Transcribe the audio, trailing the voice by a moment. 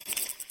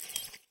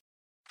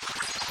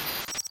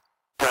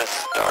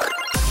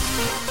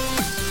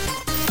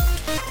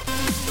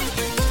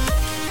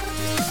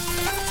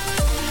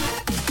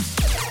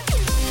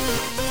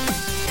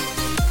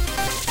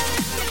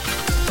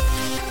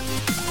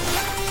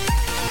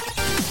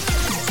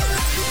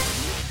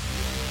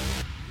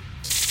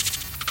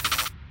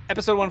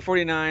Episode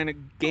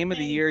 149, Game of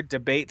the Year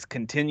debates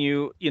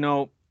continue.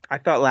 I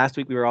thought last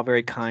week we were all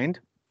very kind.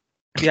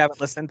 If you haven't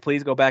listened,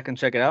 please go back and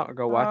check it out or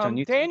go watch on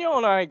YouTube. Daniel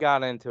and I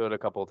got into it a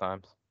couple of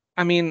times.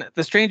 I mean,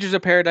 the Strangers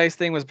of Paradise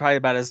thing was probably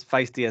about as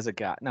feisty as it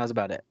got. And that was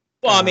about it.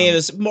 Well, I mean, it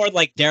was more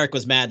like Derek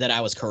was mad that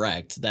I was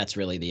correct. That's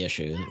really the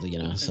issue,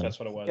 So that's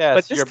what it was. Yes,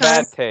 But this your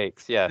time- bad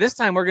takes. Yeah. This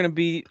time we're going to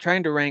be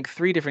trying to rank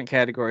 3 different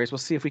categories. We'll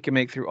see if we can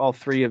make through all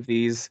 3 of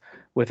these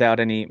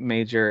without any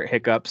major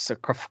hiccups or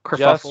kerfuffles.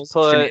 Just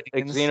put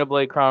shenanigans.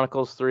 Xenoblade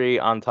Chronicles 3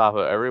 on top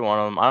of every one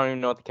of them. I don't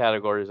even know what the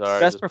categories are.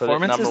 Best Just put it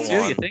performances number too,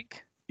 one. you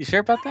think? You sure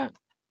about that?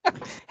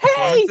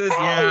 Performances?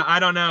 Yeah, I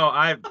don't know.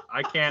 I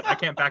can't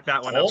back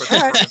that one up for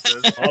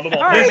performances. All the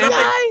There's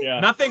nothing, yeah.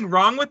 nothing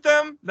wrong with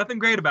them. Nothing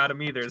great about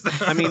them either. So.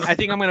 I mean, I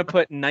think I'm going to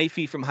put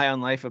Knifey from High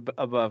on Life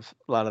above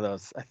a lot of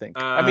those, I think.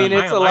 I mean,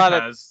 it's High a on lot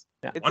Life of- has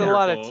Yeah. It's a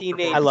lot of wonderful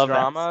teenage I love that.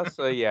 drama,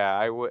 so yeah,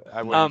 I would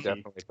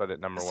definitely put it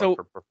number so- one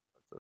for performances.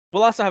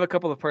 We'll also have a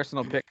couple of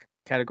personal pick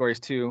categories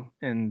too,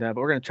 and but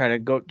we're going to try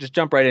to just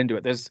jump right into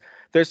it.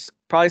 There's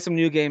probably some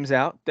new games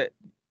out that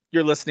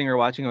you're listening or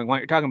watching going, why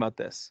aren't you talking about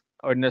this?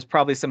 Or there's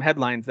probably some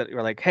headlines that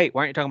you're like, hey,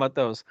 why aren't you talking about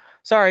those?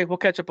 Sorry, we'll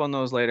catch up on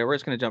those later. We're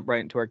just going to jump right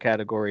into our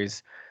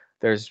categories.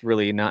 There's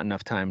really not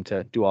enough time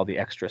to do all the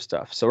extra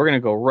stuff. So we're going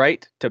to go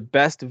right to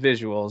best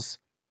visuals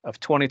of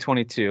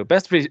 2022.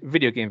 Best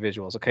video game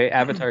visuals, okay?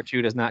 Avatar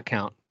 2 does not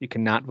count. You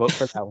cannot vote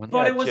for that one.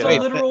 But it was Wait,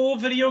 a literal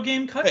video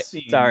game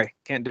cutscene. Sorry,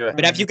 can't do it.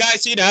 But have you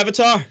guys seen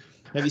Avatar?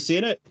 Have you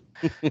seen it?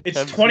 It's Have you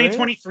seen it?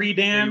 2023,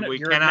 Dan. we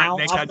You're now cannot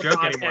make off that the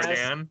joke anymore, podcast.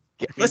 Dan.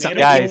 Listen,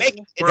 Guys,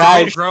 We're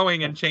Guys. all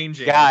growing and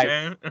changing. Guys.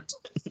 Okay?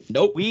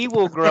 Nope. We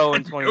will grow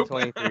in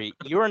 2023.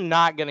 You're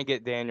not gonna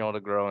get Daniel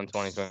to grow in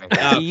 2023.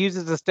 No. He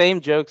uses the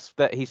same jokes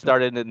that he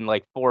started in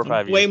like 4 or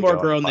 5 years Way more ago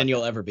on grown the than podcast.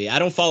 you'll ever be. I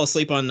don't fall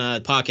asleep on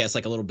podcasts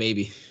like a little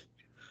baby.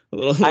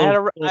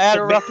 I had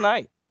a rough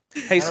night.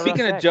 Hey, I don't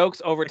speaking know. of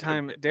jokes over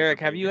time, Derek,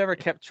 have you ever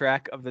kept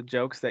track of the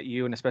jokes that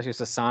you and especially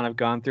Sasan have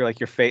gone through, like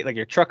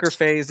your trucker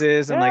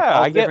phases and like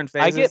all I the different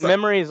get phases?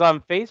 memories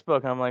on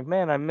Facebook. I'm like,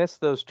 man, I miss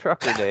those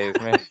trucker days,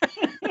 man.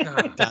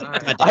 God,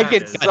 God, I that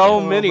get is- so Oh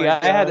many. my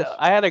I gosh.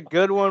 had a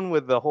good one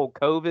with the whole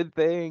COVID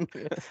thing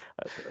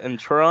and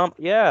Trump.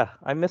 Yeah,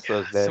 I miss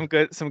those days.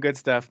 some good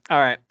stuff. All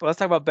right, well, let's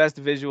talk about best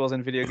visuals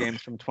in video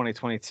games from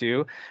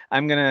 2022.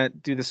 I'm gonna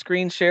do the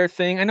screen share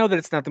thing. I know that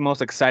it's not the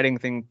most exciting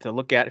thing to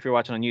look at if you're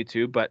watching on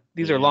YouTube, but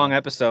these are Yeah. long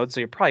episodes,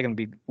 so you're probably gonna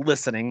be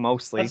listening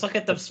mostly. Let's look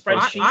at the I,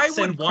 spreadsheets I and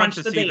would want crunch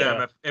to the see data.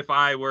 them if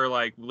I were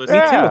like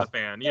listening Yeah. to the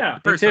fan. Yeah, me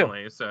too.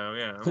 personally. So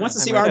yeah. Who wants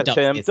to I see mean, our Yeah, dumb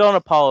Tim, faces? don't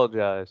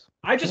apologize.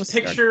 I just What's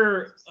that?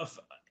 picture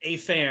a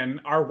fan,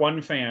 our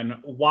one fan,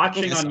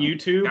 watching on Gaston.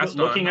 YouTube, Gaston,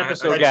 looking at the I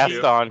So see spreadsheet.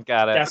 you. Gaston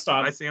got it. Gaston,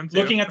 I see him too.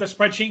 looking at the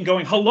spreadsheet and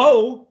going,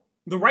 "Hello,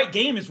 the right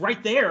game is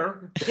right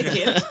there. Pick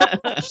it."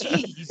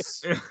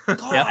 Jeez,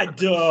 God,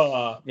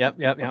 duh. Yep.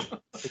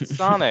 It's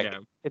Sonic. Yeah.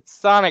 It's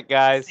Sonic,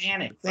 guys.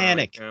 Sonic.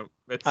 Sonic. Yeah,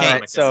 it's All right,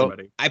 Sonic, so-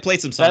 everybody. I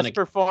played some Best Sonic.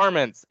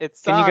 performance.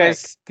 It's Can Sonic.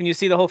 you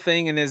see the whole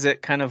thing, and is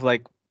it kind of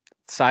like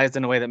sized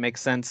in a way that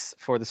makes sense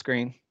for the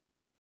screen?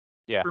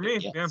 Yeah. For me,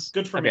 Yeah. yeah.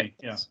 Good for Okay. me.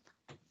 Yeah,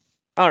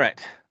 All right,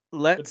 good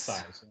let's.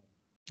 size.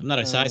 I'm not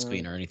a size Uh,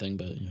 queen or anything,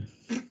 but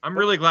I'm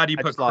really glad you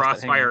I put just lost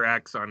it, hang Crossfire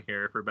X on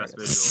here for best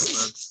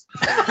visuals.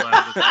 That's so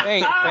glad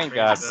that- Thank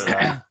God for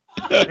that.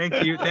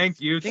 Thank you, I think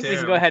we Tim.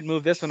 can go ahead and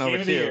move this one over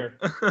Game of too. the year.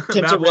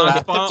 Tim's a real- Babylon's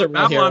Tim's Fall, a real hero.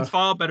 Babylon's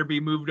Fall better be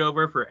moved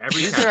over for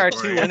every These are our 2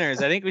 category.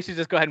 winners. I think we should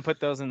just go ahead and put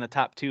those in the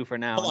top 2 for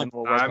now. Hold and then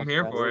we'll work I'm on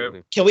here the rest. for it.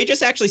 Absolutely. can we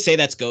just actually say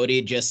that's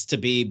Goaty just to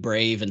be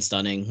brave and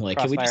stunning? Like,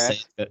 can we just Crossfire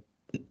say it?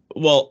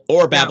 Well,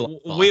 or Yeah, Babylon.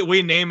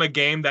 we name a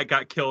game that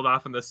got killed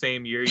off in the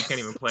same year. You can't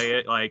even play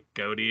it like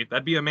Goaty.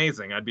 That'd be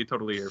amazing. I'd be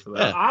totally here for The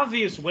that.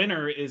 obvious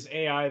winner is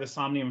AI, the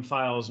Somnium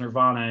Files,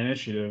 Nirvana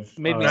Initiative.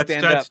 Made me That's-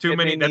 stand that's up. too It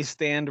many- made me that's-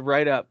 stand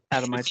right up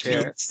out of my It's too,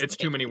 chair. it's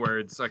too many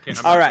words. I can't.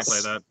 I'm All not right.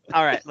 gonna play that.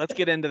 All right, let's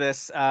get into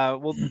this.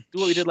 We'll do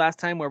what we did last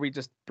time, where we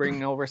just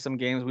bring over some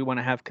games we want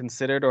to have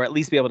considered, or at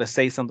least be able to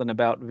say something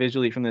about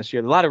visually from this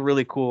year. A lot of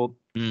really cool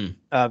Mm.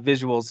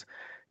 visuals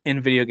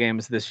in video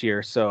games this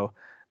year. So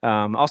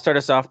I'll start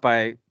us off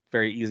by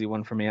very easy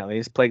one for me at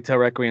least. Plague Tale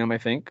Requiem, I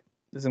think,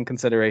 is in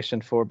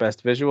consideration for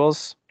best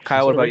visuals.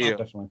 Kyle, what about you?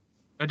 Definitely.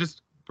 I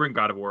just bring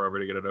God of War over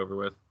to get it over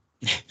with.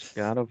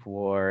 God of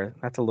War.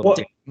 That's a little.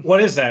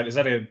 What is that? Is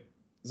that a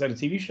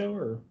TV show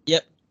or?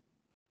 Yep.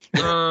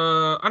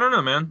 I don't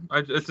know, man.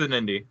 It's an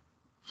indie.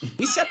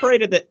 We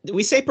separated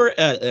we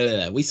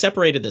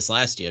separated this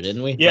last year,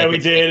 didn't we? Yeah, Like, we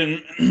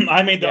did, and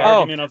I made the Yeah.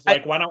 argument of I-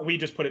 like, why don't we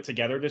just put it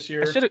together this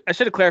year? I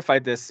should have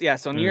clarified this. Yeah,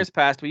 so in Mm. years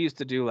past, we used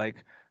to do like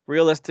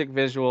realistic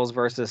visuals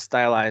versus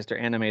stylized or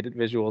animated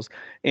visuals,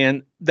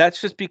 and that's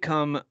just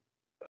become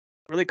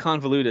really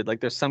convoluted. Like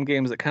there's some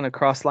games that kind of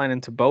cross line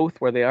into both,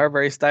 where they are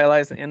very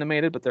stylized and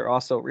animated, but they're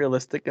also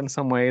realistic in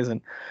some ways.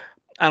 And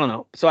I don't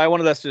know. So I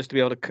wanted us just to be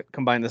able to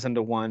combine this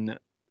into one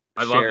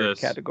I love shared this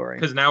category.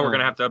 because now we're Um,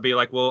 gonna have to be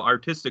like, well,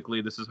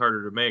 artistically, this is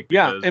harder to make.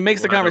 Yeah, because it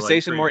makes the we'll have to, like,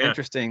 conversation bring- more yeah.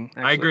 interesting. I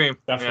actually. agree.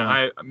 Definitely.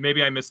 Yeah,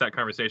 maybe I missed that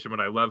conversation, but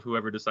I love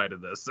whoever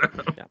decided this.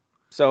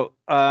 So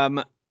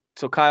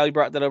so Kyle, you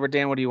brought that over.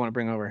 Dan, what do you want to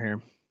bring over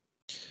here?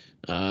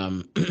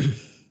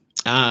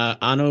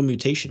 Anno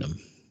Mutationum.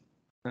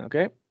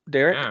 Okay,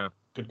 Derek. Yeah.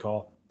 Good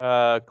call.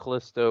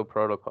 Callisto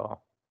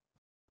Protocol.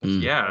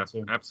 Mm, Yeah.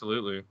 too.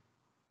 Absolutely.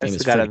 It's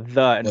Famous got a for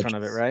the in front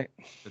of it, right?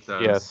 It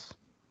does. Yes.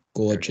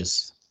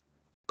 gorgeous.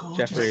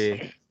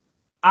 Jeffrey.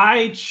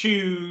 I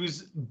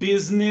choose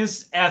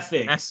business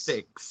ethics.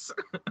 Ethics.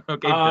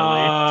 Okay,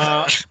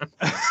 Billy.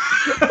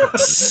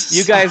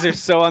 You guys are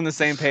so on the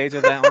same page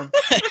with that one.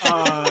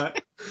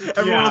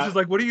 Everyone yeah. else is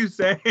like, "What are you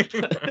saying?"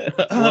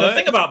 The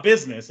thing about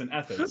business and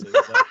ethics is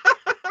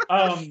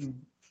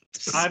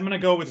I'm gonna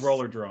go with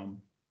Roller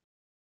Drome.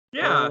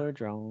 Yeah,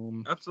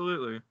 Rollerdrome.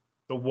 absolutely.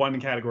 The one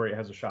category it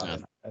has a shot Yeah.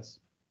 in. Yes.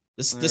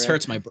 This Alright.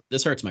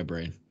 hurts my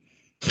brain.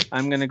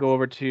 I'm gonna go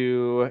over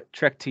to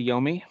Trek to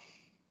Yomi.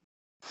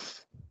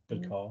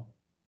 Good call.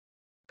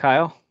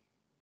 Kyle.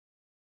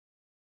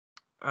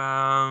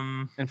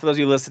 Um, And for those of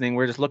you listening,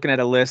 we're just looking at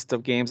a list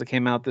of games that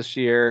came out this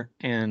year,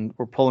 and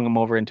we're pulling them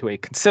over into a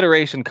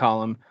consideration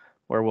column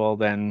where we'll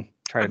then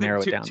try I to think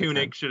narrow it down. to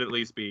Tunic 10. should at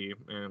least be.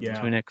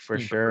 Yeah. Tunic for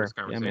The sure. First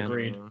Yeah, conversation, man.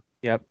 Agreed.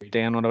 Yep.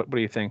 Dan, what do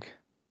you think?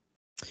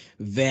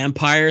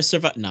 Vampire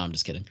Survive. No, I'm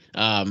just kidding.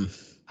 I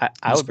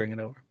would bring it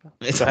over.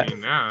 It's, Go I ahead.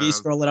 mean, can you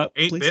scroll it up,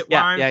 please? 8-bit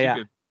Yeah, wise, yeah, you yeah.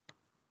 could-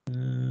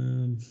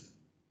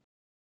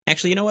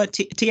 Actually, you know what?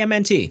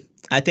 TMNT.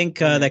 I think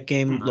that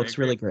game I looks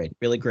agree. really great.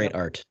 Really great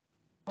art.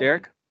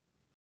 Derek.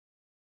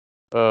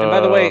 And by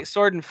the way, Uh,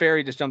 Sword and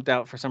Fairy just jumped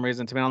out for some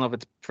reason to me. I don't know if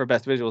it's for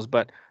best visuals,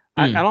 but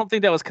I Hmm. don't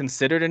think that was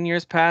considered in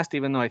years past,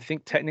 even though I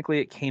think technically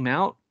it came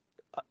out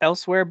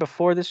elsewhere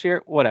before this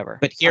year. Whatever.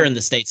 But here in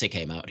the States, it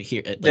came out.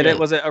 Here, Did it?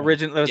 Was it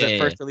original? Was Yeah, it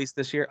yeah, first released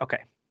this year? Okay.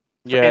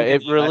 yeah, in it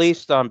the US.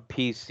 released on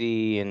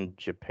PC in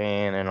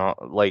Japan and all,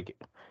 like,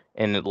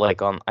 and it,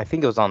 like on, I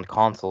think it was on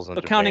consoles in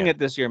So Japan. counting it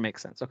this year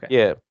makes sense. Okay.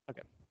 Yeah.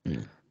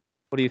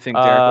 What do you think,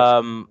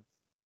 Derek?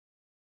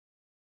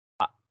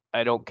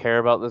 I don't care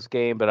about this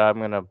game, but I'm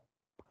gonna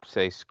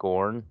say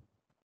Scorn.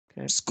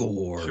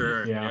 Score.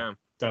 Sure. Yeah, Yeah.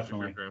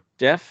 Definitely. Sure.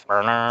 Jeff?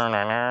 I'm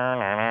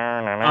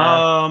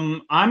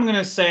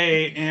gonna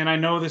say, and I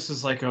know this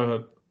is like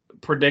a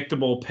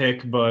predictable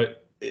pick,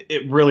 but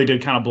it really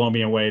did kind of blow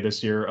me away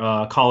this year.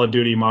 Call of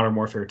Duty Modern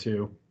Warfare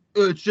 2.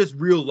 It's just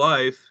real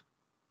life.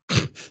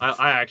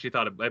 I actually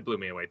thought it blew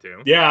me away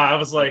too. Yeah, I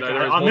was like, There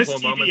was on this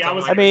multiple TV, moments I I'm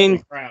was like, like, I mean,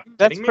 holy crap.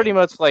 That's Kidding me? pretty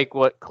much like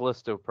what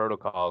Callisto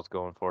Protocol is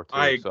going for too.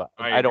 I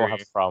I don't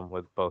have agree. a problem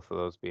with both of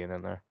those being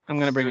in there. I'm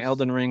going to bring There's-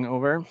 Elden Ring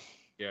over.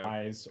 Yeah.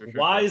 Wise, for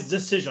sure. wise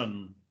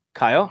decision.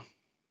 Kyle?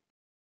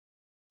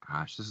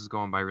 Gosh, this is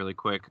going by really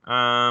quick.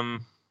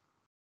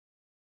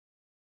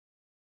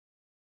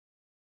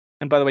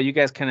 And by the way, you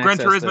guys can Gran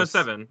access Turismo this.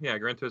 7. Yeah,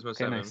 Gran Turismo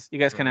Okay, 7. nice. You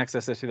guys can Yeah.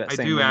 access this through that I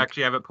same do link.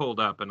 actually have it pulled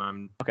up, and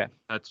I'm Okay.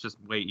 That's just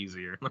way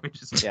easier. Let me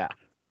just. Yeah.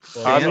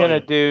 Well, I'm Dan? gonna I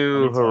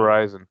do mean, so-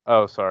 Horizon.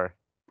 Oh, sorry.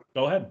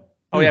 Go ahead.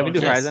 Oh, yeah, we No, do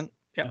yes. Horizon.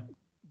 Yep. Yeah.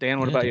 Dan,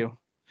 what Yeah, about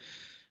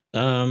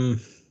Dan. you?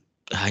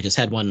 I just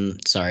had one.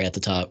 Sorry, at the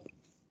top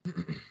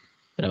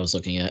that I was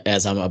looking at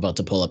as I'm about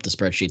to pull up the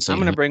spreadsheet. So I'm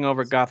you going to know- bring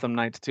over Gotham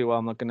Knights too while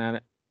I'm looking at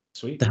it.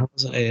 Sweet. The hell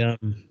was I?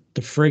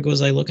 The frig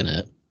was I looking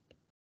at?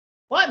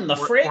 What in the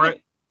Four- frig? four-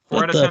 4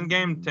 What out of the- 10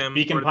 game, Tim.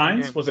 Beacon 4 out of 10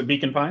 Pines? game. Was it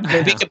Beacon Pines?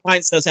 Yeah. Beacon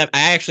Pines does have.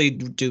 I actually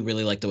do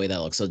really like the way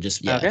that looks. So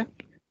just yeah. Okay.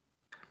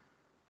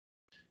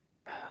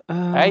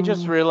 I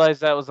just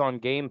realized that was on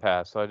Game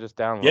Pass, so I just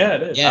downloaded Yeah,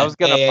 it is. Yeah. I was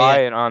gonna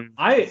buy it on.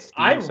 I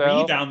Steam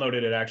sale?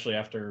 re-downloaded it actually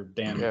after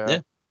Dan Yeah. Yeah.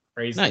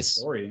 praised Nice.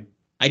 the story.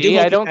 I do. See,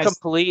 hope I you don't guys-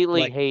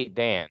 completely like- hate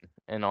Dan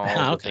and all Ah,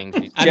 the okay. things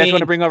he's You I guys mean,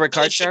 want to bring over You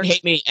Card shouldn't Shark?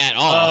 hate me at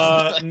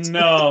all.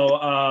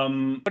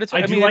 No. But it's-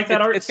 I I do mean, like that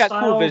it's- art it's got cool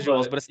style,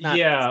 visuals, but it's not-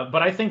 Yeah,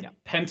 but I think Yeah.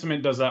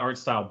 Pentiment does that art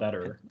style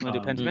better. Want to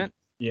do Pentiment?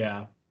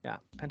 Yeah, Yeah.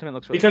 Pentiment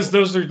looks really because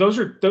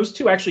cool. those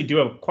two actually do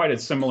have quite a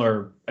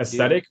similar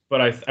aesthetic, but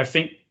I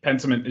think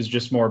Pentiment is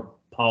just more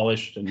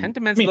polished and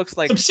Pentiment I mean, looks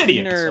like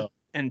Obsidian. cleaner So.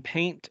 and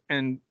paint,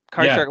 and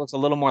Card Yeah. Shark looks a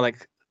little more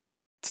like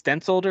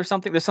stenciled or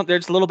something. They're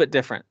just a little bit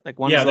different. Like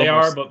one. Yeah, is a they little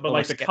more are, s- but little more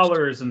like the sketched.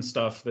 colors and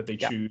stuff that they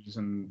Yeah. choose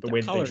and the The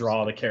way that they colors.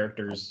 draw the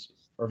characters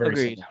are very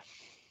Agreed. similar.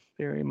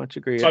 Very much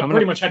agreed. So I I'm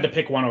pretty gonna, much had to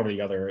pick one over the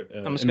other.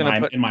 I'm just in gonna my,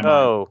 put- in my mind.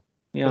 Oh,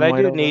 Neon but I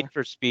White do over. Need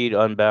for Speed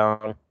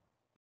Unbound.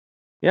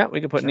 Yeah,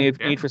 we could put Sure. Need,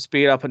 Yeah. Need for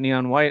Speed. I'll put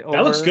Neon White over.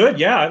 That looks good.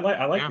 Yeah, I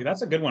like. Yeah.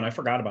 That's a good one. I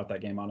forgot about that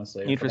game.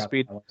 Honestly, I Need for forgot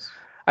Speed. that was-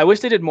 I wish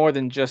they did more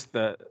than just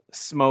the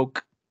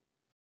smoke,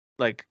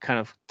 like kind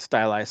of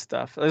stylized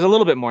stuff. There's a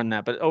little bit more than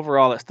that, but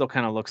overall, it still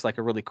kind of looks like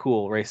a really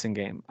cool racing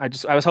game. I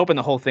was hoping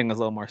the whole thing was a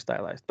little more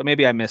stylized, but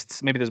maybe I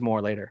missed. Maybe there's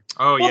more later.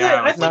 Oh Well,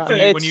 yeah, I think when,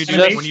 that when you it's do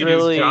just when you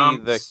really do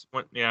jumps,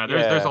 the- there's a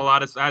Yeah.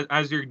 lot of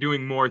as you're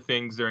doing more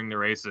things during the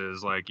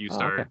races, like you Oh,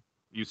 start okay.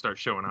 you start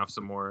showing off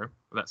some more of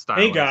that style.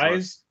 Hey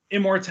guys,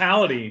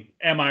 immortality.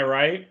 Am I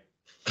right?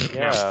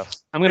 Yeah.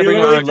 I'm gonna They bring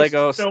literally over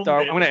Lego just filmed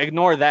Star. it. I'm gonna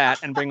ignore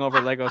that and bring over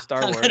Lego Star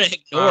I'm Wars. gonna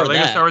ignore Lego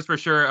that. Star Wars for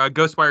sure.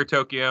 Ghostwire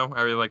Tokyo.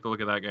 I really like the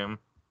look of that game.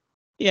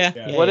 Yeah.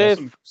 Yeah. yeah, What yeah.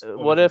 if some-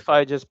 what if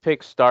I just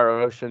pick Star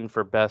Ocean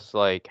for best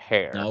like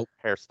Nope.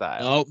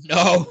 hairstyle?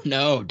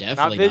 No, Not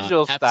definitely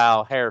visual not.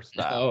 style,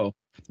 hairstyle.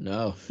 No.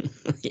 All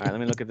right, let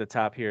me look at the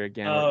top here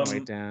again. Working my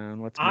way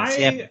down. What's I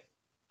missing? Yeah, I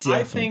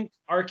definitely. think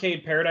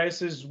Arcade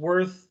Paradise is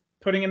worth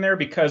putting in there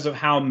because of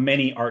how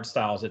many art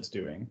styles it's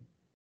doing.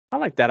 I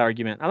like that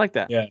argument. I like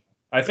that. Yeah.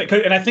 I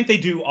think they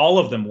do all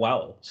of them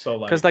well. So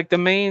Because like the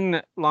main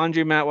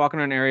laundromat walking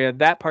around area,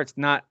 that part's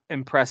not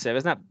impressive.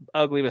 It's not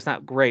ugly, but it's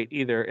not great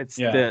either. It's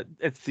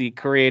the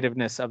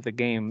creativeness of the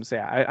games.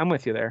 Yeah, I'm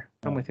with you there.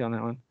 I'm with you on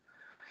that one.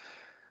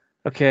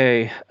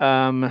 Okay.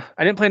 I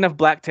didn't play enough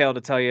Blacktail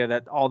to tell you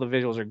that all the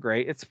visuals are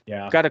great. It's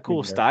got a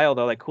cool style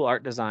though, like cool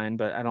art design,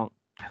 but I don't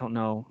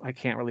know. I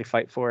can't really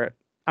fight for it.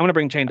 I'm gonna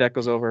bring Chained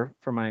Echoes over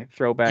for my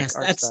throwback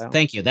art style.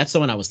 Thank you. That's the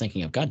one I was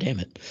thinking of. God damn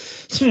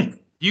it.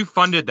 You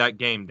funded that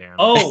game, Dan.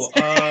 Oh,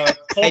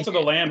 Cult of the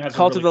Lamb has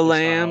Cult a of really the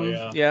cool Lamb.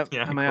 style, Yep.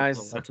 Yeah, My eyes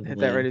Cult of the hit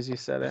that Lamb. right as you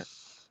said it.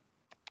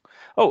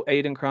 Oh,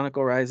 Aiden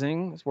Chronicle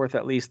Rising is worth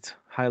at least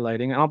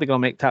highlighting. I don't think it'll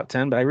make top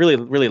 10, but I really,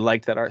 really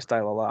liked that art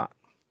style a lot.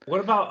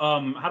 What about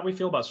how do we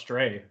feel about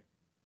Stray?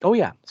 Oh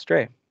yeah,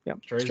 Stray. Yep.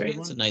 Stray's a Stray good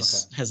has a one?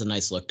 nice Okay. has a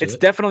nice look to It's it.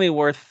 definitely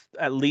worth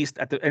at least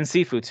and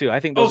Sifu too. I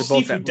think those are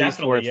both Sifu at least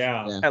definitely, worth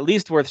yeah. at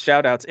least worth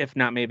shout outs, if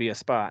not maybe a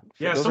spot.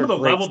 Yeah, Those some are of the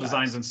great level styles.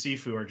 designs in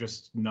Sifu are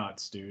just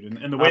nuts, dude.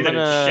 And the way I'm that it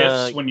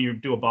gonna- shifts when you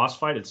do a boss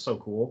fight, it's so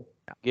cool.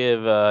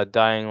 Give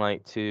Dying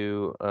Light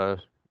 2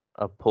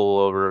 a pull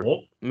over.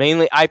 Oh,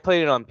 Mainly, I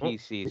played it on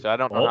PC, so I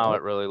don't know how Oh.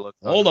 it really looks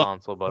Hold on up.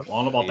 console. But I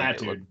don't know about PC,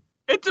 that, it dude.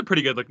 It's a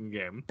pretty good looking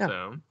game. Yeah.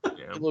 So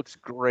yeah. It looks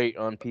great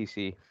on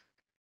PC.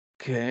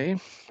 Okay.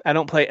 I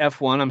don't play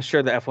F1. I'm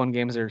sure the F1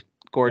 games are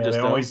gorgeous Yeah, they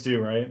though. always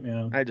do, right?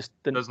 Yeah. I just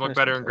didn't Does look understand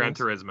better in Gran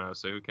those. Turismo,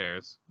 so who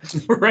cares?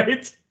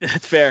 Right?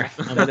 That's fair.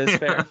 That is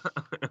fair.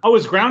 Oh,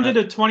 is Grounded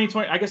a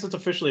 2020? I guess it's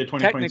officially a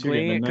 2022 Technically,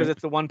 game, isn't because it?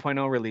 it's the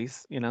 1.0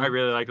 release, you know. I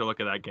really like to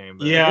look at that game.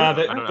 But Yeah, I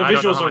the don't know how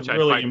visuals much are I'd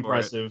really fight for it.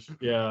 impressive.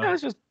 Yeah, Yeah.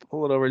 let's just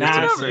pull it over. Nah, Just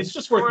to it's- see. it's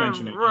just worth we're,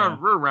 mentioning, We're, yeah.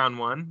 we're round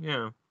one,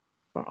 yeah.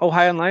 Oh,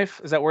 High on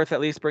Life, is that worth at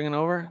least bringing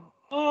over?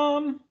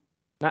 Um,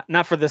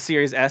 Not for the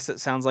Series S, it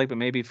sounds like, but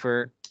maybe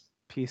for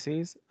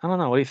PCs. I don't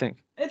know. What do you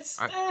think? it's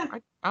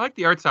I like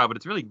the art style, but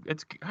it's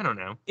I don't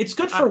know. it's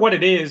good for what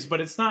it is,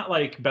 but it's not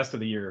like best of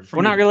the year. for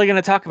We're not me. really going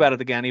to talk about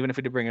it again, even if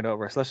we did bring it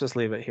over. So let's just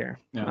leave it here.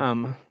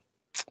 Yeah.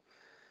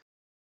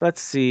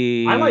 Let's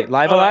see. I like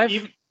Live Alive.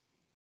 even-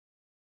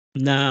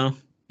 No.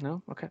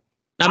 No. Okay.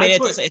 I mean,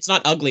 put- it's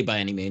not ugly by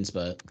any means,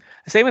 but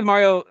Same with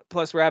Mario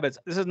plus Rabbids.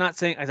 This is not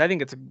saying I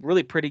think it's a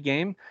really pretty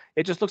game.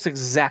 It just looks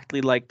exactly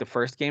like the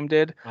first game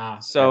did.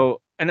 So,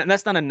 and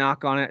that's not a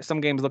knock on it.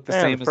 Some games look the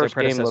same the as their first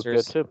game looked good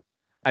predecessors. too.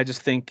 I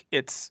just think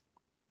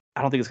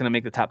I don't think it's going to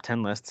make the top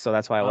 10 list, so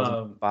that's why I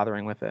wasn't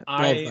bothering with it.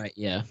 right,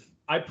 yeah.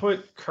 I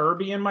put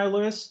Kirby in my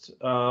list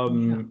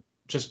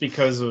just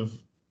because of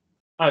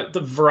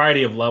the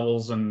variety of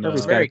levels and Kirby's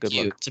It's got a very good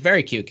cute. look. It's a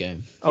very cute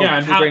game. yeah,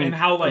 and did you bring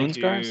how like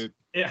Moonscars?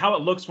 how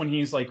it looks when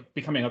he's like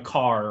becoming a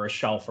car or a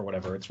shelf or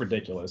whatever. It's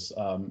ridiculous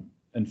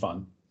and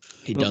fun.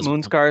 He does.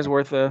 Moonscar is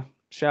worth a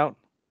shout.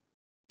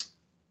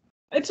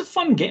 It's a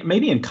fun game.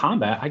 Maybe in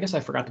combat. I guess I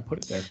forgot to put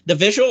it there. The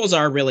visuals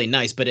are really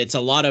nice, but it's a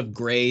lot of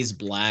grays,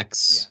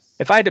 blacks.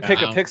 If I had to pick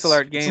a Wow. pixel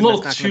art game, It's a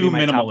little that's not gonna too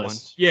be my top one.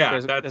 minimalist. Yeah,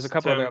 There's a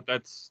couple other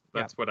that's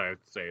what I would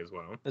say as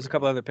well. There's a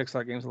couple other pixel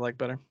art games I like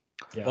better.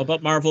 Yeah. What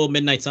about Marvel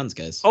Midnight Suns,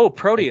 guys? Oh,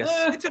 Proteus.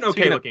 It's an okay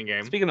Speaking of- looking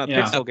game. Speaking of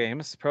Yeah. pixel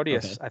games,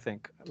 Proteus, Okay. I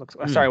think looks.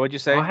 Sorry, what'd you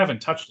say? I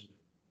haven't touched it.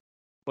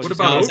 What What'd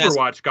you about say? I was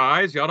Overwatch,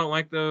 guys? Y'all don't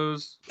like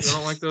those? You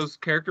don't like those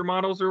character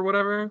models or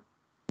whatever?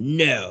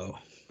 No.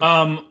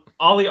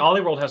 Ollie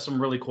World has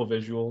some really cool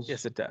visuals.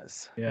 Yes, it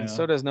does. Yeah. And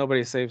so does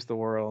Nobody Saves the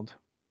World.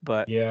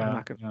 But Yeah, I'm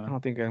not gonna, yeah. I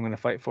don't think I'm going to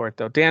fight for it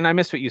though. Dan, I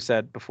missed what you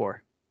said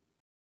before.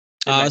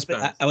 I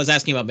was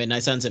asking about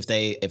Midnight Suns if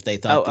they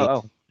thought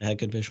Oh. they had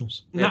good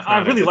visuals. No, It's I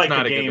not really it's like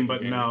not the a good game,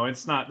 looking but no,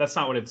 it's not. That's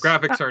not what it's.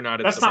 Graphics are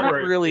not. That's as not Not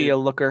where really a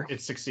looker. it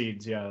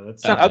succeeds. Yeah, that's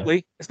It's not Okay.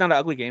 ugly. It's not an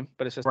ugly game,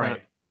 but it's just right.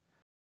 not.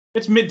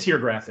 It's mid-tier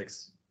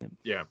graphics.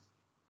 Yeah.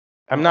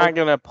 I'm not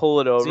gonna pull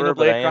it over, but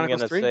Xenoblade I am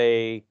Chronicles gonna 3?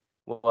 say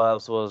what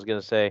else was I was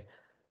gonna say.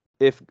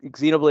 If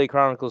Xenoblade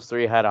Chronicles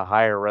 3 had a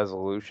higher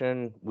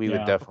resolution, we Yeah,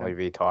 would definitely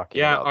be talking.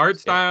 Yeah, about art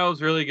this game. style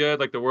is really good.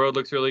 Like the world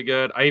looks really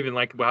good. I even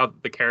like how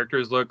the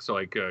characters look. So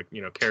like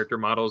character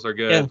models are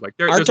good. Yeah, Like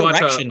art there's a lot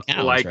direction to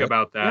counts, like right?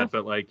 about that. Yeah.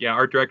 But like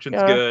art direction's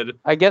Yeah. good.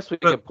 I guess we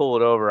But- could pull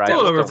it over. I Pull it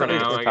just over don't for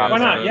think it's now, the I top guess.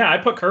 Why not? ten. Yeah, I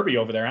put Kirby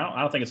over there. I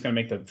don't think it's going to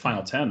make the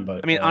final 10,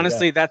 but I mean, yeah.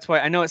 honestly, that's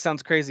why I know it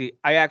sounds crazy.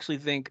 I actually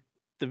think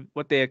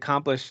what they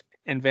accomplish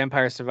in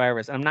Vampire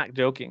Survivors, and I'm not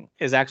joking,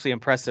 is actually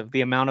impressive.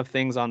 The amount of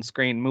things on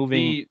screen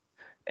moving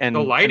and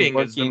The lighting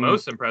and is the working.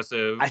 most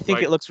impressive. I think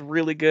Like, it looks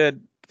really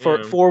good for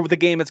Yeah. the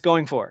game it's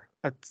going for.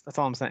 That's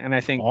all I'm saying. And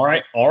I think All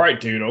right,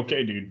 dude.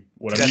 Okay, dude.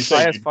 Whatever you that's say.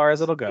 probably as Dude. far as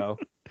it'll go.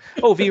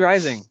 Oh, V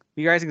Rising.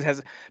 V Rising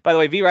has, by the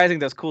way, V Rising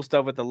does cool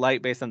stuff with the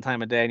light based on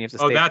time of day, and you have to.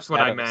 Oh, stay that's for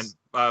what I shadows.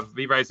 meant.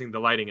 V-Rising the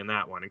lighting in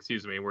that one.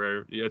 Excuse me,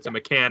 where it's a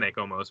mechanic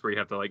almost, where you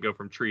have to like go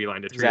from tree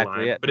line to tree Exactly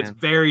line. it, But it's man.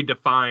 very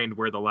defined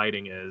where the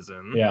lighting is,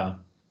 and Yeah.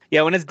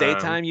 Yeah, when it's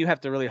daytime, you have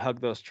to really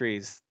hug those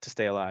trees to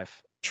stay alive.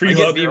 Tree I,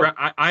 get hugger.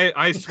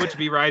 I switch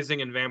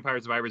V-Rising and Vampire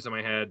Survivors in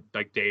my head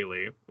like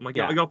daily. I'm like,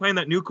 Yeah. y'all playing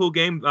that new cool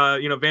game,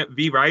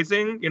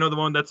 V-Rising, the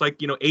one that's like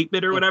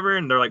 8-bit or whatever,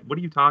 and they're like, what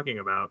are you talking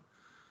about?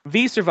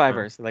 V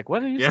Survivors. Like,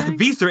 what are you Yeah, saying?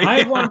 V3.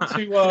 I want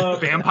to.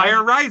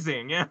 Vampire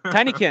Rising, yeah.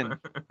 Tinykin.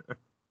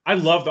 I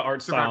love the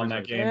art Survivor's style in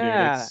that Age. game,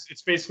 Yeah. dude.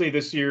 It's basically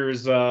this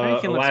year's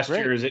Mannequin looks last great.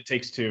 year's It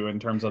Takes Two in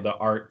terms of the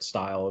art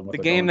style and what The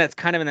they're game going that's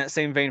kind of in that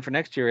same vein for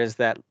next year is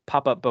that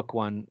pop-up book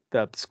one,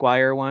 the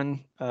Squire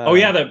one. for. Oh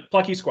yeah, the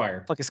Plucky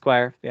Squire. Lucky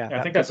Squire. Yeah, Yeah,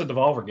 I think that's a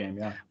Devolver game.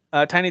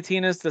 Yeah. Tiny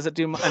Tina's. Does it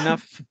do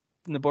enough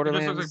in the It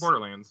Borderlands? just looks like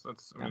Borderlands.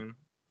 That's, I Yeah. mean,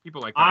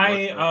 people like that. look,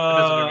 but it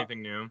doesn't do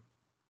anything new.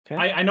 Okay.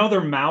 I know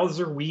their mouths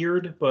are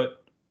weird,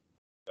 but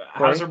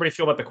how does everybody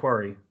feel about the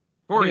Quarry?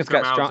 I think it's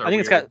their got mouths strong. are I think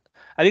it's weird. got.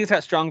 I think it's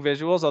got strong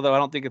visuals, although I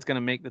don't think it's going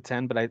to make the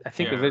 10. But I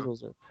think the Yeah.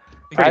 visuals are. I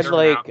think I'd their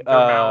like, their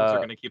mouths are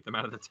going to keep them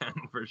out of the 10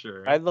 for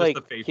sure. I'd Just like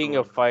the facial King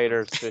of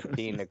expressions. Fighters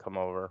 15 to come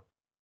over.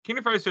 King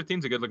of Fighters 15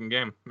 is a good looking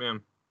game,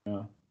 man.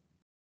 Yeah.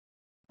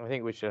 I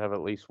think we should have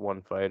at least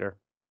one fighter.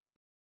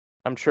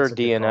 I'm sure That's a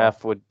good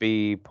DNF would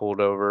be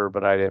pulled over,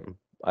 but I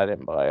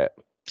didn't buy it.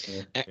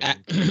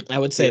 I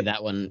would say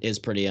that one is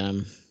pretty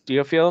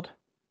Geofield.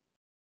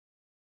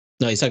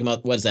 No, he's talking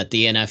about what is that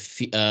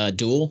DNF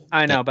duel?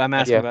 I know, but I'm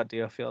asking Yeah. about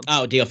Geofield.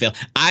 Oh, DLFL.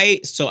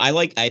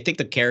 I think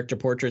the character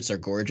portraits are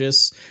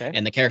gorgeous, Okay.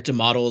 and the character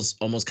models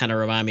almost kind of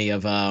remind me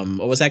of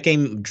what was that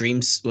game?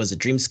 Was it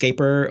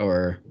Dreamscaper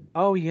or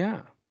Oh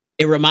yeah.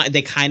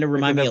 they kind of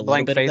remind me the a little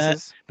blank bit of that,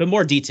 faces. but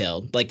more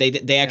detailed. Like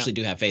they actually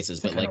do have faces,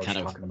 I think but I know like what kind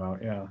you're of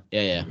talking about.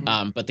 Yeah.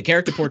 yeah. But the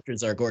character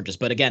portraits are gorgeous.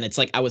 But again, it's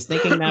like I was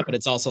thinking that, but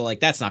it's also like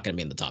that's not going to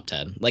be in the top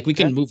 10. Like we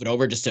can Okay. move it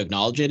over just to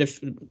acknowledge it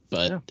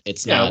but Yeah.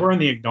 it's Yeah, not. we're in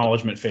the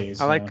acknowledgement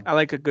phase. I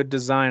like a good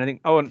design. I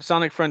think. Oh, and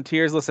Sonic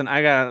Frontiers. Listen,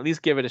 I gotta at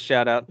least give it a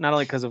shout out. Not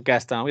only because of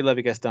Gaston, we love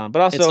you, Gaston,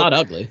 but also It's not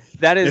ugly.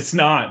 that is It's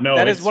not. No,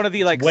 that is it's- one of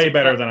the it's like way surpri-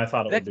 better than I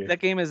thought it would that, be. that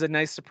game is a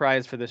nice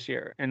surprise for this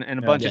year, and a Yeah.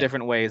 bunch of Yeah.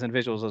 different ways, and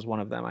visuals is one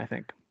of them. I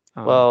think.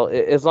 Well,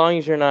 as long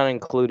as you're not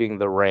including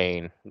the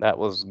rain, that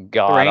was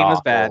god rain was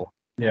bad. awful.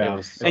 Yeah. It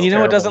was and you know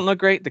what terrible. doesn't look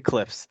great? The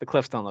cliffs. The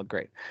cliffs don't look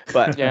great.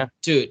 But Yeah,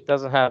 Dude,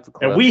 doesn't have the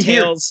And clip. we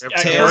hear Tails, Yeah,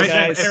 Tails, right,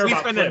 guys. care We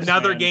about spend clips,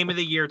 another man. game of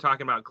the year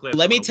talking about clips.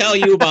 Let me on the tell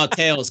week. you about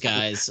Tails,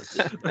 guys.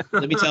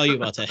 Let me tell you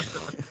about Tails.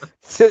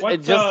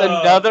 What, Just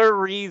another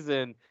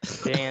reason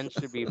Dan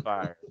should be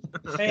fired.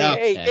 Hey, No.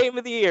 Hey, Okay. game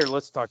of the year.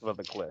 Let's talk about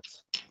the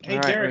clips. hey,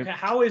 All right, Derek,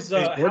 how is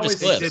Hey, we're how just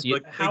is clips. They did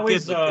look, how they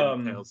is, did look good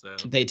in Tails, though.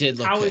 They did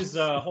look how good. is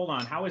hold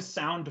on, how is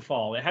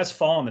Soundfall? It has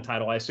fall in the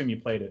title. I assume you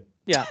played it.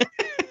 yeah,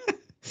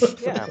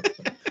 Yeah.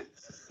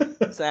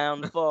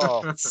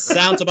 Soundfall.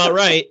 Sounds about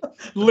right.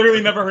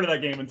 Literally never heard of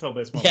that game until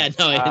this moment. Yeah,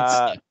 no,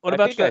 it's What I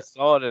about think I the-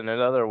 saw it in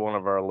another one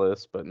of our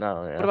lists, but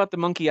no. Yeah. what about the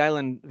Monkey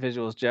Island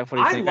visuals, Jeff? What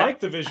do you I think? like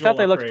the visual. I thought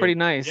they looked upgrade. pretty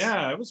nice.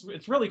 Yeah,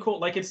 it's really cool.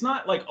 Like it's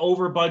not like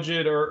over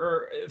budget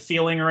or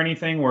feeling or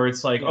anything where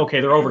it's like, okay,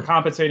 they're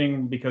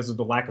overcompensating because of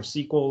the lack of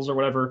sequels or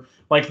whatever.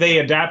 Like they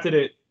adapted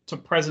it to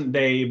present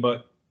day,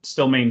 but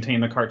still maintain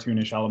the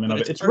cartoonish element But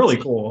of it. it's It's really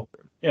artsy. cool.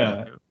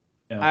 Yeah.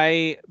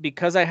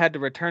 Because I had to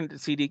return the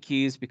CD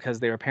keys because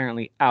they were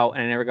apparently out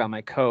and I never got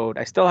my code.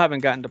 I still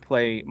haven't gotten to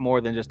play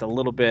more than just a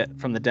little bit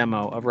from the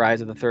demo of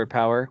Rise of the Third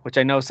Power, which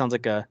I know sounds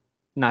like a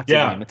Nazi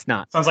Yeah. game. It's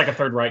not. Sounds like a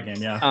Third Reich game,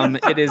 yeah.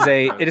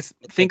 It is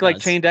think like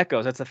does. Chained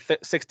Echoes. That's a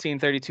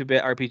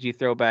 1632-bit RPG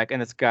throwback, and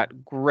it's got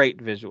great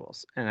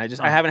visuals. And I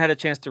Huh. haven't had a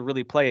chance to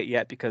really play it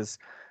yet because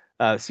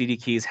CD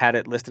Keys had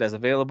it listed as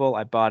available.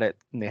 I bought it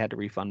and they had to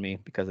refund me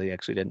because they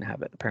actually didn't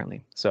have it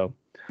apparently. So,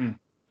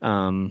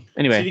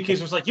 anyway, CD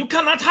Keys was like, you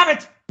cannot have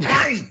it.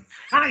 Fine,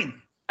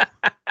 fine.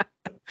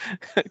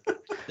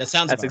 that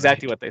sounds. that's about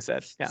exactly what they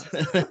said. Yeah,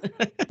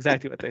 right.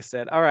 exactly what they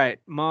said. All right,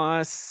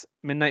 Moss,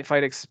 Midnight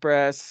Fight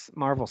Express,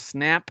 Marvel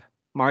Snap,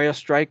 Mario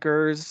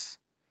Strikers,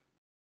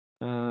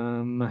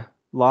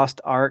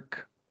 Lost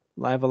Ark,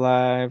 Live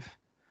Alive.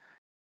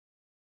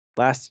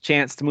 Last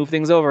chance to move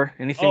things over.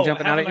 Anything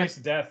jumping Have out a at you? Nice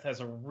Death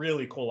has a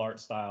really cool art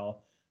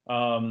style.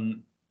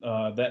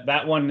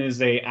 That one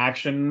is a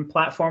action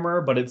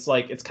platformer, but it's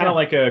kind of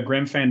like a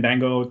Grim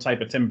Fandango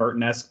type of Tim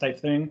Burton-esque type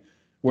thing,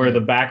 where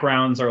the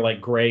backgrounds are like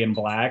gray and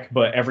black,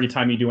 but every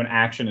time you do an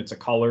action, it's a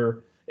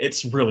color.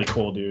 It's really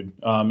cool, dude.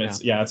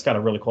 It's got a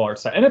really cool art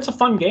style, and it's a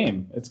fun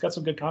game. It's got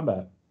some good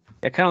combat.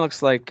 It kind of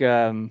looks like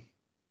I think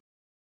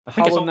it's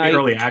Hollow only Knight.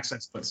 early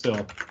access, but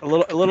still. a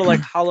little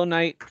like Hollow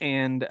Knight,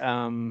 and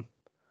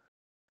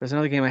there's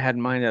another game I had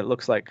in mind that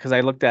looks like, because I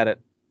looked at it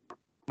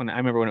when I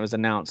remember when it was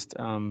announced. It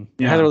has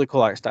Yeah. a really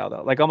cool art style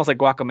though, like almost like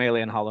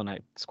Guacamelee and Hollow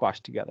Knight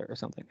squashed together or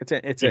something.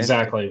 It's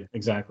Exactly.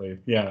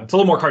 Yeah, it's a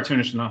little more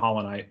cartoonish than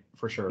Hollow Knight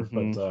for sure,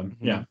 Mhm, but mhm.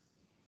 yeah.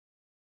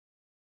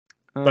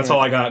 That's all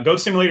I got. Goat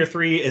Simulator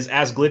 3 is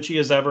as glitchy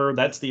as ever.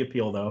 That's the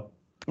appeal, though.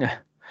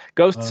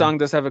 Ghost Song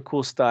does have a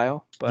cool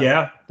style, but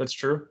Yeah, that's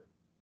true.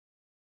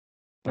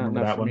 I not remember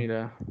enough that for one. me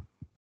to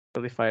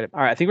really fight it.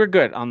 All right, I think we're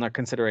good on the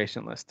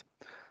consideration list.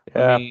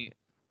 Yeah.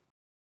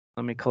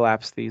 Let me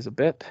collapse these a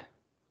bit.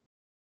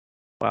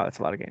 Wow, that's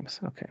a lot of games.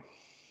 Okay.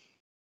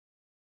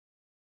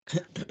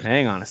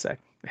 Hang on a sec.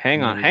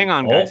 Hang on,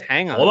 guys.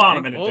 Hang on. Hold on a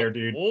Hang- minute there,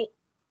 dude.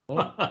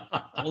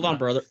 Hold on,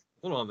 brother.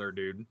 Hold on there,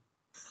 dude.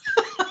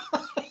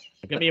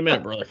 Give me a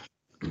minute, brother.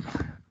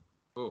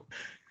 Oh,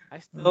 I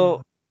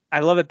still I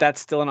love that that's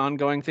still an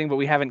ongoing thing, but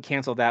we haven't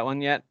canceled that one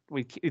yet.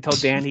 We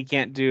told Dan he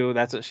can't do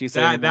That's What She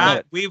Said.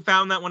 That we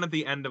found that one at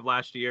the end of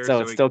last year, so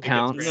it we still could get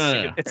counts.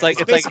 No. It's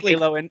like Basically-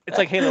 Halo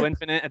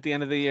Infinite at the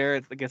end of the year.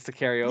 It gets to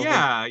carry over.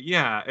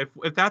 Yeah.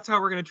 If that's how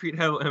we're gonna treat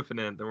Halo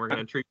Infinite, then we're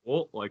gonna treat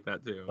Volt like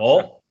that too.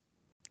 Well,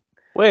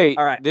 Wait,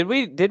 All right. did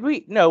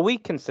we? No, we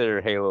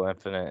considered Halo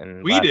Infinite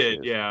and We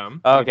did, yeah.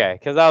 Okay,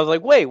 because I was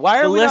like, wait, why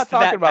are The we not list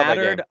talking that about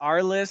mattered, that game?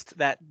 our list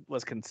that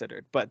was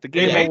considered, but the It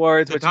Game made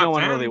Awards, the which top no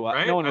one 10, really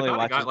right? no one I really thought it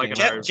watches. got, like,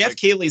 Game an Awards. Jeff like-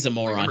 Keighley's a like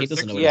moron. number He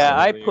doesn't know what six. he's Yeah,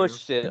 I doing.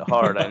 pushed it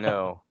hard. I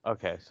know.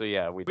 Okay, so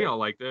yeah, we We did. all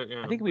liked it.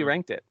 Yeah. I think we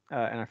ranked it in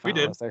our We final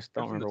did. list. I just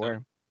don't Definitely remember the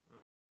where.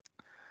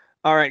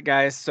 All right,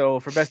 guys. So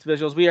for best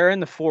visuals, we are in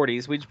the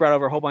 40s. We just brought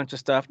over a whole bunch of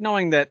stuff,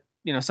 knowing that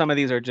some of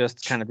these are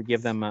just kind of to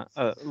give them a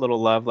little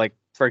love. Like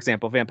for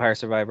example, Vampire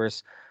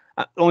Survivors.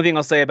 The only thing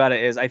I'll say about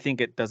it is I think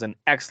it does an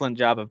excellent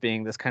job of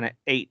being this kind of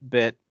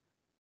 8-bit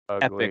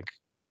Ugly. epic.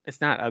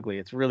 It's not ugly.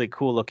 It's really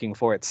cool looking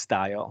for its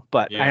style.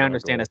 But Yeah, I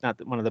understand ugly. it's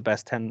not one of the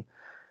best 10,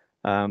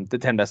 the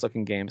 10 best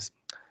looking games.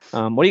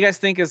 What do you guys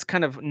think is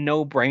kind of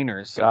no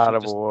brainers? God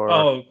of War.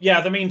 oh yeah,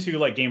 the main two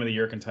like Game of the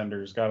Year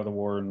contenders, God of the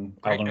War and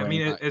Elden I Ring.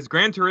 mean, is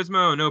Gran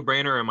Turismo a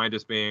no-brainer? Or am I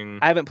just being?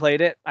 I haven't played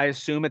it. I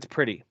assume it's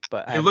pretty,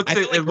 but I It looks. I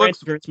feel It like Gran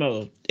looks.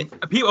 Turismo.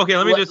 Okay,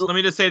 let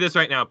me just say this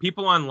right now.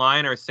 People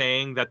online are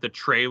saying that the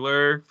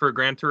trailer for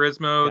Gran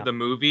Turismo, Yeah. the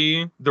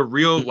movie, the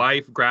real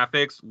life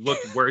graphics look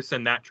worse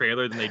in that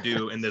trailer than they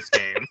do in this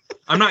game.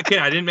 I'm not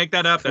kidding. I didn't make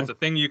that up. That's a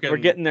thing you can. we're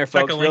getting there,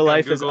 check folks. a link Real on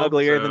life is Google,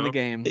 uglier than so- the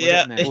game. We're Yeah.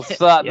 getting there. Well,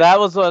 so Yeah. that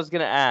was what I was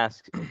gonna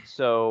ask.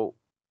 So,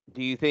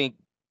 do you think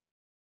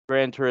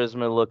Gran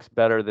Turismo looks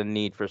better than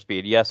Need for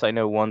Speed? Yes, I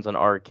know one's an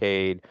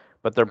arcade,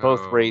 but they're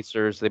both Oh.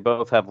 racers. They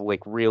both have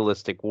like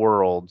realistic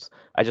worlds.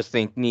 I just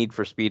think Need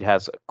for Speed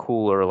has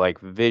cooler like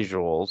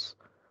visuals.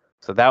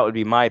 So that would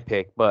be my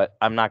pick, but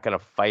I'm not gonna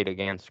fight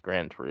against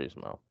Gran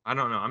Turismo. I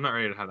don't know. I'm not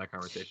ready to have that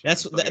conversation.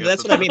 That's- So I guess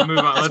that's what I mean. Let's move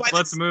on. That's why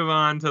Let's that's- move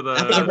on to the.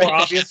 I'm The not more ready-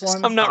 obvious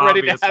ones. I'm not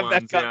ready to obvious have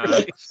that ones, yeah.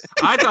 conversation.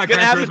 I thought Gonna Gran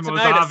happen Turismo was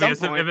tonight at some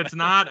obvious. If point. it's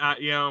not,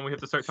 and we have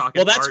to start talking.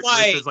 Well, that's art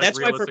why- versus, like, that's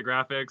why for- realistic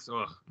graphics.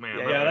 Oh man.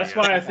 Yeah, I'm Yeah, not that's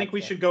ready why yet. I think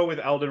we should go with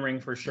Elden Ring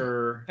for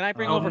sure. Can I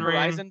bring Elden over Ring.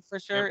 Horizon for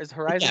sure? Is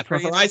Horizon? Yeah, for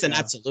pretty? Horizon, Yeah.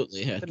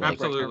 absolutely. Yeah. It's a Like,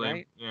 no-brainer, Absolutely.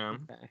 right? Yeah.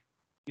 Okay.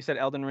 You said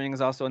Elden Ring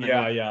is also in the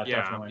Yeah, no- yeah, Yeah.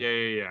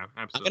 definitely. Yeah.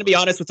 Absolutely. I'm gonna be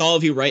honest with all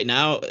of you right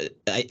now.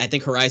 I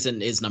think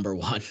Horizon is number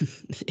one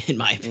in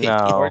my opinion.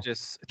 No.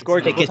 Gorgeous. It's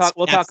gorgeous. Like,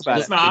 We'll talk about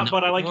It's it. not,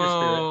 but I like your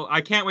spirit. Well, I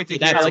can't wait to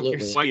It hear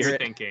absolutely what you're is.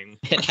 thinking.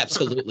 It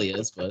absolutely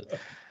is, but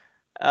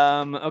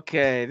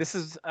Okay. This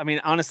is. I mean,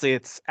 honestly,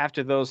 it's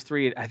after those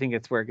three. I think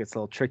it's where it gets a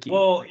little tricky.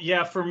 Well,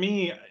 yeah, for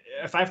me,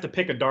 if I have to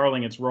pick a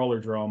darling, it's Roller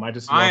Drome. I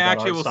just love I that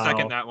actually art will style.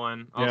 second that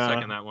one. I'll Yeah.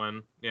 second that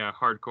one. Yeah,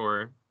 hardcore.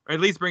 Or at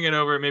least bring it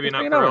over. Maybe Let's not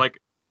bring it for over. like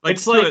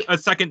It's to like- a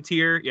second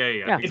tier. Yeah.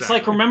 Yeah. It's exactly.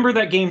 like, remember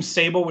that game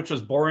Sable, which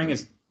was boring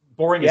as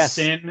Yes.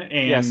 sin,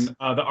 and Yes.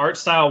 The art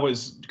style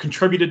was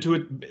contributed to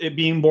it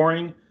being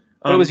boring.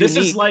 But it was this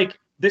unique. is like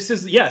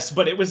yes,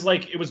 but it was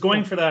like it was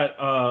going for that.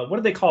 What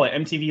did they call it?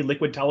 MTV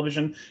Liquid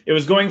Television. It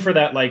was going for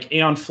that like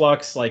Aeon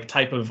Flux like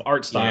type of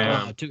art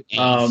style. Yeah. dude,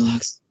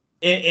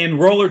 And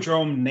Roller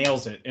Drome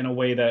nails it in a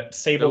way that It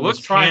Sable was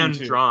looks trying hand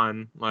to.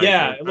 drawn. Like,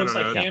 Yeah, I it looks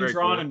don't know, like it's hand very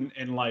drawn cool.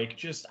 and like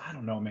just I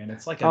don't know, man.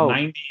 It's like a Oh.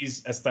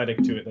 90s aesthetic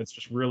to it. That's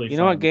just really. You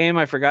know what fun. game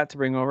I forgot to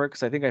bring over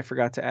because I think I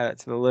forgot to add it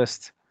to the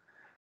list.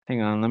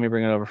 Hang on, let me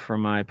bring it over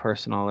from my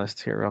personal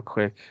list here real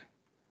quick.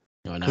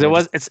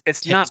 Because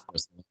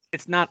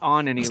it's not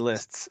on any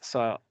lists,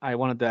 so I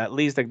wanted to at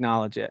least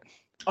acknowledge it.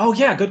 Oh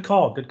yeah, good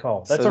call. Good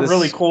call. That's So a this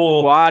really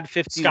cool. Squad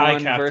Sky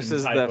 51 Captain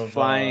versus type the of,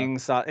 flying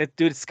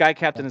dude, Sky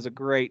Captain is a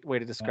great way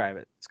to describe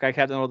it. Sky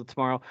Captain World of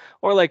Tomorrow,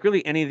 or like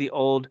really any of the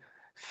old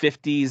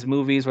 50s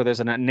movies where there's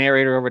a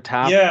narrator over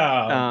top.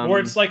 Yeah, or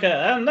it's like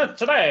and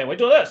today we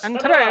do this. And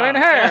da-da-da. today,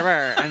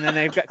 Yeah. and then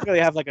they've got clearly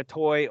have like a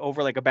toy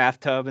over like a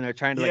bathtub, and they're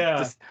trying to like Yeah.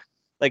 just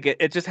like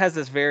it just has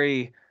this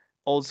very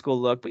old school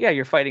look. But yeah,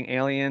 you're fighting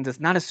aliens. It's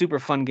not a super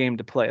fun game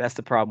to play. That's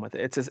the problem with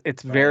it. It's Right.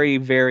 very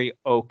very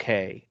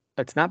okay.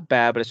 It's not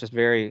bad, but it's just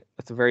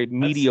it's a very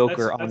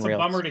mediocre That's on a rails.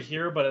 bummer to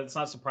hear, but it's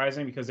not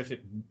surprising because if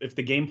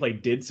the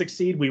gameplay did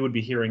succeed, we would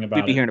be hearing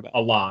about be it hearing about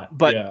a lot.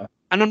 But- yeah.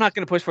 And I'm not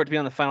going to push for it to be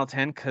on the final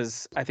 10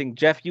 because I think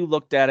Jeff, you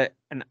looked at it,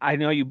 and I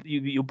know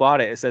you bought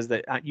it. It says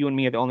that you and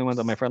me are the only ones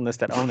on my friend list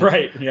that own it.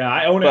 Right. Yeah,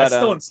 I own it. But, It's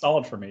still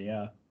installed for me.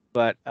 Yeah.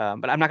 But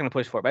I'm not going to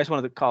push for it. But I just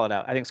wanted to call it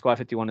out. I think Squad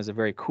 51 is a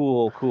very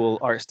cool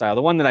art style.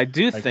 The one that I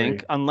do think,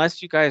 agree.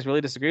 unless you guys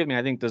really disagree with me,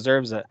 I think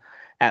deserves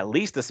at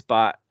least a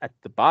spot at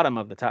the bottom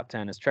of the top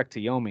 10 is Trek to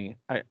Yomi.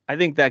 I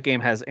think that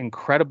game has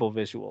incredible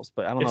visuals,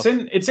 but I don't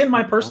know. It's in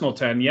my personal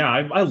 10. Yeah,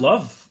 I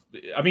love.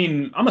 I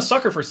mean, I'm a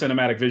sucker for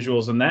cinematic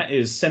visuals, and that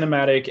is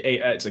cinematic.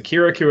 It's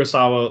Akira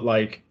Kurosawa,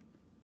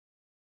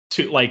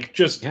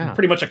 just Yeah.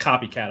 pretty much a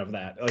copycat of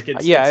that. Like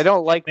it's I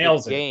don't like the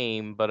nails it.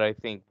 game, but I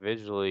think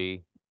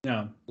visually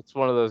Yeah. it's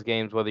one of those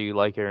games. Whether you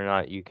like it or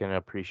not, you can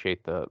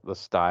appreciate the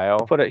style.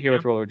 I'll put it here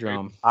with Yeah. Roller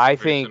Drum. I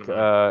Very think,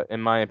 cinematic.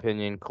 in my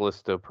opinion,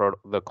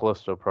 the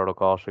Callisto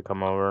Protocol should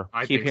come over.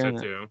 I Keep think so hearing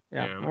that. too.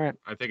 Yeah. Yeah. All right.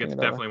 I think Bring it's it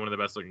over. definitely one of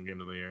the best looking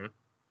games of the year.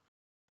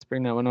 Let's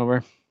bring that one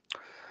over.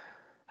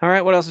 All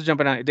right, what else is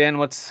jumping out? Dan,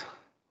 what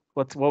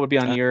would be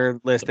on your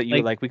list that you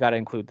like- like? We got to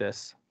include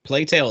this.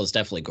 Plague Tale is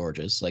definitely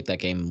gorgeous. Like that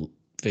game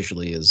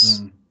visually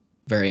is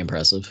very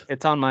impressive.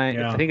 It's on my.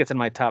 Yeah. I think it's in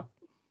my top.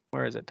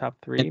 Where is it? Top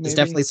 3. There's maybe?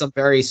 definitely some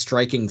very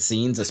striking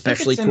scenes,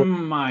 especially it's in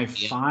my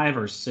 5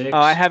 or 6. Oh,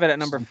 I have it at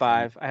number something.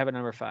 5. I have it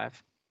number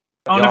 5.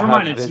 Oh, Y'all never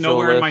mind. have It's visual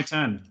nowhere in my list?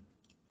 10.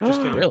 Just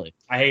kidding. really.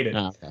 I hate it.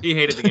 Oh, okay. He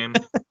hated the game.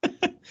 I'm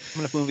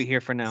gonna move it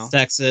here for now.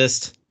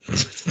 Sexist.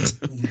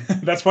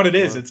 That's what it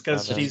is. It's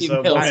because Okay. she's a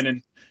Females. woman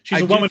and she's I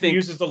a do woman think- who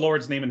uses the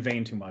Lord's name in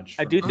vain too much.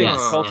 I for do me. think Yes.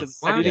 the Cult of,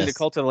 I do think the Yes.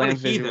 Cult of the What a Lamb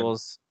heathen.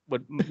 visuals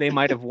they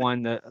might have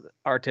won the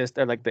artist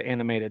or like the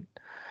animated,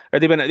 or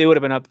they would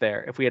have been up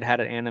there if we had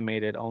an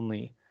animated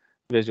only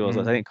visuals.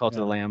 I think Cult of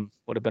the yeah. Lamb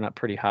would have been up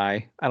pretty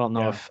high. I don't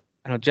know Yeah. if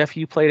I know Jeff,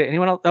 you played it.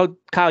 Anyone else? Oh,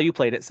 Kyle, you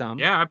played it some.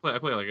 Yeah, I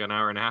played like an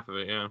hour and a half of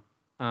it. Yeah,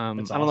 I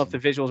That's don't know if the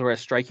awesome. visuals were as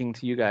striking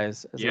to you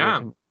guys. As they were Yeah.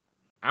 to me.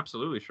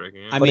 absolutely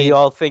striking. Yeah. I What do mean- you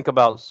all think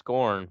about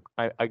Scorn?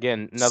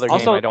 Again, another game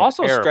Also, I don't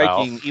also care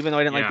striking. about. Even though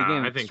I didn't like the Yeah,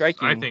 game, I think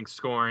striking. I think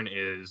Scorn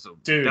is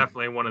Dude.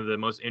 definitely one of the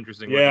most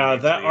interesting. Yeah, looking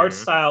games that of the art year.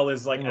 style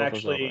is like I don't know if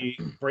it's actually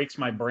breaks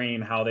my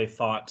brain how they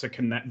thought to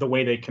connect the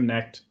way they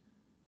connect.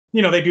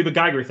 You know, they do the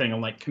Geiger thing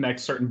and like connect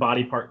certain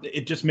body part.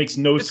 It just makes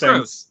no It's sense.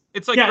 gross.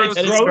 It's like Yeah, gross. it's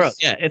It's gross. gross.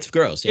 Yeah, it's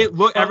gross. Yeah. But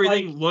like,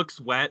 everything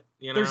looks wet.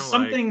 You know, There's like-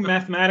 something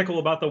mathematical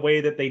about the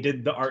way that they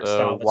did the art So,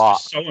 style that's WAP.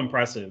 just so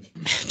impressive.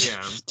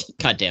 Yeah.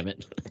 God damn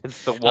it.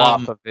 It's the WAP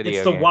Um, of video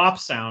It's the games. WAP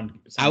sound.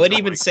 I would Oh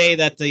even my say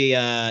that the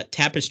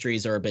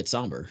tapestries are a bit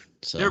somber.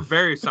 So They're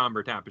very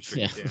somber tapestries.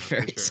 yeah, Yeah, for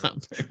very sure.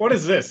 somber. What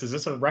is this? Is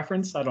this a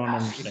reference? I don't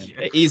understand.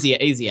 Yeah.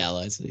 Easy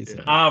allies. Easy.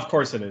 Yeah. Ah, of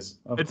course it is.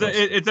 Of It's course.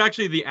 it's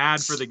actually the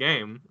ad for the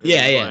game.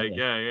 Yeah, It's yeah, like,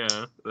 yeah.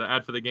 yeah. The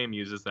ad for the game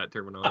uses that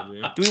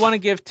terminology. Do we want to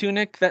give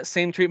Tunic that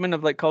same treatment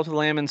of like Cult of the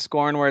Lamb and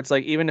Scorn, where it's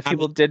like even if I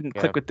people didn't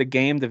yeah. click with the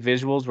game, the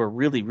visuals were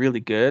really, really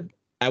good?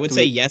 I would Do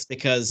say we- yes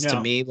because to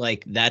Yeah. me,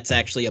 like that's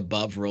actually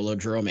above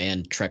Rollerdrome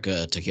and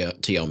Trekka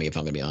Toyomi, if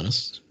I'm gonna be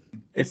honest.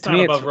 It's to not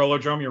me, above it's-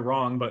 Rollerdrome. You're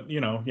wrong, but you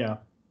know, yeah,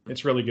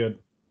 it's really good.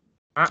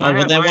 I well,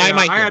 had then my, why am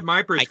I I here? had my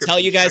I tell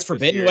you prescription guys, checked this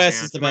Forbidden year, West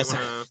Dan, is the you might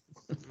best.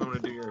 wanna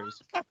do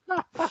yours.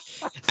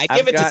 I I've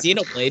give it got- to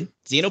Xenoblade.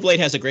 Xenoblade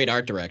has a great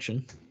art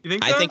direction. You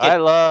think I so? think I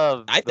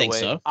love. I the think way-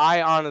 so.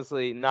 I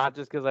honestly, not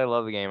just because I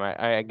love the game.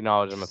 I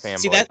acknowledge I'm a fanboy,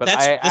 See, but this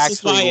I is why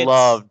actually it's-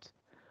 loved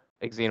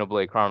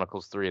Xenoblade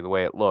Chronicles 3 the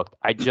way it looked.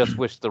 I just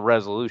wish the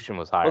resolution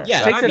was higher.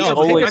 yeah, Take That's the, no, the I take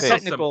only the feel thing.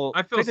 technical,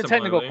 I feel take the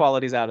technical similarly.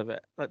 qualities out of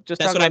it. Just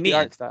That's talk what I about the mean.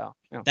 art style.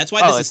 Yeah. That's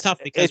why Oh, this it's- is tough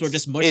because we're it's-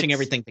 just mushing it's-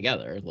 everything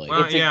together. Like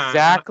Well, It's yeah,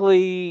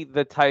 exactly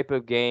the type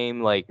of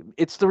game. Like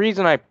it's the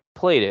reason I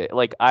played it.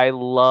 Like I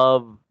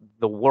love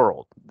the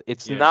world.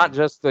 It's Yeah. not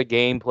just the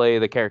gameplay,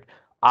 the character.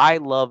 I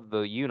love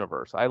the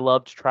universe. I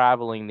loved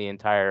traveling the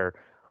entire,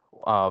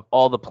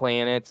 all the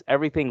planets.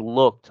 Everything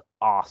looked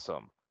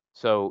awesome.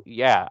 So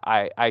yeah,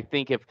 I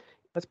think if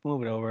Let's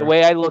move it over. the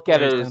way I look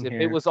at Yeah, it it's is, down if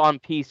here. it was on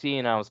PC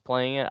and I was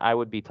playing it, I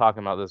would be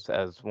talking about this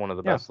as one of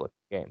the Yeah. best looking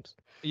games.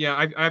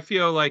 Yeah, I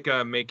feel like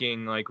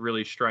making like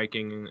really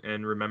striking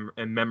and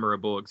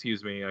memorable,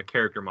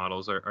 character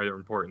models are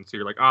important. So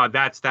you're like, oh,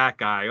 that's that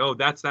guy. Oh,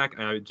 that's that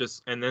guy.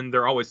 And then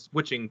they're always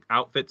switching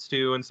outfits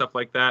too and stuff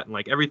like that. And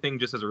like everything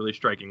just has a really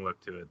striking look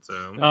to it. So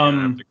yeah, I have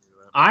to agree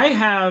with that. I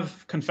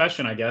have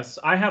confession, I guess.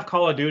 I have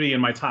Call of Duty in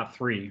my top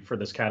 3 for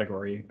this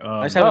category.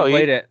 I just haven't Oh, you-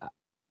 played it.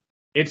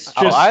 It's just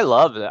Oh, I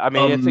love it. I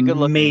mean, it's a good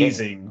looking game.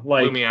 amazing.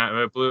 Like, blew me out.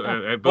 It blew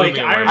like me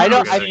I away. remember I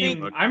don't- I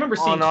seeing, think I remember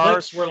seeing on our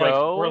clips where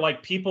show-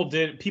 like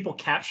people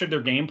captured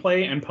their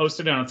gameplay and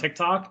posted it on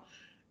TikTok,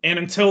 and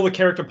until the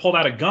character pulled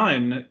out a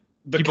gun,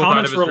 the People thought it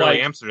comments was were really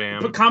like,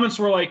 Amsterdam. the comments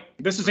were like,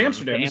 "This is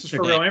Amsterdam. This is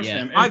for real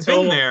Amsterdam, Amsterdam." yeah. I've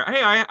been there.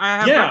 Hey, I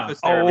have Yeah.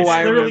 breakfast there. Oh, It's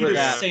I literally remember the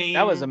that. same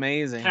That was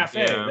amazing.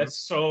 cafe. Yeah. That's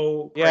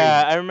so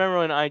Yeah, crazy. I remember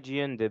when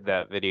IGN did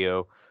that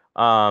video.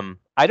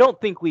 I don't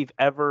think we've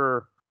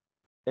ever,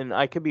 and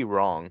I could be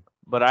wrong,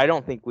 but I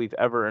don't think we've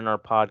ever in our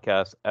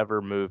podcast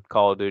ever moved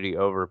Call of Duty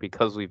over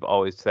because we've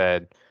always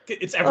said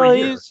It's every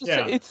year. It's,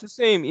 Yeah. it's the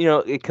same,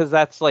 because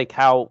that's like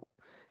how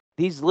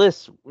these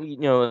lists,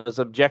 as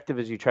objective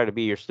as you try to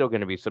be, you're still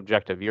going to be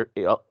subjective.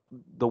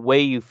 The way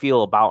you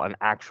feel about an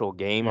actual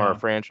game or Yeah. a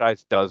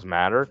franchise does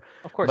matter.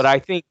 Of course. But I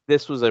think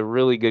this was a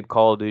really good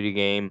Call of Duty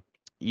game.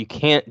 You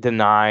can't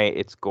deny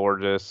it's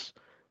gorgeous.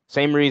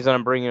 Same reason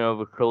I'm bringing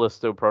over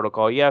Callisto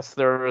Protocol. Yes,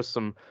 there is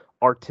some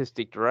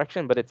artistic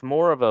direction, but it's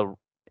more of a.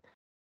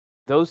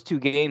 Those two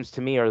games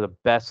to me are the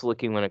best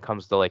looking when it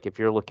comes to like if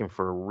you're looking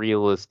for a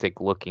realistic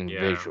looking Yeah.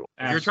 visual.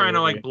 If you're trying to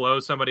Absolutely. like blow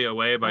somebody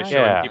away by Yeah.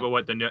 showing people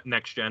what the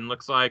next gen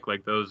looks like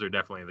those are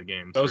definitely the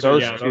games. Those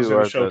Those are two the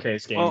are the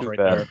showcase games two right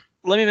best. there.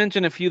 Let me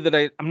mention a few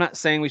that I'm not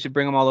saying we should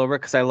bring them all over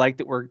because I like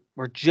that we're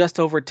just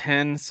over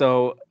 10,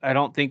 so I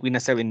don't think we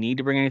necessarily need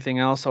to bring anything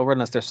else over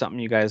unless there's something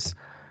you guys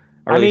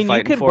are I really mean, you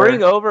fighting could for.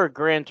 bring over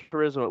Gran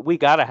Turismo. We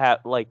gotta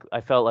have like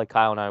I felt like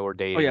Kyle and I were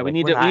dating. Oh, yeah, we Like,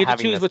 need we're to- not we need to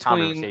having choose this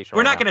between- conversation We're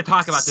right not now. going to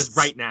talk about this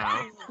right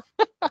now.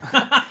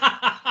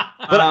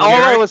 But all I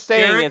Garrett- was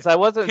saying Garrett, is I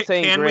wasn't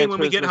saying Can we Gran when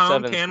we get Turismo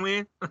home? 7 Can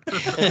we?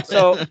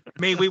 So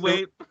May we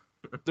wait?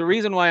 the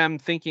reason why I'm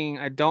thinking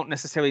I don't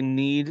necessarily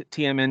need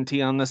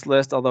TMNT on this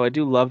list, although I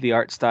do love the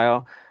art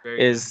style, Very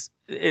good. is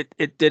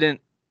it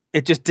didn't.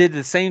 It just did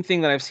the same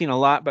thing that I've seen a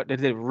lot, but it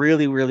did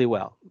really, really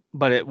well.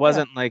 But it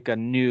wasn't like a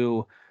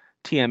new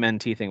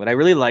TMNT thing. But I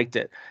really liked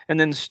it. And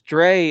then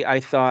Stray, I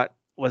thought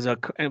was a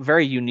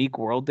very unique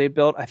world they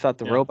built. I thought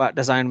the robot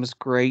design was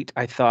great.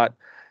 I thought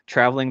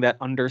traveling that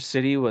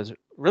Undercity was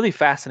really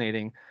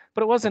fascinating,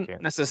 but it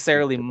wasn't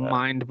necessarily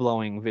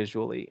mind-blowing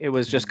visually. It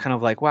was just kind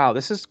of like, wow,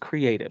 this is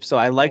creative. So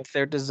I liked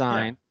their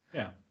design.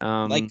 Yeah.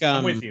 I'm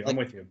with you. I'm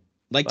with you.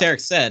 Like Derek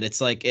said, it's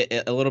like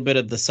a little bit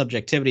of the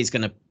subjectivity is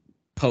going to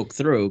poke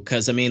through,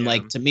 because I mean,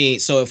 like, to me,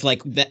 so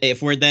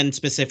if we're then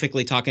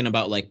specifically talking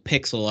about like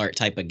pixel art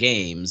type of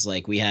games,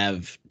 like we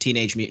have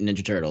Teenage Mutant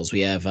Ninja Turtles,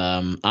 we have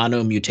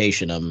Anno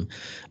Mutationum,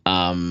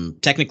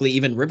 technically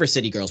even River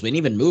City Girls. We didn't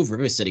even move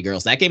River City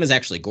Girls. That game is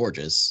actually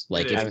gorgeous.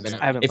 Like if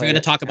you're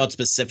gonna talk about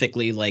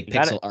specifically like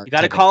pixel art, you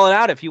got to call it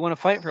out if you want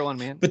to fight for one,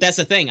 man. But that's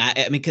the thing. I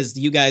mean, because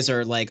you guys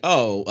are like,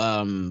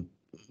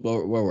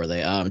 where were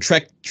they?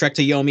 Trek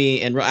to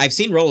Yomi, and I've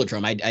seen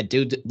Rollerdrome. I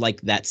do like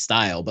that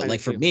style, but like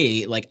for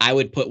me, like I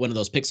would put one of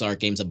those pixel art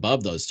games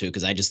above those two,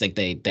 because I just think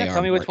they are.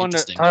 Tell me which one.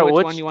 Which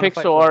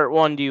pixel art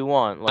one do you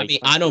want? Like, I mean,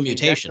 Anno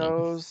Mutation.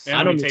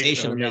 Anno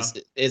Mutation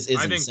is insane.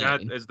 I think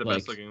that is the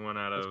best looking one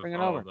out of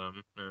all of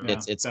them. Yeah.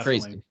 It's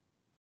crazy.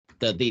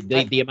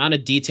 The amount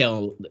of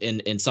detail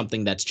in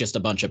something that's just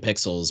a bunch of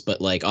pixels, but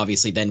like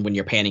obviously then when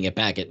you're panning it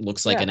back, it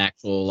looks like an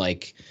actual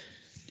like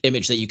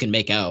image that you can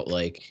make out,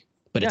 like.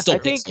 But it's still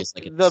pixels. I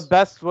think the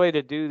best way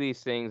to do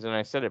these things, and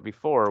I said it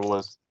before,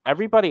 was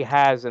everybody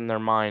has in their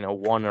mind a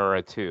 1 or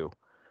a 2.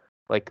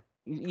 Like,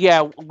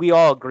 yeah, we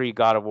all agree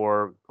God of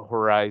War,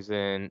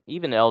 Horizon,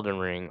 even Elden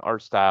Ring,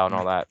 art style and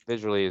all that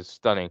visually is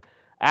stunning.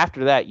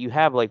 After that, you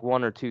have like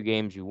 1 or 2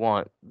 games you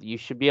want. You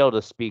should be able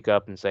to speak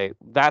up and say,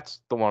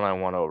 that's the one I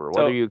want over.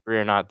 Whether you agree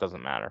or not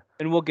doesn't matter.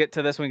 And we'll get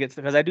to this when we get to,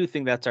 because I do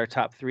think that's our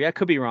top 3. I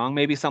could be wrong.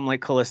 Maybe something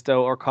like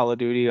Callisto or Call of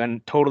Duty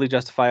and totally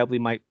justifiably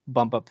might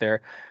bump up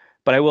there.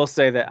 But I will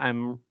say that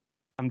I'm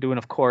doing,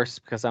 of course,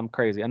 because I'm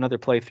crazy, another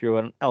playthrough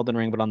on Elden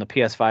Ring, but on the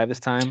PS5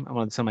 this time. I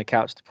wanted to sit on my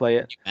couch to play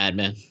it. Mad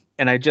man.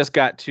 And I just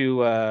got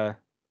to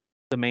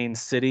the main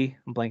city.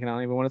 I'm blanking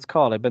on even what it's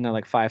called. I've been there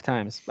like 5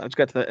 times. I just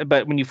got to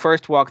but when you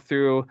first walk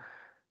through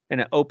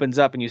and it opens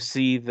up and you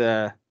see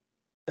the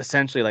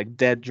essentially like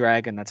dead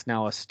dragon that's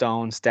now a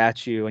stone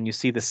statue, and you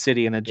see the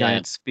city and the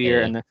giant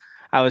spear, and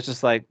I was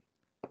just like,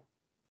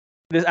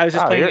 I was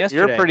just playing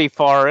yesterday. You're pretty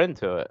far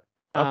into it.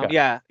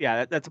 Okay.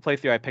 That's a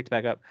playthrough I picked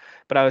back up,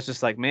 but I was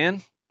just like,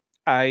 man,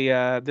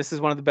 this is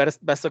one of the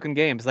best looking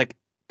games. Like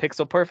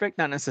pixel perfect,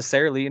 not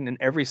necessarily in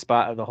every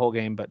spot of the whole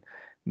game, but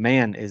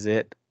man, is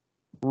it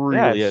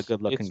really a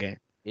good looking game.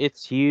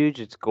 It's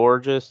huge. It's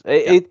gorgeous.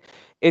 It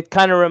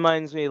kind of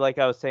reminds me, like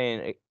I was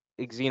saying,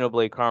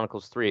 Xenoblade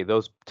Chronicles 3.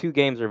 Those 2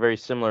 games are very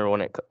similar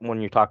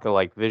when you're talking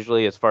like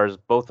visually, as far as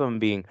both of them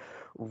being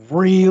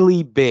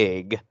really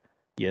big.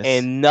 Yes.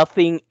 And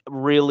nothing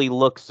really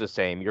looks the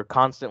same. You're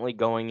constantly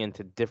going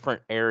into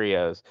different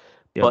areas,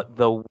 but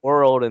the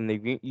world and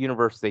the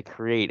universe they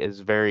create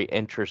is very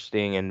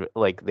interesting, and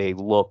like they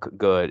look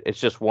good. It's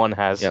just one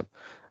has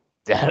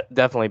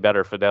definitely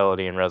better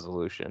fidelity and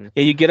resolution.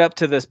 Yeah, you get up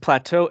to this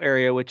plateau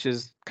area, which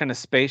is kind of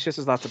spacious.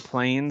 There's lots of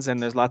plains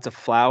and there's lots of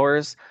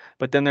flowers,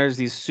 but then there's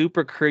these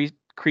super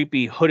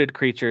creepy hooded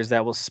creatures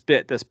that will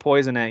spit this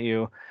poison at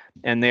you.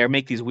 And they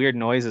make these weird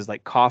noises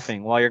like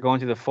coughing while you're going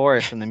through the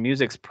forest, and the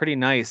music's pretty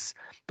nice,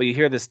 but you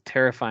hear this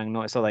terrifying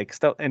noise. So like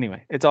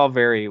anyway, it's all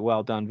very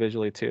well done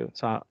visually too.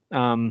 So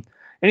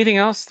anything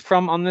else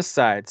from on this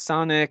side?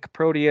 Sonic,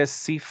 Proteus,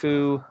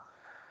 Sifu,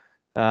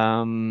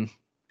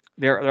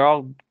 they're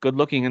all good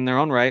looking in their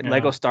own right. Yeah.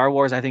 Lego Star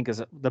Wars, I think,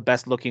 is the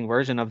best looking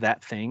version of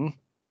that thing.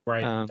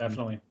 Right,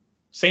 definitely.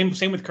 Same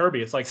with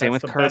Kirby. It's like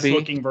that's the best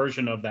looking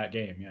version of that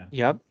game.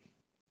 Yeah.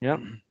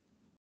 Yep.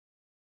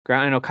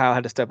 I know Kyle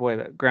had to step away,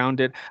 but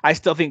Grounded. I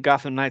still think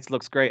Gotham Knights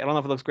looks great. I don't know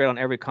if it looks great on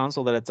every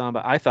console that it's on,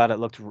 but I thought it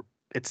looked.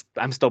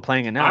 I'm still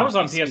playing it now. I was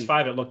on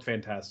PS5. It looked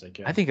fantastic.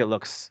 Yeah. I think it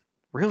looks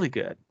really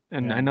good,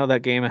 and I know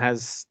that game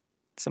has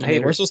some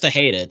haters. We're supposed to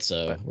hate it,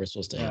 so we're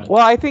supposed to hate it.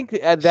 Well, I think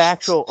the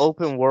actual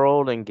open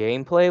world and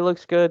gameplay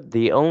looks good.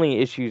 The only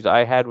issues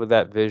I had with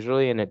that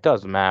visually, and it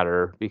does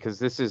matter because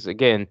this is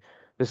like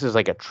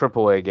a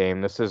AAA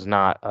game. This is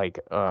not like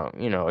a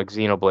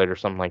Xenoblade or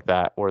something like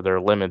that where they're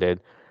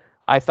limited.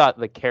 I thought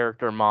the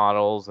character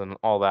models and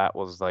all that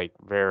was like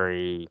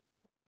very.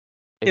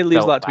 It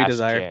leaves a lot to be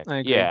desired. I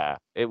agree. Yeah,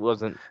 it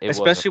wasn't.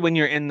 Especially when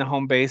you're in the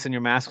home base and your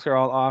masks are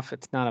all off.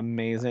 It's not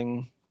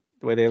amazing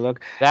the way they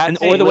look.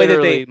 Or the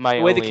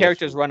way the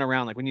characters run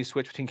around. Like when you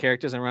switch between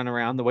characters and run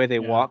around, the way they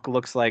walk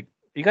looks like.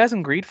 You guys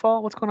in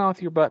Greedfall? What's going on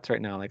with your butts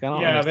right now? Like I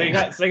don't. Yeah,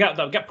 they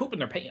got poop in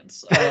their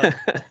pants.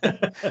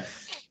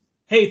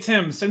 Hey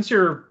Tim, since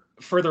you're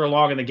further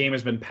along and the game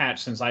has been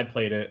patched since I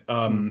played it,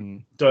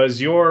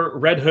 does your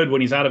Red Hood, when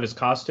he's out of his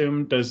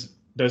costume, does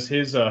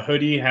his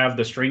hoodie have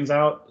the strings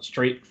out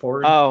straight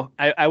forward? Oh,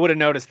 I would have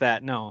noticed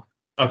that. No.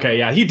 Okay,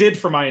 yeah, he did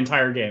for my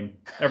entire game.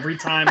 Every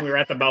time we were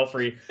at the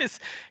Belfry,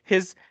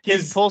 his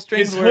pull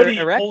strings his were hoodie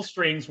erect? pull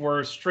strings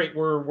were straight.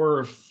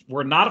 Were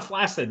not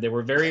flaccid. They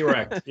were very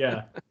erect.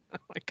 Yeah. Oh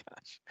my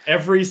gosh.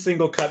 Every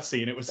single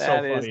cutscene. It was so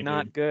That funny. is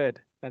not dude.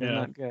 good. That is Yeah.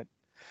 not good.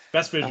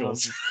 Best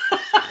visuals.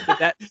 Did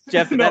that,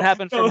 Jeff, did No, that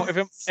happen no.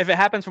 if it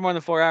happens for more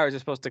than 4 hours, you're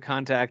supposed to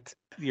contact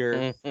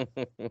your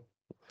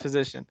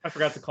physician. I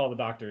forgot to call the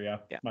doctor. Yeah,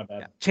 Yeah, my bad.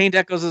 Yeah. Chained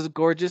Echoes is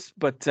gorgeous,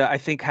 but I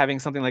think having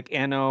something like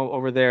Anno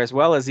over there, as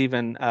well as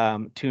even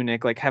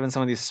Tunic, like having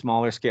some of these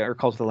smaller scale, or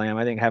Cult of the Lamb,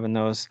 I think having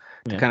those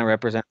to Yeah. kind of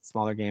represent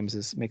smaller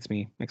games makes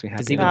me happy.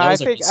 even No, I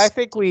those are think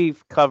just-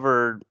 we've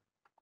covered.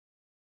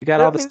 You got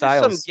I all the mean, there's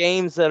styles. some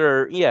games that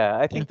are,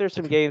 I think Yeah, there's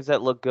some games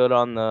that look good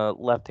on the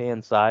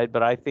left-hand side,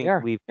 but I think Yeah,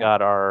 we've yeah.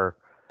 got our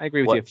I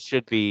agree with what you.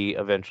 should be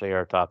eventually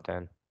our top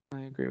 10. I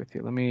agree with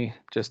you. Let me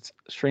just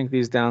shrink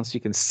these down so you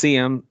can see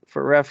them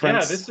for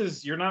reference. Yeah,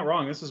 you're not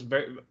wrong. This is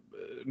very,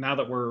 now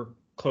that we're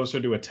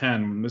closer to a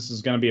 10, this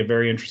is going to be a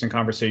very interesting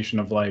conversation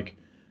of like,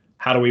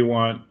 how do we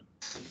want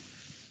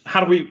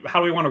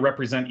to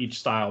represent each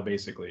style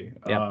basically?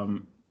 Yeah.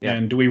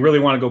 And do we really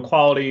want to go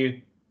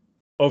quality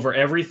over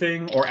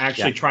everything, or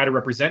actually Yeah. try to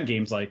represent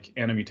games like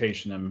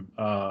Animutation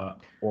or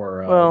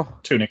Well-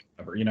 Tunic,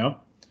 whatever, you know?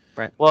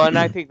 Well, and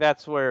I think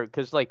that's where,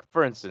 because like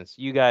for instance,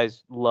 you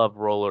guys love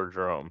Roller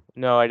Drome.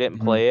 No, I didn't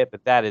Mhm. play it,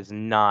 but that is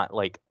not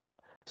like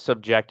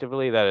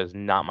subjectively, that is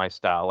not my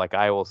style. Like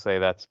I will say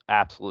that's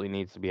absolutely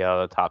needs to be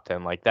out of the top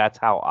 10. Like that's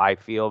how I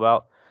feel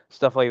about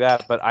stuff like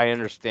that. But I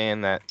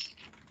understand that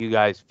you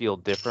guys feel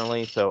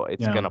differently, so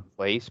it's Yeah. gonna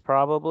place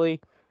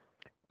probably.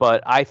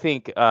 But I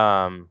think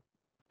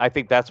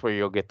that's where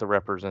you'll get the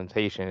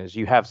representation. Is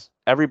you have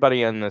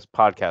everybody on this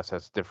podcast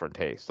has different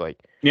tastes. Like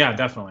Yeah,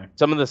 definitely.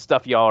 some of the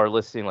stuff y'all are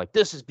listening, like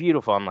this is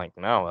beautiful. I'm like,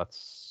 no, that's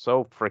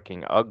so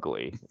freaking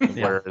ugly.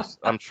 Whereas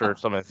I'm sure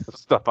some of the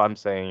stuff I'm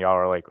saying, y'all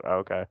are like,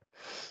 okay.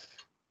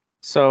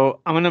 So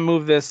I'm gonna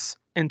move this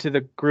into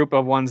the group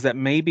of ones that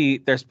maybe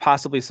there's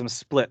possibly some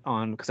split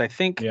on, because I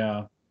think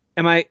Yeah.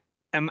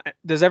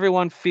 does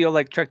everyone feel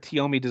like Trek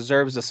Tiomi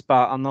deserves a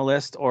spot on the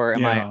list, or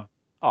am Yeah.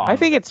 I off? I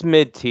think it's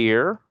mid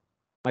tier.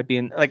 might be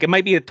in, like, it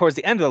might be towards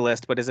the end of the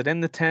list, but is it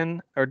in the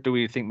 10, or do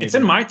we think maybe It's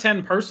in not? my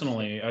 10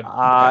 personally. It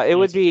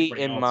would be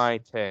Everybody in else. my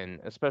 10,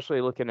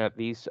 especially looking at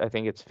these. I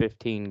think it's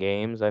 15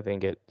 games. I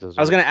think it deserves.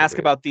 I was going to to ask be.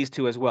 about these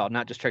two as well,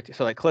 not just Trek.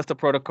 So like Callisto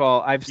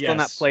Protocol, I've still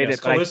not played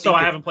it, but Callisto, I I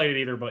think haven't played it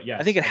either, but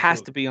yes. I think it has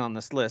absolutely. to be on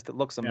this list. It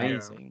looks Yeah.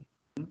 amazing.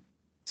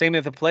 Same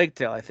with the Plague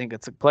Tale. I think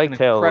it's Plague an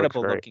Tale looks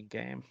incredible great. looking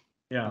game.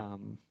 Yeah.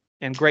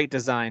 And great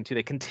design too.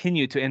 They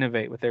continue to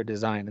innovate with their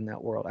design in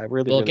that world. I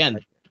really, Well, really again,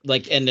 like it.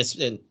 like, and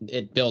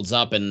it builds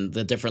up and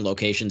the different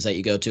locations that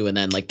you go to, and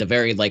then like the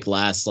very like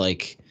last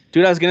like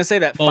Dude, I was gonna say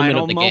that moment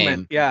final of the moment,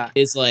 game yeah,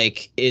 is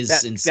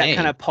that insane.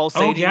 kind of Oh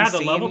pulsating yeah, the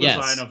scene level Yes.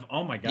 design of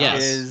oh my god,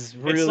 Yes. is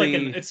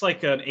really it's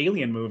like an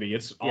alien movie.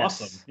 It's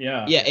Yes. awesome.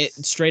 Yeah. yeah, it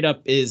straight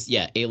up is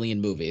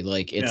alien movie.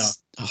 Like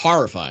it's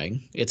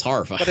horrifying. It's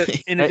horrifying. But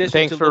in Hey, addition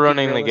thanks to for looking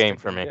running the realistic, game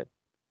for it's me. good.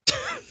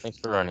 Thanks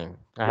for running.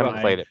 I You haven't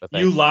lying- played it, but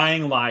You thanks.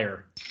 lying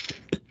liar.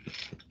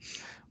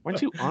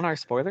 Weren't you on our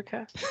spoiler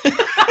cast?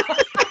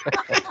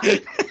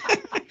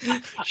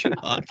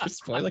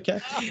 Spoiler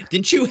cast?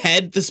 Didn't you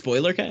head the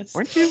spoiler cast?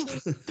 Weren't you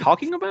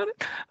talking about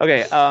it?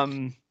 Okay,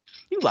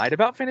 you lied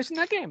about finishing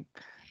that game.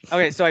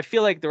 Okay, so I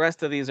feel like the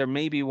rest of these are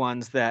maybe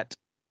ones that,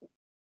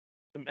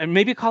 and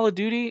maybe Call of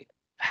Duty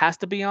has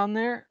to be on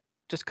there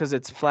just because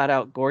it's flat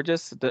out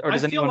gorgeous, or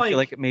does I feel anyone feel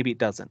like- like maybe it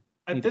doesn't?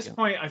 At Need this to.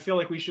 point, I feel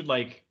like we should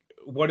like,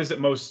 what is it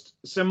most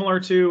similar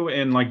to?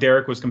 And like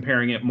Derek was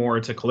comparing it more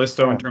to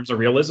Callisto in Right. terms of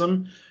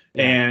realism.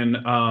 Yeah.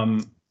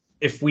 And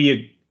if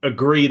we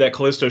agree that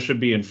Callisto should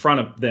be in front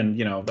of, then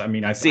I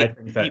mean, I See,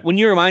 think that when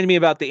you reminded me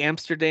about the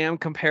Amsterdam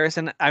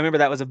comparison, I remember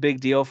that was a big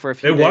deal for a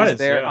few It days was,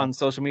 there yeah. on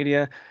social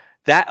media.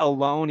 That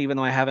alone, even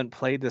though I haven't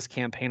played this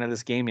campaign of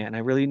this game yet, and I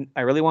really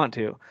want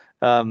to,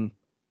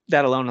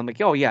 that alone, I'm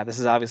like, oh yeah, this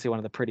is obviously one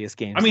of the prettiest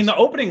games. I mean, this the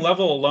opening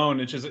level alone,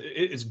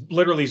 it's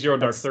literally Zero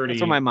Dark That's 30.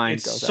 where my mind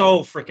It's goes so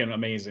freaking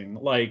amazing.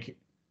 Like,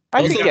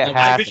 I Those think got it the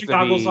has night to vision be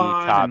goggles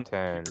on top and-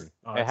 10.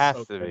 Oh, It it's has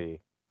so to good. be.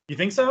 you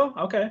think so?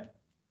 Okay.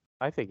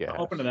 I think it I'm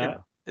has. open to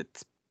that.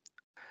 it's,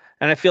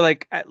 and I feel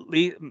like at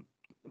least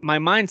my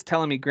mind's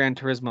telling me Gran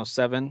Turismo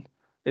 7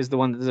 is the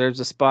one that deserves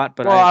a spot,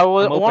 but Well, I I'm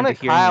open wanted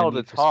to hearing your Kyle to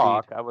Need for Speed.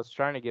 talk. I was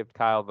trying to give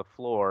Kyle the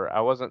floor. I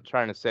wasn't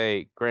trying to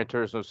say Gran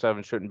Turismo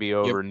 7 shouldn't be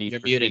over You're Need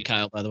for muted, Speed.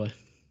 Kyle. By the way.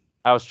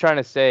 I was trying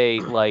to say,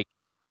 like,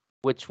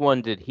 which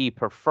one did he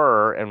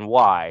prefer and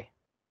why?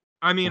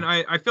 I mean,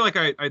 I feel like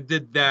I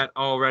did that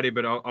already,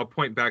 but I'll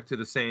point back to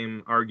the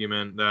same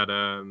argument that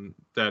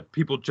that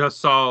people just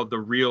saw the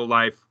real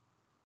life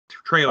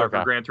trailer for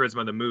Okay. Gran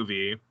Turismo the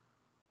movie,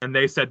 and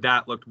they said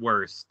that looked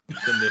worse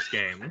than this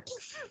game.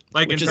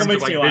 Like Which in is- terms of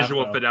makes like me laugh,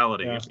 visual though.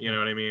 fidelity, Yeah. you know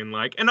what I mean?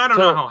 Like, and I don't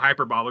So- know how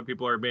hyperbolic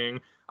people are being.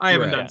 I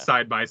haven't Right. done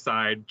side by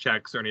side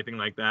checks or anything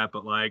like that,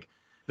 but like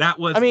that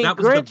was I mean, that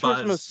was Gran the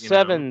buzz. Turismo you know?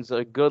 7's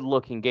a good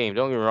looking game.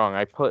 Don't get me wrong.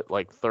 I put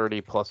like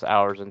 30 plus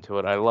hours into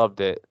it. I loved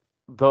it.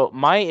 Though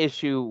my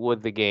issue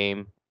with the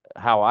game,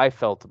 how I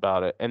felt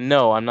about it, and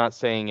no, I'm not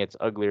saying it's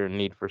uglier than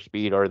Need for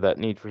Speed or that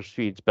Need for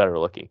Speed's better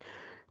looking,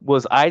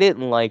 was I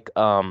didn't like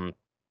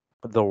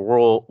the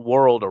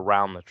world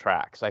around the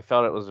tracks. I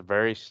felt it was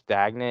very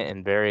stagnant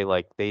and very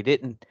like they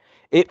didn't.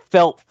 It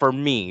felt for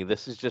me.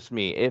 This is just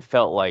me. It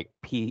felt like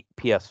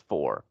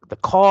PS4. The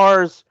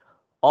cars,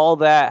 all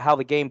that, how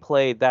the game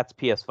played. That's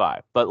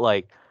PS5. But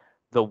like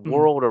the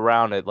world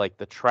around it, like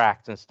the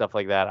tracks and stuff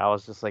like that, I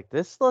was just like,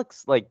 this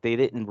looks like they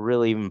didn't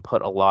really even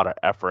put a lot of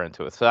effort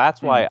into it. So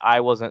that's why I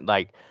wasn't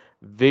like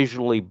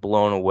visually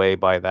blown away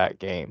by that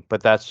game.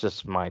 But that's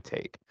just my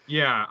take.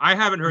 Yeah, I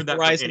haven't heard that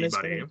from Horizon is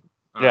anybody. good.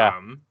 Yeah.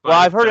 But Well,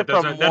 I've heard that it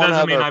from doesn't, that one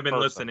doesn't mean other I've been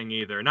person. listening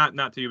either.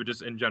 Not to you, but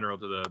just in general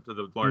to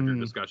the larger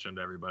discussion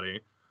to everybody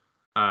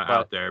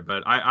out there.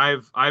 But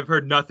I've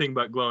heard nothing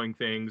but glowing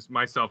things,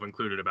 myself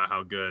included, about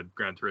how good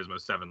Gran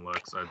Turismo 7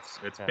 looks.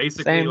 It's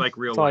basically Same. like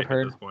real That's all I've life at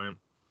heard. this point.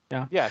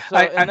 Yeah. So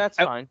I- that's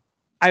fine.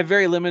 I have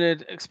very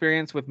limited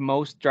experience with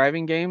most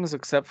driving games,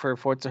 except for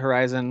Forza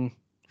Horizon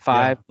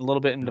 5, a little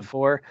bit into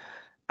 4.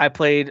 I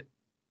played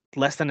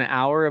less than an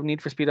hour of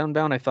Need for Speed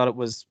Unbound. I thought it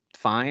was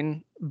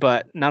fine,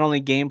 but not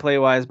only gameplay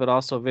wise, but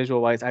also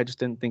visual wise, I just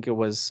didn't think it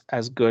was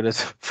as good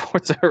as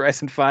Forza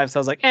Horizon 5. So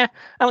I was like, I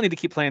don't need to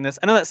keep playing this.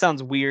 I know that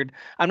sounds weird.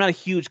 I'm not a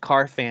huge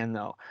car fan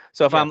though.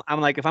 So if I'm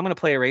like, if I'm gonna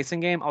play a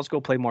racing game, I'll just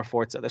go play more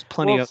Forza. There's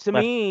plenty of to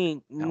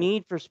me,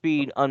 Need for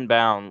Speed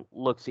Unbound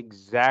looks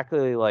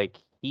exactly like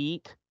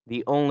Heat.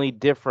 The only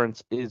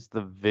difference is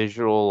the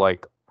visual,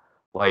 like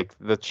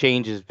the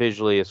changes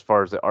visually as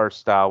far as the art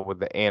style with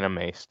the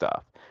anime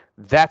stuff.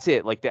 That's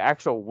it. Like the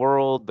actual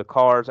world, the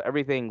cars,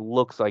 everything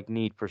looks like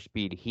Need for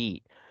Speed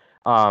Heat.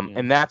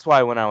 And that's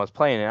why when I was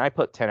playing it, I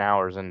put 10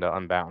 hours into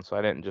Unbound, so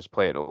I didn't just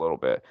play it a little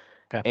bit.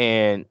 Okay.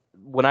 And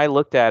when I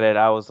looked at it,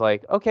 I was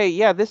like, okay,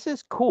 yeah, this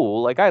is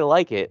cool. Like I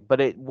like it, but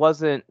it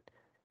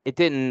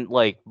didn't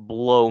like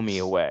blow me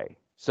away.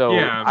 So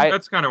yeah,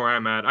 that's kind of where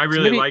I'm at. I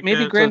really like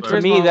maybe it. Gran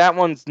to me, that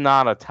one's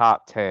not a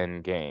top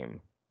 10 game.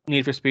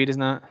 Need for Speed is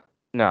not?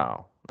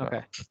 No.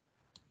 Okay.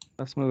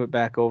 Let's move it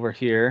back over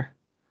here.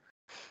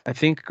 I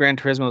think Gran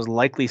Turismo is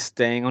likely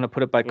staying. I'm going to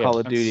put it by Call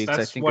of Duty. That's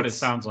I think what it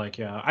sounds like,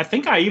 yeah. I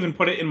think I even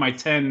put it in my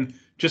 10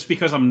 just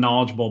because I'm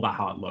knowledgeable about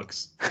how it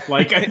looks.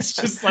 Like, it's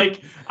just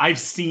like, I've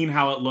seen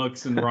how it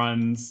looks and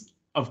runs.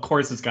 Of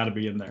course it's got to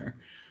be in there.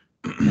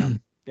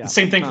 Yeah.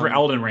 Same thing for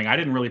Elden Ring. I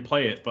didn't really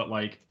play it, but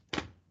like,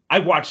 I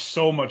watched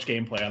so much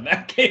gameplay on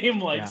that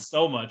game,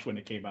 so much when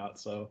it came out.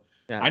 So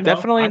yeah, I know,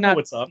 definitely I know not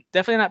what's up.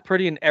 Definitely not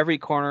pretty in every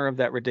corner of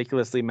that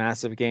ridiculously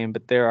massive game,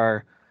 but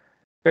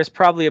there's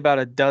probably about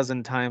a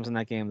dozen times in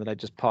that game that I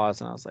just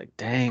paused and I was like,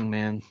 dang,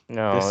 man.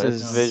 No, this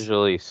it's is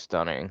visually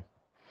stunning.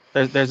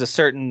 There's a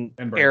certain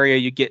area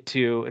you get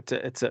to.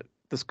 It's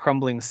this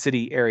crumbling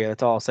city area.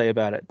 That's all I'll say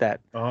about it. That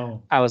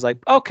I was like,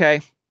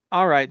 okay,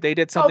 all right, they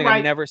did something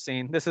I've never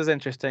seen. This is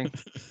interesting.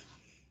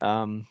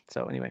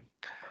 So anyway,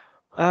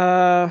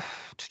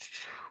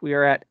 we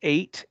are at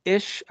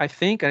 8-ish, I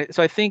think.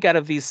 So I think out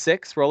of these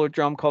 6, Roller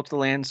Drum, Cult of the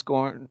Land,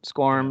 Scorn,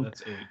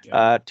 That's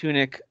 8,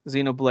 Tunic,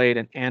 Xenoblade,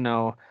 and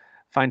Anno.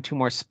 Find 2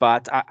 more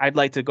spots. I'd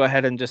like to go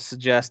ahead and just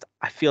suggest.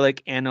 I feel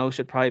like Anno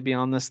should probably be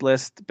on this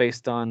list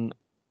based on.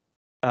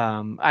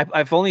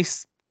 I've only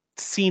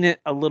seen it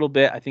a little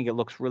bit. I think it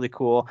looks really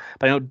cool,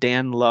 but I know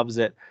Dan loves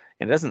it,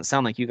 and it doesn't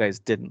sound like you guys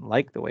didn't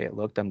like the way it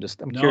looked. I'm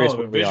curious.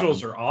 No, the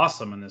visuals are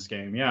awesome in this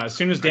game. Yeah, as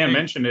soon as Dan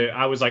mentioned it,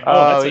 I was like,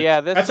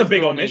 that's a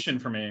big omission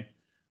for me.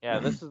 Yeah,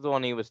 this is the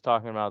one he was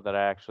talking about that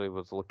I actually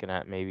was looking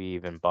at maybe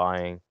even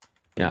buying.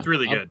 Yeah, it's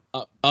really good.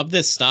 Of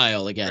this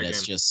style, again,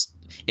 it's just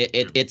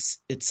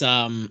it's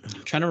I'm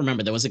trying to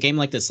remember. There was a game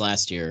like this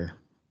last year,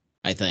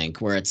 I think,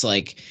 where it's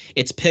like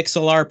it's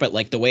pixel art, but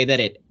like the way that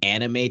it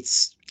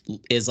animates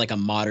is like a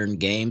modern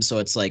game. So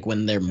it's like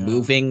when they're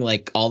moving,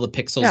 like all the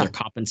pixels are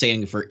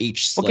compensating for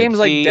each. Well, games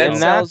like Dead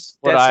Cells,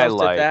 did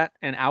that,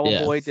 and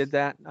Owlboy did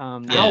that.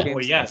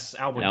 Owlboy, yes,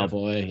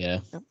 Owlboy, yeah.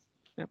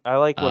 I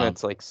like when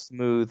it's like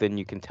smooth and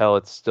you can tell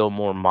it's still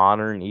more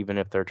modern, even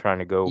if they're trying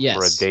to go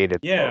for a dated.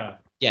 Yeah.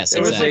 Yes,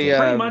 it was like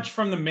pretty much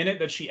from the minute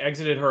that she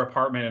exited her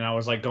apartment and I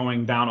was like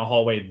going down a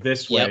hallway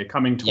this way,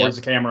 coming towards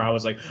the camera, I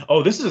was like,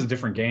 oh, this is a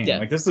different game. Yeah.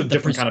 Like this is a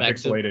different kind of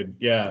pixelated.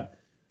 Yeah.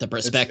 The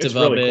perspective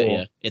of it. Cool.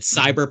 Yeah. It's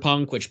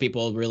cyberpunk, which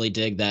people really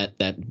dig that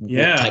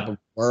type of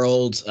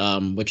world,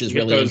 which is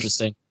really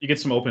interesting. You get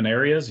some open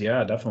areas.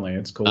 Yeah, definitely.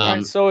 It's cool.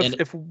 Right, so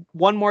if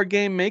one more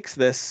game makes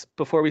this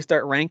before we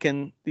start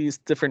ranking these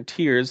different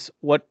tiers,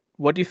 what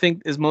do you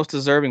think is most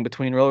deserving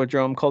between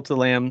Rollerdrome, Cult of the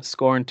Lamb,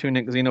 Scorn,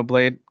 Tunic,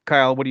 Xenoblade?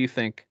 Kyle, what do you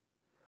think?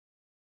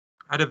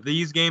 Out of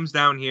these games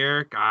down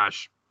here,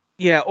 gosh.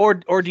 Yeah, or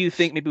do you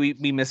think maybe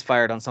we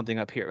misfired on something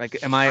up here?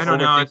 Like, am I don't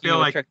know. I feel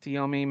like Trek to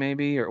Yomi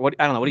maybe, or what?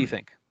 I don't know. What do you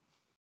think?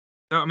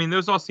 No, I mean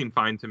those all seem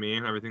fine to me.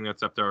 Everything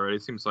that's up there already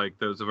seems like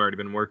those have already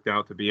been worked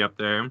out to be up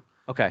there.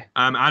 Okay.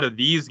 Out of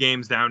these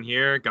games down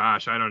here,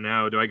 gosh, I don't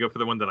know. Do I go for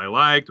the one that I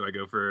like? Do I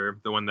go for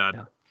the one that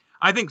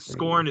I think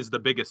Scorn is the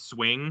biggest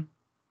swing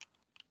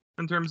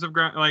in terms of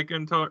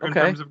in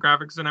terms of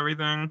graphics and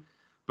everything?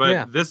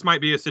 But this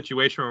might be a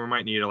situation where we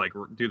might need to like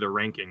do the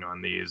ranking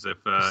on these if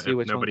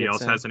nobody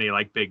else has any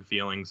like big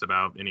feelings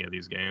about any of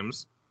these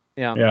games.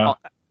 Yeah.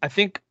 I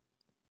think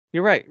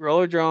you're right.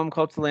 Rollerdrome,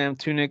 Cult of the Lamb,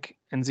 Tunic,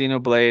 and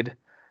Xenoblade.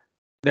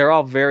 They're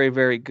all very,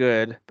 very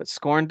good, but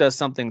Scorn does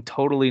something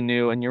totally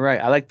new. And you're right.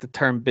 I like the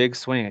term big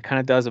swing. It kind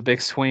of does a big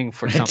swing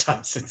for It something.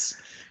 does. It's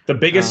the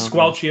biggest,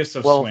 squelchiest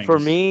of Well, swings. for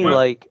me, Well,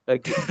 like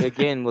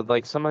again, with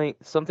like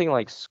something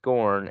like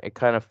Scorn, it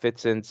kind of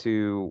fits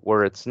into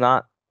where it's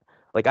not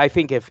like I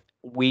think if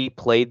we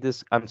played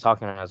this, I'm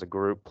talking as a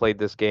group, played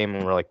this game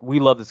and we're like,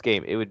 we love this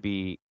game, it would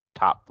be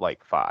top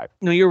like 5.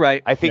 No, you're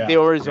right. I think Yeah, the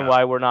only reason yeah.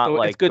 why we're not So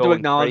like it's good to going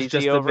acknowledge just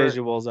crazy the over it-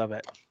 visuals of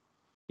it.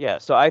 Yeah,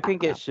 so I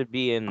think Yeah. it should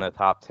be in the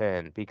top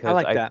 10 because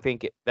like I that.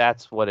 think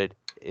that's what it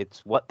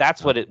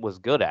was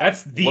good at.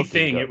 that's the looking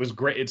thing. good. It was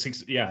great.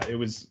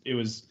 It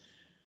was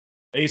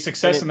a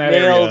success And in it that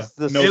area. nails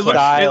the No It question. looked,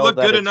 style that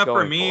good it's enough for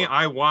going me. for.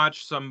 I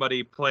watched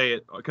somebody play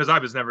it because I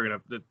was never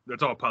gonna.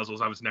 It's all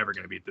puzzles. I was never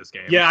gonna beat this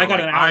game. Yeah, I So, got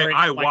like, an hour in,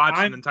 I like, watched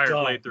I'm an entire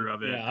done. playthrough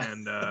of it, Yeah.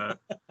 and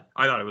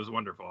I thought it was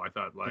wonderful. I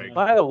thought like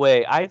By the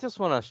way, I just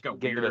want to Got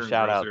give weirder a and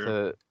shout out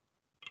grosser. to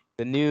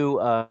the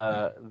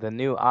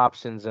new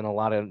options in a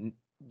lot of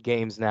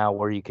games now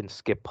where you can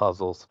skip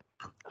puzzles.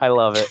 I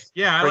love it.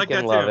 yeah, I like Freaking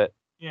that love too. it.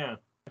 Yeah.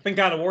 I think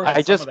God of War. I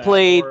Has just some of that,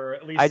 played- or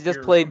at I least just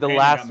your played The companion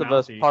Last got of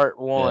Us mouthy. Part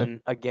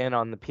 1 again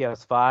on the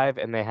PS5,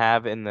 and they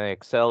have in the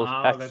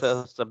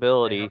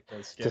accessibility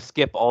to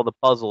skip all the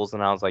puzzles,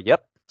 and I was like,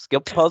 "Yep,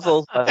 skip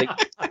puzzles." Like,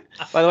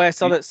 By the way, I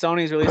saw that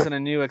Sony's releasing a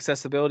new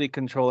accessibility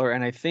controller,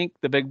 and I think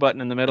the big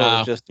button in the middle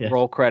is just yeah.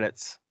 roll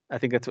credits. I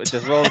think it's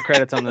just roll the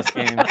credits on this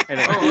game. And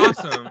it- Oh,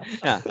 awesome.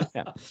 yeah.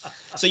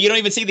 So you don't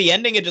even see the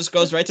ending; it just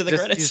goes right to the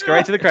Just, credits. just go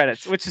right to the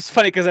credits, which is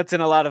funny because that's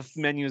in a lot of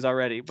menus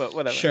already. But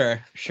whatever. Sure.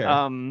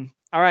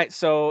 All right.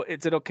 So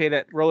is it okay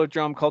that Roller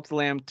Drum, Cult of the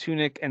Lamb,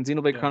 Tunic, and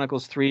Xenoblade Yeah.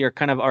 Chronicles 3 are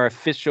kind of our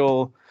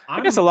official? I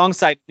I'm- guess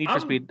alongside Need for I'm,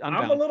 Speed I'm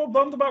a Unbound. little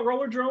bummed about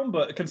Roller Drone,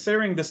 but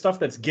considering the stuff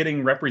that's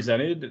getting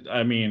represented,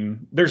 I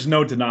mean, there's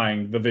no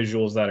denying the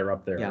visuals that are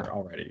up there Yeah.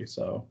 already.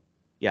 So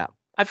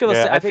I feel.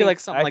 Yeah, I I feel think- like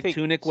something I like think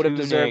Tunic would have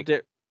Tunic deserved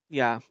it.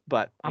 Yeah,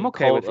 but I'm and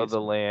okay Cult with of these.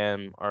 the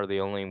Lamb are the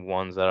only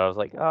ones that I was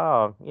like,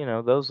 "Oh,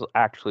 those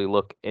actually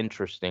look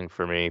interesting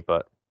for me,"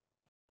 but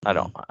I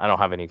don't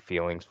have any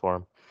feelings for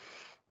them.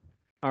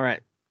 All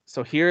right.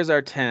 So here's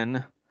our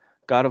 10: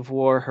 God of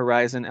War,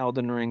 Horizon,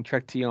 Elden Ring,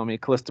 Trek to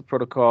Yomi, Callisto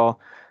Protocol,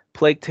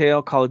 Plague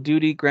Tale, Call of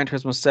Duty, Gran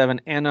Turismo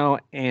 7, Anno,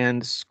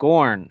 and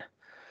Scorn.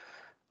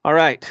 All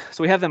right.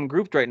 So we have them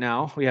grouped right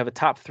now. We have a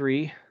top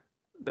 3,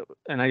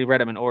 and I read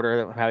them in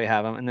order of how we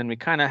have them, and then we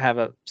kind of have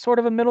a sort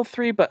of a middle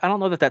 3, but I don't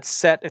know that that's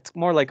set. It's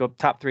more like a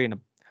top 3 and a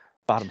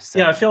bottom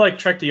 7. yeah, I feel like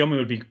Trek to Yomi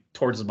would be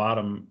towards the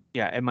bottom.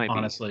 Yeah, it might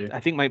honestly. be. I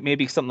think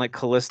maybe something like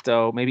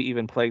Callisto, maybe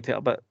even Plague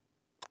Tale, but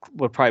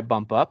would probably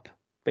bump up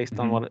based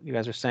on Mhm. what you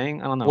guys are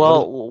saying. I don't know.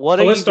 Well, what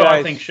do you Callisto, guys?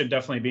 I think, should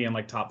definitely be in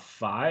like top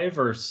 5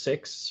 or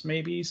 6,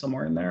 maybe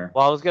somewhere in there.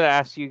 Well, I was gonna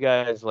ask you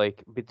guys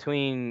like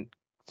between.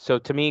 So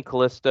to me,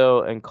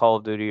 Callisto and Call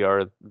of Duty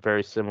are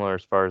very similar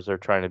as far as they're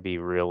trying to be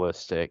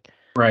realistic.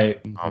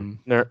 Right. Mhm.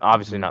 They're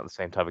obviously Mhm. not the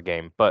same type of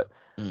game, but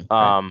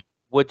Mm.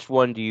 which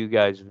one do you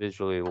guys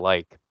visually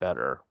like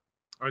better?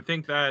 I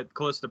think that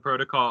Callisto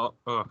Protocol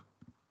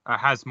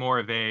has more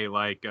of a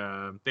like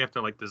they have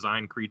to like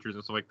design creatures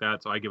and stuff like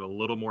that. So I give a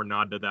little more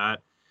nod to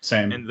that.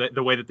 Same. And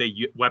the way that they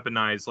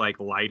weaponize like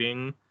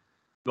lighting,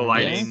 the Yes.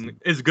 lighting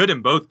is good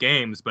in both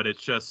games, but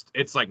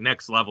it's like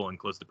next level in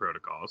Callisto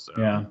Protocol. So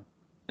yeah.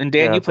 And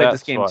Dan, Yeah, you played this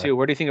that's game why. too.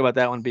 What do you think about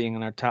that one being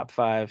in our top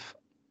 5?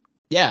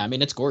 Yeah, I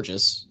mean it's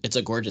gorgeous. It's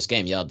a gorgeous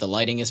game. Yeah, the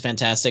lighting is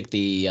fantastic.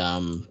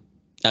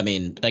 I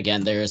mean,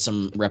 again, there is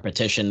some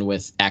repetition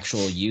with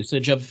actual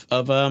usage of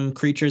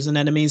creatures and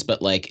enemies,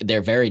 but like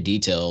they're very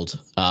detailed.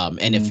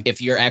 And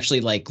if you're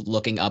actually like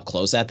looking up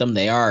close at them,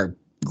 they are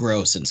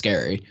gross and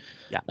scary.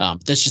 Yeah.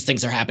 There's just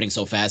things are happening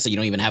so fast that you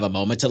don't even have a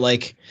moment to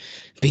like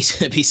be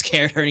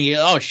scared or you,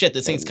 oh shit,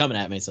 this thing's coming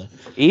at me. So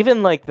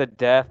Even like the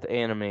death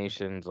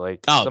animations, like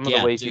Oh, some of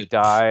yeah, the ways you dude.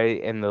 die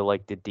and the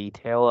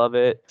detail of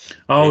it.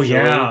 Oh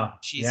Visually, yeah.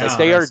 Jesus Yeah. Like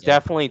they are Christ, yeah.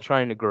 definitely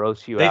trying to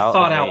gross you They out.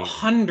 thought and out they-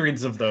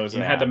 hundreds of those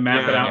and had to Yeah.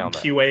 map it Yeah. out and Nailed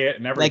it. QA it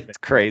and everything. It's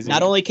crazy.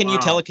 Not only can you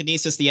Wow.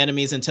 telekinesis the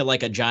enemies into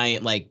like a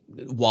giant like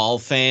wall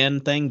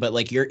fan thing, but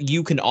like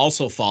you can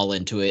also fall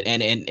into it,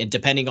 and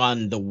depending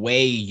on the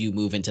way you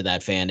move into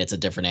that fan, it's a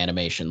different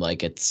animation. Like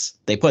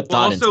they put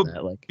Well, thought also into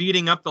that. Like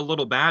beating up the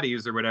little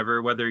baddies or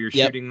whatever, whether you're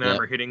Yep, shooting them yep.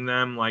 or hitting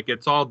them, like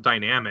it's all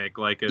dynamic.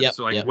 Like it's Yep,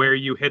 like yep. where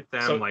you hit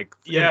them, So, like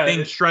yeah,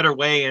 things shred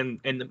away in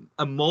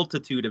a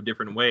multitude of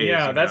different ways.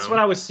 Yeah, you that's know? what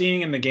I was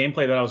seeing in the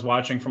gameplay that I was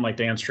watching from like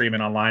Dan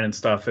streaming online and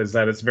stuff, is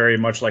that it's very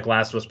much like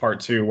Last of Us Part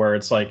 2, where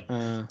it's like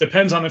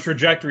depends on the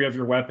trajectory of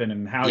your weapon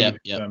and how Yep,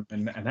 you hit yep. them,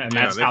 and Yeah,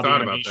 that's they how the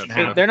thought about animation that. Hey,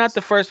 happens. they're not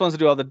the first ones to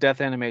do all the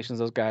death animations.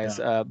 Those guys.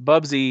 Yeah.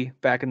 Bubsy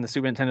back in the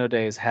Super Nintendo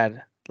days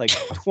had like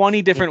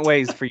 20 different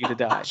ways for you to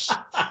die.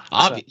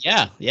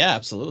 yeah,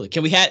 absolutely.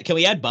 Can we add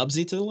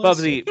Bubsy to the list?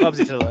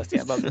 Bubsy to the list.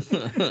 Yeah,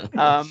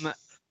 Bubsy.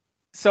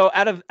 So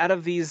out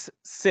of these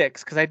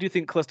 6, because I do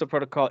think Callisto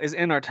Protocol is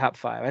in our top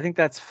 5. I think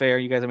that's fair.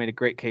 You guys have made a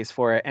great case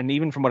for it, and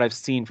even from what I've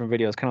seen from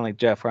videos, kind of like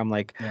Jeff, where I'm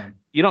like, Yeah.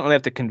 you don't really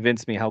have to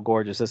convince me how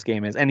gorgeous this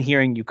game is. And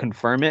hearing you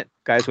confirm it,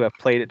 guys who have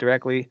played it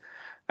directly,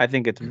 I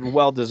think it's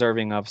well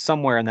deserving of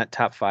somewhere in that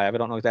top 5. I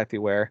don't know exactly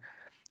where.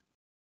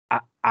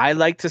 I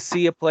like to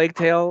see a Plague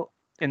Tale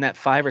in that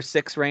 5 or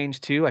 6 range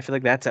too. I feel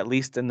like that's at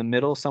least in the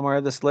middle somewhere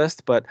of this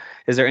list. But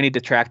is there any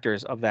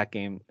detractors of that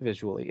game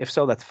visually? If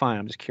so, that's fine.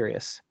 I'm just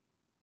curious.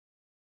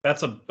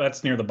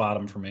 That's near the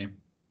bottom for me.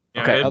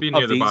 Yeah, Okay, it'd be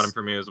near of the bottom these?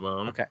 for me as well.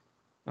 Okay.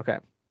 Okay.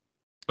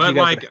 But You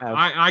guys like, would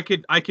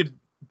have- I could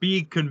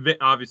be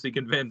obviously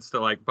convinced to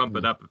like bump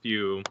it up a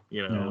few,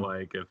 you know, Yeah.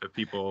 like if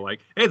people like,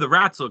 hey, the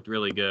rats looked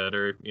really good,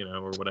 or you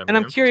know, or whatever. And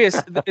I'm you know?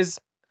 curious, this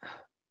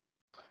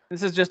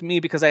is just me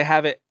because I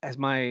have it as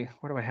my,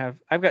 what do I have?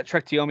 I've got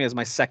Trek to Yomi as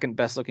my second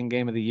best looking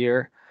game of the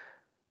year.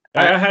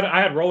 I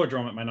had Roller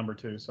Drome at my number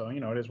 2, so you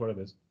know it is what it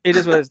is. It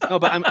is what it is. No,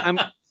 but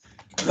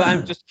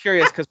I'm just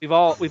curious because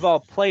we've all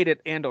played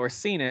it and or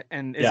seen it,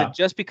 and is Yeah. it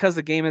just because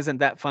the game isn't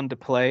that fun to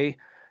play?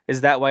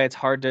 Is that why it's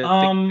hard to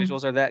think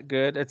visuals are that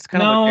good? It's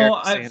kind of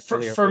what Eric was saying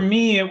earlier. For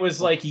me, it was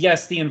like,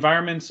 yes, the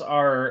environments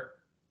are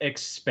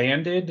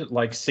expanded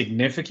like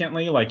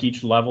significantly. Like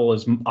each level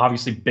is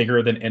obviously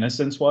bigger than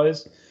Innocence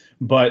was,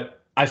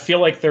 but I feel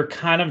like they're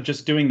kind of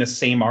just doing the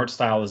same art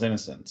style as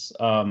Innocence.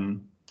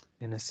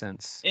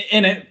 Innocence.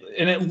 And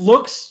it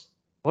looks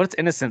What's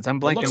Innocence? I'm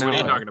looks blanking What are you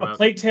out. weird. talking a about?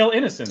 Plague Tale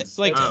Innocence.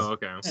 Plague Tale. Oh,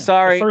 okay. Yeah.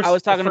 Sorry, The first- I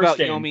was talking the first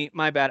about game. Yomi.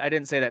 My bad. I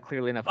didn't say that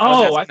clearly enough.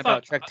 Oh, was I asking about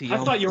thought Trek to I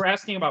Yomi. thought you were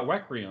asking about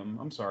Requiem.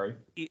 I'm sorry.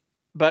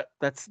 But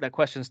that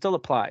question still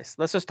applies.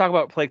 Let's just talk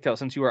about Plague Tale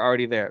since you were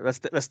already there.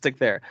 Let's stick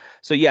there.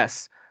 So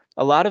yes,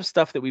 a lot of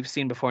stuff that we've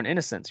seen before in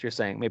Innocence, you're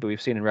saying maybe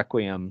we've seen in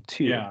Requiem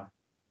too. Yeah.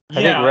 I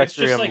think Yeah, it's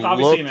just Requiem like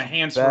obviously an looked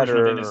enhanced version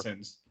better of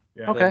Innocence.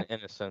 Yeah. Okay. than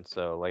Innocence,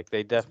 so like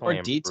they definitely More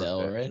improved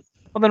detail, it. right?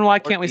 Well, then why More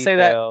can't we say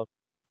that? detail.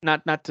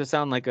 Not to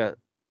sound like a,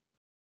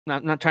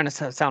 not trying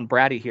to sound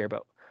bratty here,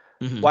 but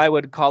Mhm. why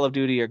would Call of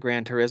Duty or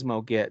Gran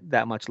Turismo get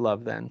that much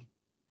love then?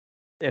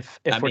 If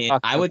I we're mean,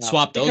 talking I would about-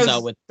 swap those Because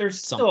out with there's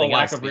still a something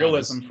lack else, of to be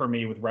realism honest. for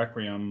me with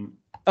Requiem.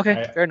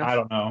 Okay, fair enough. I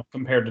don't know,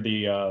 compared to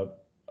the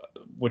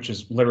which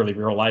is literally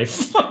real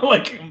life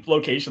like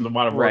locations of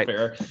Modern Right.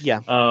 Warfare.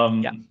 Yeah.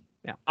 Yeah.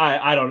 Yeah.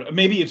 I don't.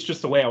 Maybe it's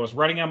just the way I was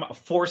running. I'm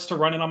forced to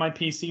run it on my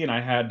PC, and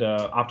I had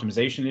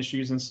optimization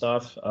issues and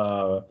stuff.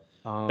 Oh,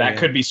 That yeah.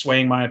 could be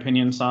swaying my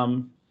opinion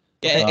some.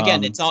 Yeah,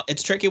 again, Um,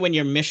 it's tricky when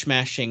you're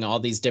mishmashing all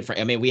these different.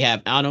 I mean, we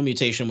have Anno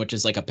Mutation, which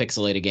is like a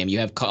pixelated game. You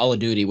have Call of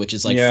Duty, which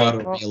is like Yeah.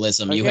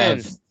 photorealism. You Again,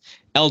 have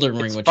Elden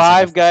Ring, It's which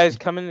five is like guys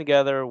coming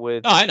together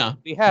with. Oh, I know.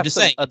 We have just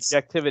some saying, it's-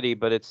 objectivity,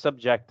 but it's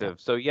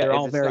subjective. So yeah, They're if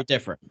all it's very not-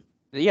 different.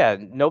 yeah,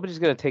 nobody's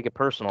gonna take it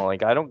personal.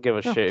 Like I don't give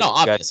a shit. if no,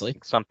 you guys obviously.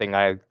 think something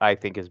I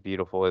think is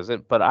beautiful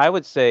isn't, but I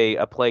would say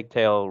a Plague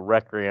Tale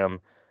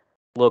Requiem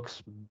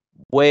looks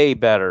way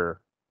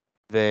better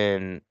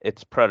than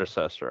its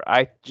predecessor.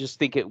 I just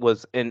think it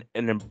was an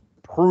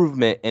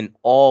improvement in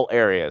all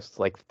areas,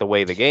 like the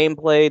way the game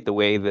played, the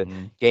way the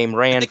game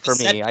ran think the for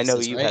set me. I know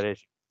pieces, you right? had it.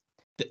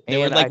 They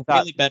were And like I thought-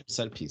 really better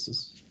set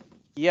pieces.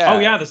 Yeah. Oh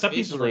yeah, the set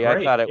pieces were visually,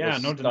 great. I thought it Yeah,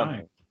 was no stunning.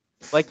 denying.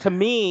 Like to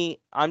me,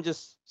 I'm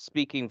just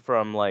speaking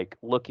from like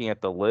looking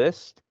at the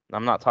list.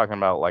 I'm not talking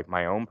about like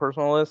my own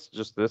personal list,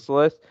 just this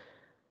list.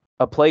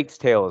 A Plague's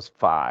Tale is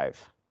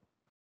 5.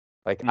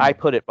 Like I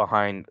put it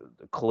behind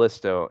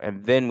Callisto,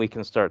 and then we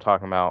can start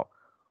talking about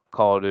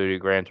Call of Duty,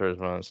 Gran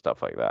Turismo, and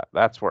stuff like that.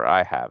 That's where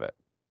I have it.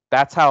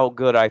 That's how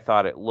good I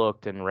thought it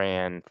looked and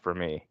ran for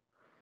me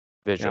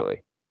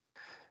visually.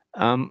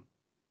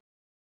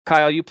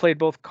 Kyle, you played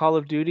both Call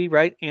of Duty,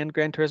 right, and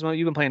Gran Turismo.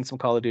 You've been playing some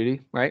Call of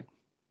Duty, right?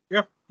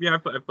 Yeah,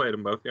 I've played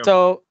them both. Yeah.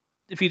 So,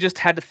 if you just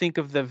had to think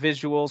of the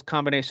visuals,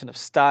 combination of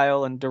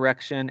style and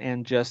direction,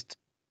 and just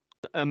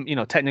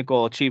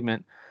technical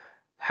achievement,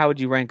 how would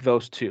you rank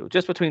those two?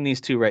 Just between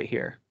these two right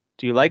here.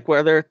 Do you like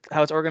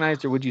how it's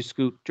organized, or would you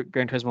scoot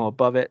Gran Turismo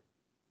above it?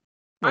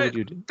 What would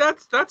you do?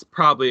 That's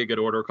probably a good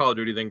order. Call of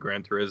Duty, then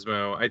Gran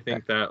Turismo. I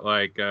think that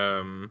like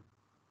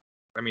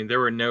I mean, there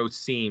were no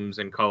seams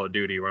in Call of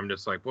Duty where I'm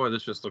just like, boy,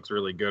 this just looks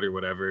really good or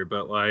whatever.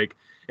 But like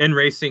in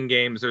racing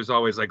games, there's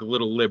always like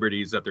little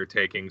liberties that they're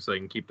taking so they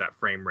can keep that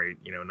frame rate,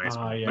 nice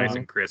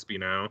and crisp,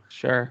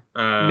 Sure.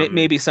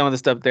 Maybe some of the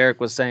stuff Derek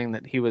was saying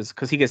that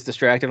because he gets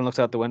distracted and looks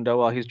out the window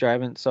while he's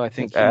driving. So I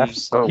think he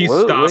stops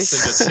and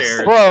just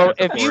stares. Bro, at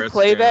the if you forest,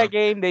 play that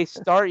game, they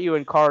start you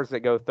in cars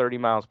that go 30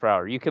 miles per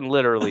hour. You can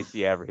literally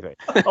see everything.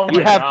 Oh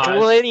You my have gosh.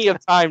 plenty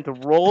of time to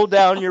roll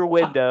down your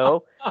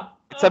window.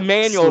 It's a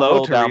manual slow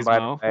roll down, by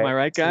the Turismo. way. Am I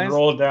right, guys?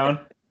 Roll it down.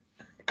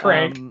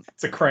 Crank. Um,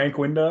 It's a crank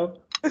window.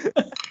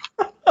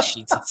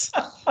 Jesus.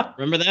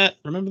 Remember that?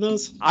 Remember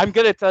those? I'm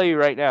gonna tell you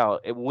right now,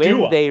 when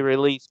Do I? they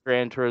release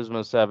Gran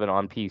Turismo 7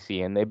 on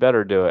PC, and they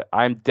better do it,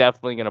 I'm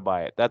definitely gonna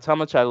buy it. That's how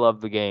much I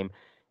love the game,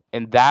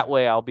 and that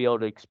way I'll be able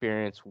to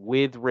experience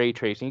with ray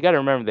tracing. You got to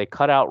remember they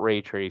cut out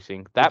ray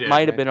tracing. That did,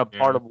 might have right? been a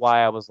part Yeah. of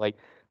why I was like,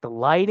 the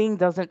lighting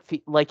doesn't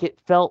feel like it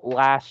felt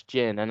last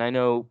gen. And I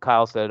know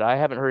Kyle said I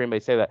haven't heard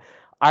anybody say that.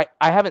 I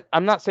haven't.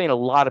 I'm not saying a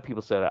lot of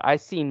people said that.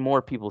 I've seen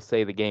more people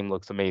say the game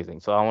looks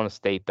amazing. So I want to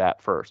state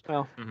that first.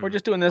 Well, we're Mhm.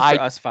 just doing this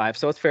for us five,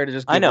 so it's fair to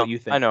just give I know, what you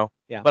think. I know.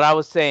 Yeah. But I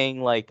was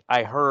saying, like,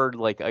 I heard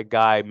like a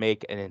guy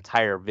make an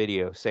entire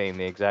video saying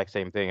the exact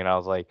same thing, and I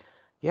was like,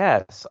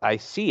 yes, I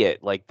see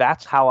it. Like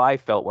that's how I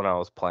felt when I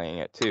was playing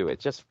it too. It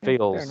just Yeah, fair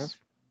feels enough.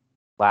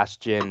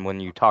 last gen when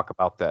you talk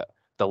about the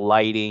the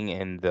lighting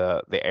and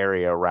the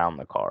area around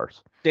the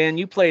cars. Dan,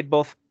 you played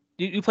both.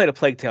 You played a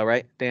Plague Tale,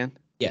 right, Dan?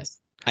 Yes.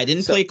 I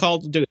didn't So- play Call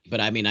of Duty, but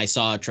I mean, I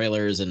saw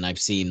trailers and I've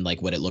seen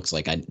like what it looks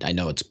like. I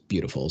know it's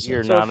beautiful. So.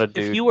 You're So not a if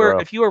dude, you were bro.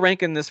 if you were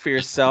ranking this for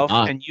yourself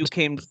not. and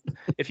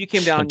if you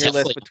came down I'm on your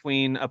list definitely-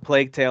 between a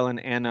Plague Tale and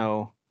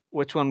Anno,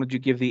 which one would you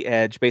give the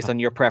edge based on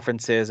your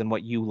preferences and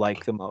what you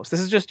like the most? This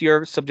is just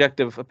your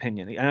subjective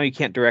opinion. I know you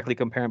can't directly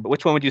compare them, but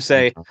which one would you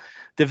say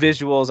the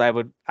visuals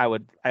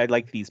I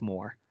like these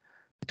more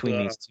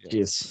between these two?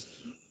 Jeez.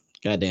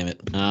 God damn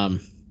it.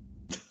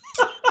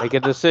 Make a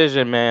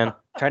decision, man.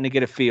 Trying to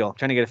get a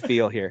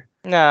feel here.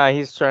 Nah,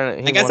 he's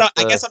trying to.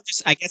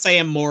 I guess I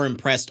am more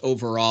impressed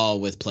overall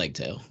with Plague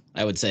Tale.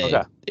 I would say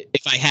Okay.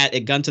 if I had a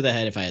gun to the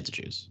head, if I had to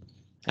choose.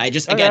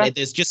 Okay.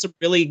 There's just some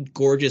really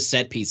gorgeous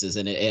set pieces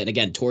in it, and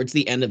again, towards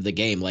the end of the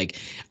game, like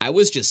I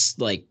was just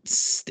like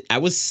I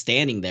was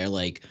standing there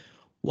like,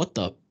 what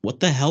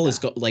the hell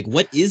is like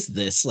what is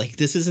this? Like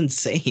this is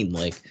insane.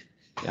 Like,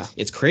 Yeah.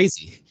 it's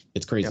crazy.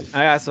 It's crazy.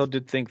 I also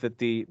did think that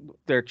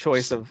their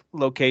choice of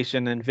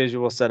location and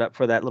visual setup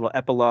for that little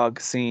epilogue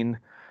scene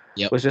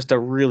Yep. was just a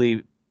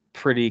really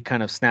pretty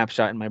kind of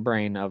snapshot in my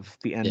brain of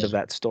the end Yeah. of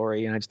that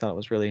story, and I just thought it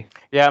was really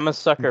Yeah, I'm a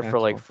sucker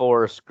for like impactful.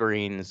 forest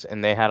screens,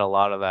 and they had a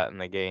lot of that in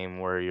the game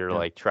where you're Yeah.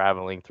 like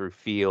traveling through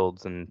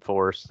fields and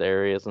forest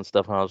areas and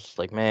stuff. And I was just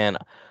like, man,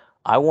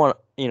 I want,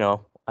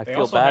 I They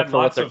feel also bad had for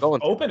what lots they're of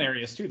going through. open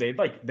areas too. They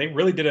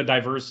really did a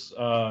diverse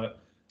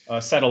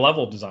set of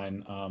level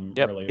design.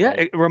 Yep. Really, yeah. like,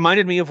 It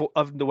reminded me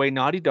of the way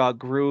Naughty Dog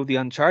grew the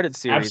Uncharted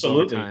series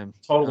absolutely, over time.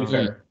 totally Um,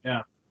 fair.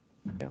 Yeah.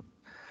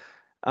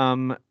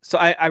 So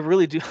I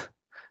really do.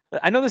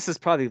 I know this is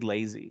probably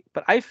lazy,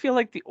 but I feel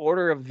like the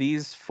order of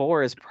these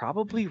four is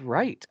probably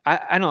right.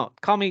 I know.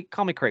 Call me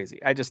crazy.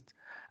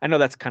 I know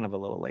that's kind of a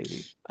little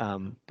lazy.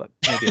 But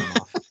maybe I'm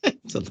off.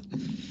 So,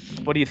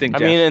 What do you think, I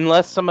Jeff? mean,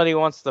 unless somebody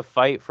wants to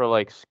fight for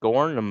like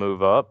Scorn to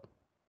move up.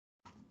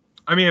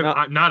 I mean,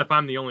 No. not if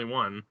I'm the only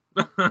one.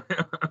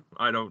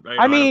 I don't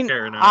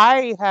care now.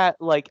 I had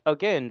like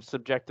again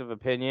subjective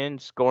opinion.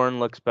 Scorn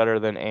looks better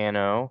than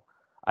Anno.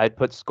 I'd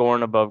put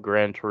Scorn above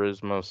Gran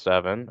Turismo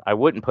 7. I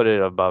wouldn't put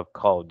it above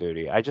Call of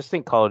Duty. I just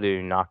think Call of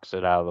Duty knocks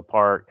it out of the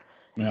park.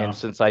 Yeah. And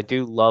since I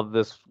do love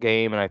this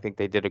game and I think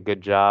they did a good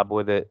job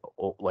with it,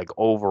 like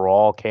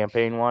overall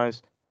campaign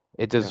wise,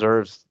 it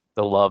deserves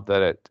the love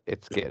that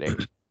it's getting.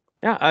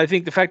 Yeah, I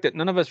think the fact that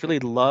none of us really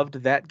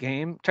loved that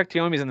game. Chuck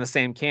Tiomi's in the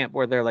same camp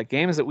where they're like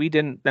games that we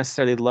didn't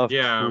necessarily love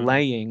Yeah.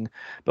 playing,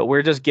 but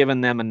we're just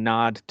giving them a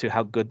nod to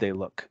how good they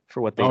look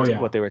for what they Oh, yeah.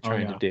 what they were Oh,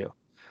 trying yeah. to do.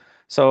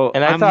 So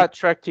And I thought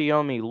Trek to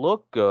Yomi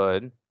looked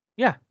good,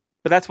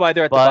 but that's why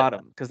they're at the but-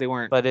 bottom because they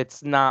weren't. but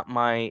it's not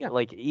my Yeah.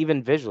 like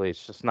even visually,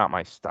 it's just not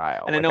my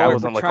style. And I Like, know I we're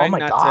wasn't like, oh trying my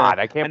not to- god,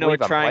 I can't I know we're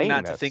believe I'm trying playing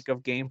not this. to think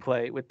of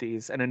gameplay with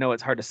these, and I know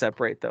it's hard to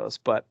separate those,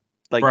 but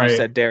like you Right.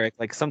 said, Derek,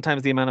 like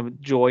sometimes the amount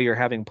of joy you're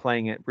having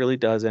playing it really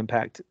does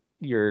impact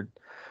your,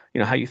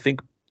 how you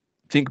think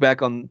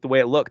back on the way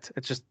it looked.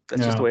 That's just the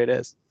Yeah. way it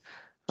is.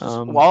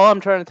 All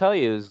I'm trying to tell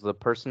you is the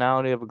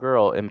personality of a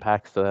girl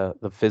impacts the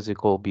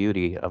physical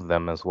beauty of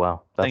them as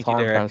well. That's Thank you, all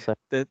I'm trying Derek.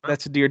 to say.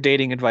 That's your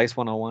dating advice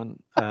 101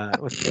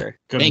 with Derek.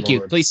 Good thank you.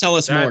 Lord. Please tell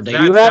us more, That's-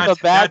 Dave. You have a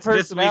that's- bad that's this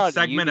personality, week's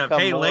you segment of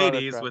become Hey more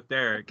Ladies unattractive. with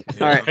Derek.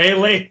 All right. Hey,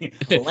 lady.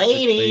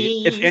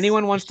 Ladies. If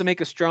anyone wants to make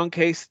a strong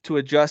case to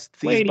adjust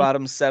these Lady.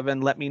 bottom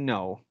 7, let me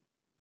know.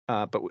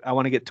 But I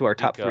want to get to our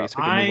top Speak 3 up. so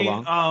we can move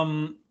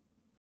along.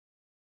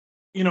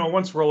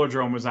 Once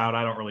Rollerdrome was out,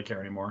 I don't really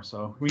care anymore.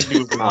 So we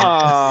do.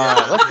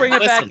 Let's bring it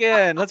back Listen,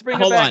 in. Let's bring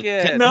it hold back on.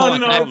 in. No, Hold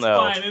no, on, no, hell it's no.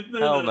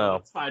 fine. Hell no.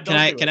 It's fine. Can Don't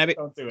I- do can it. I be-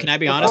 Don't do it. can I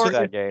be The honest with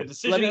decision- that game? the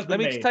decision let me has been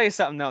just made. tell you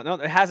something. No,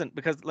 it hasn't,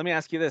 because let me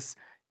ask you this: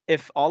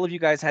 if all of you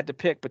guys had to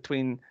pick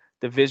between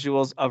the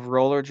visuals of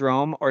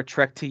Rollerdrome or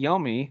Trek to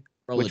Yomi,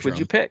 which would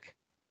you Rollerdrome. pick?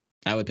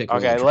 I would pick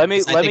Okay, Rollerdrome, let me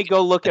 'cause I let me think-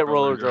 go look at like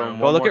Rollerdrome. Rollerdrome.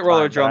 Go one look more at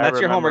time, Rollerdrome. but I That's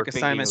your remember homework thinking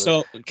assignment. it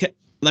was So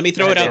let me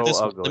throw it so out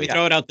this way. ugly. Let me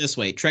throw it out this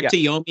way. Trek Yeah. to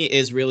Yomi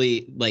is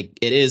really like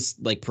it is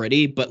like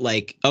pretty, but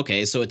like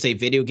okay, so it's a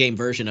video game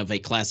version of a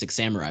classic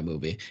samurai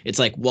movie. It's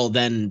like, well,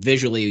 then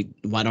visually,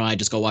 why don't I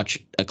just go watch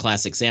a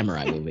classic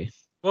samurai movie?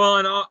 Well,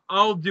 and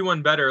I'll do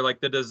one better. Like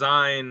the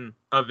design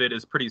of it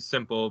is pretty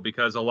simple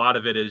because a lot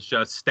of it is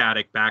just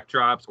static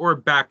backdrops or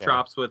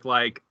backdrops with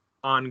like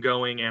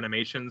ongoing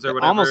animations or It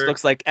whatever. almost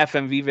looks like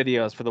FMV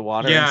videos for the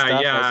water. and Yeah, stuff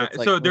as yeah. it's,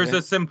 like, So there's moving.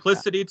 a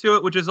simplicity to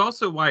it, which is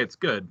also why it's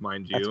good,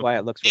 mind you. That's why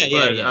it looks Yeah, really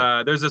yeah, good.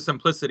 But there's a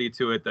simplicity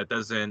to it that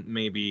doesn't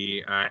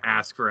maybe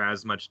ask for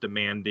as much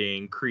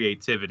demanding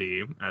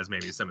creativity as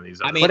maybe some of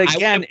these I other mean, But ones.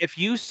 again, if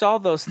you saw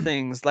those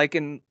things like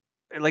in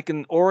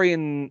Ori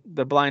and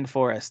the Blind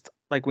Forest,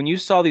 like when you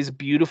saw these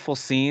beautiful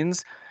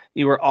scenes,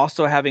 you were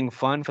also having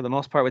fun for the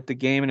most part with the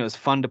game, and it was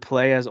fun to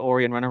play as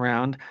Ori and run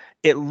around.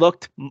 It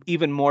looked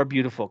even more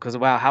beautiful because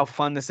wow, how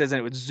fun this is, and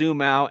it would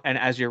zoom out and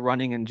as you're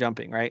running and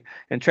jumping, right?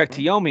 And Trek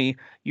to Yomi,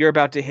 you're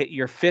about to hit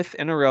your 5th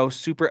in a row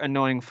super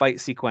annoying fight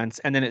sequence,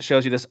 and then it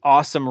shows you this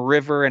awesome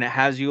river, and it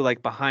has you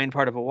like behind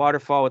part of a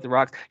waterfall with the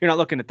rocks. You're not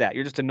looking at that.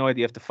 You're just annoyed that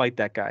you have to fight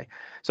that guy.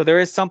 So there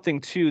is something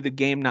to the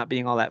game not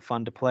being all that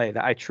fun to play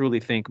that I truly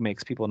think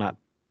makes people not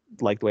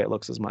like the way it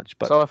looks as much.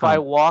 But so if I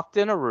walked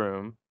in a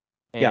room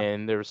Yeah.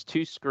 and there's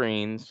two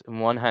screens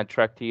and one had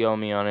Trek to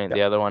Yomi on it, Yeah.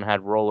 the other one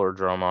had Roller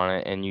Drum on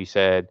it, and you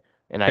said,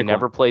 and I Pick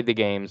never one. played the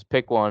games,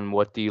 pick one.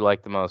 What do you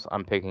like the most?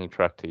 I'm picking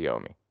Trek to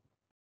Yomi.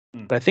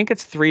 but I think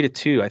it's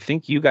 3-2. I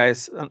think you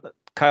guys,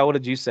 Kyle, what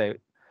did you say?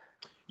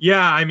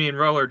 Yeah, I mean,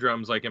 Roller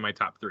Drum's like in my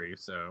top 3.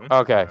 So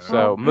Okay,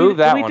 so Oh, move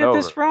that we one did over.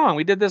 this wrong.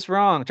 We did this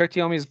wrong. Trek to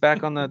Yomi is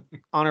back on the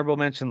honorable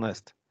mention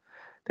list.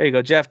 There you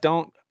go, Jeff.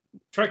 Don't.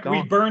 Trek,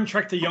 we burn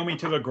Trek to Yomi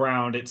to the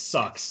ground. It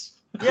sucks.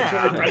 Yeah, That's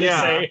what we're trying to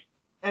yeah. say.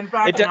 In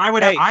fact, It do- I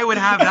would hey. I would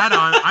have that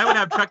on. I would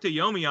have Trek to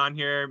Yomi on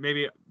here,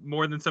 maybe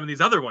more than some of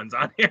these other ones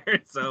on here.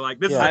 So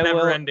like this Yeah. is I a will-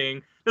 never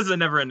ending. This is a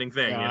never ending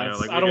thing. Yeah, you know, it's-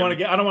 like I don't want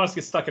us to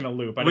get stuck in a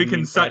loop. I we didn't can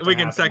mean for that to we can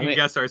happen. second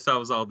guess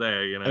ourselves all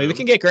day. You know. I mean, we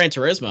can get Gran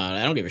Turismo.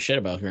 I don't give a shit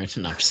about Gran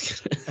Turismo. No, I'm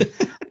just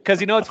kidding. Because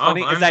you know what's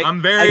funny is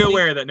I'm very I think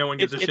aware that no one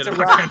gives a it's shit a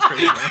about rock- Gran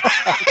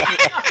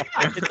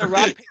Turismo. it's a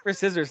rock paper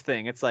scissors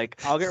thing. It's like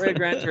I'll get rid of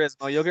Gran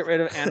Turismo, you'll get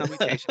rid of Anno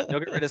Mutation, you'll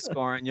get rid of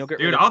Score, and you'll get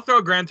Dude, rid of. I'll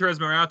throw Gran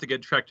Turismo out to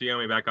get Trek to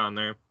Yomi back on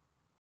there.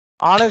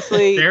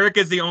 Honestly, Derek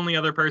is the only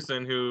other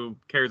person who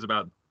cares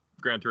about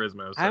Gran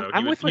Turismo. So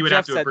I'm with what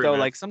Jeff said though.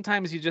 Like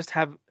sometimes you just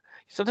have. to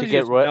Sometimes you get,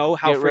 just know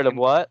how get rid of freaking-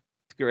 what?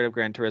 to get rid of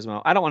Gran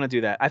Turismo. I don't want to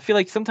do that. I feel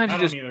like sometimes I you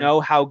don't just either. know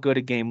how good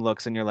a game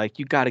looks, and you're like,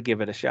 you got to give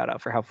it a shout out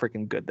for how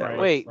freaking good that Right.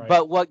 looks. Wait, right.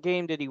 but what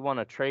game did he want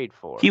to trade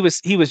for? He was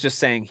just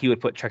saying he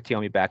would put Trek to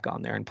Yomi back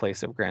on there in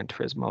place of Gran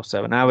Turismo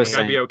 7. I was I'd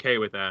saying be okay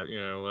with that.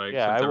 You know, like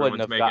Yeah, since I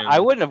wouldn't everyone's have. making. I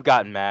wouldn't have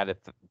gotten mad if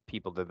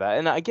people did that.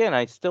 And again,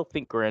 I still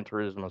think Gran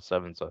Turismo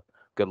 7's a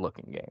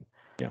good-looking game.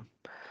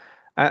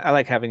 I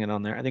like having it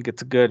on there. I think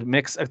it's a good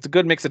mix. It's a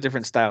good mix of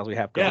different styles we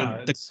have going.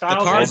 Yeah, The styles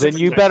cars- Well, are It's then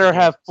different you types better of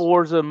have games.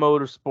 Forza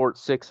Motorsport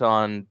 6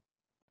 on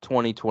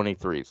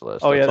 2023's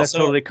list. Oh yeah, that's also-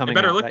 totally It coming.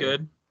 better out look that year.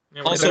 good.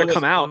 Yeah, Also, when it better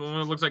come out. when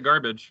it looks like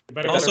garbage. It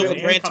better Also, go with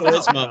and Gran come out.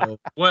 Turismo,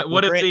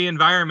 What if Gran- the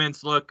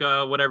environments look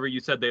whatever you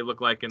said they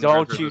look like in the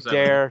Don't Gran you Turismo 7?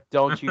 dare!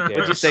 Don't you dare!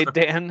 What'd you say,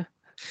 Dan?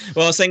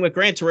 well, I was saying with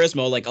Gran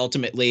Turismo, like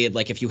ultimately,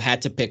 like if you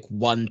had to pick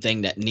one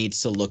thing that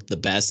needs to look the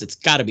best, it's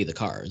got to be the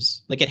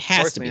cars. Like it has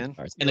course, to be man. the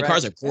cars, You're and the right.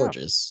 cars are Yeah,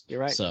 gorgeous. you're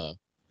right. So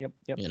Yep.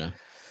 you know,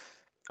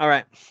 All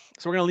right.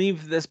 So we're gonna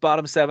leave this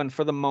bottom 7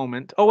 for the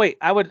moment. Oh wait,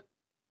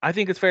 I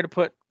think it's fair to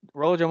put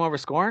Roller Drum over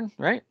Scorn,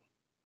 right?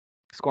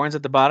 Scorn's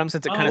at the bottom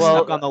since it kind of Well,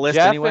 stuck on the list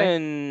Jeff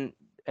anyway.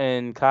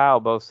 and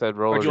Kyle both said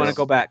roller. Or do you want to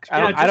Drum. go back?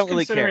 Yeah, I just don't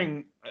really care.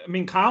 considering- I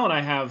mean, Kyle and I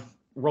have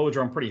Roller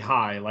Drum pretty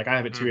high. Like I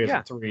have it 2 years Yeah.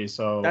 and 3.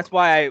 So That's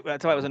why it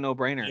was a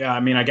no-brainer. yeah, I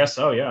mean, I guess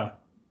so. Yeah.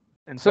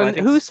 And So I think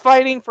who's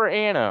fighting for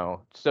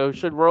Anno? So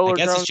should Roller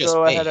guess Drum it's just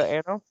go me. ahead of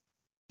Anno?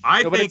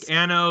 I No, but think it's-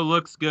 Anno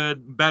looks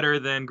good, better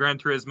than Gran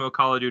Turismo,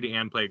 Call of Duty,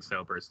 and Plague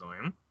Tale personally.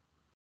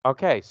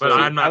 Okay, so But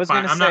I'm not. I was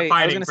gonna I'm say not fighting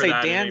I was gonna for say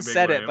that in Dan any big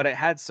said way. it, but it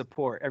had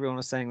support. Everyone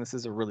was saying this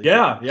is a really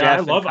Yeah, good. yeah. Jeff I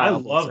and love Kyle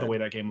both the said. way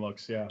that game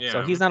looks. Yeah. Yeah.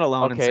 So he's not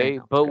alone in okay, saying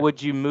that. but Okay.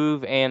 would you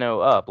move Anno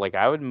up? Like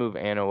I would move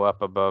Anno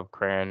up above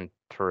Gran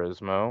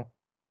Turismo. All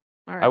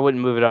I right.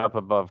 wouldn't move it up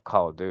above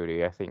Call of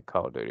Duty. I think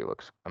Call of Duty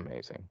looks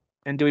amazing.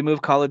 And do we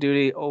move Call of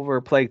Duty over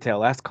Plague Tale?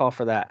 Last call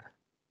for that.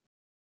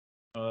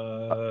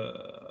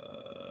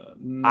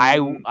 I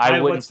wouldn't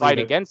let's leave fight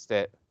it. against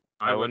it.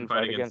 I wouldn't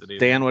fight against it either.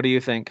 Dan, what do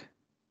you think?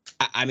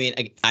 I mean,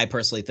 I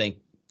personally think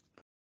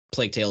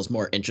Plague Tale is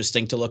more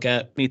interesting to look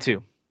at, Me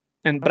too.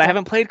 But I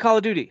haven't played Call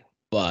of Duty.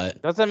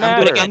 but Doesn't I'm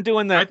matter. doing- I'm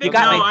doing the. I You think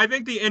got me. I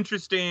think the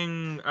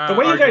interesting The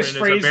way you guys argument is a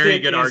phrased very it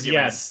good is argument.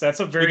 yes, that's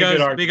a very because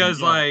good argument. because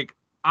yeah. like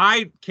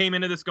I came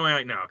into this going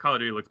like, no, Call of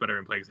Duty looks better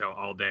than Plague Tale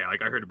all day.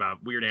 Like I heard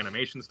about weird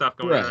animation stuff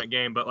going on in Right. that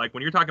game, but like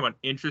when you're talking about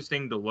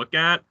interesting to look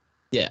at,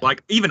 yeah,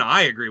 like even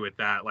I agree with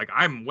that. Like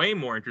I'm way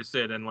more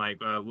interested in like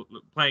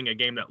playing a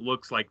game that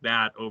looks like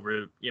that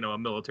over a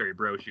military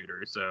bro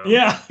shooter. So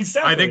yeah,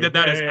 exactly. I think that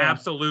Yeah, is yeah.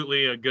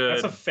 absolutely a good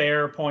That's a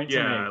fair point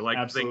to make. like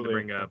Absolutely. thing to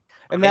bring up.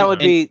 And that would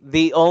be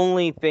the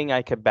only thing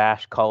I could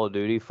bash Call of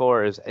Duty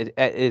for is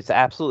it's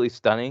absolutely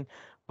stunning.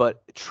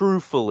 But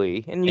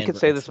truthfully, and you And could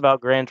say this about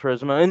Gran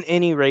Turismo and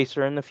any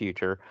racer in the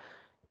future,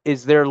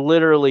 is they're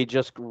literally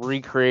just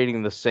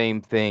recreating the same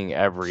thing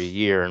every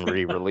year and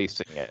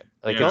re-releasing it.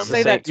 Like Yeah. Don't it's the say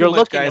same- that too you're much,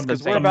 looking guys, at the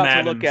because we're same- about to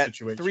Madden look at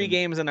situation. 3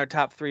 games in our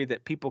top 3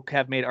 that people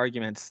have made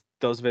arguments.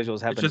 Those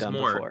visuals have It's been just done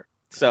more. before.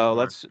 So more,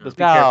 let's yeah. be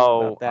careful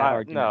No, about that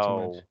argument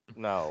too much.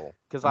 no,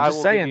 because I'm I just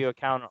will saying. give you a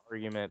counter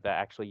argument that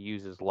actually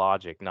uses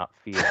logic, not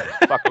feeling.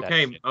 Fuck that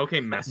Okay, shit.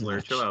 okay,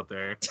 Messler, chill out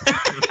there.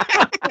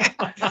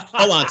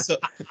 hold on. So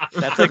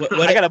That's like What-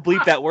 I gotta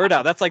bleep that word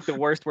out. That's like the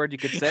worst word you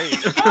could say.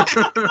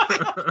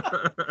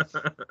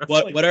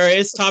 what are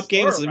his top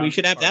games? Sure, We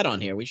should have that Rob.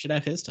 on here. We should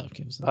have his top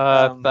games.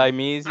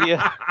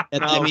 Thymesia,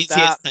 And No,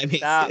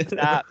 Thymesia-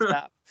 stop,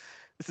 stop.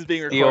 This is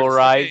being Steel recorded.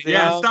 Rising.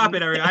 Yeah, Um, stop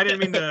it, Eric. I didn't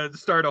mean to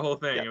start a whole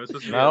thing. It was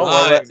supposed to be No, a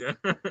well,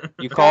 thing.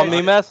 you called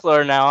me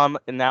Messler.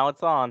 Now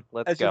it's on.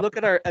 Let's As go. you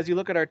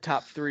look at our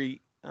top 3,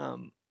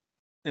 and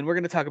we're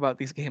going to talk about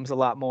these games a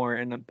lot more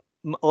and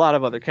a lot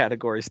of other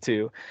categories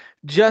too.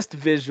 Just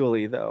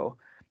visually though,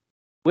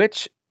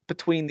 which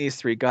between these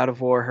 3, God of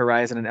War,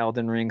 Horizon, and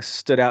Elden Ring,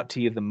 stood out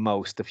to you the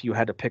most if you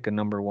had to pick a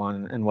number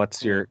 1? And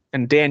what's your?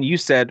 And Dan, you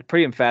said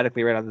pretty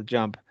emphatically right out of the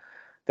jump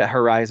that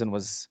Horizon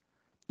was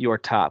your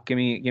top? Give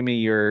me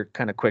your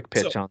kind of quick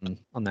pitch So,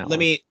 on that let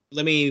one.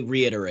 let me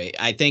reiterate.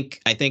 I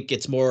think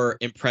it's more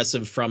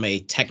impressive from a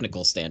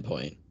technical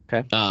standpoint.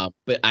 Okay.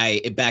 But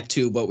back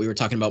to what we were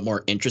talking about,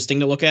 more interesting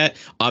to look at.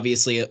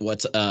 Obviously,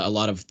 what's a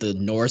lot of the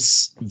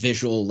Norse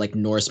visual, like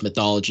Norse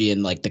mythology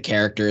and like the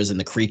characters and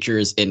the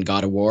creatures in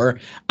God of War.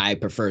 I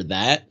prefer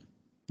that.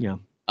 Yeah.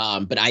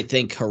 But I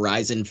think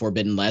Horizon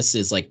Forbidden West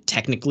is like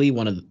technically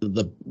one of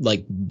the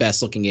like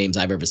best looking games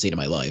I've ever seen in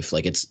my life.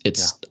 Like it's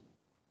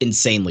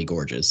insanely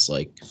gorgeous.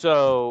 Like,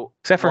 So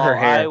Except for her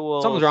while hair. I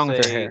will Something's wrong with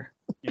her say hair.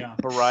 Yeah.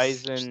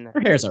 Horizon her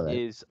hair's all right.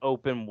 is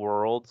open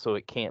world, so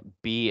it can't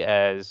be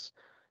as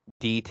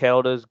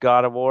detailed as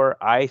God of War.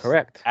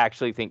 Correct.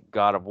 Actually think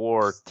God of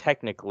War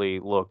technically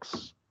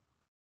looks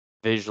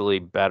visually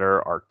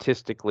better,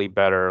 artistically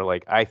better.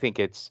 Like, I think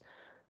it's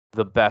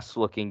the best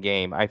looking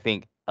game. I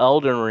think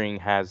Elden Ring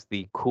has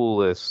the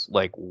coolest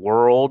like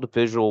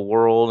visual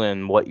world,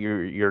 and what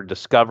you're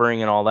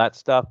discovering and all that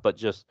stuff. But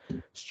just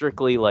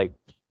strictly like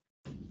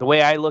the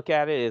way I look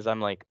at it is,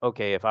 I'm like,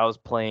 okay, if I was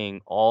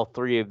playing all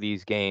three of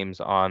these games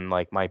on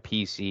like my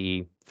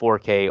PC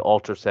 4K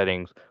ultra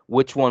settings,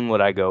 which one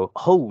would I go?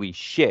 Holy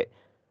shit!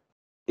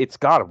 It's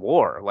God of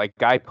War. Like,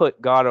 I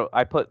put the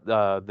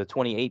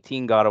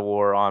 2018 God of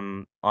War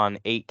on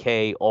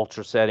 8K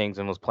ultra settings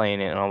and was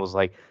playing it, and I was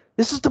like,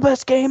 this is the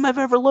best game I've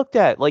ever looked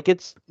at. Like,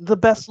 it's the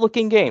best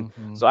looking game.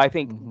 Mhm. So I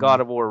think Mhm. God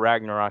of War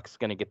Ragnarok is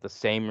going to get the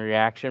same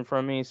reaction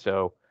from me.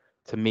 So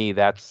to me,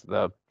 that's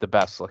the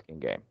best looking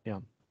game.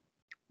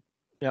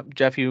 Yep.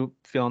 Jeff, you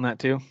feeling that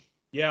too?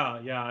 Yeah,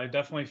 I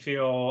definitely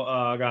feel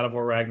God of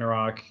War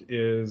Ragnarok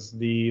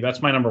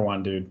that's my number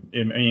one, dude.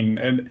 I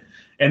mean,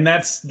 and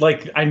that's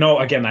like, I know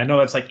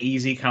that's like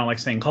easy, kind of like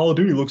saying Call of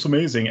Duty looks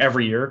amazing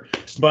every year,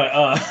 but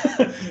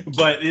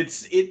but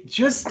it's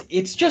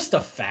just a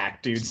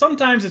fact, dude.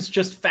 Sometimes it's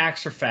just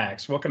facts are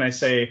facts. What can I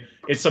say?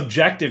 It's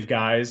subjective,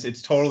 guys.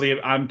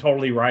 I'm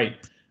totally right.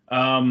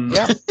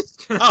 Yeah.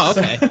 Oh,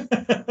 okay.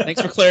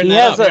 Thanks for clearing He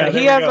that has up. there he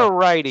we has go. a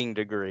writing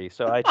degree,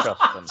 so I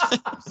trust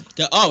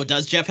him. Oh,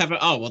 does Jeff have a?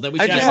 Oh, well, then we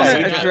I should. just Yeah, want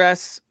we to got-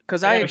 address,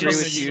 because I got it agree from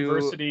with the you.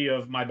 University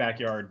of my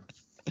backyard.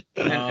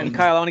 And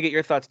Kyle, I want to get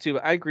your thoughts too.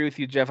 But I agree with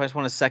you, Jeff. I just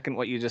want to second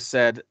what you just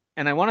said.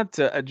 And I wanted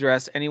to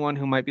address anyone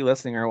who might be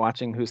listening or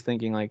watching who's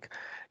thinking like,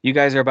 you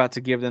guys are about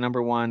to give the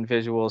number one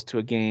visuals to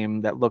a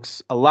game that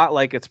looks a lot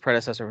like its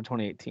predecessor from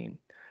 2018.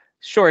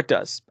 Sure, it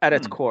does at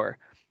its core.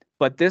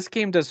 But this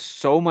game does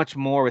so much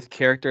more with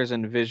characters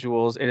and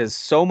visuals. It is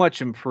so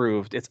much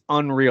improved. It's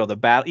unreal.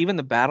 Even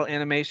the battle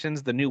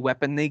animations, the new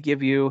weapon they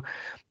give you,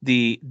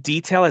 the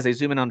detail as they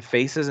zoom in on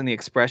faces and the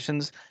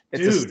expressions.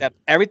 It's a Dude, step.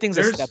 Everything's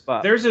a step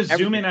up. There's a zoom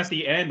Everything. in at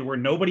the end where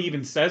nobody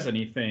even says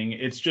anything.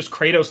 It's just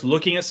Kratos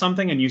looking at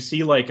something, and you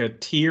see like a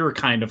tear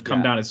kind of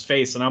come down his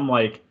face, and I'm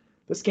like,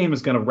 this game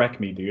is gonna wreck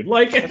me, dude.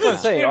 Like, That's what I'm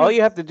saying. All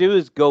you have to do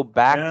is go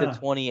back to Yeah.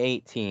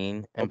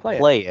 2018 and play it.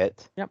 play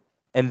it. Yep.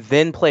 And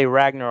then play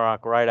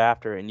Ragnarok right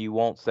after, and you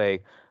won't say.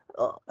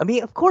 I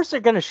mean, of course they're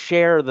gonna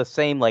share the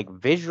same like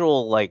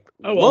visual like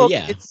Oh, well, look.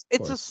 yeah, It's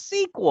of a course.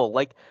 sequel.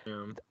 Like,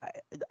 Yeah.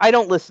 I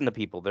don't listen to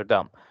people; they're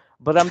dumb.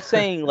 But I'm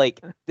saying like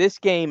this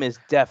game is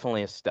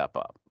definitely a step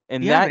up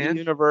in Yeah, that man.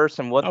 universe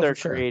and what Oh, they're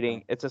for sure.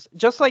 creating. It's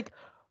just like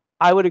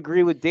I would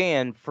agree with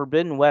Dan.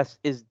 Forbidden West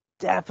is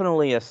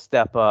definitely a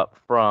step up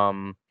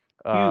from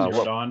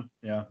Zero Dawn.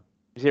 Yeah.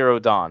 Zero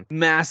Dawn.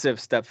 Massive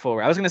step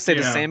forward. I was going to say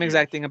the Yeah, same huge.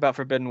 exact thing about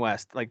Forbidden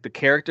West. Like, the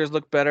characters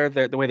look better,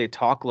 the way they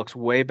talk looks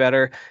way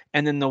better,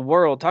 and then the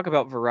world, talk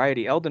about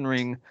variety. Elden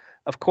Ring,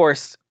 of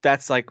course,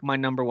 that's like my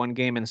number one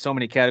game in so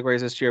many categories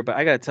this year, but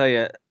I got to tell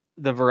you,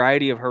 the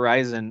variety of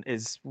Horizon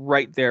is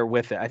right there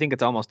with it. I think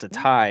it's almost a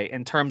tie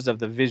in terms of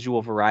the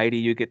visual variety.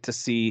 You get to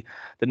see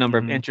the number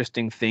of Mhm.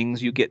 interesting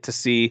things. You get to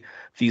see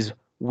these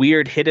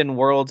weird hidden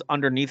worlds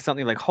underneath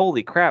something. Like,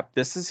 holy crap,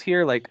 this is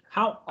here. Like,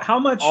 How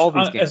much, All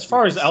these as games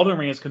far do as this. Elden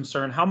Ring is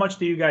concerned, how much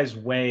do you guys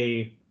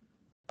weigh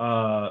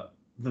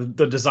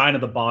the design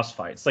of the boss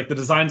fights, like the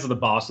designs of the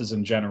bosses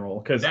in general?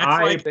 Because That's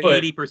I like put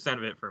 80%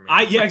 of it for me.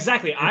 yeah,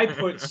 exactly. I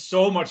put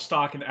so much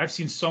stock in. I've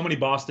seen so many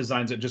boss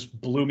designs that just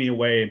blew me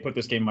away and put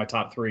this game in my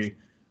top 3.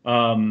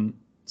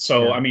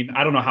 So Yeah. I mean,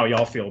 I don't know how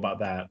y'all feel about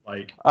that.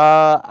 Like,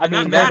 I And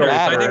mean, that that matters.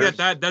 I think matters.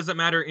 that doesn't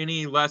matter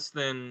any less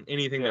than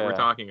anything that we're Yeah.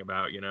 talking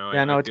about. You know.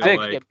 Yeah, no, I it's feel big.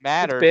 Like, It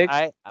matters. big.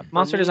 For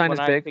Monster me, design when is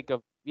I big. think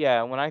of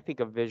when I think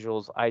of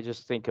visuals, I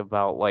just think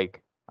about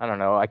like, I don't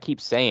know. I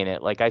keep saying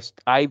it. Like,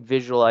 I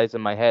visualize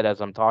in my head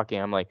as I'm talking.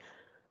 I'm like,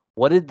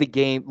 what did the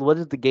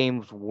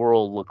game's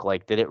world look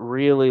like? Did it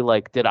really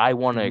like? Did I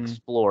want to Mhm.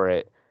 explore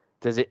it?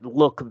 Does it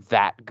look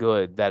that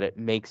good that it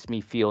makes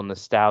me feel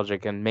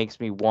nostalgic and makes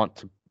me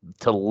want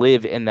to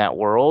live in that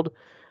world?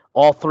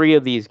 All three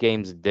of these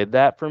games did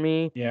that for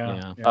me.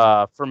 yeah.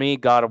 For me,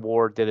 God of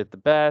War did it the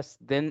best.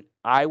 Then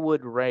I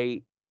would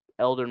rate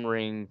Elden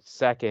Ring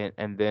second,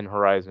 and then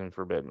Horizon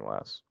Forbidden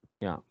West.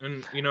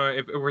 and you know,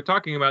 if we're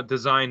talking about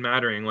design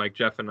mattering, like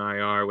Jeff and I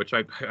are, which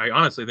I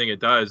honestly think it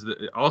does.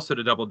 Also,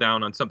 to double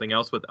down on something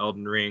else with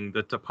Elden Ring,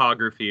 the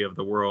topography of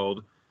the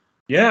world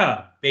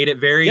Yeah. made it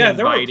very Yeah,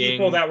 there were inviting.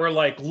 people that were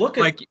like, look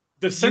at like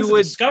the sense of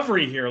would-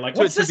 discovery here. Like,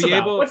 to, what's to this be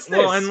about? able, What's this?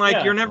 well, and like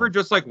Yeah. you're never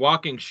just like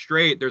walking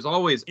straight. There's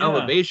always Yeah.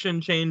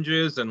 elevation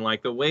changes, and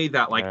like the way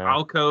that like Yeah.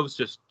 alcoves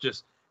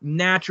just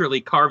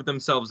naturally carve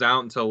themselves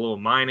out into little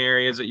mine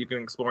areas that you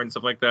can explore and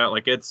stuff like that.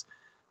 Like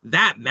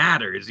that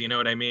matters, you know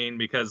what I mean?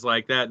 Because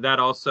like that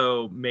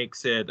also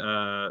makes it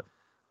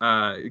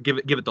give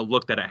it the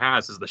look that it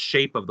has, is the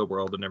shape of the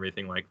world and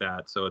everything like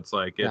that. So it's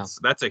like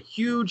that's a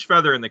huge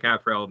feather in the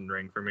cap for Elden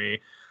Ring for me.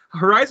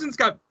 Horizon's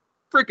got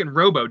freaking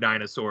robo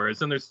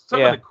dinosaurs, and there's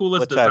some of the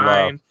coolest which I love.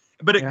 design.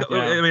 But Yeah.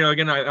 I mean,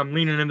 again, I'm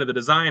leaning into the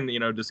design,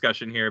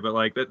 discussion here. But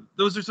like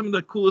those are some of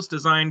the coolest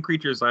design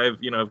creatures I've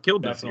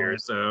killed this year.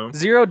 So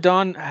Zero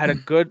Dawn had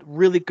a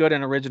really good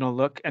and original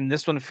look, and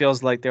this one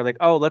feels like they're like,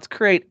 oh, let's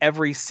create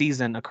every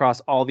season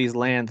across all these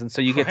lands, and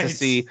so you get to Right.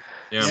 see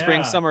yeah. spring,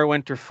 Yeah. summer,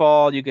 winter,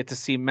 fall. You get to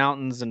see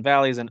mountains and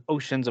valleys and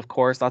oceans, of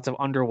course. Lots of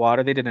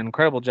underwater. They did an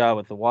incredible job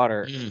with the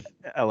water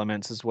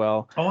elements as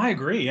well. Oh, I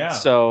agree. Yeah.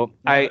 So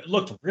Yeah, it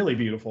looked really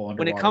beautiful when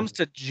underwater. it comes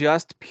to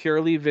just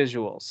purely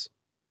visuals,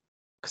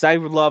 because I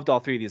loved all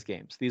three of these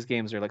games. These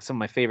games are like some of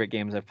my favorite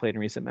games I've played in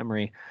recent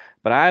memory.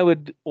 But I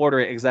would order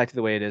it exactly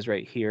the way it is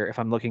right here. If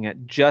I'm looking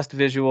at just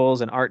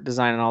visuals and art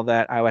design and all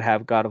that, I would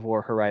have God of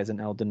War, Horizon,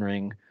 Elden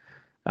Ring.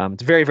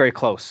 It's very, very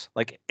close.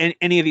 Like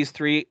any of these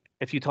three,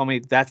 if you told me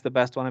that's the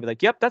best one, I'd be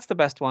like, yep, that's the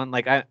best one.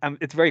 Like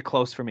it's very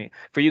close for me.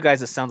 For you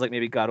guys, it sounds like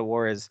maybe God of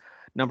War is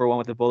number one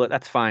with the bullet.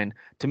 That's fine.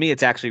 To me,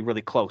 it's actually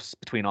really close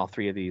between all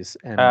three of these.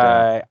 And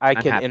I I'm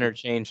can happy.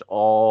 interchange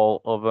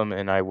all of them,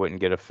 and I wouldn't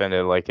get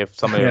offended. Like if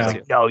somebody was Yeah.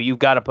 like, "No, you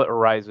got to put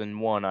Horizon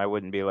 1," I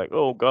wouldn't be like,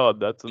 "Oh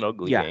God, that's an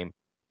ugly Yeah. game."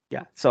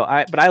 Yeah, so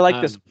but I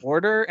like this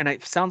order, and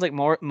it sounds like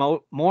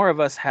more of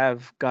us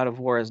have God of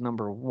War as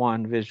number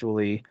one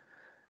visually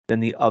than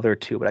the other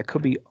two, but I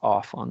could be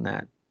off on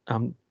that.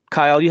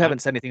 Kyle, you haven't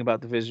said anything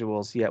about the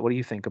visuals yet. What do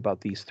you think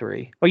about these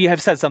three? Oh, you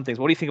have said some things.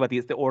 What do you think about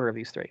the order of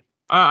these three?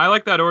 I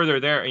like that order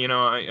there.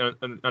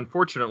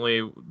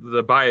 Unfortunately,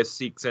 the bias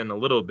seeks in a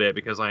little bit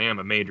because I am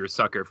a major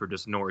sucker for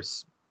just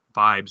Norse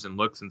vibes and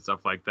looks and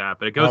stuff like that.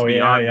 But it goes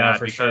beyond that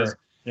for because sure.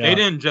 Yeah. they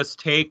didn't just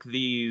take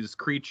these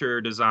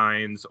creature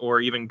designs or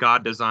even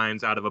god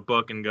designs out of a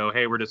book and go,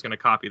 hey, we're just going to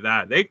copy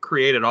that. They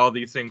created all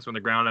these things from the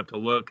ground up to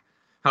look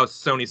how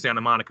Sony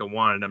Santa Monica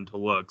wanted them to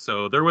look.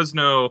 So there was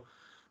no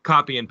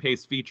copy and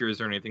paste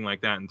features or anything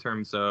like that in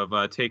terms of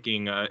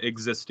taking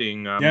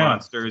existing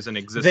monsters and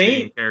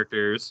existing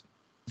characters.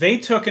 They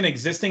took an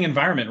existing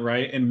environment,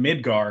 right, in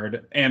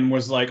Midgard, and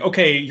was like,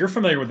 okay, you're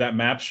familiar with that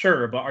map,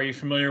 sure, but are you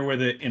familiar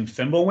with it in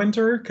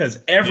Fimbulwinter? Because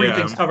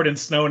everything's covered in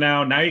snow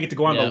now. Now you get to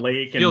go on the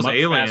lake and feels much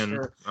alien.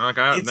 faster. Like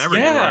I never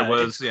knew where it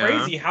was. It's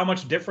crazy how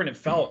much different it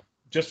felt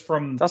just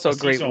from It's also a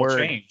great seasonal word.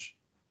 change.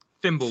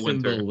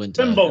 Fimbulwinter.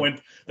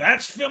 Fimbulwinter.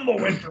 That's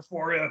Fimbulwinter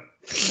for you.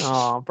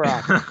 Oh,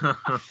 Brock.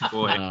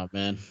 Boy. Oh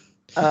man.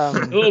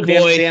 Dan,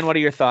 boy. Dan, what are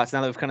your thoughts now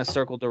that we've kind of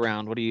circled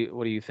around? What do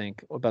you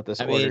think about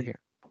this order here?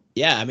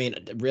 Yeah, I mean,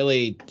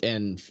 really,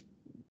 and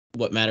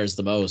what matters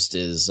the most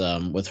is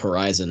with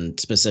Horizon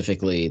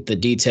specifically, the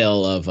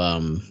detail of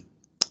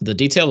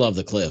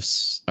the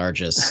cliffs are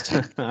just.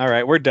 All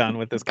right, we're done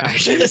with this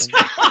conversation.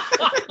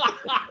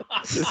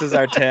 This is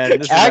our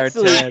TED. This is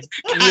Actually, our TED.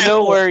 you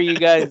know where you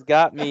guys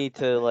got me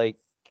to like,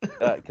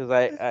 because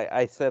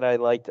I said I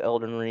liked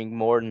Elden Ring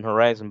more than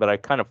Horizon, but I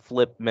kind of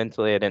flipped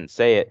mentally. I didn't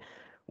say it.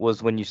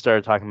 Was when you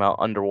started talking about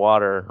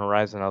underwater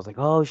Horizon. I was like,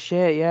 oh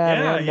shit,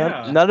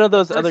 man. None of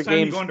those other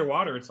games you go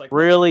underwater, it's like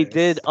really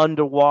did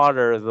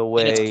underwater the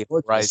way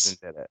Horizon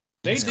did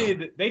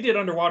it. They did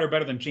underwater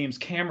better than James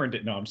Cameron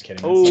did. No, I'm just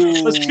kidding.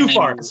 Ooh. That's too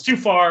far. It's too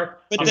far.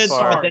 But I'm then-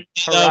 sorry.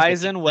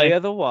 Horizon Way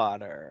of the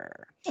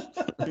Water.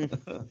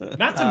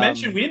 Not to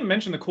mention, we didn't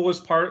mention the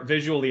coolest part,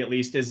 visually at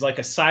least, is like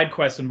a side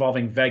quest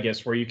involving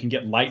Vegas where you can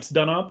get lights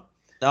done up.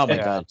 Oh my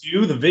And god.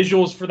 the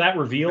visuals for that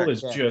reveal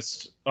is Yeah.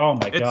 just, oh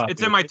my god. It's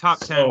dude. in my top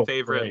 10 so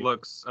favorite great.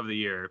 looks of the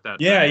year. If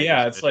that Yeah, that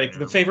yeah. is It's it, like you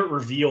the know. favorite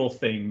reveal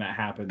thing that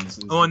happens.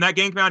 Is Oh, and that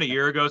game came out a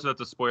year ago, so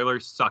that's a spoiler.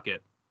 Suck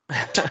it. Play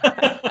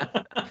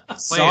it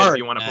Sorry, if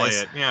you want to play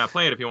guys. it. Yeah,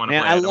 play it if you want to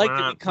Man, play it. I like We're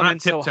that we not- come we're in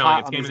not so tiptoeing. hot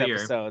It's on game these of the year.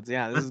 episodes.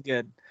 Yeah, this is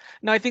good.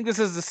 No, I think this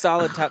is a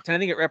solid top 10. I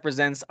think it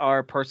represents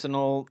our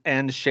personal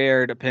and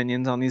shared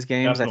opinions on these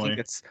games. I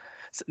Definitely.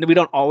 think we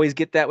don't always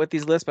get that with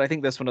these lists, but I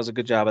think this one does a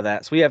good job of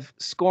that. So we have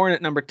Scorn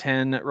at number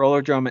 10,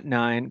 Roller Drum at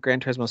 9, Gran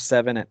Turismo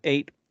 7 at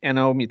 8,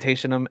 Anno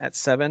Mutationum at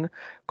 7,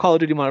 Call of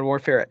Duty Modern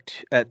Warfare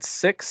at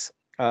 6.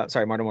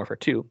 Modern Warfare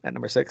 2 at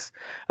number 6,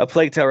 A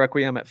Plague Tale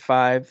Requiem at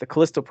 5, The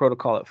Callisto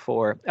Protocol at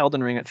 4,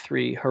 Elden Ring at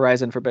 3,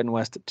 Horizon Forbidden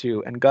West at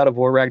 2, and God of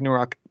War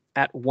Ragnarok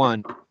at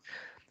 1.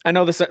 I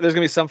know there's going to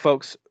be some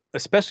folks,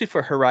 especially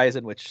for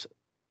Horizon, which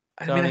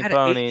I Tony had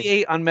Ponies. an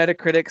 88 on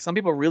Metacritic. Some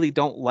people really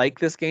don't like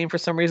this game for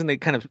some reason. They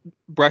kind of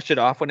brush it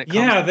off when it comes.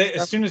 Yeah, to as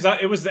stuff. soon as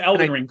it was the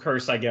Elden Ring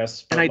curse, I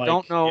guess. And but, I like,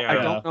 don't know. I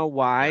yeah. don't know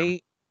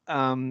why.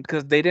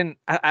 Because they didn't.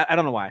 I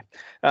don't know why.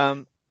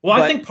 Well,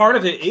 I but think part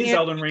of it is can't-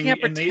 Elden you Ring. can't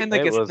and they- pretend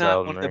like It it's was not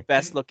Elden one of the Ring.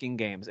 best looking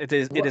games. It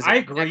is. It is. I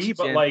agree,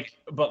 but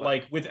next-gen.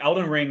 like with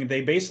Elden Ring,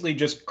 they basically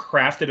just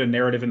crafted a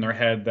narrative in their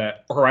head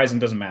that Horizon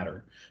doesn't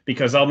matter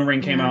because Elden Ring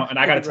came Yeah, out, and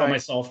I got to you're tell right.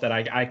 myself that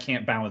I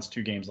can't balance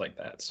two games like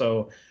that.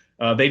 So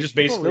They just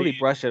People basically really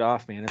brush it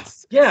off, man.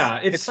 It's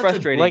it's such a-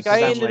 frustrating. Like I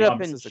because I'm ended up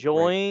this is a great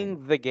enjoying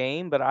game. the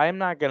game, but I'm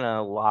not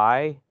gonna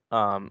lie.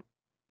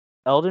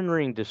 Elden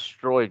Ring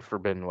destroyed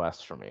Forbidden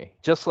West for me.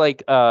 Just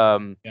like Yeah,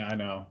 I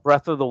know.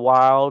 Breath of the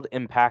Wild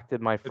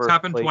impacted my It's first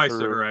happened twice to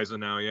playthrough. Horizon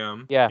now, yeah.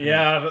 Yeah.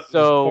 Yeah,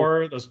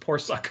 So those poor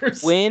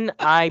suckers. when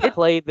I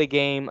played the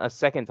game a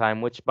second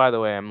time, which by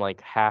the way, I'm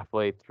like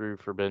halfway through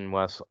Forbidden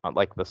West,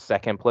 like the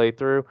second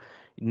playthrough.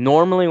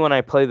 Normally, when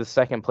I play the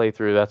second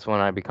playthrough, that's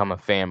when I become a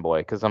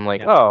fanboy because I'm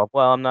like, Yeah. oh,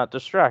 well, I'm not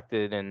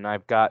distracted and I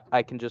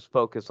can just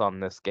focus on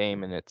this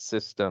game and its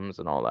systems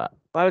and all that.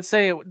 I would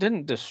say it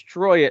didn't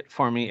destroy it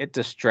for me. It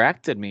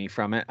distracted me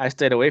from it. I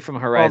stayed away from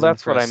Well, Horizon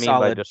that's for what a I mean by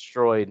solid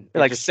destroyed. It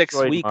like 6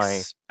 destroyed my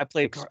weeks. I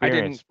played.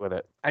 experience with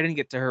it. I didn't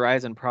get to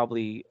Horizon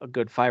probably a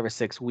good 5 or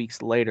 6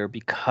 weeks later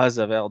because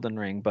of Elden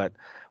Ring. But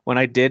when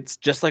I did,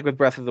 just like with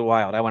Breath of the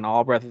Wild, I went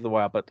all Breath of the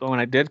Wild. But when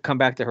I did come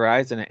back to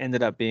Horizon, it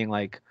ended up being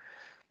like,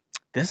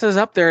 this is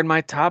up there in my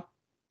top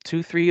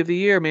 2, 3 of the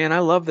year, man. I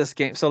love this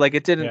game. So like,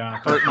 it didn't Yeah,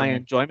 hurt my definitely.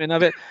 enjoyment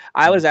of it.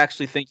 I was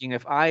actually thinking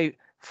if I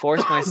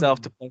force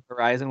myself to play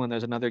Horizon when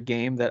there's another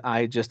game that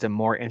I just am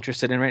more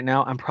interested in right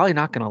now, I'm probably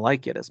not going to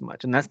like it as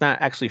much. And that's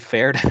not actually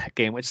fair to that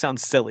game, which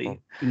sounds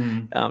silly.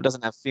 Mhm.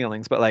 Doesn't have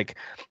feelings, but like,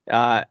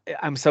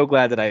 I'm so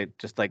glad that I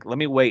just like, let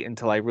me wait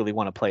until I really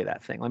want to play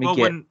that thing. Let me Well,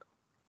 get when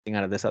something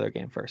out of this other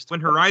game first.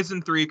 when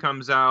Horizon 3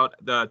 comes out,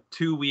 the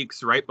 2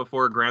 weeks right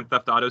before Grand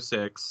Theft Auto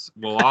 6,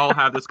 we'll all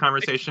have this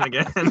conversation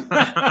again.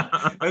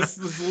 This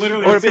is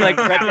literally Or it'd be like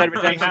what's Red gonna Dead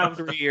happen. They Redemption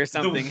have 3 or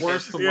something. the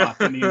worst Yeah.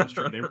 luck in the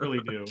industry. They really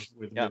do.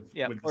 With, Yeah, with,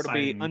 yeah. with Or to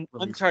be deciding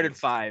release Uncharted dates.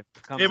 5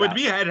 comes It would out.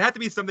 be. It'd have to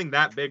be something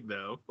that big,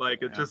 though. Like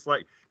it's Yeah. just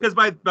like because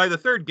by the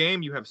third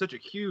game, you have such a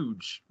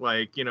huge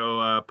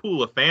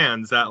pool of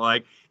fans that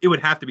like it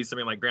would have to be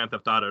something like Grand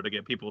Theft Auto to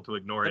get people to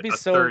ignore That'd it be a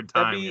so. third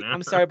That'd time. be. You know?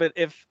 I'm sorry, but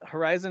if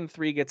Horizon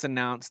 3 gets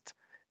announced,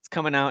 it's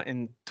coming out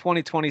in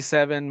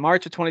 2027,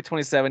 March of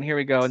 2027. Here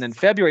we go, and then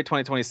February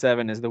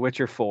 2027 is The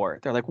Witcher 4.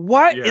 They're like,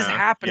 what is Yeah,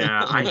 happening?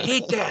 Yeah, I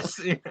hate this.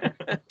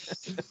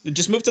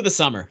 Just move to the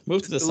summer.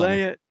 Move to the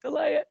summer.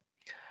 Delay it.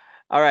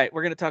 All right,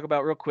 we're gonna talk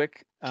about real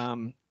quick.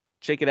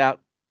 Shake it out.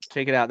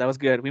 That was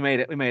good. We made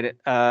it.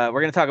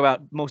 We're gonna talk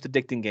about most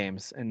addicting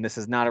games, and this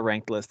is not a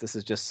ranked list. This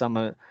is just some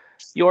of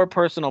your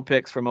personal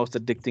picks for most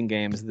addicting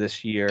games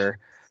this year.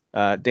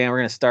 Dan, we're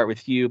gonna start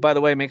with you. By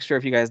the way, make sure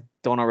if you guys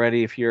don't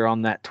already, if you're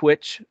on that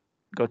Twitch,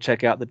 go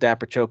check out the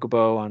Dapper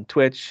Chocobo on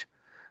Twitch.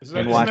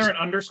 Isn't watch- there an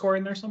underscore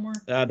in there somewhere?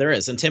 There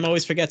is, and Tim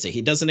always forgets it.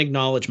 He doesn't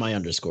acknowledge my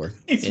underscore.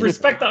 Please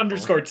respect the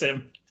underscore,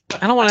 Tim.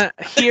 I don't want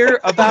to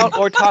hear about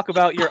or talk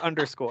about your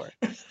underscore.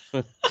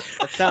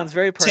 That sounds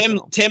very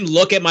personal. Tim,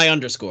 look at my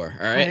underscore.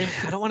 All right.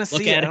 I don't want to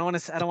Look see it. at I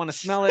don't want to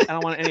smell it. I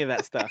don't want any of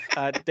that stuff.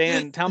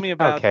 Dan, tell me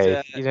about.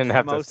 Okay, you didn't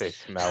have most- to say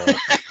smell it.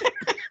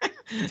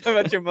 Tell me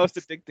about your most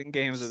addicting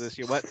games of this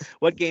year.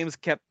 What games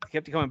kept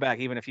you coming back,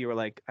 even if you were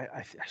like,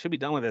 I should be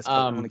done with this. But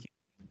I'm gonna keep...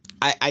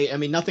 I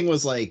mean, nothing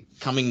was like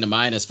coming to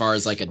mind as far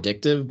as like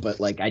addictive, but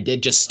like I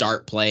did just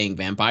start playing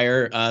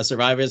Vampire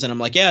Survivors, and I'm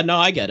like, yeah, no,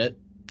 I get it.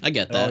 I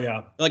get that. Oh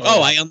yeah. Like, yeah.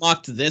 I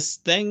unlocked this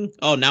thing.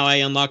 Oh, now I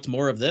unlocked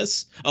more of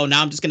this. Oh,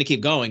 now I'm just gonna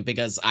keep going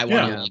because I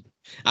want to. Yeah.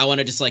 I want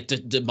to just like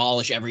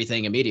demolish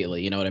everything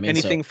immediately. You know what I mean?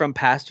 Anything from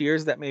past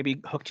years that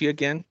maybe hooked you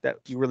again that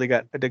you really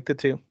got addicted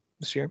to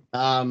this year?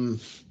 So,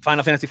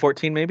 Final Fantasy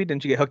 14, maybe.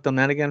 Didn't you get hooked on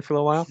that again for a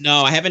little while?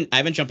 no, I haven't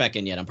jumped back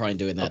in yet. I'm probably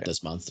doing that Okay.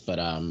 this month.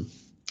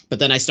 But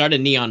then I started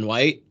Neon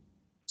White.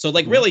 So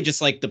like really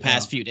just like the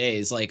past few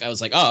days, like I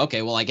was like, oh,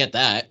 okay, well I get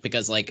that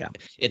because like Yeah.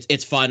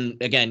 it's fun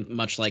again,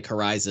 much like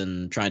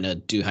Horizon trying to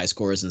do high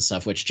scores and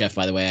stuff, which Jeff,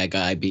 by the way,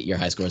 I beat your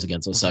high scores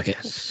again, so suck it.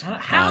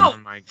 How? Oh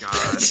my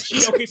god.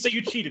 Okay, so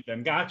you cheated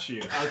then. Got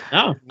you.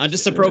 No, I'm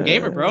just a pro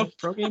gamer, bro.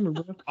 Pro gamer,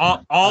 bro.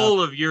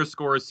 All of your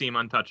scores seem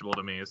untouchable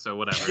to me, so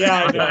whatever.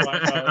 Yeah,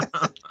 I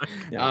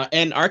know.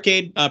 And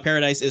Arcade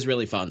Paradise is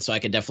really fun, so I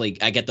get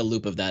the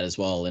loop of that as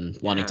well, and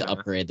wanting to Yeah.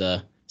 upgrade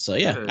the. So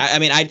yeah, Good. I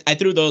mean, I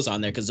threw those on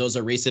there because those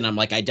are recent. I'm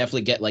like, I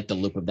definitely get like the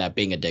loop of that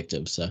being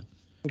addictive. So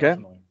Okay.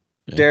 Definitely.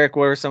 Yeah. Derek,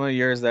 what were some of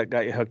yours that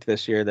got you hooked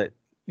this year that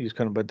you just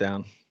couldn't put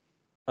down?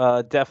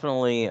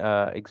 Definitely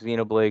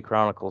Xenoblade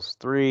Chronicles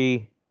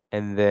 3,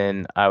 and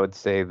then I would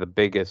say the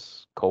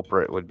biggest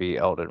culprit would be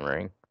Elden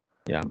Ring.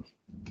 Yeah.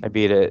 I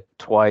beat it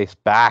twice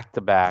back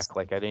to back,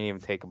 like I didn't even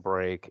take a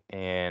break,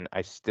 and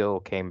I still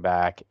came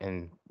back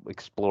and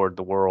explored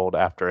the world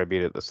after I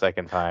beat it the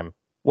second time.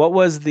 What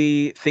was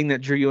the thing that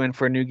drew you in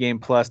for New Game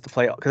Plus to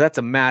play? Because that's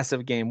a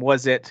massive game.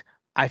 Was it,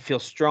 I feel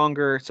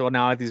stronger, so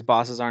now these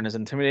bosses aren't as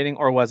intimidating?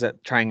 Or was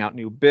it trying out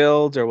new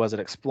builds? Or was it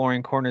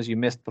exploring corners you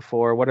missed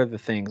before? What are the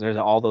things? Or is it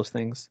all those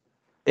things?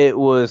 It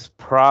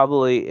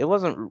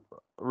wasn't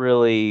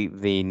really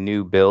the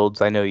new builds.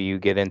 I know you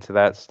get into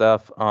that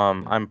stuff.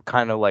 I'm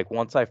kind of like,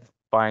 once I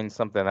find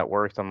something that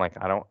works, I'm like,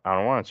 I don't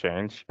want to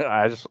change.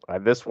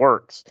 This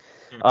works.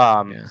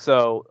 Yeah.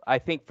 So I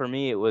think for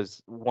me it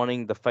was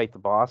wanting to fight the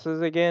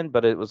bosses again,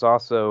 but it was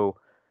also,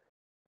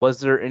 was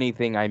there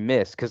anything I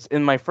missed? Because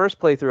in my first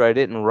playthrough I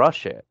didn't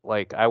rush it.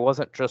 Like I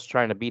wasn't just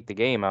trying to beat the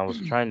game, I was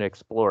trying to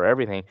explore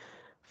everything.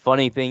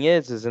 Funny thing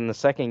is in the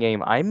second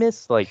game I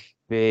missed like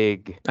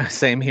big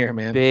Same here,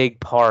 man.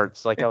 big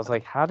parts. Like I was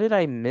like, how did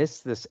I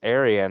miss this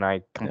area? And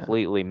I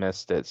completely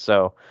missed it.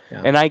 So,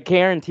 and I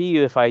guarantee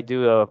you, if I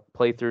do a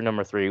playthrough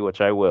number 3,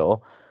 which I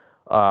will,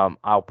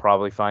 I'll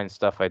probably find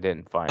stuff I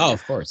didn't find. Oh,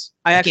 of course.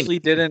 I actually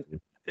didn't.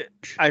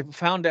 I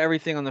found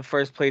everything on the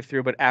first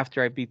playthrough, but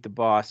after I beat the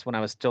boss, when I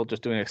was still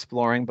just doing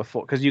exploring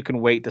before, because you can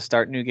wait to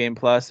start New Game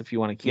Plus if you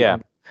want to keep.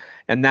 Them.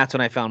 And that's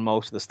when I found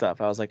most of the stuff.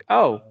 I was like,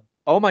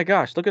 oh my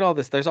gosh, look at all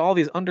this. There's all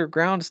these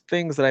underground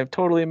things that I've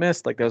totally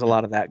missed. Like there's a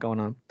lot of that going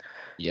on.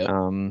 Yep.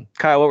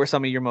 Kyle, what were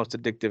some of your most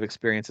addictive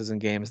experiences in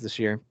games this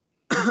year?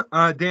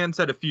 Dan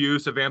said a few.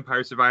 So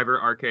Vampire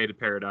Survivor, Arcade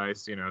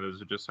Paradise,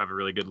 those just have a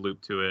really good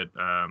loop to it.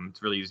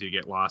 It's really easy to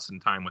get lost in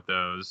time with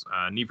those.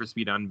 Need for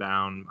Speed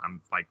Unbound,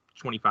 I'm like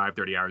 25,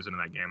 30 hours into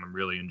that game. I'm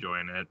really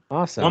enjoying it.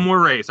 Awesome. One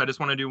more race. I just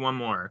want to do one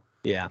more.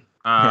 Yeah.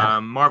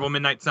 Marvel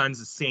Midnight Suns,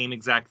 the same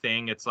exact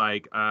thing. It's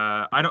like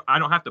I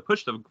don't have to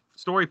push the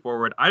story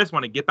forward. I just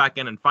want to get back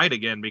in and fight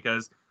again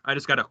because I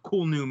just got a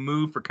cool new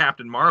move for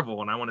Captain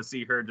Marvel and I want to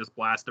see her just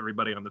blast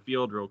everybody on the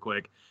field real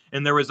quick.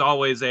 And there was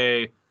always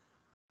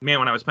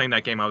when I was playing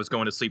that game, I was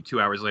going to sleep 2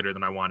 hours later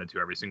than I wanted to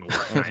every single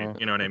night.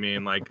 You know what I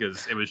mean? Like,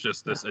 because it was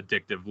just this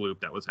addictive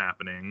loop that was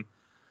happening.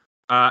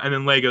 And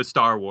then Lego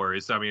Star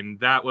Wars. I mean,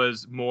 that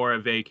was more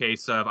of a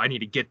case of I need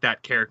to get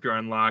that character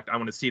unlocked. I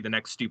want to see the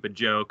next stupid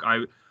joke.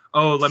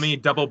 Let me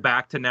double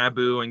back to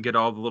Naboo and get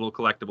all the little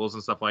collectibles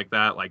and stuff like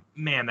that. Like,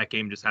 man, that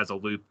game just has a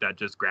loop that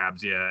just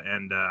grabs you.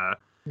 And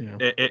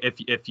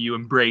if you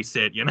embrace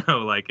it,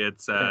 like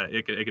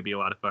it could be a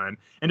lot of fun.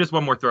 And just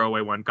one more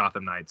throwaway one,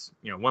 Gotham Knights.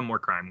 One more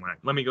crime night.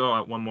 Let me go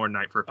out one more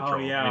night for a patrol.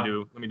 Let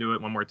me do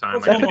it one more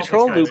time. That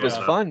patrol loop was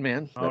fun,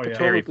 man. That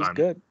patrol loop was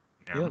good.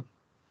 Yeah.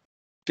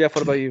 Jeff,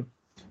 what about you?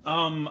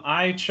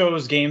 I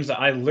chose games that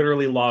I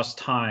literally lost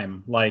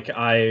time. Like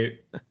I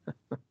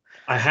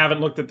haven't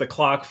looked at the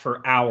clock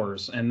for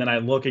hours, and then I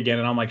look again,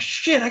 and I'm like,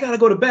 shit, I gotta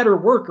go to bed or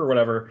work or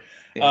whatever.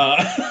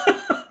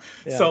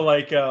 So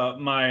like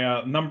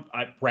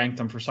I ranked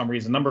them for some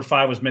reason. Number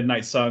 5 was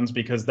Midnight Suns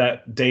because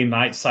that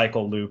day-night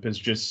cycle loop is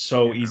just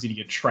so easy to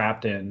get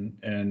trapped in.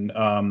 And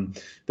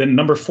then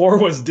number 4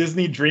 was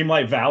Disney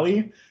Dreamlight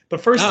Valley. The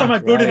first time I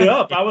booted it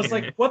up, I was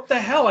like, "What the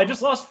hell? I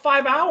just lost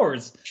 5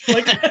 hours!"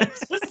 Like,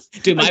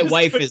 dude, my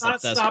wife is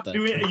obsessed with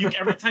that.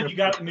 Every time you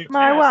got a new task,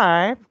 my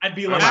wife, I'd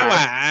be like,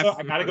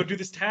 "I gotta go do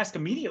this task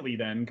immediately,"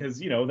 then, because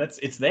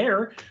it's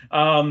there.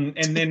 And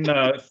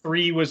then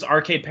 3 was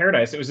Arcade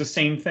Paradise. It was the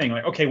same thing.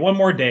 Like, okay, one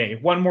more day,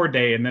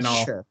 and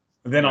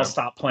then I'll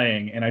stop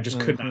playing, and I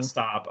just could not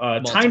stop.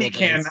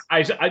 Tinykin,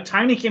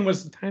 Tinykin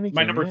was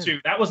my number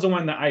 2. That was the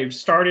one that I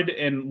started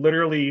and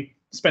literally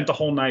spent the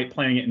whole night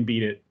playing it and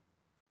beat it.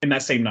 In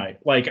that same night,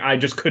 like I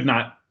just couldn't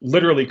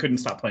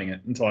stop playing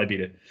it until I beat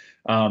it.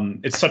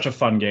 It's such a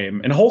fun game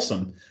and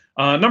wholesome.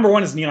 Number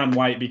 1 is Neon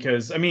White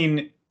because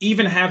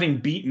even having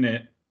beaten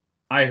it,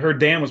 I heard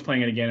Dan was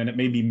playing it again and it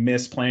made me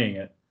miss playing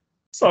it.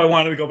 So I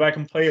wanted to go back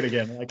and play it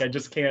again. Like I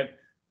just can't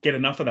get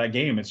enough of that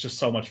game. It's just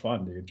so much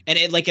fun, dude. And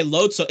it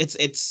loads. So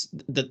it's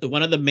the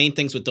one of the main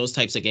things with those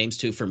types of games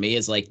too for me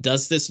is like,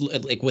 does this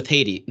like with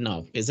Hades?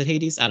 No, is it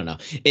Hades? I don't know.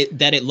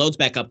 It loads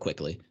back up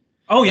quickly.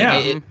 Oh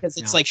yeah, because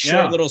it's like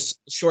short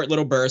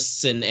little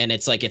bursts, and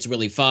it's like it's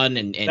really fun,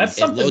 and that's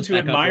something to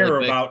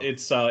admire about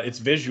its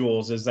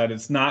visuals is that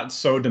it's not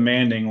so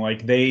demanding.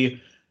 Like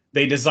they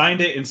designed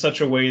it in such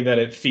a way that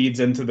it feeds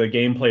into the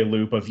gameplay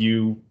loop of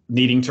you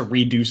needing to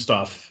redo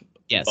stuff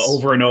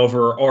over and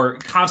over or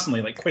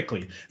constantly, like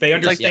quickly. They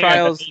understand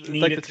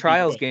like the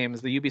Trials games,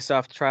 the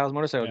Ubisoft Trials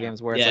motorcycle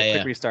games, where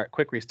it's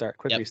quick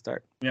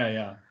restart.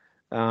 Yeah.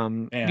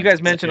 You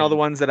guys mentioned all the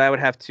ones that I would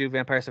have too.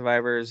 Vampire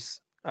Survivors.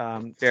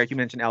 Derek, you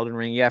mentioned Elden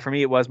Ring. Yeah, for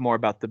me, it was more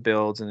about the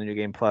builds and the New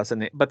Game Plus,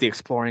 but the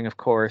exploring, of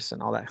course,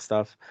 and all that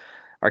stuff.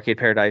 Arcade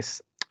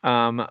Paradise.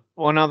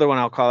 One other one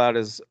I'll call out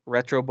is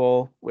Retro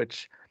Bowl,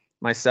 which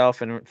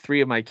myself and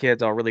 3 of my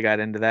kids all really got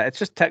into that. It's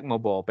just Tecmo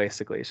Bowl,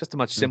 basically. It's just a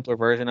much simpler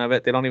version of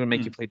it. They don't even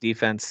make you play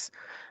defense.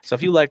 So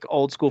if you like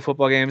old school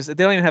football games, they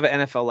don't even have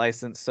an NFL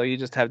license, so you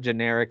just have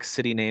generic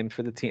city names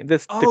for the team.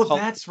 That's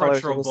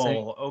Retro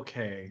Bowl.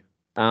 Okay.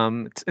 It's I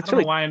don't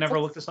know why I never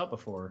looked this up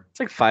before.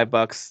 It's like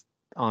 $5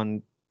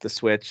 on the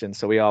Switch, and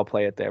so we all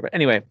play it there. But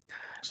anyway,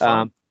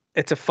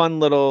 it's a fun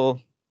little.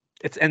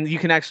 And you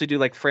can actually do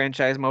like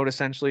franchise mode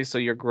essentially, so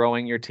you're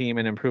growing your team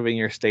and improving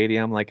your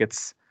stadium. Like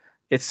it's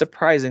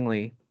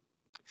surprisingly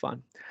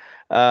fun.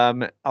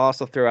 I'll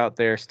also throw out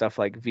there stuff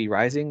like V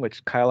Rising,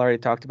 which Kyle already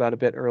talked about a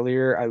bit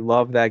earlier. I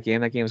love that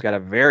game. That game's got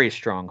a very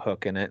strong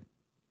hook in it.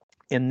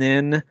 And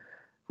then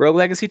Rogue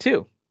Legacy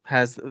 2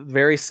 has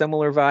very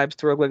similar vibes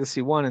to Rogue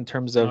Legacy 1 in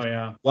terms of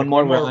one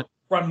more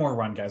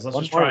run, guys. Let's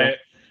just try it.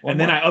 And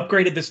then I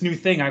upgraded this new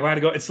thing. I gotta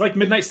go. It's like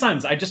Midnight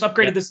Suns. I just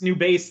upgraded this new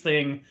base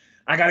thing.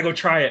 I gotta go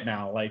try it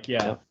now. Like,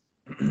 Yep,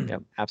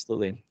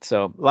 absolutely.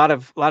 So a lot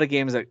of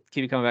games that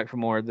keep you coming back for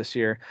more this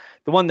year.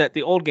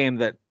 The old game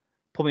that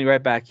pulled me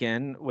right back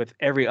in with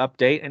every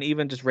update, and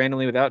even just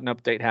randomly without an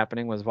update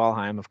happening, was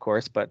Valheim, of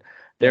course. But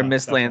their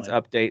Mistlands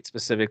update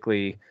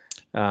specifically,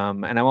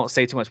 and I won't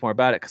say too much more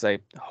about it because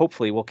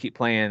hopefully we'll keep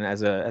playing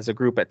as a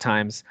group at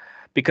times.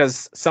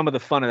 because some of the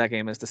fun of that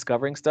game is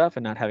discovering stuff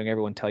and not having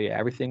everyone tell you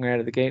everything right out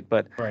of the gate.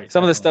 But Right.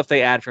 some of the definitely. stuff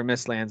they add for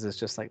Mistlands is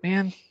just like,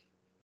 man,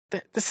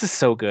 this is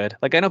so good.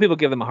 Like, I know people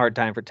give them a hard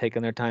time for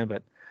taking their time,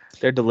 but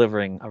they're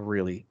delivering a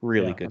really,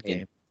 really Yeah, good I mean,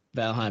 game.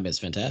 Valheim is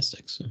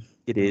fantastic. So.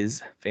 It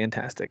is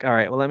fantastic. All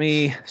right, well, let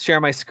me share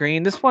my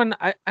screen. This one,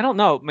 I don't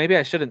know. Maybe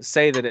I shouldn't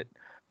say that it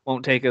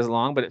won't take as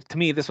long, but to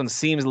me, this one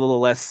seems a little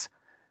less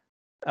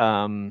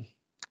in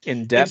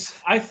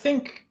depth. I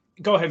think.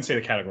 Go ahead and say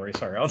the category.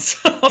 Sorry, I'll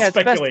Yeah,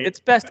 speculate. it's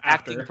best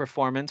after. acting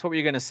performance. What were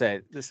you gonna say?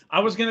 This I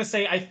was gonna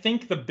say I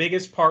think the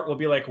biggest part will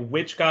be like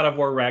which God of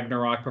War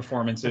Ragnarok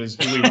performances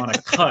do we want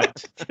to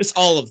cut? Just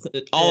all of them.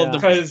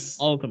 Because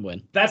All of them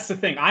win. that's the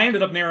thing. I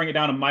ended up narrowing it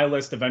down on my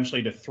list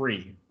eventually to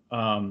 3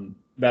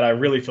 that I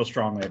really feel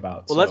strongly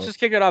about. Well, let's just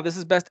kick it off. This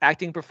is best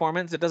acting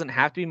performance. It doesn't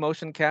have to be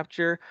motion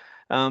capture,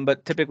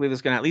 but typically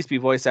there's going to at least be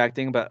voice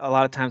acting. But a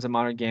lot of times in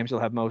modern games, you'll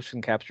have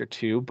motion capture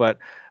too. But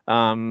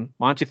why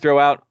don't you throw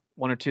out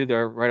 1 or 2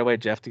 there right away,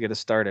 Jeff, to get us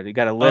started? You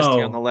got a list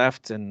here on the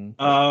left, and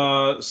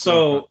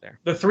so there.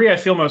 the 3 I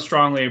feel most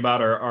strongly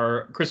about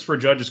are Christopher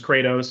Judge as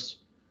Kratos,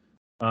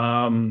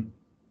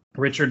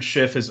 Richard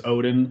Schiff as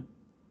Odin,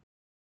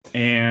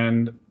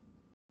 and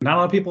not a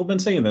lot of people have been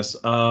saying this.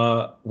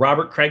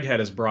 Robert Craighead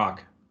as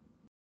Brock.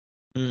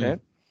 Okay.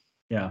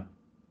 Yeah.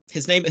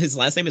 His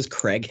last name is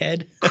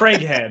Craighead.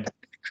 Craighead.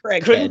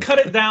 Craighead. Couldn't cut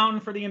it down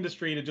for the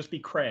industry to just be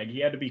Craig. He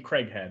had to be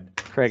Craighead.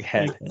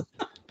 Craighead.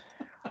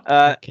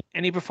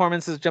 Any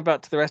performances jump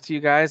out to the rest of you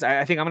guys?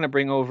 I think I'm going to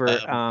bring over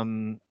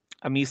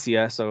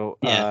Amicia, so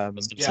Yeah,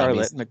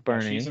 Charlotte Amicia.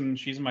 McBurney.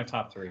 She's in my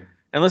top 3.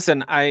 And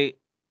listen, I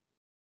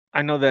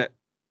know that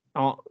I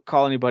won't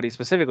call anybody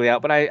specifically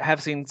out, but I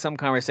have seen some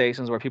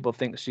conversations where people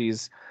think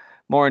she's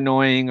more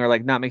annoying or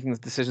like not making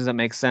decisions that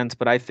make sense.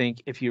 But I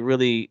think if you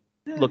really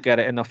look at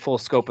it in the full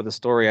scope of the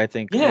story, I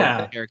think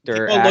Yeah. the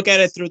character People look at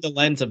it through the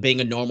lens of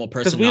being a normal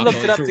person. because we not looked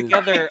going it up through-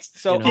 together.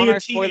 So you know. on Being a our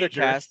spoiler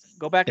teenager. cast,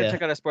 go back and Yeah.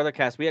 check out our spoiler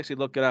cast. We actually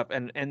looked it up,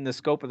 and in the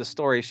scope of the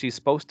story, she's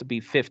supposed to be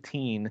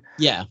 15.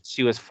 Yeah.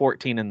 She was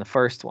 14 in the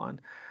first one.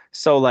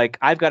 So like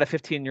I've got a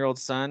 15-year-old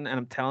son, and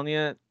I'm telling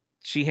you,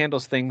 she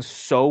handles things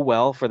so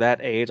well for that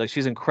age. Like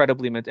she's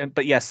incredibly,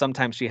 but yes,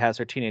 sometimes she has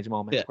her teenage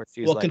moments Yeah. where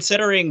she's Well, like,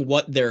 considering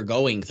what they're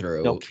going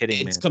through, No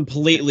kidding, it's man.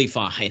 completely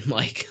fine.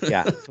 Like,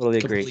 yeah, totally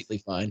agree. completely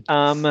fine.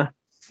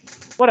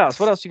 What else?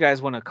 What else you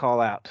guys want to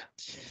call out?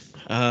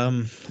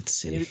 Let's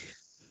see.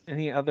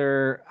 Any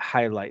other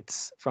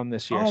highlights from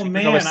this year? Oh, Should we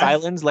man, bring over I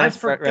Silence? Lance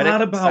forgot Reddick?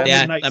 about Silence?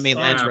 Yeah, Midnight I mean,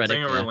 Sun. Lance Yeah, Reddick,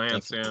 bring over yeah,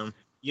 Lance, definitely.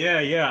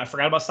 Yeah. I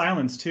forgot about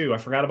Silence too. I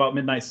forgot about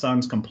Midnight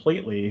Suns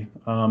completely.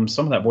 Some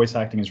of that voice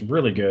acting is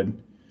really good.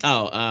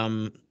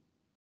 Oh,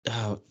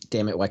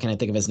 damn it! Why can't I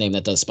think of his name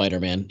that does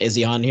Spider-Man? Is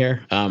he on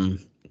here?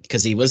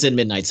 Because he was in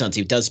Midnight Suns.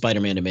 He does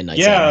Spider-Man in Midnight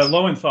Yeah, Suns.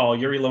 Lowenthal,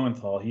 Yuri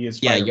Lowenthal. He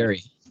is. Yeah, Spider-Man.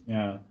 Yuri.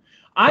 Yeah. Do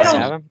I don't.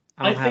 have him?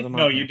 I don't have think him.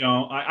 no, on you there.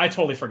 don't. I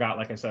totally forgot.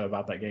 Like I said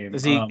about that game.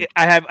 Is he?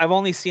 I've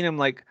only seen him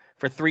like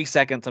for 3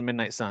 seconds on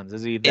Midnight Suns.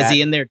 Is he? Is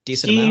he in there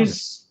decent amount?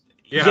 He's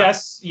Yeah.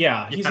 yes,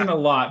 yeah. He's Yeah. in a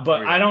lot,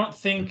 but Oh, yeah. I don't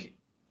think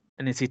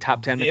And is he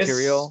top 10 this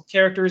material?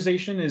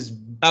 characterization is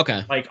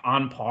Okay. like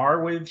on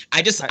par with.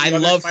 I The I other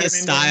love his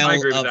Spider-Man style I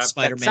agree with of that.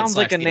 Spider-Man. That sounds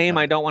like a / name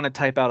I Peter don't want to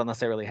type out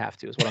unless I really have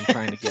to. Is what I'm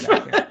trying to get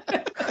at here.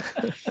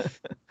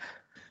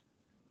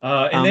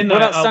 And then what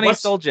about Sunny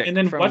what's, Suljic and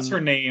then from- what's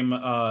her name?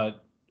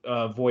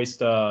 Voiced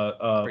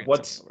Bring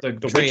what's something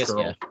the over. witch Atreus,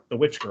 girl? yeah. The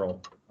witch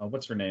girl.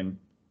 What's her name?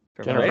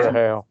 From Jennifer Bayonetta?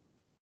 Hale.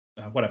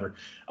 Whatever.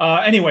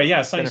 Anyway,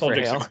 yeah, Sunny Jennifer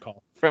Suljic Hale. gets a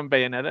call. From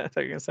Bayonetta, I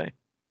thought you were gonna say.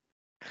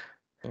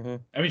 I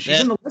mean, she's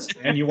Yeah. in the list,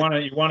 and you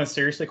wanna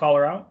seriously call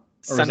her out?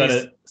 Or Sunny, is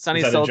that a, Sunny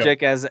is that a joke?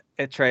 Suljic as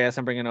Atreus.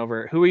 I'm bringing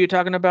over. Who were you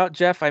talking about,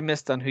 Jeff? I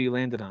missed on who you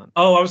landed on.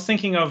 Oh, I was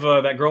thinking of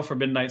that girl from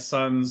Midnight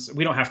Suns.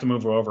 We don't have to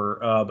move her over,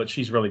 but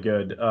she's really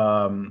good.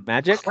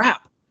 Magic?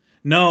 Crap.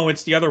 No,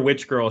 it's the other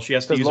witch girl. She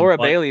has to Because use Laura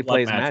blood Bailey blood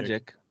plays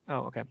magic. Oh,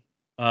 okay.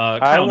 I Kyle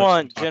knows what I'm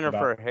want talking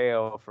Jennifer about.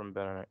 Hale from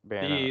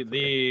Bayonetta.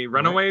 The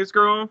Runaways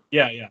girl.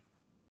 Yeah.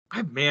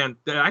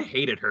 I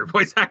hated her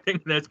voice acting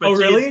in this. But Oh,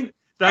 she is- really?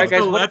 That's Alright,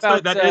 guys, the, what that's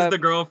about, the, that is the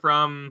girl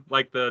from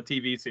like the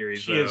TV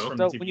series. She is though. from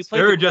So the when you TV play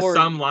There the are just core-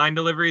 some line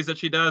deliveries that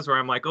she does where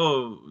I'm like,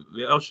 oh,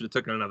 should have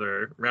taken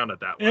another round at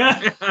that one.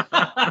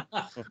 Yeah.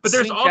 But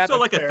there's Between also chapters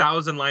like there.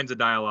 1,000 lines of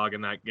dialogue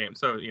in that game,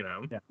 so Yeah.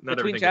 not Between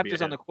everything can be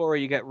chapters a on the hit. core,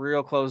 you get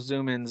real close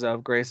zoom-ins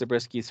of Grace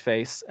Zabrisky's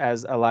face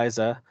as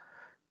Eliza.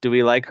 Do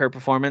we like her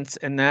performance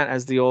in that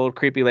as the old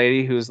creepy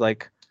lady who's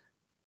like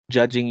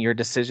judging your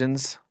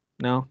decisions?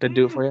 No, didn't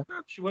do it for you.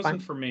 She wasn't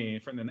Fine. for me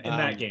in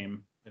that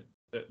game.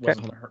 It Okay.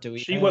 wasn't her. Do we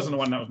She have- wasn't the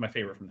one that was my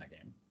favorite from that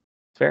game.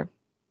 Fair.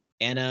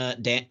 Anna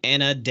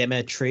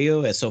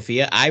Demetriou as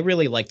Sophia. I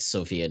really liked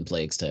Sophia in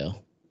Plague's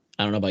Tale.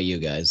 I don't know about you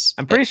guys.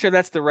 I'm pretty sure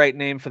that's the right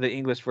name for the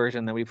English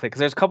version that we play because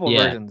there's a couple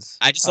Yeah, versions.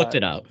 I just looked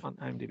it up. on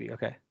IMDb.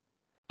 Okay.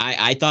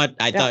 I thought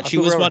I'll she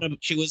throw was her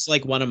she was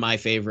like one of my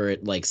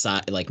favorite like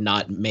like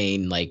not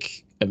main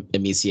like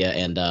Amicia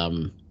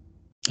and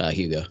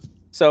Hugo.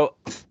 So,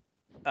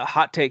 a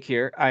hot take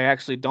here. I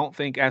actually don't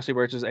think Ashley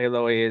Birch's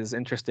Aloy is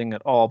interesting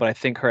at all, but I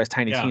think her as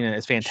Tiny Yeah. Tina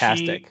is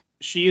fantastic.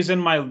 She is in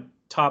my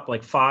top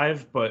like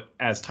 5, but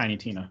as Tiny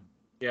Tina.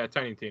 Yeah,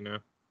 Tiny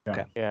Tina.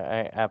 Yeah,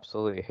 I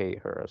absolutely hate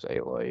her as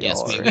Aloy. Yes,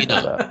 Y'all we already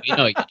know. that. We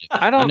know you do.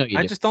 I We know don't. you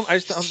I do. just don't. I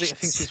think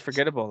she's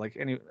forgettable. Like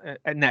any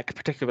in that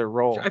particular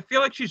role. I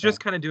feel like she's just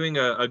kind of doing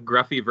a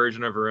gruffy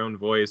version of her own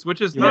voice, which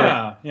is Yeah,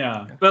 not.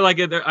 yeah. But like,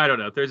 I don't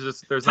know. There's not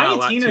a Tiny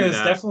lot Tina to is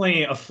that.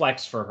 definitely a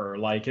flex for her.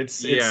 Like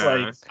it's Yeah,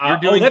 like you're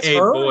doing that's a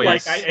her.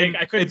 voice. Like and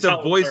I couldn't it's a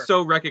tell it was voice her.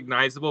 so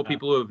recognizable. Yeah.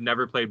 People who have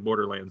never played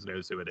Borderlands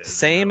knows who it is.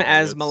 Same you know,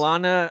 as it's-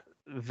 Milana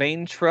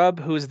Vaintrub,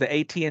 who's the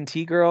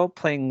AT&T girl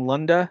playing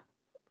Lunda.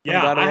 from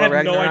Yeah, God of I War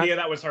had no Ragnarok. idea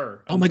that was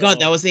her. Oh my god,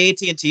 that was the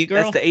AT&T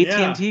girl. That's the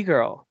AT&T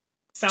girl.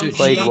 Sounds Dude,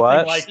 played nothing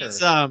what? like her. She's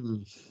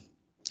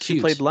She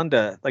cute. played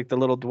Lunda, like the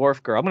little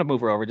dwarf girl. I'm gonna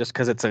move her over just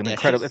because it's an Yeah,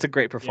 incredible. she's- It's a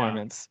great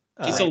performance.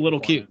 She's Great a little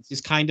cute. performance.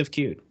 She's kind of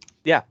cute.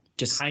 Yeah.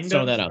 Just Kind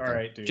throw of? that out All there.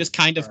 right, dude. Just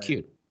kind of All right.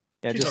 cute.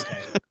 Yeah, She's just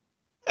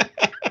okay.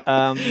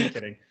 um, Just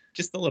kidding.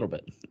 Just a little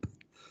bit.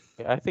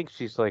 Yeah, I think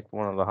she's like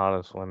one of the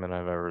hottest women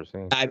I've ever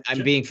seen.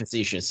 I'm being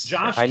facetious.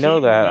 Josh. I know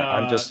Keaton, that.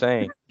 I'm just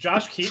saying.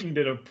 Josh Keaton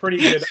did a pretty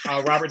good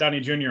Robert Downey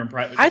Jr.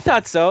 impression. I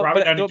thought so. Robert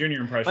But Downey the-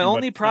 Jr. impression. my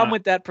only but problem not.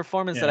 with that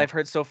performance that Yeah. I've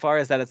heard so far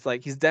is that it's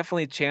like he's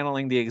definitely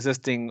channeling the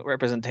existing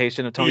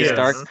representation of Tony He is.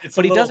 Stark, It's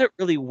but a he does little it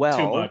really well.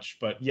 too much,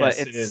 but yes,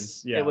 but it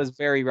is. Yeah. It was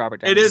very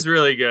Robert Downey. It is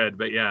really good,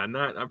 but yeah,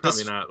 not. I'm probably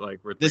This- not like.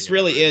 Worth This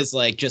bringing up really right is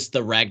like just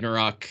the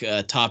Ragnarok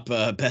top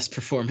best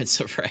performance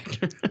of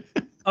Ragnarok.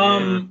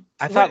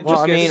 I thought- Well,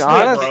 Just I get- mean, just wait,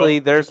 honestly,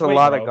 bro. there's Just a wait,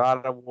 lot bro. of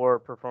God of War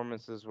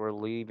performances we're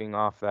leaving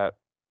off that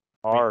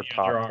are Yeah,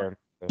 top there are. 10.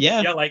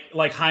 Yeah. Yeah,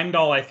 like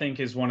Heimdall, I think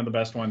is one of the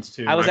best ones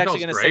too. I was Heimdall's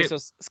actually going to say,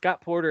 great. so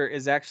Scott Porter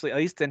is actually, at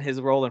least in his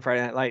role in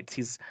Friday Night Lights,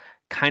 he's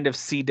kind of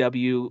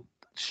CW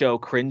show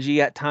cringy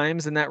at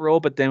times in that role.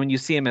 But then when you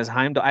see him as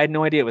Heimdall, I had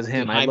no idea it was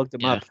him. I looked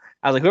him up.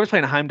 I was like, whoever's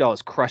playing Heimdall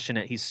is crushing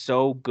it. He's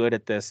so good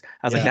at this.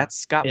 I was like, Yeah. that's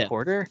Scott Yeah.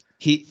 Porter,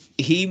 He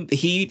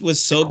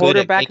was so good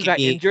at quarterback who making got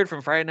me, injured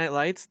from Friday Night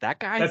Lights. That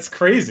guy. That's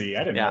crazy. I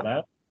didn't Yeah. know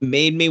that.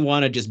 made me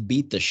want to just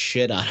beat the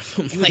shit out of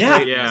him. Like,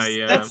 Yeah.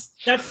 Yeah.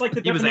 That's like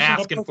the He was definition of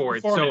a asking perfect for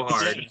it so performance.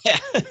 hard.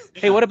 Yeah.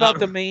 Hey, what about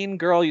the main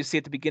girl you see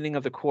at the beginning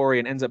of the quarry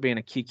and ends up being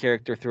a key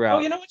character throughout?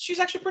 Oh, you know what? She's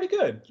actually pretty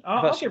good.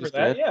 thought I'll she give her was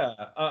that. good. Yeah.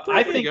 I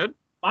Pretty think good.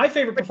 my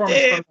favorite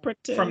performance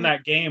Pretty. from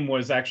that game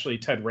was actually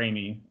Ted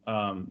Raimi.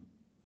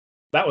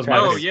 That was my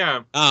Oh favorite.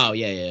 yeah. Oh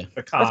yeah.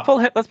 The cop.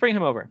 Let's bring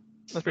him over.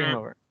 Let's bring him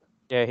over.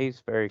 Yeah, he's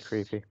very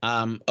creepy.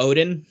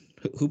 Odin.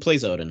 Who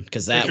plays Odin?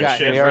 Because that Richard was,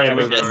 Schiff, we already yeah,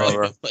 moved Richard him Schiff.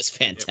 over. was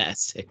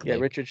fantastic. Yeah,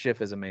 Like, Richard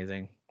Schiff is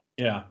amazing.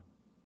 Yeah.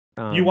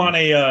 Um, You want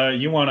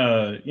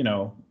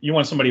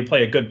somebody to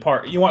play a good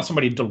part. You want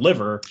somebody to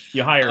deliver.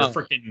 You hire Oh,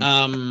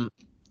 freaking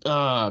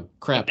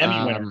crap.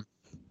 Emmy winner.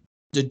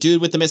 The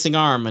dude with the missing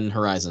arm in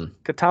Horizon.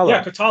 Katalo.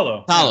 yeah,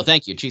 Katalo. Paulo,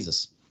 thank you,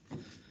 Jesus.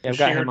 Yeah, I've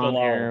got Bashir him on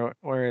Dalal. here.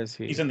 Where is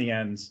he? He's in the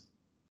ends.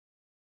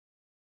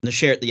 The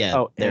shared, yeah,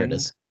 Oh, there and- it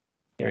is.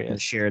 Here he The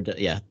is. shared,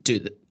 yeah,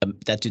 dude,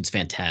 that dude's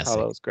fantastic.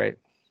 Katalo's great.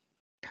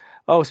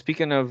 Oh,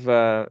 speaking of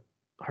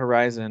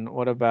Horizon,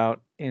 what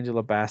about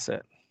Angela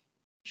Bassett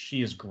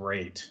She is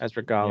great. as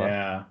Regala?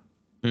 Yeah.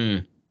 Hmm.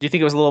 Do you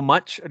think it was a little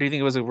much, or do you think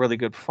it was a really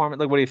good performance?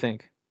 Like, what do you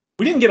think?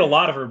 We didn't get a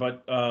lot of her,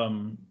 but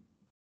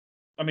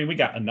I mean, we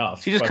got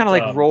enough. She just but, kind of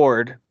like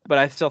roared, but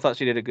I still thought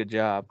she did a good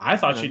job. I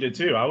thought she did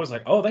too. I was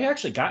like, oh, they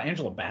actually got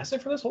Angela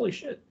Bassett for this? Holy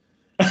shit.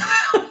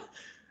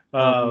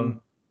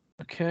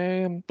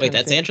 Okay. I'm trying Wait, to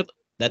that's think. Angela.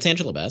 That's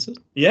Angela Bassett.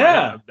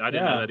 yeah. I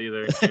didn't know that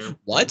either. Yeah.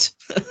 What?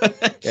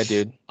 Yeah,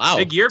 dude. Wow.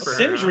 Big year for her.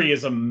 huh? Sindri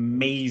is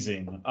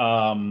amazing.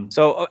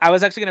 So I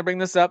was actually going to bring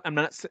this up. I'm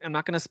not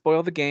going to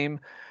spoil the game,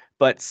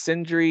 but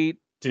Sindri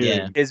Dude.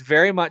 Yeah. is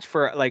very much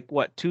for like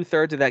what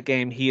 2/3 of that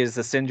game. He is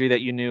the Sindri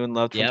that you knew and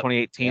loved from Yep,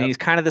 2018. yep. He's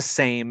kind of the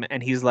same,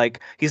 and he's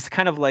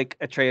kind of like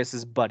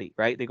Atreus's buddy,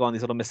 right? They go on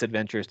these little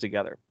misadventures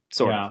together,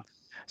 sort Yeah. of.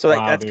 So like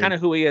Wow, that's dude. kind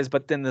of who he is.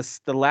 But then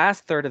the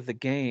last third of the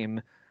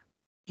game,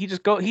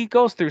 he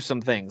goes through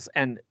some things,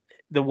 and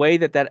the way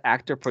that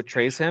actor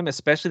portrays him,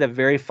 especially the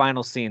very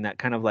final scene, that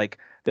kind of like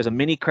there's a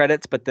mini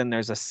credits, but then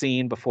there's a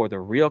scene before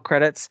the real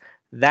credits.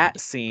 That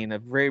scene, a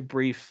very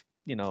brief,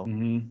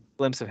 Mhm.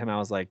 glimpse of him, I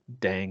was like,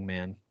 dang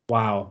man,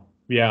 Wow.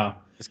 Yeah.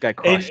 this guy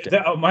crushed it.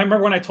 I remember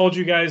when I told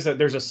you guys that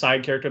there's a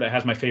side character that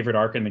has my favorite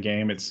arc in the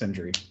game. It's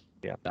Sindri.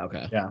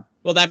 Okay. Yeah.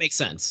 Well, that makes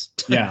sense.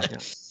 Yeah.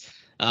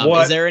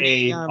 Is there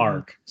any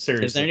arc?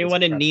 Seriously. Is there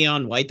anyone in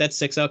Neon White that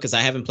sticks out? Because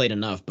I haven't played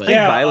enough, but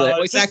Yeah, Violet.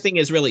 voice just- acting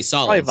is really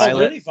solid. Probably Oh,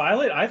 Violet. really?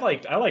 Violet?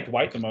 I liked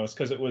White the most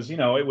because it was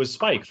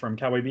Spike from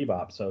Cowboy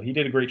Bebop, so he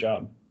did a great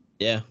job.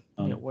 Yeah.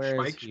 Yeah, where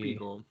is Spike he?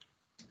 Spiegel.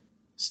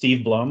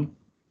 Steve Blum.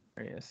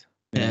 There he is.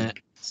 Yeah.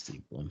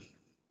 Steve Blum.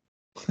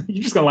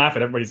 You're just gonna laugh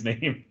at everybody's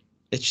name.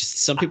 It's just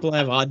some people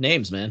have odd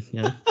names, man.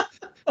 Yeah.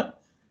 All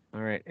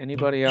right.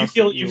 Anybody You else?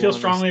 feel that you feel want us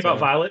strongly about to-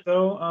 Violet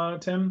though,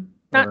 Tim?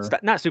 Or-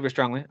 Not super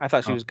strongly. I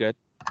thought she Oh. was good.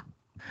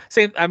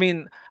 Same. I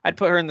mean, I'd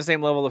put her in the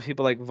same level of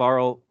people like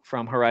Varl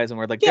from Horizon,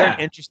 where like they're an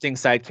Yeah. interesting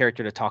side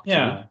character to talk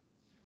Yeah. to.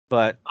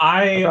 But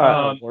I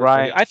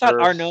Ryan I thought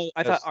Hurst Arno.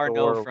 I thought as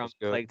Arno Thor from was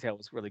good. Plague Tale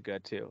was really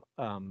good too.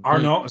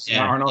 Arno.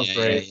 Yeah. Arno's yeah,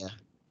 great.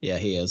 Yeah,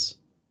 he is.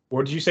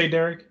 What did you say,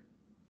 Derek?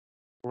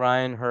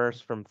 Ryan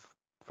Hurst from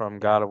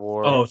God of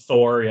War. Oh,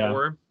 Thor. Yeah.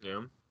 Or,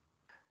 yeah.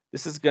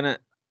 This is gonna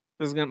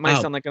might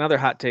Oh. sound like another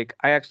hot take.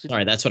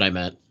 Sorry, that's what I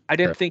meant. I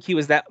didn't think he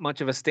was that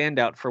much of a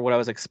standout for what I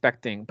was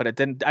expecting, but it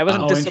didn't. I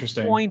wasn't Oh, interesting.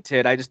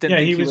 disappointed. I just didn't Yeah,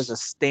 think he he was was- a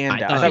standout. I I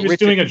thought thought He was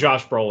doing a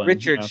Josh Brolin.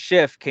 Richard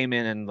Schiff came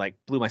in and like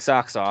blew my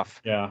socks off,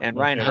 Yeah. and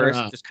no Ryan kidding. I don't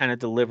Hurst know. just kind of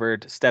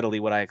delivered steadily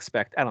what I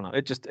expect. I don't know.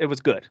 It was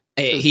good.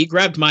 He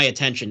grabbed my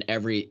attention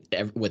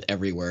with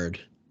every word.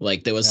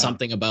 Like there was Yeah.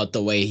 something about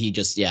the way he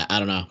just I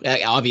don't know.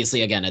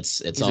 Obviously, again, it's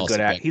He's all a good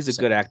subjective, He's a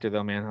so- good actor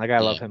though, man. Like I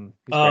love Yeah. him.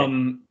 He's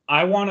great.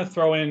 I want to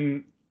throw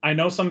in. I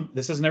know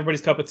this isn't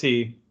everybody's cup of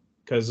tea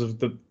because of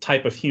the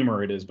type of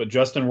humor it is, but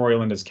Justin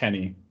Roiland is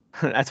Kenny.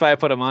 That's why I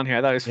put him on here.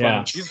 I thought he was funny.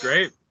 Yeah. He's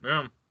great.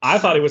 Yeah. I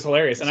thought it was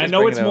hilarious, and Let's I just know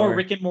bring it's it more over.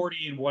 Rick and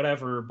Morty and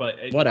whatever, but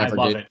Whatever,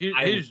 I love dude. it.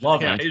 I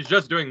love it. He's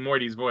just doing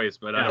Morty's voice,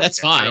 but I don't That's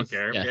care. I fine. don't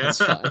care. Yeah, that's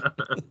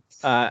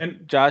fine.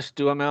 And- Josh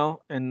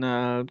Duhamel in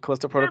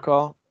Callisto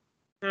Protocol.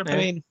 I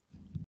mean,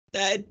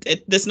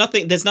 there's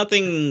nothing He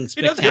doesn't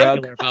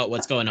spectacular about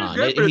what's going He's on.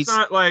 good, but He's it's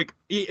not like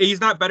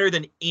he's not better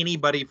than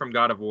anybody from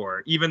God of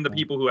War, even the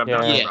people who have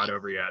not Yeah. been brought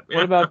over yet.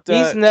 What about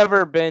He's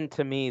never been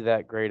to me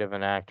that great of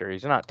an actor.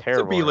 He's not He's a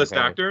terrible. or B-list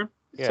anything. actor.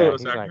 Yeah, So-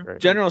 he's not great.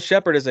 General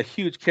Shepard is a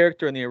huge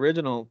character in the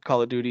original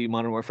Call of Duty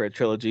Modern Warfare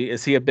trilogy.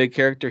 Is he a big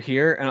character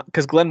here?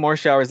 Because Glenn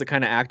Morshower is the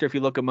kind of actor, if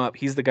you look him up,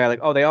 he's the guy like,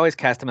 oh, they always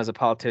cast him as a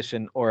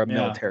politician or a Yeah.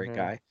 military Mhm.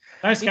 guy.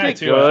 Nice He guy did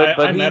too. good,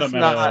 but I met he's him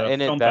not at a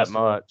in it film that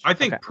festival. much. I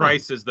think Okay.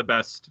 Price is the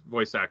best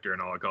voice actor in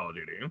all of Call of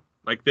Duty.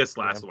 Like this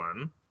last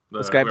one.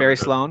 This guy, Barry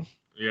Sloan.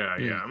 Yeah,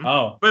 yeah.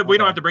 Oh, But we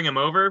don't okay. have to bring him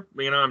over.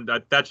 You know,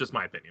 that's just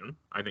my opinion.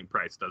 I think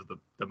Price does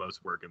the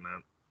most work in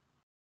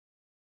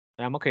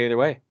that. I'm okay either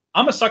way.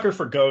 I'm a sucker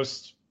for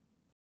Ghost,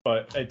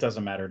 but it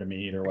doesn't matter to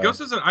me either way.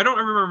 Ghost isn't. I don't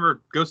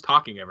remember Ghost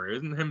talking ever.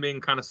 Isn't him being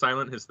kind of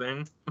silent his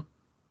thing?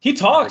 He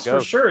talks for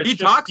Ghost. sure. It's He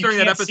just talks you during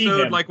that can't see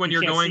episode, him. like when You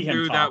you're can't going see him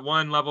through talk. that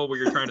one level where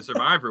you're trying to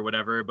survive or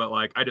whatever. But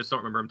like, I just don't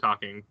remember him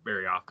talking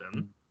very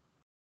often.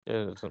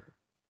 Yeah, it's-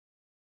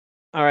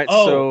 All right.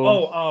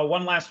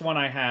 One last one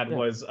I had Yeah.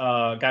 was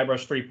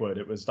Guybrush Threepwood.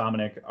 It was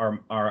Dominic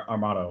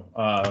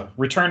Armato.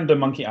 Return to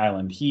Monkey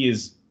Island. He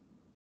is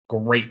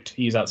great.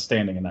 He's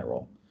outstanding in that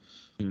role.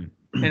 and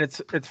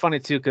it's funny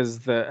too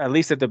because at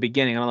least at the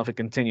beginning, I don't know if it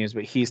continues,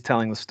 but he's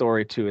telling the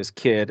story to his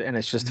kid, and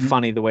it's just Mhm.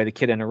 funny the way the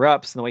kid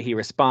interrupts and the way he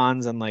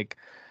responds, and like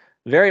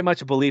very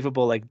much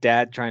believable, like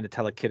dad trying to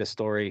tell a kid a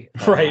story.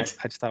 Right.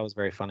 I just thought it was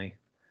very funny.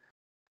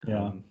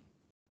 Yeah.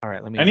 All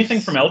right. Let me.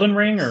 Anything from Elden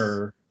Ring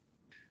or?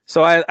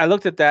 So I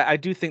looked at that. I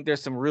do think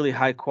there's some really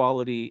high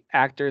quality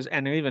actors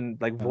and even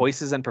like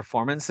voices and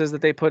performances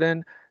that they put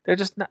in. They're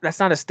just that's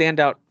not a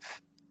standout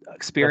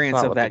experience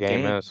that's not of what that the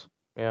game game. is.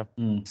 Yeah.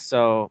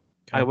 So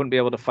I Okay. wouldn't be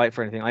able to fight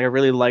for anything. Like I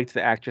really liked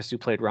the actress who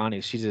played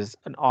Ronnie. She does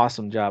an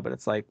awesome job, but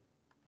it's like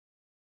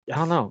I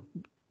don't know.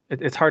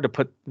 It's hard to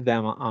put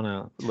them on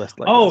a list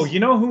like Oh, this. you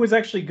know who was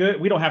actually good?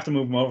 We don't have to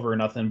move him over or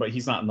nothing, but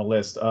he's not on the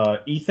list.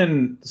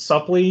 Ethan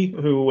Suplee,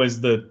 who was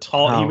the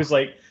tall. He Oh. was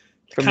like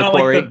From kind The of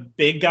like Quarry? the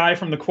big guy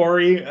from the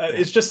Quarry.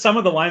 It's just some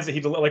of the lines that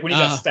he like when he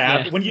got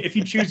stabbed. yeah. If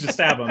you choose to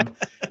stab him,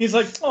 he's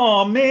like,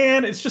 "Oh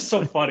man, it's just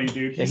so funny,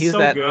 dude. Yeah, He's, he's so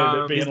that- good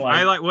at being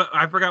I like." like what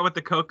I forgot what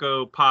the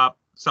Cocoa Pop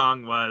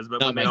song was,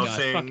 but Oh when they my all God,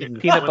 sing fucking-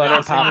 Peanut when butter they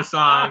all sing pop. the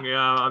song, yeah,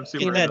 I'm super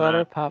Peanut into Butter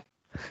that. pop,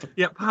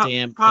 Yeah, pop,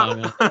 Damn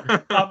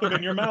pop, Pop it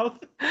in your mouth.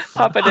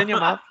 pop it in your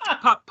mouth.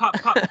 pop, pop,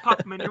 pop, pop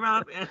them in your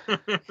mouth.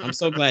 I'm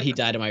so glad he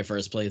died in my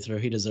first playthrough.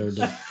 He deserved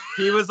it.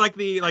 He was like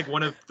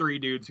one of 3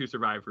 dudes who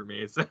survived for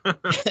me. So.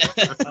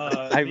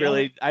 I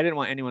didn't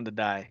want anyone to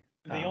die.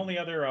 The only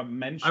other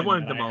mention I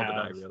wanted that them all to have,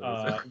 die,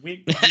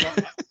 really,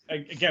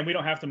 so. we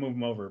don't have to move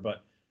them over,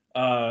 but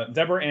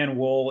Deborah Ann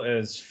Wool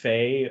as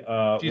Faye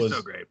She's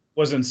so great.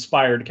 was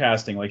inspired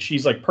casting. Like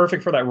she's like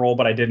perfect for that role,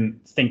 but I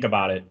didn't think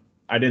about it.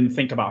 I didn't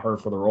think about her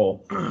for the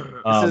role.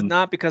 This is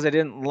not because I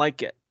didn't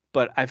like it,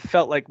 but I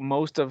felt like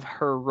most of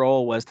her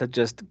role was to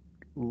just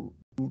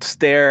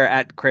stare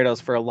at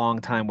Kratos for a long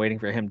time, waiting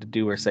for him to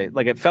do or say.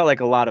 Like it felt like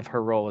a lot of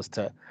her role was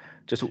to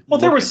just. Well,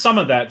 there look was some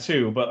of that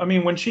too, but I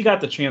mean, when she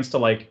got the chance to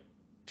like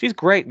She's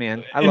great,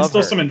 man. I love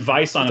instill her. some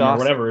advice on She's him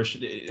awesome. or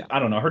whatever, I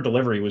don't know. Her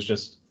delivery was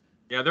just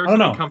Yeah, there's I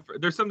don't something know.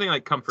 there's something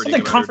like comforting.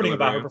 something about comforting her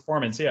about her delivery.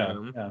 performance. Yeah,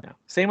 Yeah. yeah. Yeah.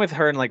 Same with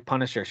her in like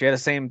Punisher. She had the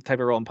same type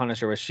of role in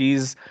Punisher, where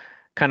she's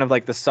kind of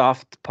like the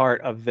soft part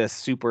of this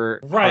super.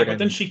 Right, but then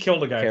hardened she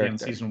killed a guy at the end of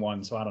character. season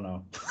 1, so I don't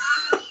know.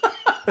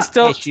 But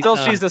still, Hey, she's,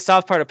 she's the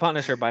soft part of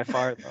Punisher by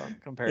far, though.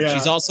 Compared. Yeah. to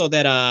She's also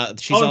that.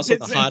 She's also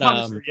the it's in hot.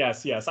 Punisher,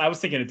 yes. I was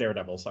thinking of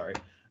Daredevil. Sorry.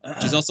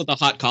 She's also the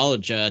hot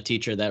college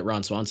teacher that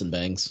Ron Swanson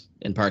bangs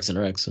in Parks and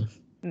Rec. So.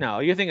 No,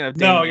 you're thinking of.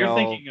 No, you're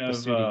Danielle thinking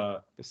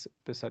of.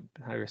 Basutti.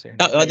 How you were saying?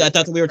 I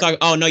thought we were talking.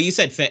 Oh no, you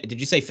said Faye. Did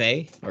you say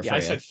Faye or Yeah, Freya? I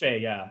said Faye.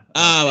 Yeah.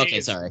 Oh, Faye okay,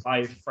 is sorry.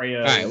 By Freya.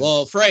 All right.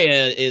 Well,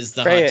 Freya is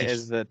the Freya hot teacher.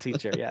 is the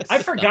teacher. Yes.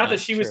 I forgot that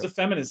she was True. the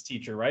feminist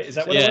teacher, right? Is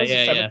that what Yeah, it was?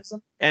 yeah, yeah.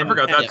 Feminism? And,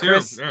 forgot and that too.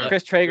 Chris, Yeah.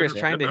 Chris Traeger's Good-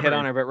 trying good to hit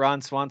on memory. her, but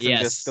Ron Swanson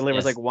Yes, just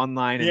delivers yes. like one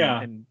line and,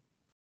 Yeah. and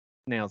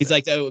nails He's it.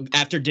 like, oh,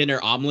 after dinner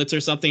omelets or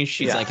something.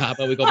 She's Yeah. like, how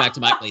about we go back to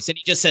my place? And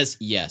he just says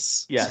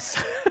yes.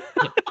 Yes.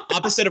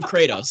 Opposite of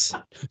Kratos.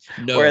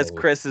 No. Whereas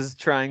Chris is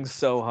trying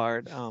so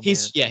hard. Oh, man.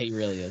 He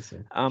really is.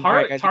 All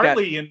right, guys, you got-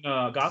 Harley in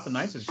Gotham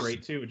Knights is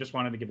great too. Just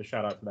wanted to give a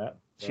shout out for that.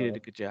 she did a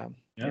good job.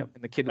 Yeah. Yep.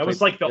 And the kid who That was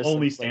played like the Chris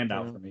only played,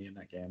 standout for me in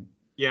that game.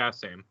 Yeah,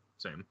 same.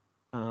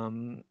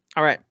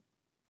 All right.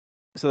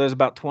 So there's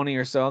about 20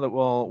 or so that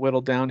we'll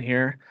whittle down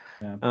here.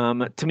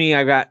 Yeah. To me,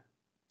 I've got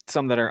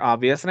some that are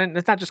obvious, and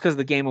it's not just because of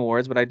the Game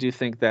Awards, but I do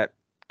think that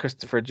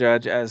Christopher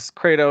Judge as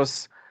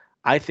Kratos,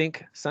 I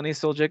think Sonny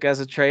Suljic as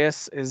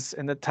Atreus is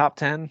in the top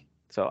 10.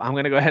 So I'm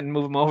gonna go ahead and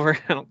move him over.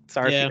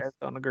 Sorry if you guys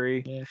don't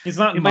agree. Yeah. He's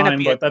not He in might not mine,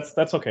 be but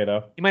that's okay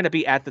though. He might not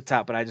be at the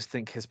top, but I just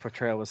think his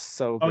portrayal was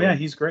so good. Oh yeah,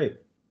 he's great.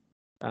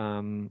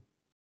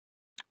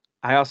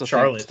 I also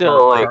Charlotte, think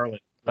Still, like,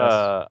 Charlotte.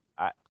 Yes.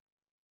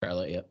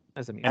 Charlotte, yep.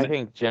 as a I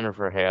think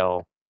Jennifer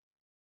Hale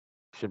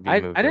should be I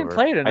moved didn't over.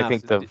 play it enough. I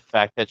think the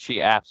fact that she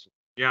Yeah.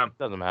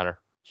 doesn't matter.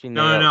 She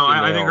No. nailed- she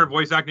I think her nailed-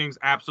 voice acting is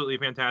absolutely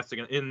fantastic.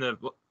 In the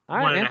All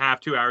right, one and man. a half,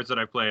 2 hours that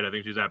I've played, I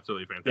think she's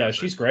absolutely fantastic. Yeah,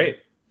 she's great.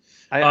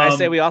 I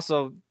say Um, we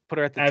also put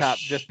her at the as top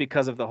sh- just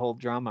because of the whole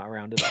drama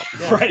around it all.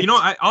 Yeah. Right. You know,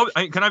 I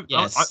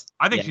Yes.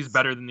 I think she's Yes.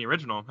 better than the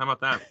original. How about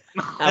that?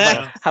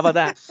 How about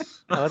that?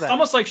 How about It's that?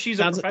 almost like she's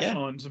a Sounds-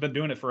 professional and has been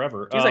doing it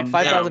forever. She's like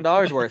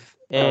 $5,000 worth.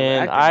 of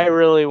And acting I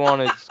really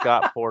wanted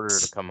Scott Porter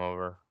to come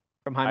over.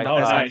 from I Heimdall.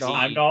 Oh, thought nice. he-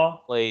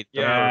 Heimdall. Played the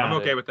Yeah, I'm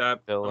perfect okay with that. I'm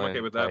villain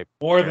okay with that. type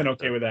More than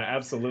character. okay with that.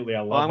 Absolutely, I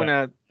love Well, I'm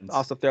that. gonna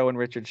also throw in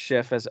Richard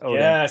Schiff as Odin.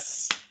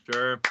 Yes.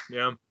 Sure.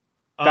 Yeah.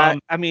 That,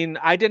 I mean,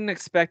 I didn't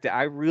expect it.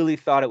 I really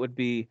thought it would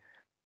be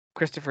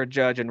Christopher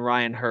Judge and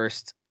Ryan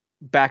Hurst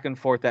back and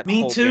forth that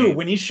Me whole too. game.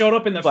 When he showed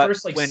up in the But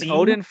first when scene,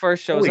 Odin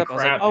first shows holy up, I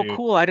was crap, like, "Oh, dude.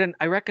 cool!"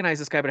 I recognize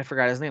this guy, but I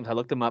forgot his name. So I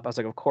looked him up. I was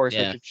like, "Of course,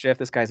 Yeah. Richard Schiff.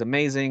 This guy's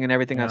amazing, and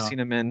everything I've Yeah. seen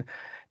him in."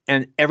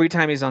 And every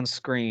time he's on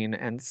screen,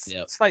 and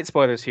Yep. slight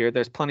spoilers here,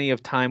 there's plenty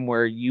of time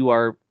where you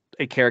are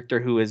a character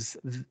who is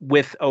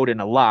with Odin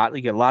a lot.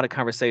 You get a lot of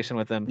conversation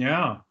with him.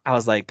 Yeah. I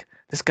was like,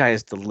 "This guy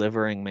is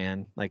delivering,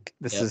 man! Like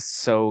this Yep. is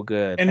so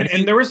good." And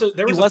he, there was he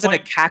wasn't a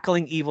point,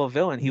 cackling evil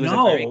villain. He was a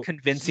very No,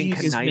 convincing,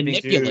 he's conniving.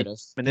 manipulative.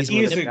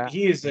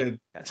 he is a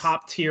Yes.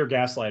 top tier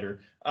gaslighter.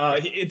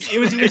 It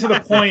was even to the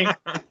point.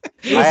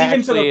 It I was even to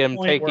actually the am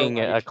point where, taking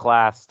a like,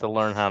 class to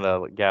learn how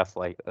to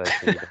gaslight.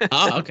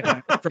 Oh, okay.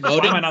 From Why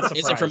am I Odin? not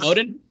Is it from surprised?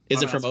 Odin? Is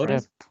I'm it from not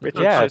Odin?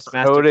 Richard Yeah, Schiff's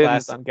master Odin's-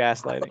 class on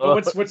gaslighting.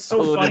 But what's so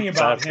Odin's funny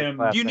about master him?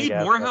 class Do you on need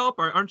gaslight. more help?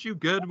 Aren't you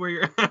good where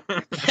you're?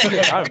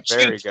 I'm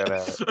very good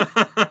at it.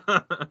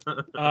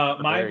 My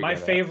Very good at it.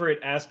 favorite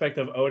aspect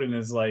of Odin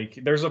is like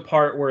there's a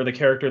part where the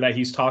character that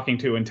he's talking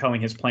to and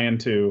telling his plan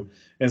to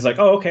is like,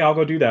 oh, okay, I'll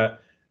go do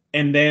that.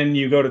 And then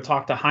you go to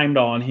talk to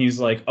Heimdall, and he's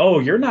like, "Oh,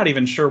 you're not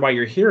even sure why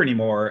you're here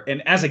anymore."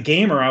 And as a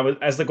gamer,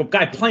 as like a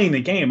guy playing the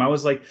game, I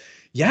was like,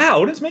 "Yeah,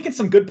 Odin's making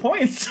some good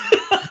points.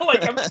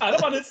 Like I'm kind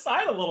of on his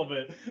side a little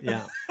bit."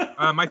 Yeah.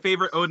 My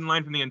favorite Odin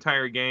line from the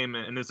entire game,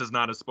 and this is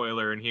not a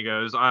spoiler, and he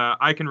goes,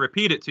 "I can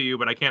repeat it to you,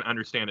 but I can't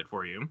understand it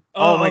for you."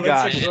 Oh my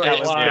that's a gosh, great that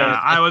was line. Yeah,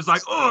 I was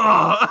like,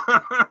 "Oh!"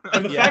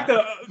 And the Yeah.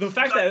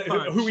 fact that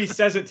Punch. who he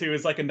says it to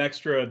is like an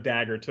extra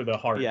dagger to the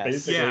heart. Yes.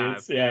 Basically. Yeah,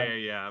 It's,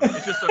 yeah.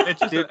 It's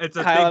just, Dude, it's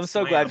a Kyle, big I'm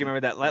so glad slam. you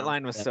remember that. That Yeah.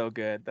 line was Yeah. so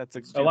good. That's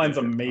a That line's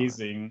good line.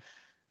 amazing.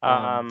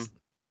 I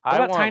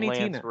about want Tiny Lance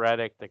Tina?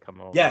 Reddick to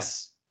come over.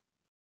 Yes.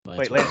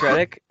 Wait, Lance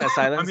Reddick as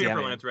Silence? I'm here Yeah,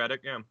 for man. Lance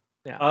Reddick.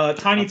 Yeah,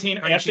 Tiny Tina,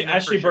 Tiny Ashley, Tina for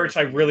Ashley sure. Birch,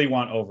 I really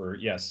want over.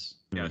 Yes.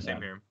 yeah,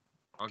 same here.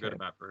 I'll go to Okay.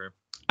 bat for her.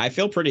 I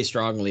feel pretty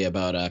strongly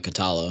about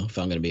Katalo, if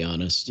I'm going to be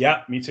honest.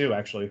 Yeah, me too.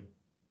 Actually,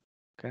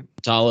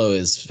 Katalo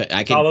is.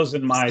 I can. Talos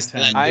in my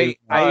 10. I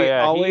Oh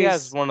yeah, always he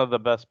has one of the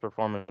best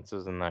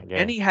performances in that game.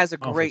 and he has a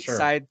Oh, for great sure.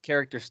 side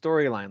character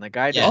storyline. Like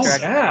I Yes.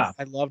 distracted- Oh, yeah.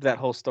 I loved that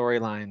whole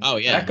storyline. Oh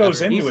yeah, That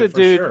goes every- into He's it a for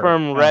dude sure.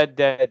 from Yeah. Red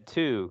Dead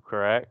 2,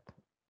 correct?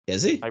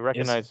 Is he? I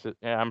recognize it.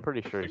 Yeah, I'm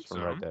pretty sure he's think from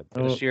so. Red Dead.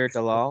 Bashir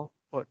Dalal.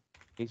 What?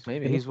 He's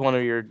Maybe. he's one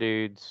of your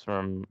dudes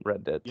from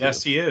Red Dead 2.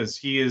 Yes, he is.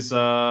 He is.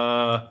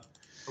 Oh,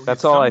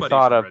 That's he's all I somebody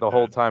thought from of Red the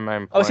whole Dead. time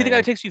I'm Oh, is he the guy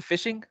who playing. takes you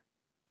fishing?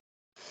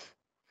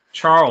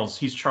 Charles.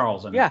 He's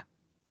Charles. In it. Yeah.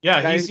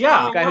 Yeah. Guy He's who-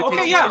 yeah. the guy who Okay.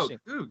 takes Yeah. fishing.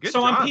 Ooh, good So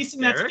job, I'm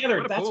piecing that Derek. together.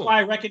 What a That's pull. why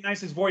I recognize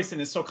his voice and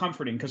it's so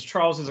comforting because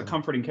Charles is a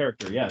comforting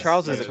character. Yes.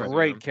 Charles is a Yes, yes,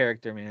 great yes.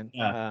 character, man.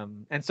 Yeah.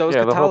 And so is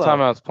Yeah, the whole Katalo.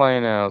 time I was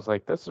playing it, I was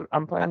like,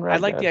 I'm playing Red I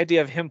like Dead. the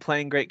idea of him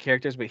playing great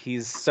characters, but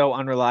he's so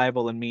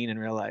unreliable and mean in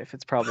real life.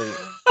 It's probably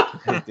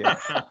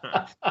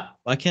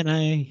Why can't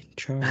I,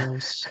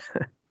 Charles?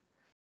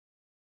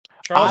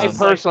 Charles I is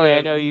like personally, the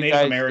I know you Native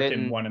guys American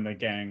didn't- one in the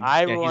gang.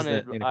 I Yeah, he's the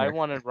wanted Native I American.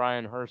 wanted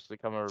Ryan Hurst to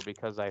come over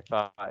because I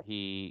thought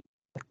he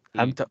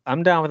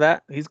I'm down with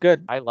that. He's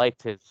good. I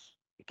liked his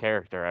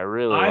character. I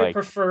really I liked.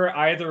 prefer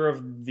either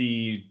of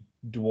the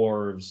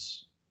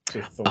dwarves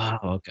to Thor. Oh,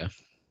 okay.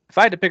 If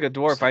I had to pick a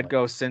dwarf, So- I'd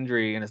go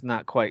Sindri, and it's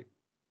not quite,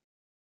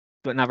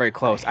 but not very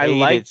close. I hated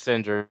liked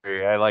Sindri.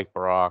 I like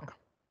Brock.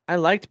 I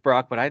liked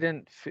Brock, but I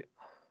didn't.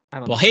 I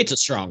don't Well, know. hate's a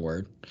strong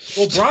word.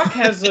 Well, Brock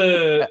has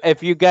a.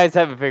 If you guys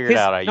haven't figured His-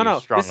 out, I no,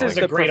 use strong this is It's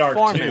a the great arc,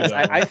 too, performance. though.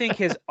 I think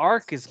his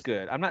arc is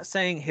good. I'm not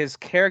saying his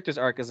character's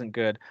arc isn't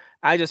good.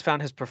 I just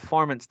found his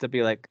performance to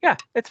be like, yeah,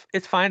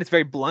 it's fine. It's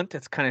very blunt.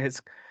 It's kind of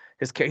his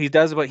He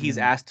does what he's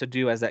Mm. asked to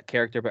do as that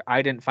character, but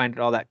I didn't find it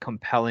all that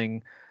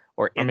compelling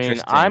or I interesting.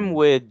 mean, I'm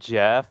with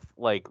Jeff.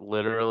 Like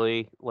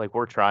literally, like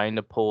we're trying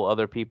to pull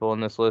other people in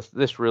this list.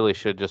 This really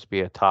should just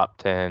be a top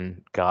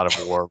 10 God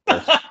of War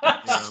list.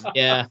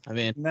 Yeah, I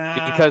mean,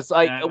 Because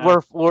like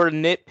nah. we're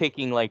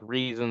nitpicking like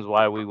reasons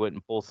why we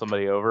wouldn't pull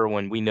somebody over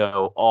when we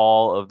know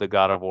all of the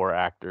God of War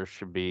actors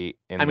should be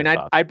in I mean, the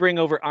top. I bring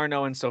over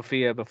Arno and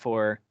Sophia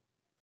before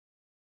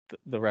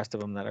the rest of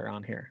them that are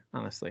on here,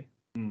 honestly.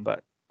 Mm.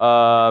 But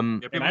Yeah,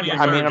 people And I need to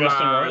prefer start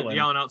Justin Roiland.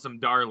 yelling out some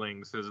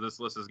darlings because this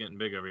list is getting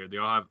big over here. Do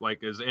y'all have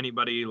like, is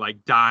anybody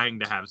like dying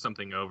to have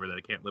something over that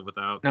I can't live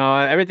without? no,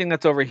 everything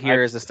that's over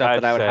here is the stuff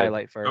I've that I would said-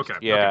 highlight first. Okay.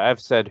 Yeah, I've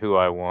said who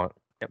I want.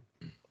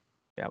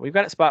 Yeah, we've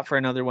got a spot for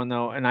another one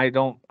though, and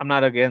I'm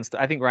not against.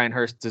 I think Ryan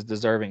Hurst is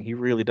deserving. He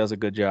really does a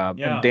good job.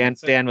 Yeah, and Dan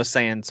that's it. Dan was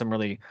saying some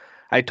really,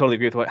 I totally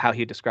agree with how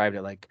he described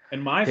it. Like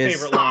And my his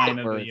favorite line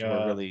of words the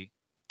were really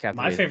my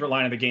captivating. favorite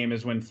line of the game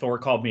is when Thor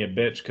called me a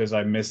bitch because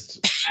I missed.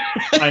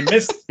 I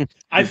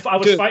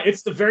was Dude. fight.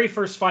 It's the very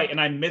first fight,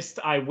 and I missed.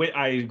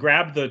 I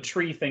grabbed the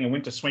tree thing and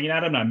went to swinging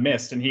at him, and I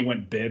missed, and he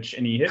went bitch,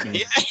 and he hit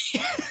me.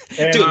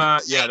 And Dude,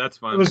 Yeah, that's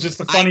fun. it was just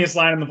the funniest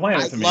line on the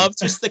planet I to me. love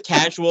just the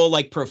casual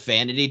like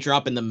profanity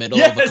drop in the middle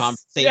of a Yes,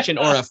 conversation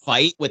or a yes.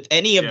 fight with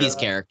any of these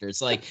Yeah.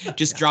 characters. Like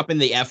just dropping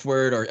the F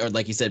word or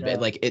like you said, Yeah.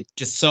 like it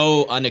just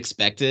so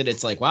unexpected.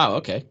 It's like, wow,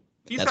 okay.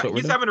 That's what we're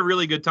he's doing. having a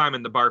really good time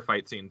in the bar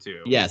fight scene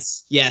too.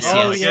 Yes. Oh, yes.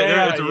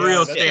 It's a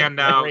real that's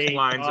standout great.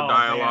 lines Oh, of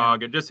dialogue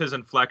man. and just his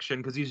inflection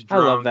because he's I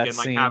love drunk that and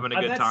like scene. having a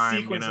good That time.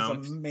 You sequence know.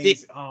 is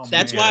amazing. Oh,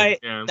 That's man. why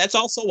Yeah. that's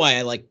also why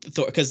I like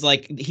Thor, because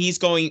like he's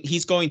going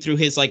through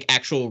his like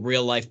actual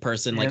real life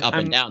person like Yeah, up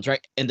and downs,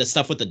 right? And the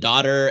stuff with the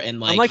daughter and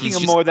like I'm liking he's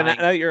him just more than trying-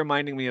 now that you're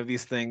reminding me of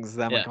these things.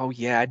 I'm like, Yeah. oh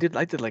yeah, I did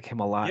like him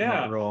a lot in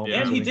Yeah, that role. Yeah.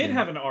 and he Really did good.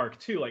 have an arc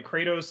too. Like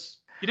Kratos,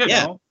 He did. you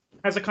Yeah. know,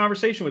 has a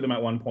conversation with him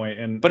at one point,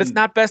 and But it's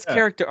not best yeah.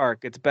 character arc.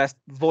 It's best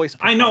voice.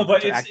 I know,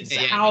 but performance or it's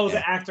acting. Yeah, how yeah.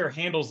 the actor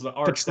handles the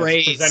arc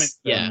Portrays, that's presented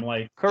to yeah. him.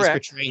 Like he's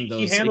Correct. portraying he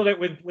those. handled it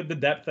with the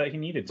depth that he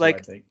needed to. Like,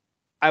 I think.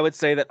 I would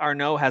say that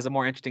Arnaud has a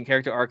more interesting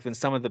character arc than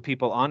some of the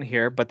people on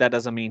here, but that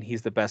doesn't mean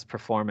he's the best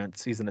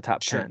performance. He's in the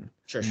top Sure. 10.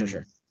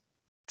 Sure.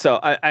 So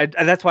I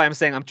that's why I'm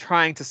saying I'm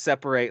trying to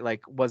separate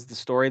like was the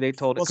story they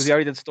told Well, because we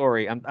already did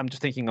story. I'm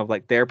just thinking of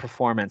like their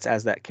performance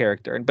as that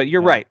character. But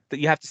you're Yeah. right that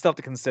you still have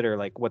to consider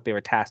like what they were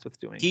tasked with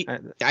doing.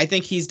 I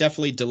think he's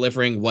definitely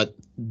delivering what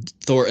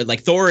Thor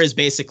is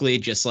basically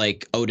just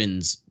like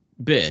Odin's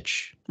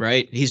bitch,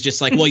 right? He's just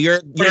like, well,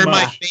 you're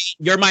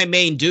my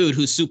main dude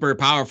who's super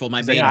powerful, my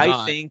He's main like, I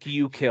god. think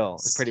you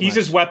kill. Is pretty He's much.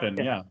 his weapon.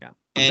 Yeah.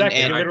 Exactly.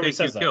 And He I literally think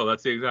you says that. kill.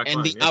 That's the exact and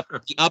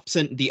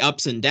line. the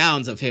ups and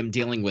downs of him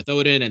dealing with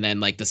Odin, and then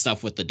like the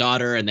stuff with the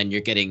daughter, and then you're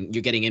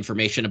getting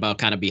information about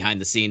kind of behind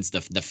the scenes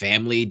the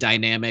family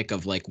dynamic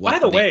of like what. By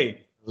the they-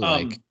 way,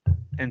 like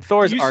And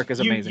Thor's you- arc is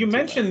you- amazing. You too,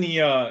 mentioned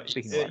the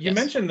Speaking of you yes.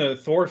 mentioned the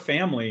Thor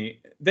family.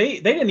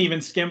 They didn't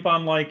even skimp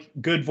on like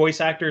good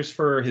voice actors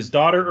for his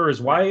daughter or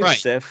his wife. Right.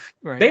 Sif,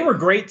 right? They were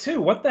great too.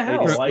 What the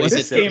hell? did. Like Was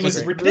this it- game was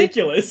is it-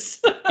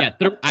 ridiculous. yeah,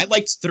 I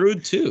liked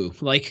Thrud too.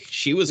 Like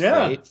she was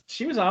yeah, great.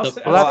 she was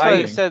awesome. Well, that's why I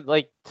outstanding. said,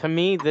 like, to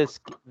me,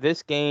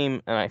 this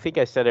game, and I think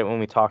I said it when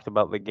we talked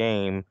about the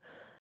game,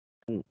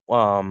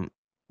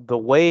 the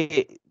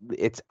way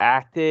it's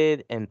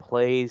acted and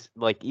plays,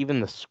 like even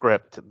the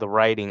script, the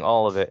writing,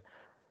 all of it,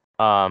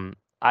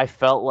 I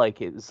felt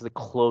like it was the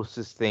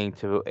closest thing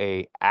to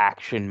a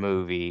action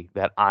movie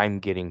that I'm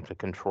getting to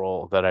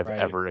control that I've Right.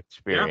 ever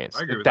experienced.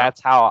 agree with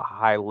That's how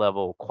high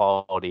level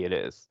quality it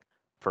is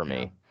for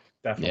me.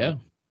 Definitely. Yeah.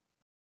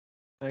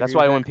 I That's agree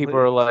why with when that people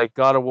are completely. like,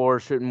 God of War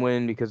shouldn't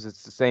win because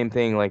it's the same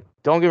thing. Like,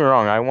 don't get me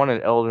wrong, I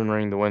wanted Elden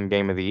Ring to win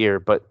Game of the Year,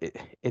 but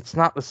it's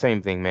not the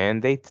same thing, man.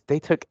 They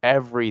took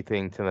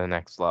everything to the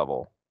next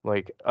level,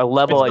 like a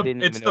level I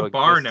didn't It's even know the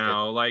bar existed.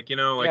 now. Like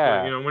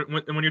Yeah.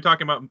 when you're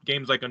talking about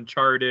games like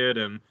Uncharted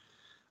and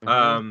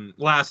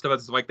Last of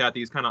Us, like that,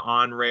 these kind of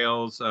on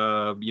rails,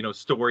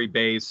 story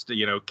based,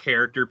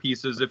 character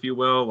pieces, if you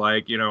will.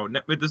 Like,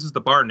 this is the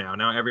bar now.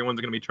 Now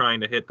everyone's gonna be trying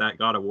to hit that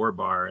God of War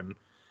bar, and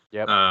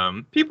Yep.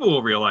 people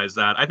will realize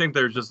that. I think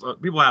there's just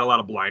people had a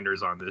lot of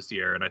blinders on this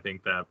year, and I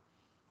think that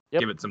Yep.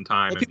 give it some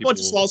time. Well, and people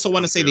just will also want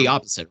come to say the to.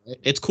 opposite, right?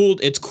 It's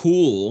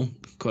cool,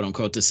 quote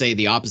unquote, to say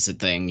the opposite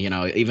thing,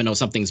 even though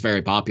something's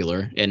very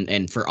popular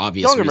and for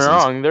obvious Don't get me reasons.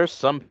 wrong. There's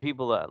some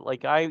people that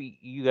like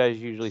you guys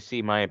usually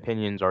see my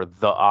opinions are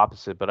the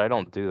opposite, but I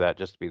don't do that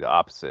just to be the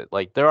opposite.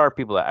 Like there are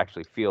people that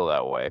actually feel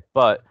that way,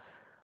 but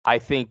I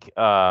think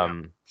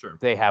Sure.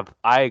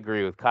 I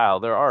agree with Kyle.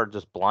 There are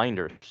just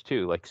blinders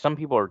too. Like some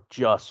people are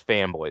just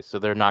fanboys, so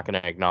they're not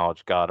going to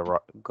acknowledge God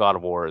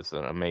of War is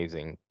an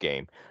amazing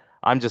game.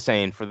 I'm just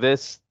saying for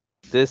this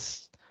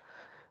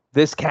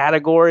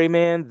category,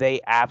 man, they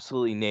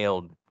absolutely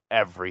nailed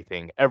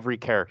everything. Every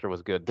character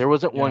was good. There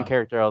wasn't one Yeah.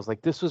 character I was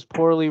like, this was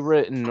poorly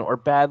written or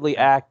badly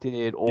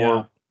acted or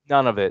Yeah.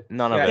 none of it.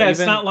 None of Yeah, it. Yeah, it's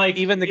even, not like-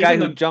 even the guy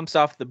even who the- jumps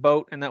off the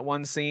boat in that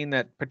one scene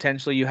that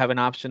potentially you have an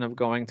option of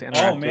going to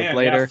interact Oh with man,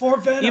 later. yeah, for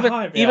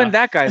Vanaheim, even yeah.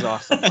 that guy's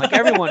awesome. Like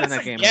everyone in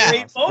that game. Yeah,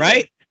 is awesome. moment.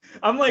 right?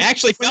 I'm like, I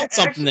actually when felt it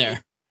something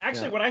there.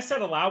 Actually, Yeah. what I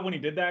said aloud when he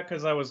did that,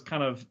 because I was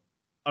kind of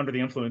under the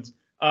influence,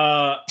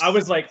 I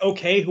was like,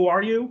 "Okay, who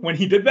are you?" When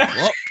he did that,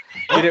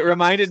 Well, Dude, it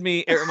reminded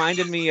me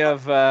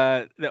of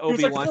the He was like,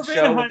 Obi-Wan "Thor show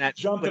Vanderheim when that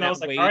jumped," when and I that was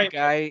like, Wade "All right,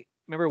 guy.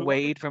 Remember who-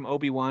 Wade from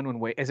Obi-Wan when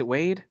Wade is it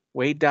Wade?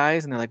 Wade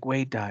dies and they're like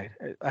Wade died.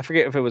 I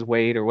forget if it was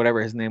Wade or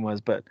whatever his name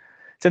was, but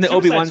it's in the Suicide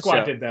Obi-Wan Squad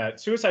show. did that.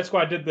 Suicide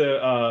Squad did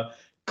the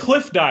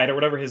Cliff died or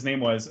whatever his name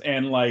was,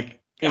 and like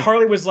Who?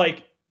 Harley was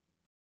like,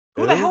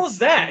 "Who the Who? hell is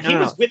that?" He No,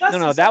 was with us.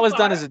 no, this that whole was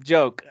done time? as a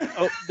joke.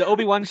 Oh, the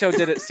Obi-Wan show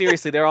did it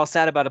seriously. They're all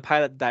sad about a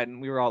pilot died,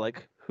 and we were all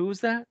like, "Who's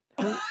that?"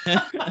 Who?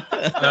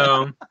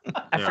 I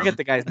I forget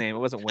the guy's name. It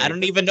wasn't Wade. I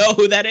don't even know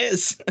who that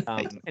is.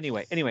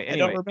 Anyway,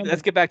 don't remember.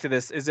 let's get back to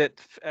this. Is it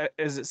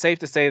safe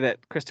to say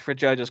that Christopher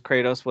Judge as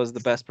Kratos was the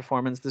best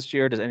performance this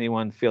year? Does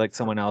anyone feel like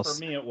someone For else?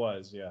 me, it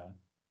was, yeah.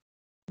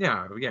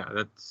 Yeah,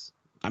 that's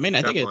I mean,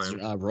 I think it's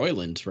Definitely.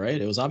 Royland, right?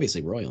 It was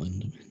obviously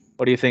Royland.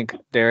 What do you think,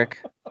 Derek?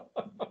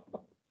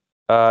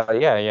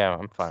 Yeah,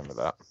 I'm fine with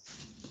that.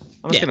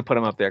 I'm just Yeah. gonna put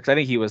him up there because I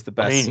think he was the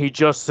I best. mean, he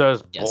just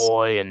says Yes.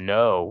 boy and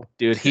no.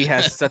 Dude, he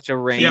has such a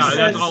range. yeah, He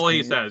that's says- all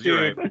he says.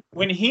 You're Dude, right.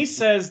 when he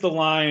says the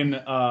line,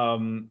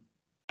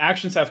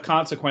 actions have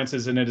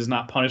consequences and it is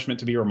not punishment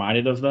to be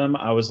reminded of them,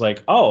 I was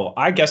like, oh,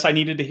 I guess I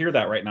needed to hear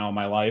that right now in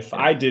my life.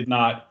 Yeah. I did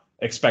not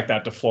expect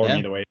that to floor Yeah.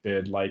 me the way it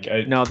did. Like,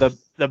 No,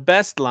 the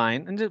best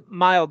line, and just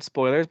mild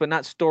spoilers, but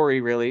not story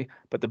really.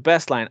 But the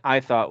best line I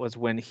thought was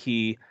when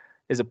he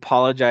is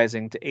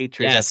apologizing to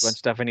Atreus Yes. after a bunch of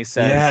stuff, and he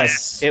says,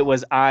 yes. "It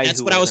was I That's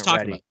who what I was wasn't talking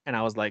ready," about. and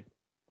I was like,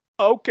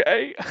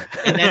 "Okay."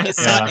 And then his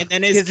Yeah. son, and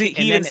then his, Because he and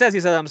even then- says, he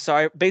said, "I'm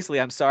sorry."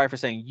 Basically, I'm sorry for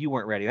saying you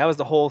weren't ready. That was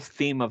the whole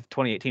theme of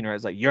 2018, where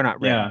it's like, "You're not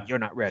ready. Yeah. You're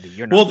not ready.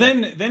 You're not." Well,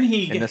 ready." then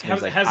he And this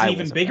one's like, has I an even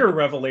wasn't bigger ready.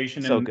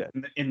 revelation So in, good.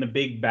 in the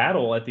big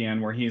battle at the end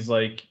where he's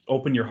like,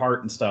 "Open your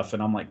heart" and stuff.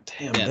 And I'm like,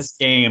 damn, Yes. this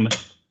game.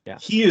 Yeah.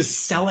 He is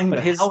selling But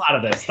the his- hell out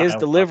of this. His I love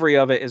delivery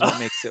of it is what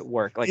makes it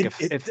work. Like It-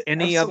 if it-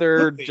 any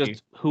other absolutely.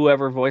 just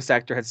whoever voice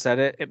actor had said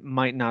it, it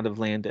might not have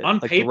landed. On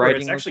Like, the paper,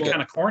 writing it's was actually good.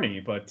 kind of corny,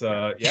 but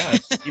yeah,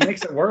 he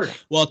makes it work.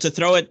 well, to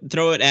throw it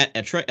at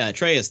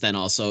Atreus then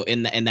also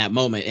in that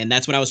moment, and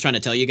that's what I was trying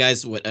to tell you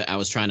guys. What I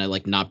was trying to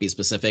like not be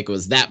specific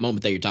was that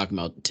moment that you're talking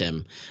about,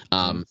 Tim.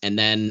 And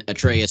then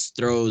Atreus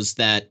throws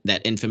that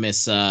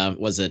infamous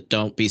was it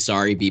 "Don't be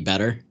sorry, be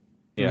better."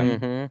 Yeah.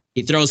 Mhm.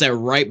 He throws that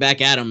right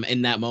back at him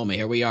in that moment.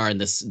 Here we are in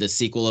the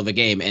sequel of a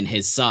game, and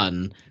his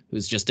son,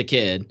 who's just a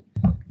kid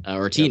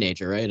or a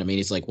teenager, right? I mean,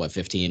 he's like what,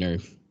 15 or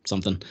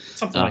something.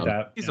 Something like Um,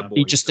 that. He's yeah. a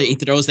boy. He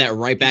throws that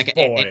right back He's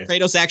at and boy.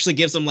 Kratos actually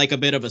gives him like a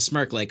bit of a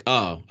smirk, like,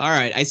 "Oh, all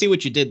right, I see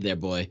what you did there,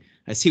 boy.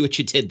 I see what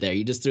you did there.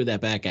 You just threw that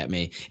back at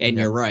me, and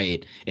Yeah. you're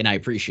right, and I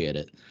appreciate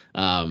it."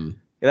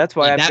 Yeah, that's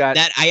why Like, I've got.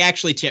 I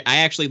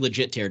actually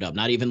legit teared up.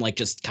 Not even like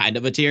just kind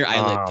of a tear.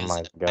 Oh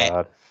my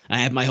god. I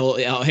have my whole.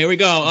 Oh, here we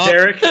go. Oh,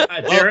 Derek,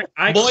 I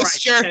cried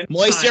moisture 10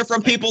 moisture times.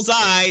 from people's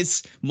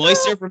eyes.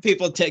 Moisture from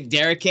people.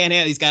 Derek can't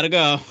handle. He's got to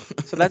go.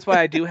 So that's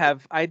why I do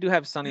have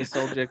Sonny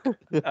Soljic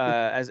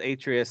as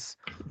Atreus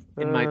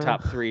in my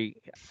top three,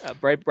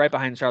 right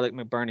behind Charlotte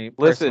McBurney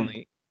Listen,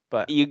 personally.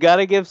 But You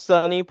gotta give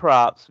Sonny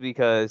props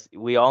because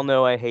we all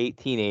know I hate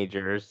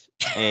teenagers,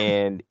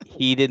 and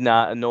he did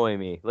not annoy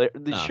me.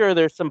 Sure,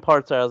 there's some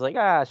parts where I was like,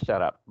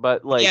 shut up.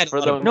 But like had a for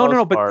lot the of- no,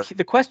 most but part,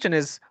 the question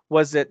is,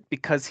 was it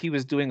because he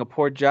was doing a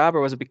poor job, or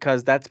was it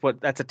because that's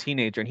a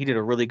teenager and he did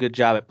a really good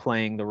job at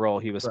playing the role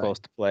he was Right.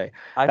 supposed to play?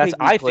 I I think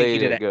he played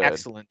did it an good.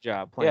 excellent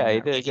job playing. Yeah, he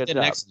that did role. a good did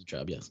an job. excellent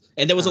job. Yes,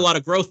 and there was a lot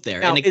of growth there.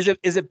 Now, and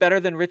is it better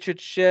than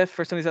Richard Schiff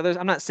or some of these others?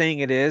 I'm not saying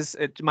it is.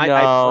 I No,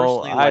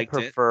 personally I liked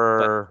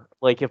prefer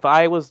like if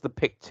I was the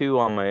pick two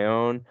on my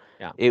own,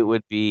 Yeah. it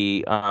would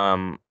be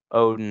Odin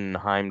and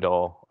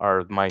Heimdall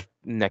are my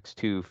next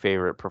two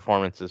favorite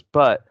performances,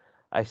 but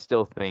I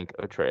still think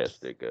Atreus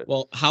did good.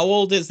 Well, how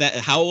old is that?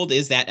 How old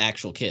is that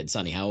actual kid,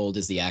 Sonny? How old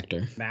is the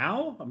actor?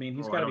 Now? I mean,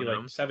 he's Oh, got I to be don't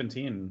like know.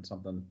 17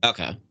 something.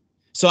 Okay,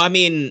 so I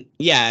mean,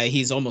 yeah,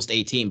 he's almost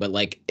 18, but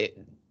like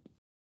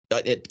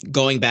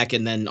going back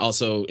and then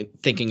also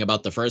thinking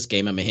about the first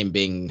game, I mean, him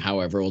being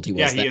however old he was.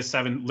 Yeah, he that- is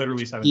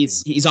literally 17.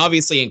 he's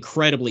obviously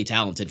incredibly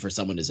talented for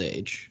someone his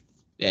age,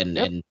 and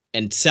Yep.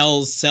 and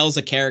sells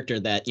a character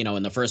that, you know,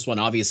 in the first one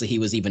obviously he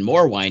was even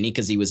more whiny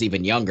because he was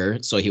even younger,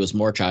 so he was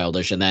more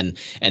childish, and then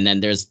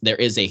there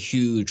is a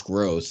huge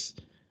growth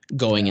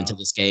going Yeah. into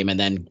this game and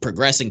then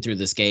progressing through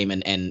this game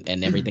and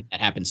everything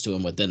that happens to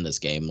him within this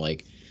game.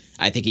 Like,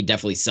 I think he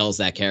definitely sells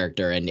that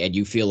character, and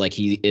you feel like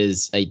he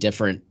is a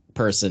different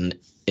person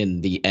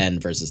in the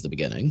end versus the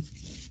beginning.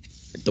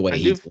 The way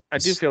I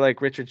do feel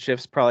like Richard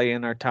Schiff's probably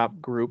in our top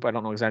group. I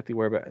don't know exactly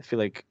where, but I feel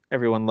like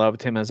everyone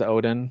loved him as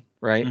Odin,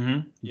 right?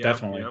 Mhm, Yeah,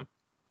 definitely. yeah.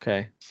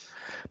 Okay.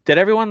 Did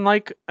everyone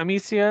like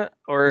Amicia,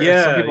 or are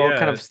Yeah, some people yeah.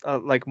 kind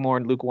of like more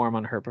lukewarm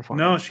on her No,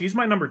 performance? she's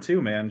my number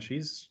 2, man.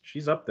 She's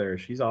up there.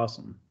 She's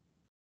awesome.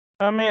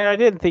 I mean, I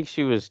didn't think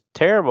she was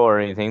terrible or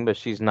anything, but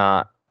she's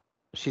not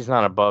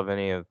above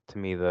any of, to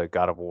me, the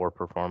God of War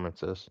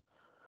performances.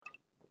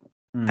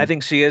 I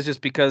think she is, just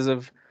because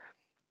of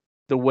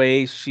the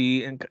way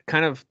she, and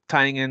kind of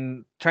trying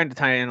to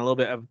tie in a little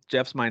bit of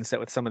Jeff's mindset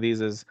with some of these,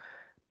 is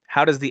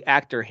how does the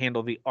actor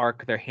handle the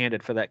arc they're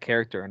handed for that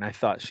character? And I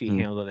thought she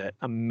handled it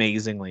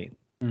amazingly.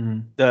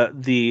 Mhm.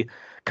 The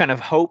kind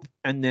of hope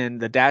and then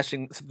the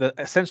dashing, the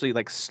essentially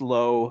like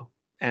slow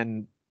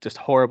and just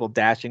horrible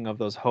dashing of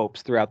those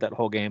hopes throughout that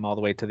whole game all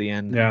the way to the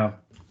end. Yeah.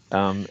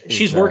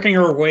 She's is, working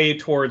her way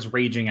towards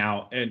raging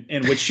out,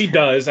 and which she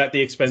does at the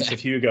expense of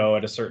Hugo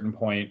at a certain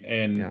point,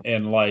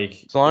 and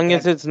like As long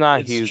as it's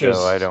not it's Hugo,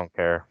 just- I don't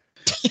care.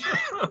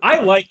 I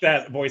like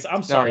that voice.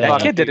 I'm sorry. No, that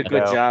fuck kid did a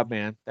good Hugo. job,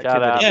 man. That Shut kid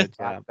did up. a good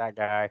Fuck job. that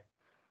guy.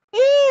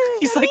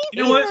 He's like,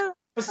 You know what?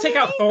 Let's take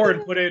out Thor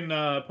and put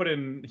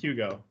in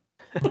Hugo.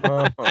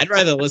 I'd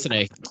rather listen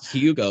to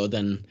Hugo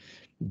than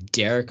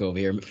Derek over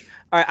here.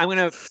 all right,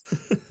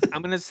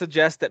 I'm gonna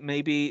suggest that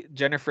maybe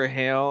Jennifer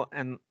Hale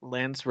and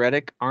Lance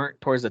Reddick aren't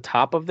towards the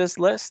top of this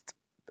list.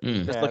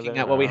 Mm. Just Yeah, looking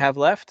they're at what we not. have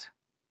left.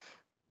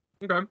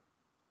 Okay.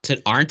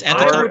 Aren't at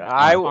the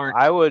I top. would-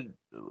 I would.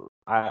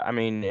 I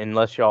mean,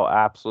 unless y'all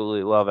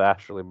absolutely love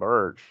Ashley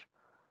Burch,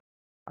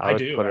 I would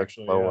do, put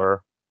actually, her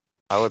lower.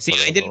 I would. See, put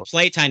her I didn't lower.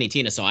 play Tiny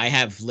Tina, so I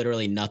have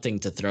literally nothing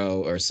to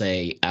throw or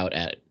say out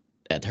at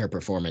her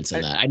performance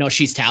in that. I know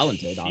she's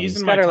talented. She's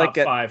Obviously. in my Got her, top like,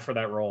 at- 5 for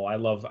that role. I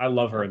love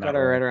her in that Got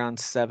her right role. around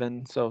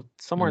 7, so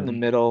somewhere in the Mhm.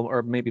 middle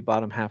or maybe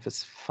bottom half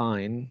is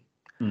fine.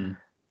 Hmm.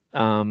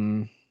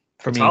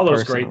 For me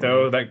Katalo's great personally.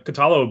 though. That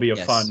Katalo would be a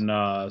Yes.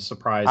 fun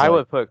surprise. I like,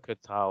 would put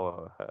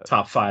Katalo ahead.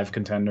 top 5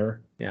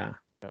 contender. Yeah,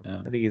 Yeah.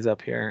 I think he's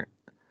up here.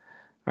 All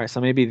right,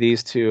 so maybe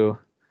these two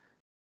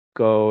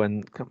go,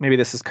 and maybe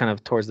this is kind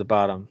of towards the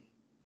bottom,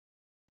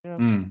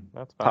 Mm.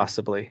 That's fine.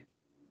 possibly.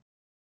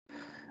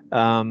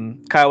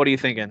 Kyle, what are you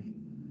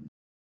thinking?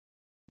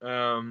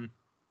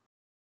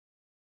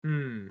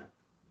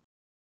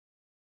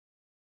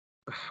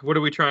 What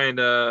are we trying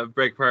to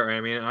break apart?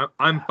 I mean,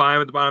 I'm fine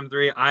with the bottom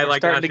 3. I We're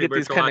like starting to Ashley get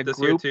these Burch a lot kind of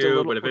this year grouped a too.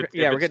 little. But if we're it's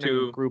getting too,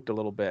 them grouped a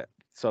little bit.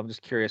 So I'm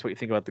just curious what you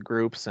think about the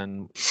groups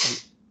and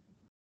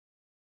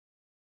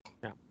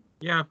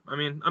yeah, I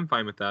mean, I'm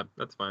fine with that.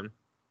 That's fine.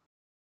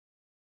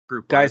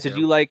 Group guys. Did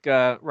you like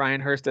Ryan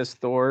Hurst as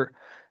Thor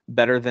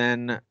better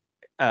than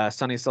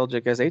Sonny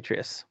Suljic as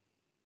Atreus,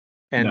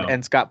 and No.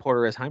 and Scott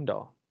Porter as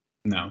Heimdall?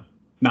 No,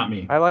 not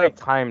me. I like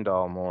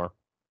Heimdall more.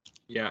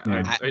 Yeah,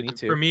 Yeah. Me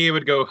too. for me, it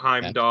would go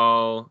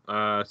Heimdall,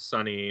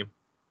 Sunny,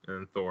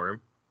 and Thor.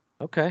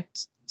 Okay.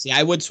 See,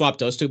 I would swap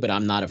those two, but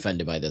I'm not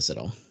offended by this at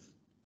all.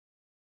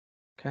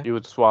 You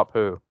would swap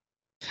who?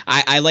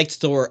 I liked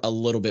Thor a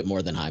little bit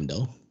more than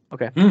Heimdall.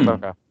 Hmm.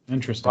 Okay.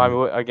 Interesting.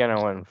 Well, again,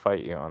 I wouldn't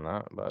fight you on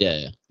that, but Yeah,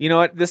 yeah. You know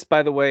what? This,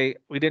 by the way,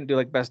 we didn't do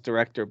like best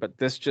director, but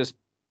this just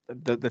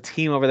the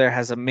team over there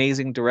has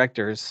amazing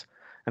directors,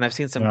 and I've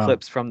seen some Yeah.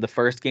 clips from the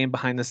first game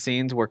behind the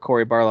scenes where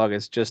Cory Barlog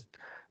is just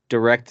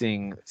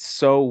directing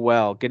so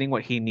well, getting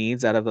what he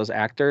needs out of those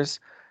actors.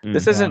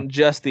 This Yeah. isn't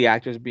just the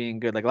actors being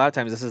good. Like a lot of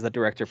times, this is the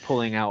director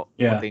pulling out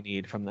Yeah. what they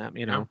need from them.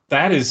 You know,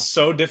 That is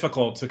so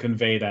difficult to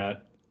convey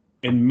that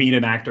and meet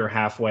an actor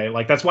halfway.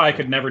 Like that's why I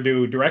could never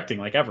do directing,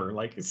 like ever.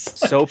 Like it's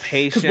so because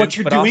patient. what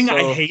you're but doing,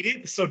 also, I hate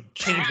it. So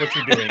change what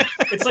you're doing.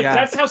 It's like Yeah.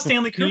 that's how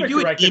Stanley Can you Kubrick do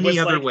it directed. any was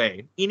other like,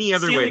 way? Any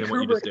other Stanley way than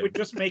what you just Kubrick did? would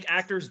just make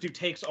actors do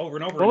takes over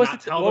and over What and was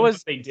not the- tell what them was-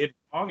 what they did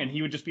wrong, and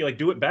he would just be like,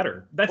 "Do it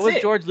better." That's What was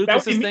it. George That would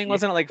Lucas's be thing? me.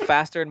 Wasn't it like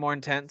faster and more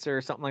intense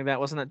or something like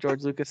that? Wasn't that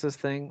George Lucas's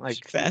thing? Like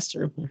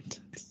Faster.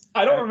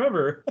 I don't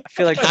remember. I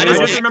feel like How I does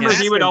just it remember he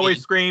faster would always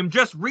mean? scream,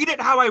 "Just read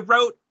it how I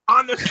wrote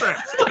on the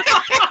script."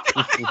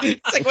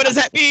 It's like, what does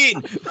that mean?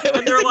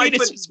 And they're like,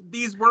 "But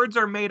these words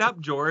are made up,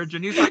 George."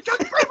 And he's like,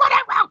 "Just read what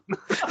I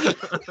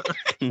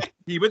wrote."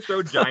 He would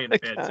throw giant my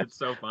fits. God. It's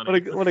so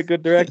funny. what a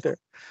good director.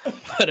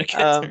 What a good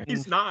Um, turn.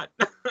 He's not.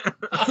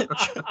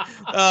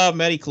 Oh,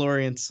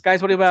 Medi-chlorians.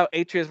 Guys, what about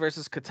Atreus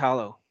versus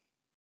Katalo?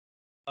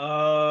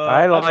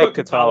 I I like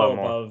put Katalo Katalo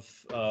more.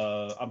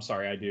 above. I'm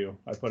sorry, I do.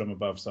 I put him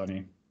above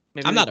Sonny.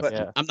 Maybe I'm we not put-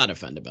 offended. I'm not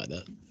offended by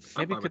that.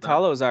 Maybe fine with that.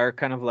 Katalo's our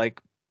kind of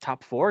like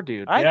top 4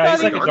 dude. I Yeah, thought he's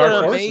he like was a dark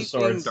an horse of amazing-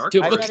 sorts. Dark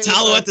Dude, I put thought he was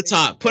Katalo an at the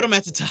top. Put him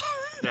at the top.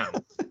 No.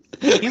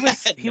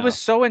 he was No.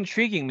 so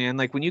intriguing, man.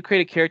 Like when you create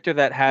a character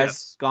that has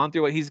Yes. gone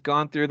through what he's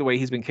gone through, the way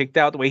he's been kicked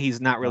out, the way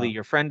he's not really Yeah.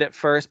 your friend at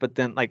first, but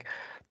then like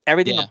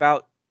everything Yeah.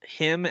 about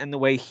him and the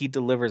way he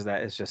delivers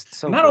that is just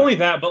so Not good. only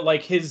that, but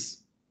like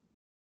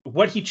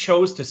what he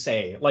chose to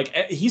say. Like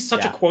he's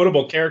such Yeah. a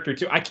quotable character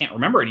too. I can't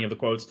remember any of the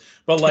quotes,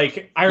 but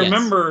like I Yes.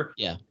 remember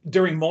Yeah.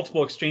 during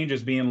multiple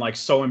exchanges being like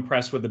so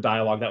impressed with the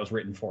dialogue that was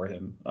written for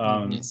him.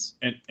 Yes.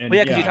 And Well,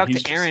 yeah, because you talk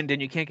he's to Aaron,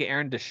 and you can't get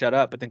Aaron to shut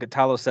up, but then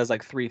Katalo says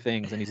like 3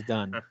 things and he's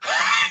done.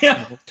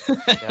 yeah.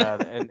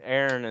 God, and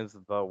Aaron is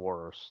the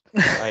worst.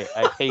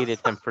 I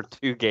hated him for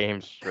 2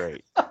 games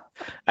straight.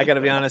 I gotta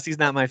be honest, he's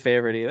not my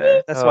favorite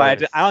either. That's why I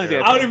it's don't think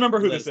terrible. I don't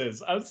remember who this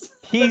is.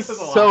 He's this is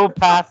a lot. so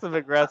passive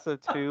aggressive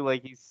too.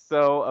 Like he's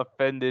so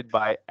offended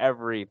by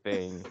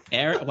everything.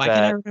 Aaron, why can't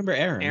I That- remember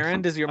Aaron?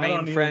 Aaron is your I main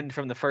don't even- friend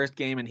from the first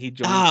game, and he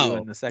joins you Oh,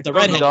 in the second. the game.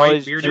 redhead. He's white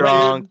always bearded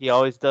drunk. He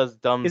always does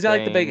dumb He's things. got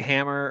like the big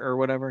hammer or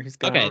whatever he's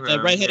got. Okay, the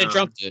redheaded Yeah.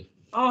 drunk dude.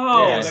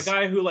 Oh, Yes. the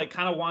guy who like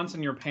kind of wants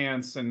in your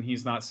pants and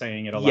he's not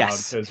saying it aloud.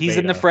 Yes, 'cause he's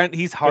in the beta. friend.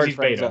 He's 'Cause hard he's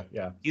friend beta. zone.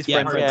 Yeah. He's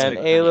Yeah, friend Yeah, zone. and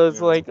He's Ayla's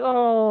Yeah. like,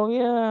 oh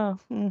yeah,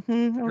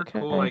 You're okay.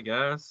 cool, I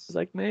guess.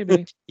 like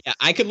maybe. Yeah,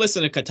 I could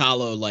listen to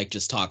Katalo like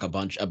just talk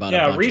about a bunch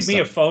Read of me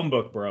a stuff. phone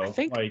book, bro. I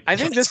think like, I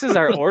think this is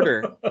our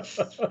order.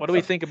 What do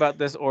we think about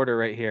this order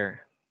right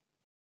here?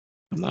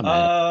 I'm not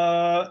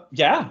mad.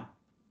 Yeah,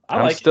 I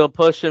I'm like still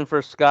pushing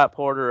for Scott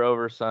Porter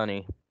over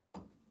Sonny.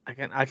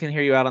 I can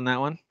hear you out on that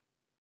one.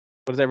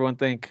 What does everyone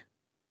think?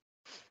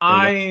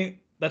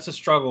 That's a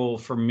struggle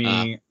for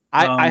me.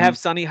 I have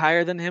Sonny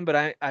higher than him,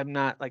 but I'm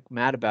not like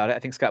mad about it. I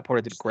think Scott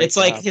Porter did a great It's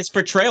like job. his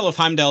portrayal of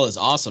Heimdall is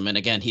awesome, and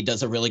again, he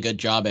does a really good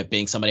job at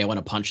being somebody I want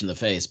to punch in the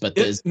face. But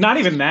It's not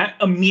even that.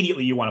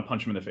 Immediately, you want to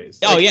punch him in the face.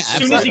 Oh, yeah, As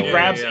soon as he absolutely.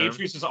 grabs Yeah.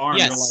 Atreus's arm,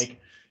 Yes.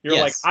 you're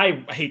Yes.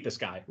 like, I hate this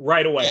guy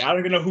right away. Yeah. I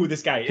don't even know who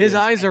this guy is. His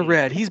eyes I are hate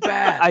red. him. He's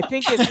bad. I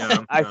think it's.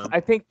 Yeah, yeah. I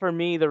think for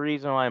me, the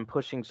reason why I'm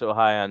pushing so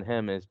high on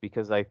him is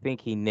because I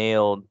think he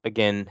nailed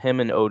again.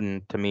 Him and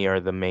Odin to me are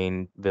the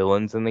main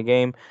villains in the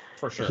game.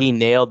 For sure. He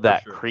nailed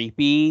that sure.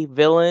 creepy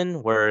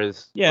villain,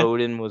 whereas Yeah.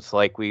 Odin was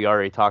like we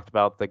already talked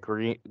about the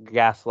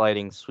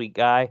gaslighting sweet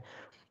guy.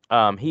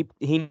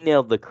 He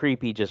nailed the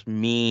creepy, just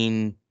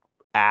mean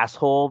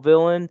asshole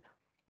villain.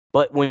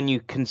 But when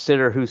you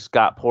consider who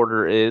Scott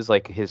Porter is,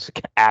 like his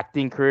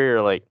acting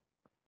career, like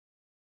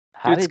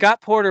how Dude, Scott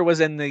Porter was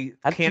in the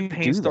how did you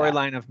campaign do that?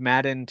 storyline of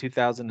Madden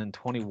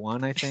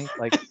 2021, I think.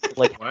 Like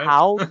like What?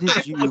 how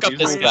did you Look up pull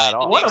this that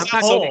off? What a I'm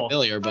not so pull.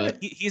 familiar, but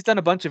he's done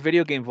a bunch of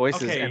video game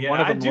voices, Okay, and yeah, one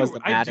of them I do. was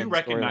the I Madden do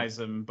recognize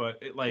him, but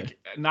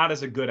not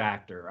as a good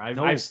actor. I've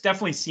No.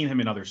 definitely seen him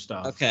in other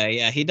stuff. okay,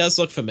 yeah, he does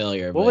look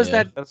familiar. What but was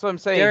yeah. that? That's what I'm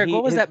saying. Derek,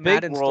 what was his that big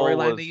Madden role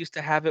storyline was- they used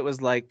to have? It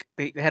was like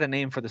they had a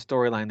name for the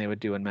storyline they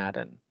would do in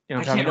Madden. You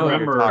know what I I'm can't talking about?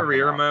 remember. talking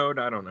Career about. mode?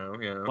 I don't know.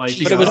 Yeah. Like,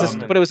 But it was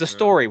um, but it was a yeah.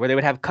 story where they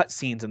would have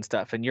cutscenes and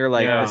stuff, and you're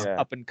like Yeah. this Yeah.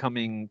 up and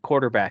coming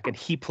quarterback, and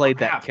he played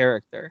that crap.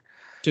 character.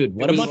 Dude,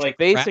 what It a was bunch like- of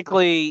crap.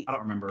 Basically, I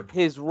don't remember.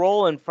 his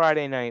role in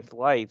Friday Night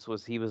Lights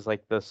was he was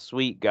like the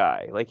sweet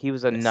guy. Like he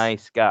was a Yes.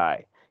 nice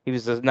guy. He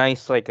was a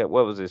nice like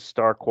what was his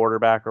star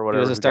quarterback or He whatever.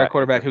 was a who star got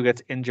quarterback injured. who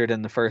gets injured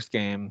in the first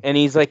game. And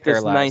he's gets like this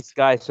paralyzed. nice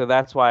guy, so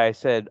that's why I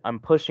said I'm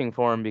pushing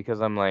for him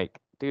because I'm like,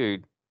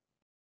 dude,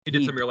 He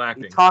did he- some real you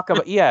acting. talk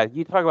about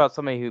you talk about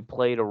somebody who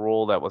played a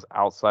role that was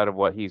outside of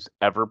what he's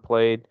ever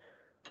played.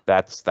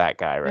 That's that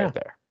guy right Yeah.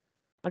 there.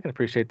 I can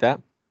appreciate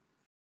that.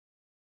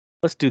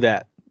 Let's do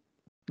that.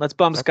 Let's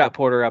bump Okay. Scott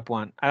Porter up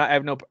one. I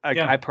have no.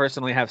 Yeah. I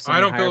personally have some I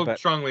don't higher, feel but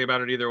strongly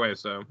about it either way.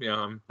 So yeah,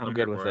 I'm I'm here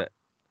good with for it.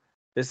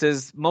 This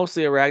is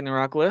mostly a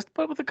Ragnarok list,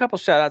 but with a couple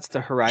shout outs to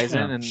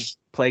Horizon Yeah. and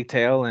Plague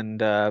Tale and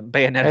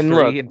Bayonetta And 3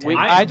 look, and we-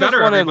 Tank. I It's just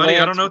better, wanted everybody. I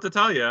Lance- don't know what to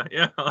tell you.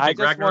 Yeah, I like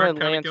just Ragnarok wanted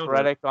kinda Lance killed it.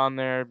 Reddick on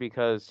there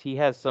because he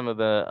has some of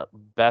the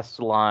best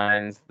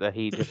lines that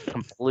he just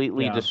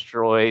completely Yeah.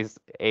 destroys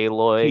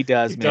Aloy. He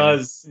does, He man.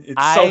 does. It's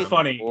I so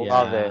funny.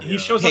 love Yeah. it. He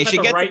shows Hey, up she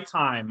at the gets- right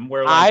time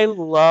where I like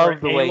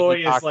love the where way Aloy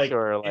he is talks like to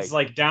her. is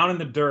like down in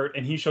the dirt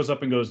and he shows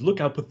up and goes, "Look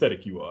how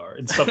pathetic you are,"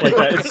 and stuff like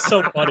that. It's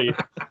so funny.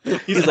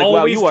 He's like, wow,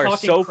 always you are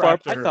talking so far.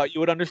 crap to I her. thought you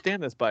would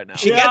understand this by now.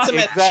 She Yeah, gets him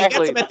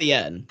exactly. at the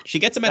end. She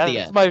gets him at That's the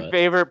end. my but-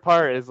 favorite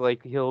part is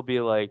like he'll be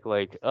like,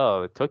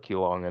 oh, it took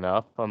you long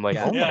enough. I'm like,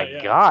 Yeah. oh Yeah, my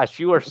yeah. gosh,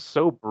 you are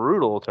so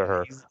brutal to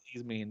her.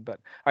 He's mean, but all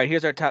right.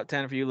 Here's our top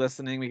 10 for you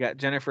listening. We got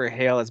Jennifer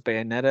Hale as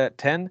Bayonetta at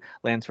 10,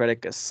 Lance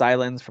Reddick as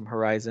Silence from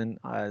Horizon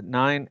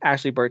 9,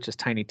 Ashley Birch as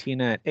Tiny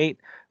Tina at 8,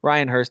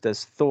 Ryan Hurst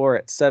as Thor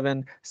at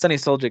 7, Sunny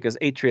Soljic as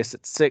Atreus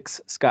at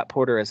 6, Scott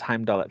Porter as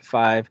Heimdall at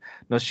 5,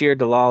 Noshir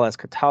Dalal as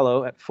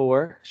Katalo at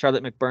 4,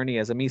 Charlotte McBurney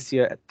as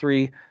Amicia at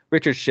 3,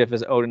 Richard Schiff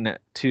as Odin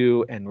at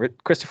 2, and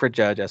Christopher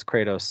Judge as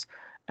Kratos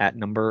at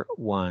number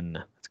 1.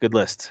 It's a good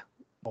list.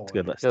 It's a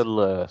good list. Good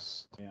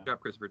list. Good job,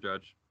 Christopher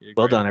Judge. You did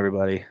Well great. done,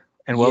 everybody.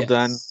 And well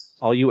done, Yes.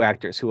 all you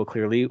actors who will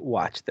clearly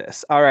watch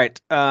this. All right.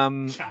 I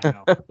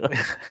know.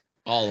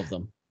 All of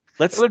them.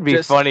 Let's It would be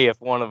just, funny if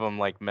one of them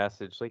like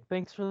messaged like,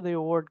 thanks for the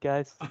award,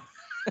 guys.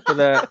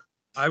 for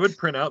I would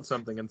print out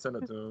something and send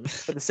it to him.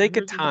 the sake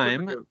of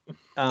time,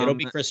 It'll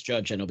be Chris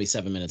Judge and it'll be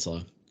 7 minutes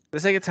long. for the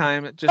sake of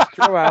time, just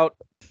throw out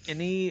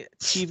any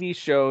TV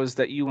shows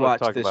that you We'll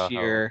watched talk this about how-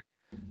 year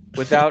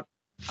without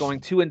going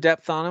too in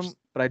depth on them.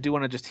 But I do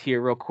want to just hear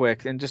real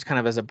quick and just kind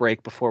of as a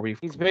break before we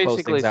He's close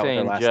basically things out with our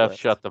saying, last Jeff,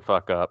 list. shut the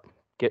fuck up.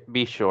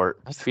 Be short.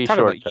 I was Be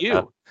talking short. about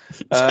you.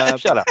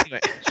 Shut up. Anyway,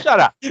 Shut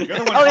up. You're the I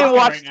one don't even talking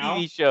watch right now.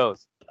 TV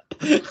shows.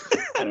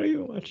 I don't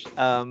even watch.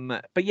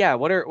 but yeah,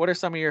 what are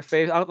some of your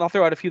favorites? I'll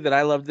throw out a few that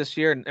I loved this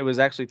year, and it was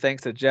actually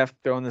thanks to Jeff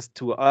throwing this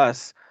to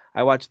us.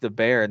 I watched The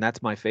Bear, and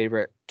that's my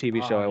favorite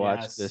TV show I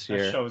watched Yes, this that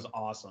year. show is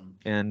awesome.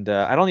 And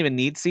I don't even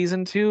need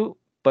season 2,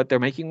 but they're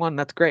making one.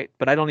 That's great.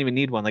 But I don't even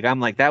need one. Like I'm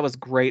like that was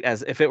great.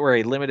 As if it were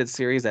a limited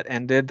series that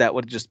ended, that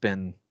would have just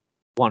been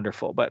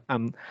wonderful. But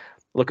I'm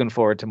looking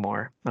forward to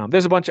more.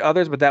 There's a bunch of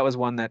others, but that was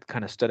one that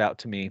kind of stood out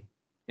to me.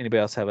 Anybody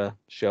else have a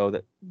show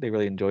that they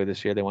really enjoy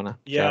this year? They want to?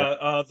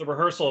 Yeah, The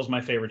Rehearsal is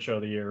my favorite show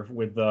of the year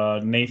with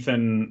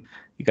Nathan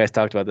You guys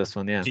talked about this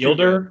one, yeah.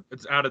 Fielder.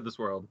 It's out of this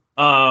world.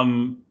 I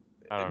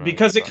don't know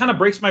Because what it kind of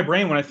breaks my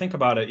brain when I think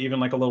about it, even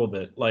like a little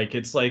bit. Like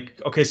it's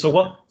like, okay, so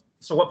what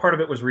So what part of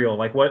it was real?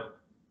 Like what?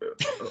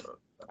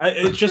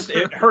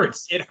 It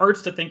hurts. It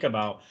hurts to think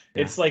about.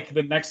 Yeah. It's like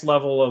the next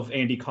level of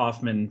Andy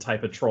Kaufman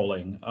type of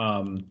trolling.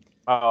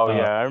 Oh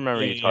yeah, I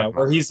remember you talking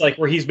where about.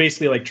 where he's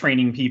basically like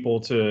training people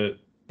to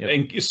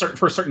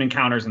for certain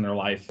encounters in their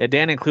life. Yeah,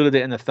 Dan included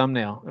it in the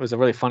thumbnail. It was a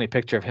really funny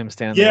picture of him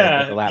standing there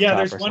with the laptop.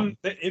 There's or one.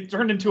 something. It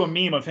turned into a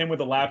meme of him with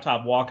a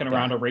laptop walking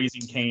around a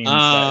Raising Cane's.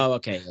 Oh,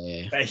 okay.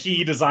 Yeah. That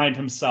he designed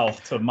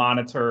himself to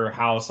monitor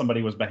how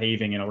somebody was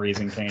behaving in a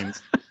Raising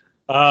Cane's.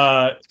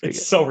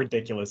 It's so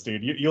ridiculous,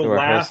 dude. You'll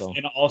laugh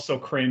and also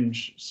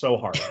cringe so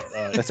hard.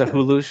 That's a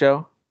Hulu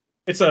show.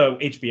 It's a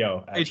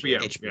HBO. HBO.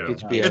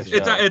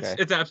 HBO.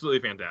 It's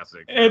absolutely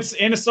fantastic.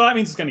 So that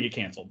means it's gonna get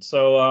canceled.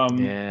 So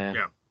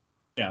Yeah.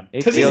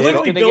 Because he's HBO's literally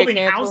gonna get building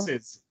canceled?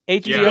 houses.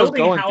 HBO's building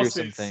going through houses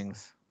some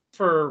things.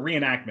 for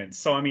reenactments.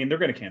 So I mean, they're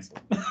gonna cancel.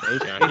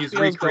 Yeah, he's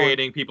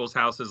recreating people's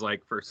houses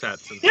like for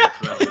sets and Yeah,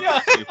 stuff. So yeah.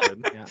 that's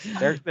stupid. Yeah,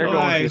 they're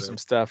going through some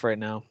stuff right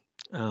now.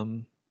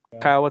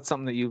 Kyle, what's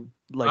something that you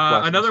like?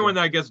 watching Another this one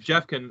year? that I guess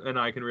Jeff and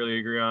I can really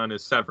agree on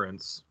is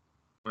Severance.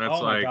 That's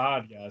Oh my like,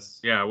 god, yes.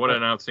 yeah, what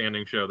an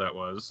outstanding show that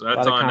was. A lot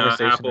That's of on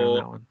conversation around that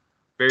Apple. one.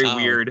 Very Oh.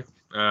 weird.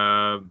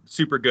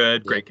 Super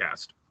good. Great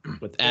cast.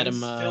 With Adam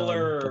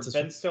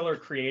Ben Stiller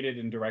created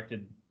and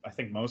directed, I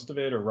think, most of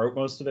it, or wrote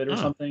most of it, or Oh.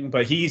 something.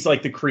 But he's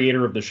like the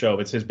creator of the show.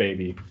 It's his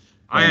baby.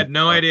 I had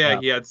no idea yeah.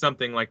 he had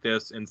something like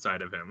this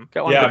inside of him.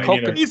 Got one Yeah, of the me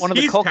neither. Culkin, one of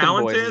the He's Culkin boys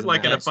talented, in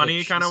like in there. a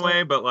funny kind of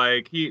way, but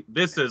like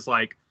this is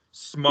like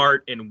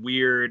smart and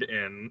weird,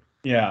 and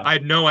Yeah. I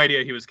had no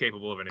idea he was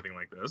capable of anything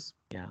like this.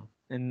 Yeah,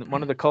 and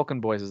one of the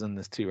Culkin boys is in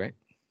this too, right?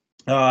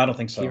 I don't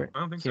think so. Kieran. I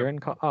don't think so. Kieran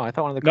oh, I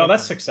thought one of the No, Culkin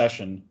that's boys.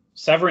 Succession.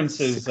 Severance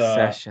is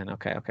Succession.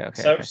 Okay.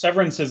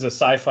 Severance is a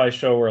sci-fi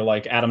show where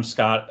like Adam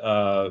Scott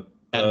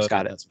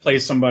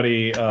plays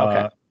somebody.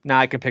 Okay. Now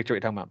I can picture what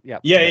you're talking about.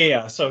 Yeah.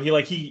 Yeah. So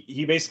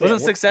he basically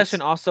Wasn't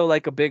Succession also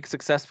like a big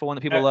successful one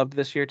that people loved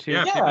this year too?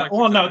 Yeah. Yeah.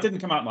 Well, no, it didn't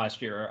come out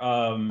last year.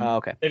 Oh,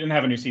 okay. They didn't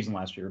have a new season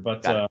last year,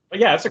 but Got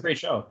yeah, it's a great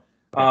show.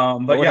 But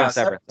what yeah, about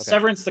Severance? Okay.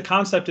 Severance. The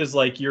concept is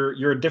like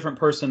you're a different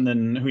person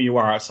than who you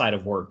are outside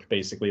of work.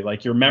 Basically,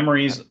 like your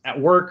memories at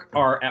work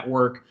are at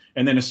work,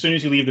 and then as soon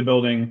as you leave the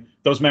building,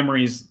 those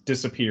memories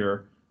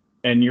disappear,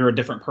 and you're a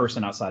different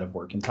person outside of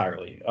work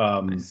entirely.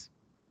 Nice.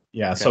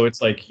 Yeah, Okay. so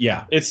it's like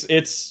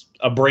it's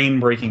a brain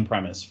breaking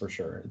premise for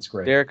sure. It's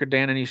great. Derek or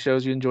Dan, any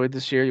shows you enjoyed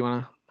this year you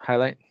want to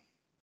highlight?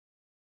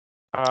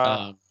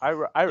 I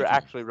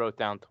actually wrote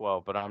down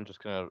 12, but I'm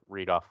just gonna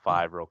read off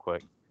 5 real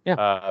quick.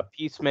 Yeah.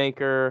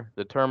 Peacemaker,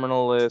 The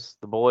Terminal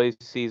List, The Boys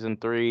Season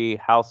 3,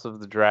 House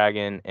of the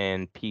Dragon,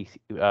 and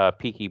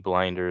Peaky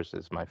Blinders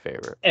is my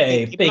favorite.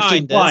 Hey, Peaky Peaky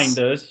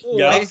Blinders.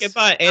 Yeah.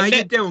 How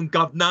you doing,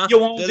 governor? You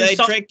won't Do do they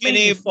something drink any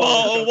meaningful,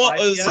 bottled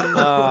waters? yeah?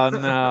 Oh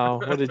no!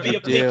 What did Be you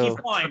a Peaky do?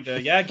 Blinder,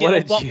 yeah. What Get a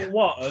did bottle you- of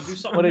water. Do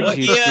something. What did like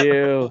you that.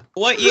 do?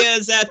 What year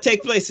does that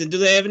take place in? Do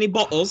they have any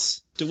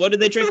bottles? What do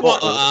they drink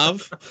water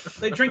of?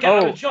 They drink it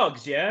out Oh, of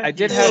jugs, yeah. I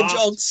did You have- daft-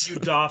 Jugs. You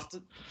daft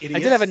idiot. I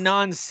did have a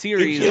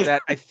non-series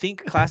that I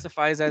think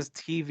classifies as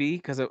TV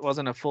because it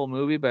wasn't a full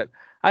movie, but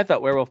I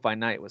thought Werewolf by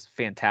Night was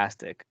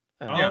fantastic.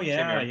 Oh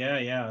Yeah,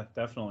 yeah,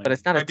 definitely. But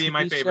it's not a Might be TV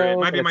my favorite. show,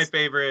 Might be but my it's-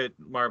 favorite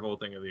Marvel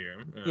thing of the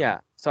year. Yeah,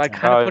 so I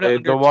kind of put it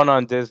under The one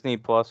on Disney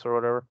Plus or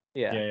whatever.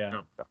 Yeah,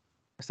 yeah.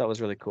 I thought it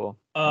was really cool.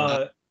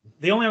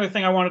 The only other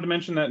thing I wanted to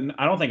mention that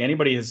I don't think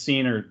anybody has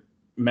seen or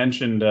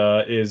mentioned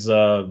is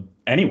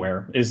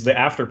anywhere is the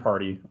After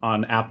Party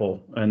on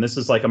Apple, and this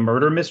is like a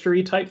murder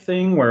mystery type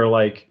thing where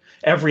like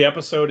every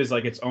episode is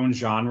like its own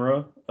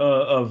genre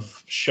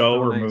of show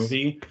Oh, or nice.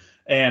 movie,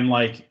 and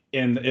like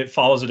it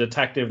follows a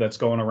detective that's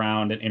going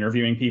around and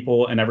interviewing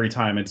people, and every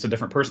time it's a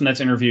different person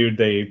that's interviewed.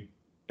 They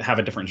have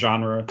a different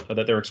genre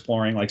that they're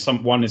exploring. Like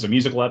one is a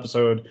musical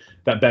episode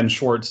that Ben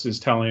Schwartz is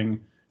telling,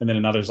 and then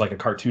another's like a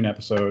cartoon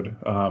episode.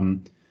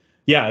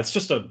 Yeah, it's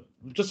just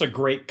a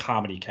great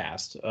comedy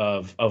cast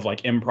of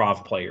like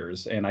improv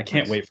players, and I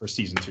can't wait for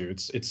season 2.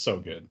 It's so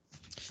good.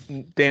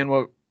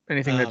 Dan,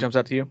 anything that jumps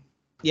out to you?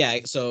 Yeah,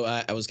 so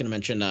I was gonna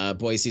mention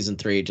Boys Season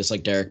 3, just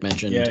like Derek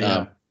mentioned.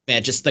 Yeah.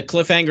 Man, just the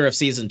cliffhanger of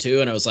Season 2,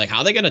 and I was like, how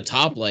are they gonna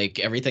top like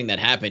everything that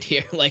happened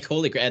here? Like,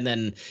 holy crap! And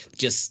then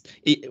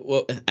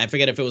I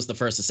forget if it was the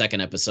first or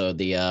second episode.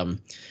 The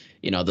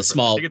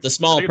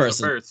small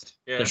person,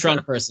 the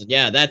shrunk person.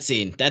 Yeah, that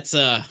scene. That's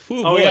Yeah,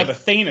 the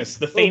Thanos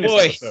boy.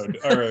 episode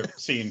or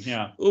scene.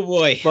 Yeah. Oh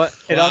boy. But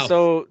it Wow.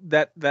 also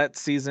that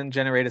season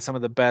generated some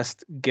of the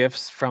best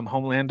gifs from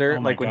Homelander,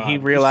 Oh my like when he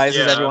God.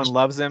 realizes Yeah. everyone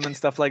loves him and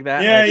stuff like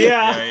that. Yeah, Like,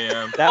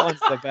 Yeah. that one's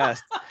the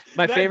best.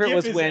 My That favorite gif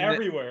was is when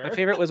everywhere. my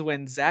favorite was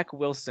when Zach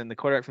Wilson, the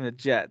quarterback from the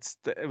Jets,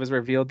 it was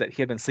revealed that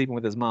he had been sleeping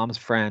with his mom's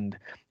friend,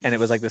 and it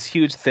was like this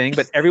huge thing.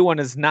 But everyone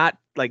is not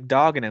like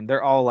dogging him;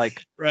 they're all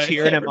like Right.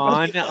 cheering him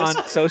Everybody on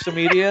does. social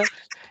media,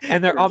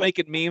 and they're all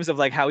making memes of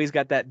like how he's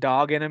got that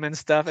dog in him and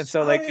stuff. And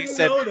so like I he didn't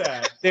said, know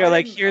that. they're I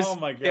like, didn't- here's oh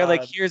my God. they're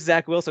like, here's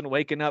Zach Wilson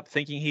waking up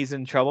thinking he's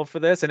in trouble for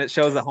this, and it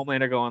shows the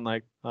Homelander going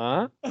like,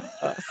 huh?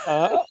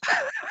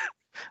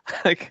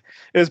 Like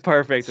it was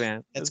perfect, man.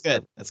 It That's was good.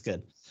 perfect. That's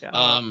good.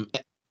 Yeah.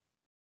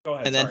 Go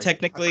ahead, and then sorry. I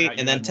technically forgot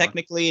you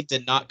had more.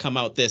 did not come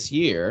out this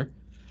year.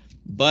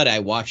 but I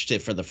watched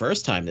it for the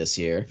first time this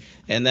year,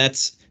 and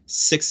that's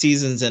 6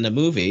 seasons and a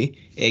movie,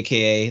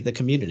 aka The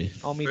Community.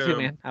 Oh, me too, Boom.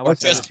 man. I Or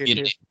watched that just this year too.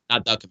 Community,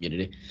 not The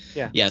Community.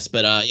 Yeah. Yes,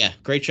 but yeah,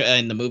 great show,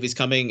 and the movie's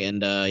coming,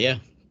 and yeah,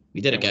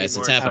 we did it, Can't be guys.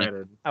 more It's happening.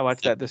 excited. I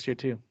watched that this year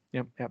too.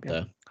 Yep.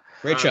 So,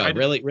 great show, I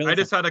really. I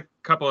just had a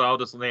couple. I'll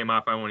just name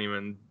off. I won't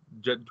even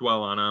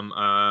dwell on them.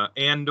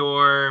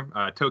 Andor,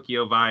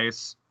 Tokyo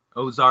Vice,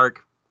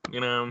 Ozark. You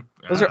know,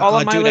 Those are all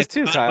on my dude, list I too,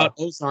 forgot Kyle. about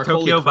Ozark. Holy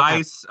Tokyo crap.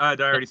 Vice.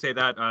 Did I already say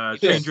that?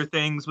 Stranger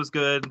Things was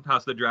good.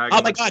 House of the Dragon.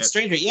 Oh my was God, good.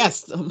 Stranger!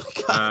 Yes. Oh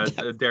my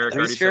God. Derek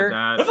already Reacher. said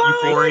that. Oh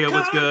my Euphoria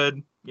was God.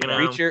 good. You know,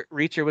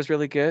 Reacher was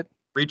really good.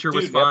 Reacher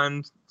was Dude, yep.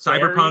 fun.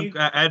 Cyberpunk,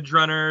 Barry. Edge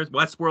Runners,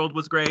 Westworld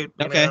was great.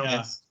 You Okay. know.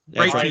 Yes.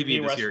 Great That's right.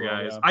 TV this year, Westworld,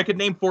 guys. yeah. I could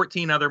name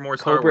 14 other more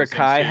Star Cobra Wars things,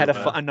 Kai too, had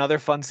but- another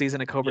fun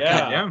season of Cobra Yeah.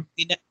 Kai.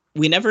 Yeah.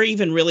 We never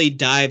even really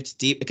dived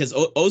deep because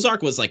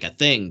Ozark was like a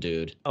thing,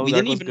 dude. We Ozark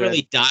didn't was even good.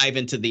 really dive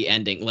into the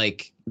ending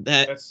like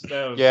that.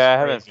 That was Yeah, I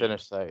haven't crazy.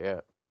 finished that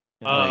yet.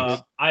 Good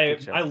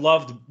show. I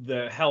loved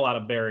the hell out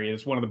of Barry.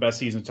 It's one of the best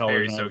seasons of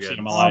television Barry's I've so ever seen good.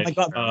 in my Oh life. my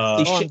God.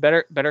 Oh, and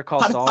Better Call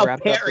What Saul about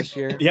wrapped up Barry? this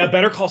year. Yeah,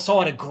 Better Call Saul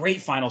had a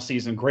great final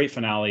season, great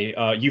finale.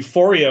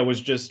 Euphoria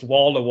was just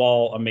wall to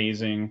wall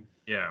amazing.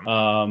 Yeah.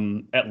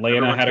 Atlanta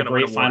Everyone's had a gonna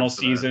win great final awards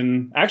for that.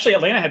 season. Actually,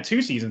 Atlanta had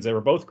 2 seasons. They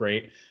were both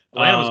great.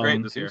 Atlanta was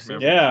great this year.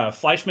 Yeah,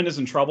 Fleischman is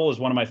in Trouble is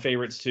one of my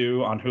favorites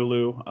too on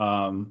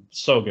Hulu.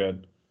 So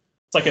good.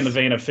 It's like in the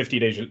vein of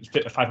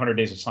 500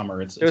 Days of Summer.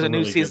 There's it's a new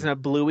really season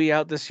of Bluey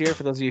out this year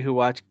for those of you who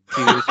watch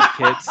TV with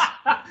your kids.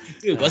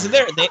 Dude, wasn't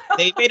there?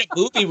 They made a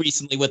movie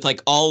recently with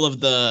like all of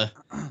the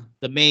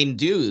main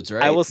dudes,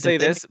 right? I will say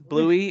Didn't they this: make a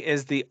movie? Bluey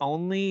is the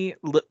only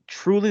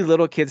truly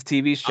little kids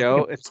TV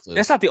show. gonna It's post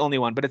this. not the only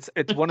one, but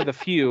it's one of the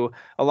few,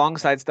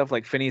 alongside stuff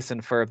like Phineas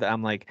and Ferb, that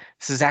I'm like,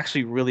 this is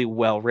actually really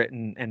well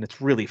written and it's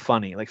really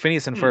funny. Like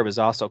Phineas and Ferb is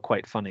also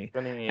quite funny,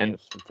 Phineas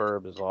and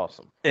Ferb is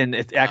awesome. and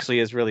it actually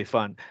is really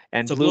fun.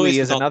 And So Bluey Bluey's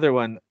is all- another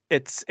one.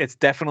 It's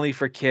definitely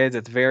for kids.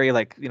 It's very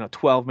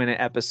 12-minute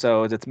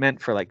episodes. It's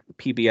meant for like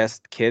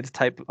PBS kids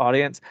type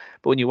audience.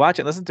 But when you watch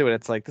it, listen to it,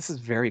 it's like this is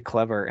very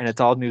clever, and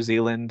it's all New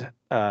Zealand.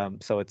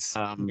 So it's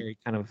very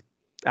kind of,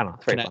 I don't know,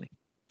 it's very Can I- funny.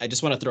 I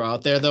just want to throw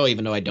out there though,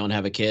 even though I don't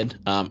have a kid,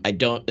 I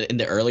don't in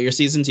the earlier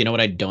seasons. You know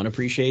what I don't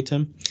appreciate,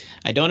 Tim?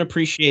 I don't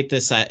appreciate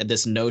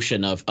this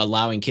notion of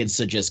allowing kids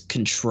to just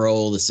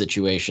control the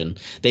situation.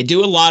 They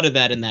do a lot of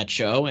that in that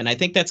show, and I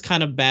think that's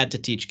kind of bad to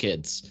teach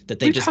kids that What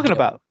they are you just talking don't.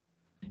 about?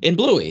 In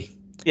Bluey.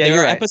 Yeah, there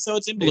you're are right.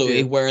 episodes in They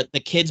Bluey do. where the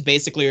kids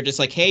basically are just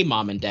like, "Hey,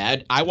 mom and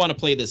dad, I want to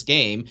play this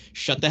game.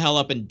 Shut the hell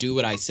up and do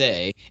what I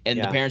say." And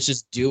Yeah. the parents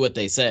just do what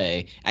they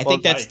say. I Well,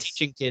 think that's yikes.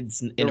 teaching kids.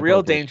 The real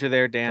inappropriate. danger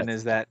there, Dan, That's-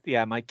 is that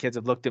my kids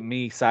have looked at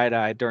me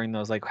side-eyed during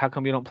those, like, how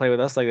come you don't play with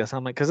us like this?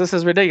 I'm like, because this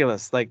is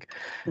ridiculous. Like,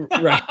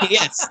 Right?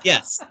 Yes.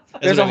 Yes.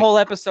 That's there's what a I mean. whole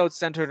episode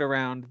centered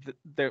around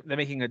they're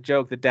making a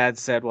joke. The dad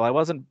said, "Well, I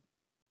wasn't."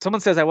 Someone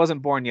says, "I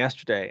wasn't born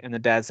yesterday," and the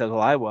dad says,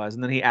 "Well, I was,"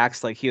 and then he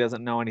acts like he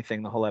doesn't know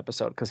anything the whole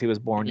episode because he was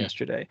born Mhm.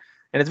 yesterday,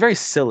 and it's very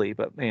silly.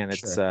 But man,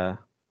 it's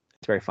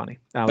very funny.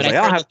 I was But like, I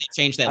I don't heard have. that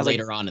they changed I that was like-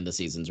 later on in the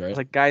seasons, I right? was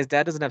like, guys,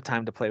 dad doesn't have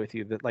time to play with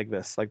you like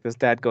this. Like this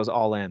dad goes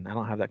all in. I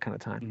don't have that kind of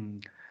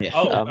time. Yeah.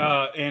 Oh,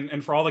 Um,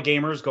 and for all the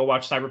gamers, go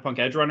watch Cyberpunk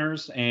Edge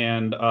Runners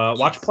and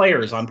watch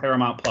Players on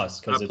Paramount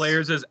Plus because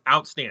Players is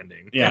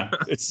outstanding. Yeah,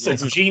 it's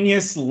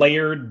genius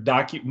layered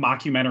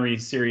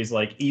mockumentary series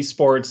like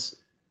esports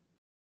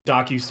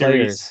docu series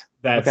Players.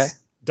 that's Okay.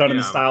 done in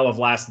the Yeah. style of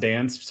Last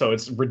Dance. So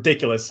it's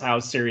ridiculous how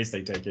serious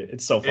they take it.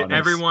 It's so fun.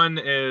 Everyone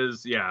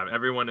is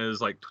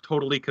like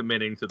totally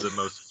committing to the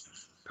most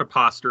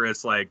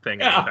preposterous like thing in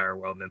the Yeah. entire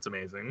world, and it's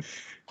amazing.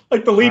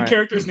 Like the lead All right.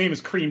 character's name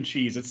is Cream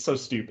Cheese. It's so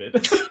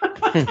stupid.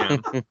 Yeah.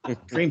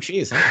 Cream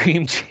cheese. Huh?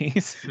 Cream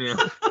cheese. Yeah.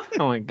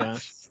 Oh my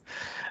gosh.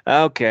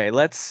 Okay,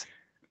 let's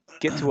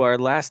get to our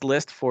last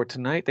list for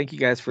tonight. Thank you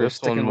guys for This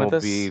sticking one with will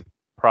us. be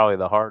probably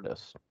the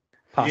hardest.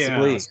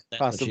 Possibly, Yeah. That's what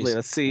possibly. she's-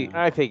 Let's see.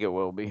 Yeah. I think it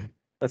will be.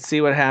 Let's see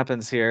what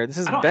happens here. This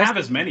is I don't best. have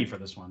as many for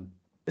this one.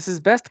 This is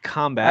best All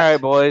combat.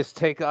 right, boys,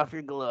 take off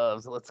your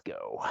gloves. Let's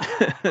go.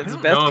 This I is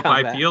don't best know if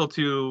I combat. feel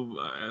too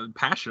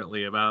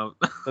passionately about.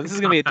 So this is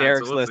gonna be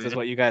Derek's So we'll list, is see.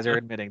 what you guys are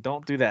admitting.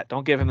 Don't do that.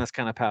 Don't give him this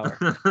kind of power.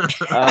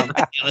 Yeah,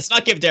 let's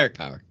not give Derek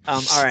power.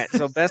 All right.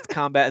 So best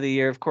combat of the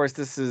year. Of course,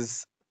 this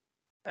is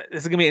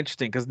gonna be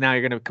interesting because now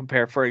you're gonna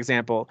compare, for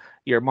example,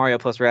 your Mario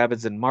plus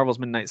Rabbids and Marvel's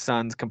Midnight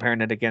Suns,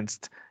 comparing it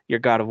against your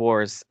God of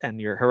Wars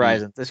and your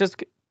Horizons. It's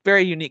just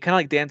very unique, kind of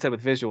like Dan said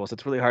with visuals.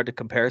 It's really hard to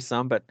compare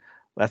some, but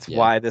that's Yeah.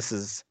 why this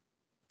is.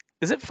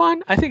 Is it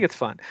fun? I think it's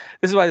fun.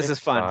 This is why this It's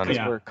is fun fun. because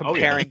Yeah. we're Oh,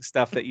 yeah. comparing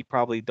stuff that you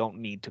probably don't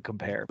need to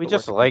compare. We but we're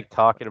just like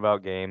talking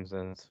about games,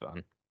 and it's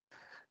fun.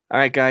 All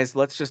right, guys,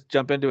 let's just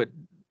jump into it.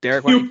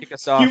 Derek, why don't you kick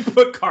us off? You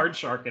put Card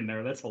Shark in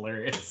there. That's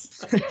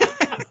hilarious.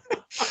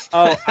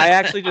 Oh, I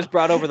actually just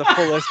brought over the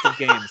full list of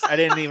games. I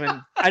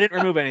didn't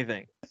remove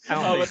anything. I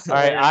don't Oh, think. that's All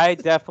right, hilarious. I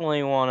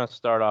definitely want to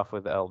start off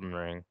with Elden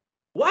Ring.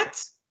 What?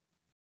 Just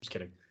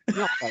kidding. You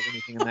don't like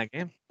anything in that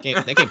game.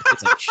 That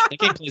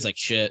game plays like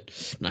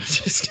shit. No,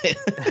 just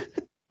kidding.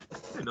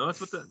 No, that's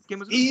what the game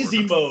was.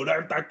 Easy for. mode. All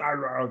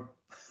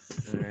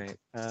right.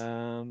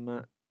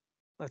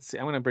 let's see.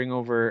 I'm gonna bring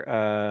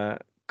over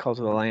Cult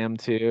of the Lamb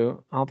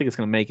too. I don't think it's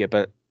gonna make it,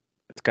 but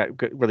it's got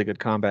really good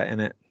combat in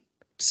it.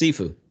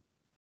 Sifu.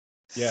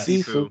 Yes.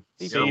 Sifu.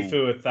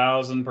 Sifu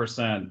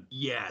 1000%.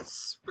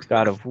 Yes.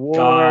 God of War.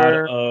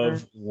 God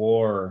of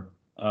War.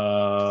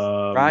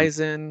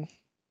 Ryzen.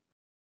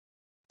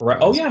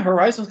 Oh yeah,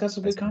 Horizon's got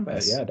some good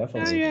combat. Yeah,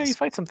 definitely. Yeah, you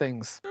fight some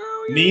things.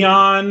 Oh, yeah.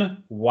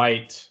 Neon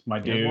White, my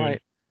Neon dude.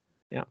 White.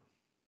 Yeah.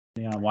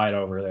 Neon White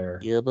over there.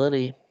 Yeah,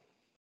 buddy.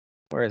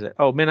 Where is it?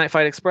 Oh, Midnight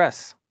Fight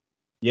Express.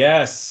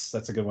 Yes,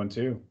 that's a good one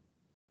too.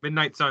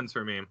 Midnight Suns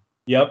for me.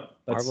 Yep.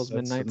 Marvel's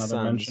Midnight another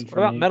Suns. mention What for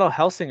about me. Metal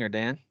Hellsinger,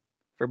 Dan?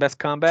 For best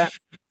combat?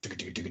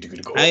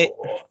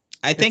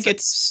 I think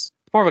it's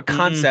More of a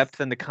concept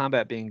than the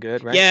combat being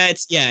good, right?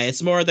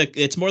 it's more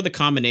the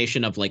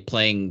combination of like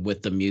playing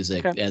with the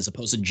music Okay. as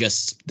opposed to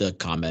just the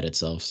combat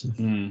itself. So.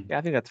 Yeah,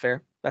 I think that's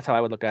fair. That's how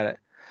I would look at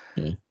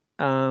it.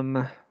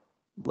 Yeah.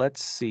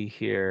 Let's see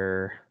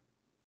here.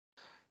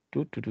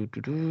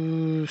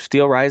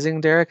 Steel Rising,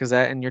 Derek, is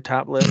that in your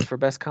top list for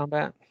best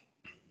combat?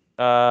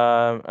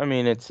 I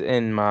mean, it's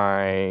in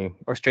my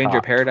Or Stranger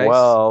top Paradise?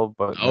 12,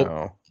 but Nope.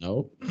 no.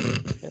 Nope.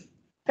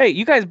 Hey,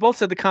 you guys both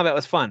said the combat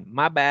was fun.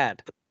 My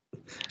bad.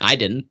 I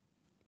didn't.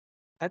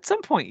 At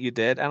some point you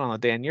did. I don't know,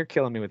 Dan. You're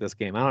killing me with this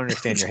game. I don't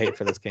understand your hate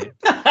for this game.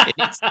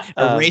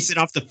 Erase it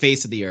off the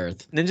face of the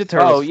earth. Ninja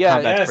Turtles. Oh yeah,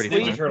 combat's yes, pretty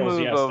Ninja fun. Turtles,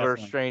 move yes, over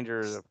definitely.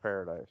 Strangers of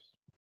Paradise.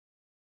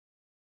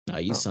 Oh,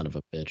 you Oh. son of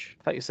a bitch.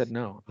 I thought you said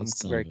no. I'm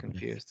Son very of a bitch.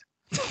 confused.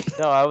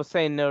 No, I was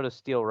saying no to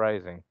Steel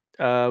Rising.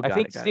 Oh, I got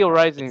think it, got it, Steel got it.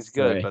 Rising is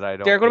good, Sorry. but I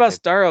don't. Derek, what think about it's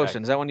Star that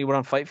Ocean? Is that one you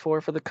want to fight for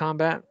the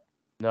combat?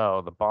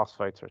 No, the boss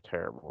fights are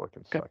terrible. It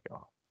can Okay. suck it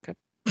off.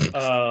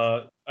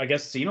 I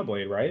guess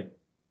Xenoblade, right?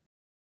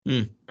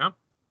 Hmm. Yeah.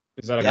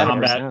 Is that a Yeah.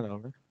 combat? Not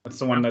over. That's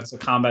the one that's a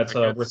combat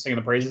I guess. we're singing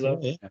the praises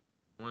of. Yeah.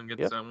 One gets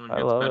Yep, that one I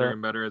gets love better it.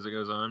 and better as it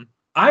goes on.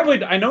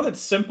 I know that's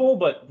simple,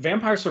 but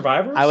Vampire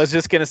Survivors. I was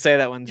just gonna say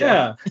that one,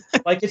 Jeff. yeah,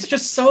 like it's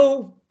just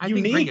so I think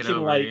bring unique it and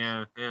over. like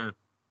Yeah. I don't know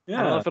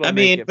yeah. if it'll I make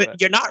mean, it, but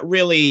you're not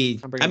really.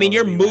 I'm bringing I mean,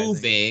 over you're Lee Rising.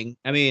 moving.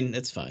 I mean,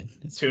 it's fine.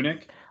 It's fine.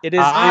 Tunic. it is.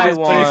 I It is,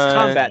 but it's want-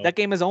 combat. That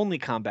game is only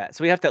combat,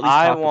 so we have to at least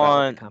I talk about what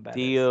want the combat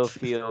Dio is.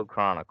 Field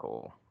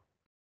Chronicle.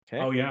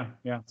 Okay. Oh yeah,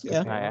 yeah. It's a good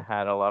Yeah. game. I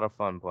had a lot of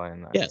fun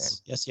playing that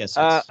Yes. Yes. Yes.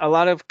 A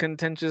lot of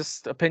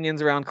contentious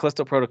opinions around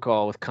Callisto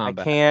Protocol with game. I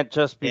combat. can't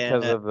just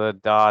because Yeah. of the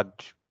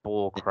dodge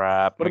bull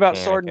crap. What about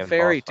mechanic Sword and boss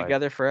Fairy fights.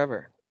 Together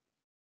Forever?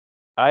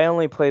 I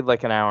only played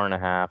like an hour and a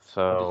half,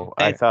 so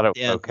I thought it was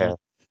Yeah. okay.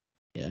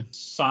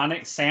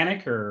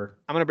 Sonic, or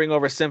I'm gonna bring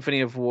over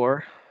Symphony of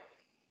War,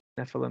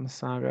 Nephilim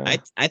Saga.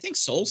 I think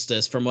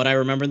Solstice, from what I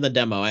remember in the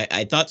demo, I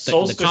thought the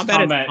Solstice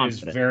combat, is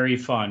very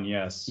fun.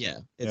 Yes. Yeah.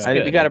 It's Yeah.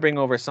 good. We got to bring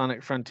over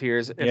Sonic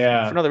Frontiers.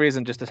 Yeah. For another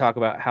reason, just to talk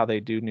about how they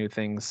do new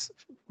things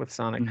with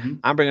Sonic. Mhm.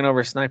 I'm bringing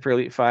over Sniper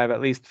Elite 5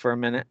 at least for a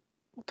minute.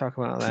 We'll talk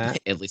about that.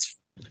 At least.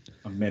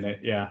 A minute.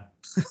 Yeah.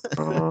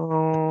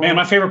 Oh, Man,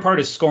 my favorite part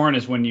is scoring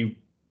is when you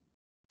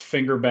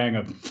finger bang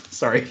a.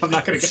 Sorry, I'm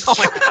not gonna get. Oh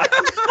my God.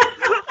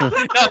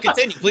 No,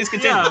 continue. Please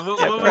continue. Yeah, what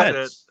Yeah, was go ahead.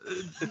 it?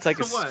 it's like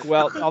a What?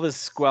 squelch, all this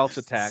squelch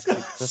attacks.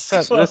 This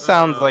sounds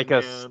Oh, like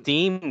a man.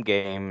 Steam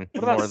game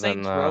What about more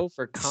Saints than Row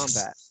for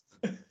combat?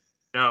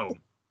 No.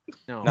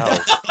 No. no.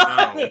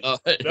 No. Oh,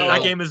 No.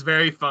 That game is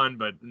very fun,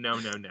 but no. I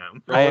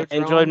Rollodrome?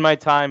 enjoyed my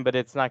time, but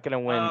it's not going to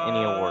win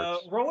any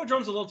awards.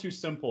 Rollodrome's a little too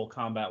simple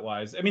combat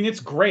wise. I mean, it's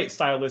great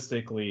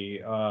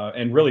stylistically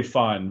and really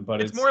fun,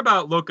 but It's more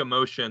about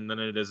locomotion than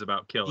it is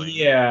about killing.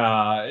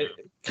 yeah,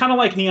 kind of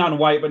like Neon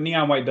White, but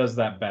Neon White does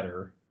that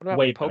better. What about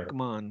Way better.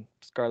 Pokemon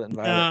Scarlet and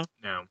Violet?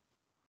 No, No.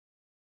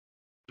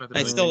 Nothing I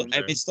really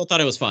still there.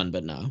 thought it was fun,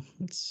 but no.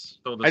 It's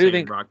Still the I do same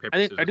think- rock, paper, I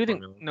do scissors think.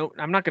 formula. No,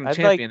 I'm not going to I'd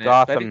champion like it. but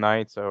I Gotham think-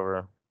 Knights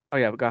over. Oh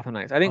yeah, Gotham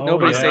Knights. I think Oh,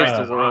 Nobody yeah. Saves the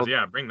Knights is World. awesome.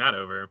 Yeah, bring that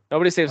over.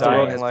 Nobody Saves the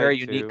World Dying has very Light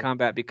unique 2.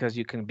 combat because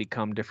you can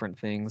become different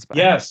things. But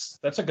Yes,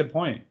 that's a good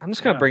point. I'm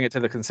just gonna Yeah. bring it to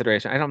the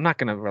consideration. I'm not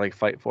gonna really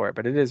fight for it,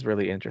 but it is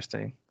really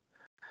interesting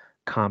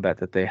combat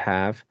that they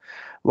have.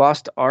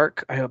 Lost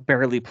Ark, I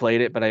barely played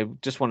it, but I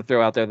just want to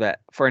throw out there that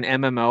for an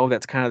MMO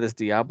that's kind of this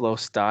Diablo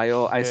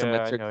style Yeah, I know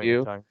isometric what you're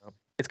view, talking about.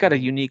 it's got a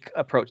unique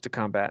approach to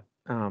combat.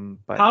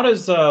 But How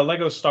does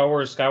Lego Star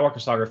Wars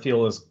Skywalker Saga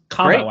feel as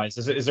combat wise?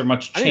 Is there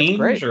much I think it's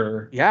great. change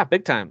or? yeah,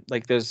 big time.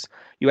 Like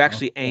you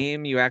actually cool.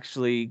 aim, you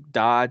actually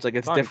dodge. Like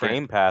it's It's on different.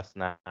 Game Pass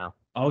now.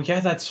 Oh yeah,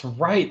 that's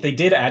right. They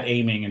did add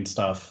aiming and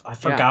stuff. I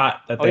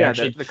forgot that Oh they yeah,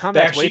 actually the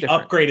combat's way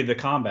different. upgraded the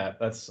combat.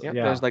 That's Yep,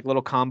 yeah. there's like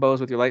little combos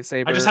with your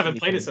lightsaber. I just and haven't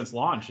you played it can- since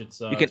launch.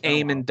 It's You can it's been a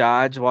aim while. and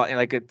dodge while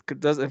like it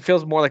does. It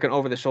feels more like an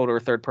over-the-shoulder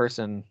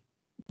third-person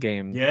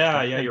game.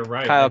 Yeah, And you're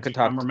right. Kyle can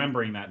talk I'm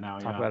remembering that now.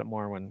 talk Yeah. about it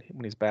more when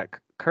he's back.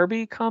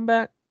 Kirby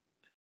combat,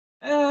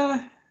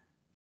 I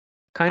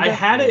kind of.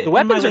 had it. The in my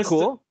weapons are list.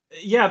 cool.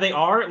 Yeah, they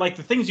are. Like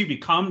the things you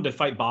become to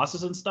fight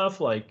bosses and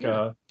stuff. Like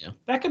Yeah.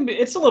 that can be.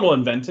 It's a little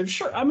inventive.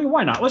 Sure. I mean,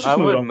 why not? Let's I just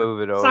move it would over.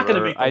 move it It's not gonna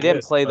over. make the I didn't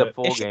list, play the but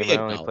full it should game. be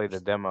I only played the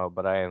acknowledged. demo,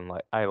 but I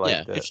Yeah,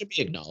 liked it it. should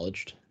be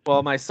acknowledged.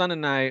 Well, my son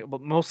and I, well,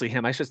 mostly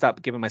him. I should stop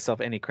giving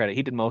myself any credit.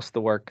 He did most of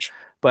the work,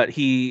 but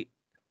he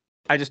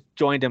I just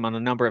joined him on a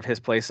number of his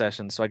play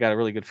sessions, so I got a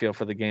really good feel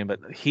for the game. But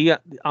he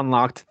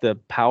unlocked the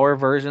power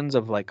versions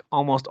of like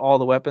almost all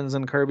the weapons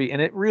in Kirby,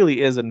 and it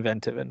really is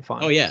inventive and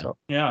fun. Oh, yeah. So,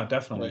 Yeah, Oh,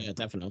 definitely. yeah,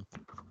 definitely.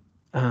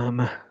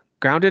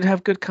 Grounded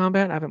have good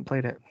combat. I haven't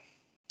played it.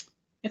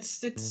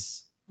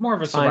 It's more of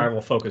a It's fine.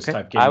 survival focused Okay.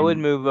 type game. I would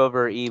move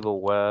over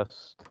Evil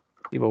West.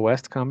 Evil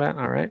West combat.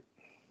 All right.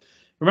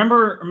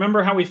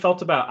 Remember how we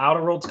felt about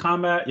Outer Worlds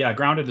combat? Yeah,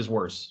 Grounded is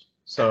worse.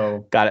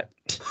 So Got it.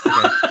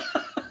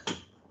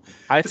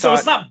 I so thought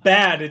it's not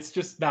bad. It's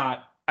just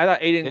not. I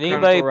thought Aiden. Did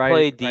anybody Chronicle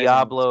play Rising-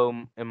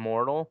 Diablo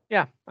Immortal?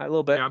 Yeah, a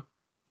little bit. Yeah.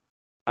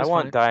 I It's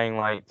want fine. Dying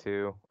Light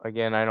too.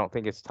 Again, I don't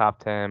think it's top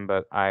 10,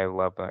 but I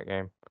love that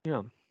game.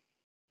 Yeah.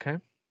 Okay.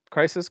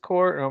 Crisis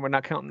Core. No, we're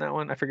not counting that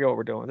one. I forget what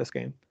we're doing with this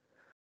game.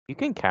 You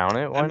can count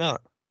it. Why I'm-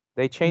 not?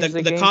 They changed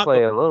the, the com-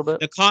 gameplay a little bit.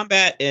 The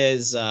combat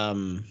is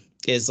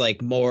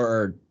like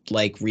more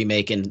like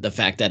remaking the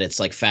fact that it's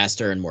like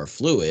faster and more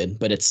fluid,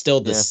 but it's still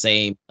the Yeah.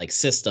 same like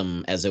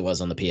system as it was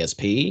on the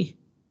PSP.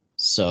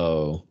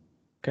 So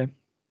Okay.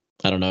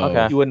 I don't know.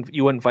 Okay.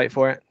 You wouldn't fight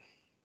for it.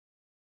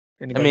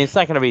 I Anybody? mean, it's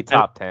not going to be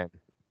top 10.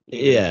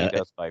 even if Yeah. he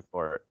does fight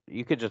for it.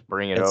 You could just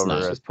bring it It's over.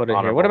 not. as Just put it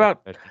here. What honorable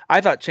about- mention.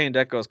 I thought Chained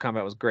Echoes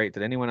combat was great.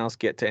 Did anyone else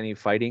get to any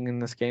fighting in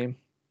this game?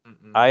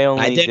 Mm-mm. I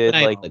only did, did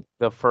but I- like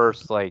the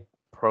first like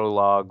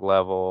prologue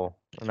level,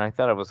 and I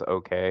thought it was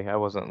okay. I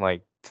wasn't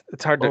like,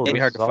 It's hard to oh, it'd be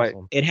this hard is to fight.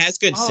 awesome. It has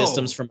good Oh.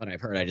 systems from what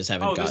I've heard. I just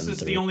haven't Oh, gotten this is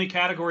through. the only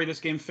category this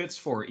game fits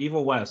for.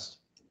 Evil West.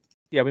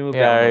 Yeah, we moved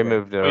Yeah, that I one over.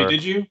 moved Wait, over.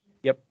 did you?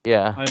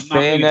 Yeah, I'm not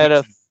paying Bayonetta,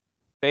 attention.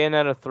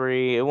 Bayonetta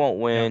 3. It won't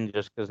win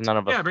just because none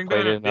of us Yeah, bring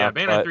played Bayonetta. it Yeah, enough.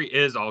 Bayonetta but 3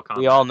 is all combat.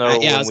 we all know Yeah, I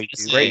when was we gonna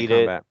do say. Great beat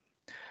it. combat.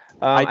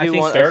 I do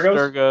think want Sturgos?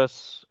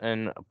 Sturgos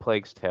and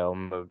Plague's Tale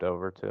moved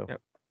over too.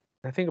 Yep.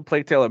 I think a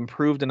Plague Tale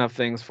improved enough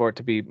things for it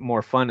to be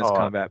more fun as Oh,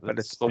 combat, but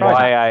that's it's why probably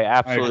not- I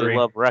absolutely agree.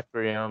 love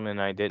Requiem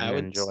and I didn't I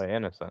would enjoy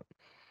Innocent.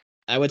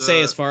 I would say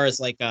The- as far as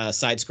like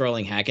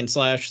side-scrolling hack and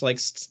slash like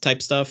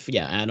type stuff,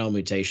 yeah, Anno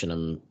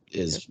Mutation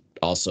is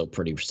also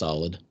pretty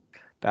solid.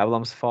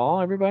 Babylon's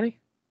Fall. Everybody.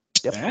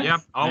 Yeah,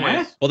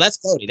 always. Well, that's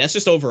Cody. That's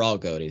just overall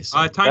Cody. So.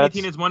 Tiny That's-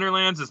 Tina's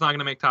Wonderlands is not going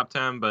to make top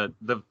 10, but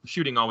the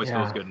shooting always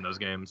Yeah. feels good in those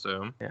games.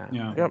 So Yeah.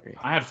 Yeah. I Yep. agree.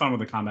 I had fun with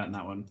the combat in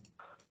that one.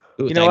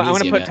 Ooh, You know what? I'm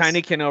gonna Dionysia, put guys.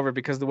 Tinykin over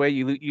because the way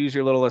you use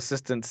your little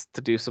assistants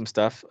to do some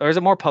stuff, or is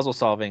it more puzzle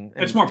solving?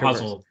 It's and more traverse?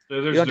 puzzle.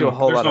 There's don't do a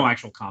whole there's lot no of-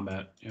 actual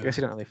combat. I guess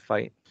you don't really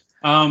fight.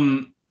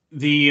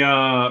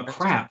 The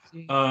crap.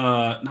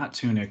 Not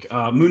Tunic.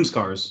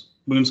 Moonscars.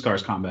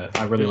 Moonscars combat.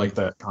 I really like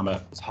that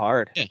combat. It's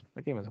hard. Yeah.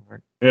 That game is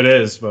hard. It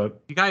is,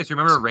 but you guys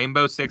remember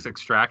Rainbow Six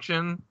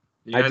Extraction?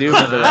 You I guys do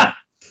remember remember that.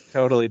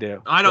 Totally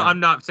do. I don't. Yeah. I'm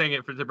not saying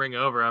it to bring it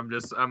over. I'm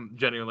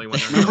genuinely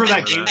wondering. Remember if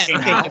that you game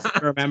remember came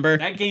out? Remember?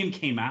 that game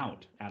came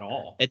out at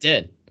all. It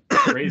did.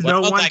 Crazy.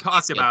 No What one about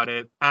talked that about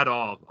it at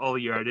all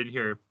year. I didn't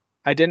hear.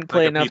 I didn't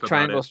play a enough peep about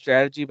Triangle it.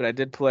 Strategy, but I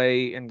did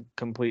play and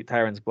complete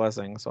Tyrant's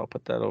Blessing, so I'll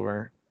put that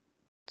over.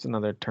 It's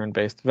another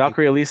turn-based.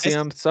 Valkyrie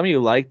Elysium. Some of you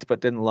liked but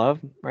didn't love,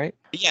 right?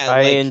 Yeah,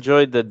 I like,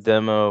 enjoyed the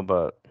demo,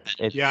 but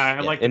it's, Yeah, I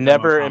like the it demo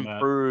never combat.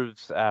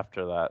 improves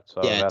after that.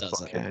 So Yeah, it that's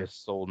why doesn't. I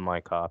just sold my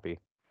copy.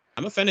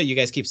 I'm offended you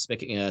guys keep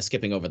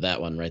skipping over that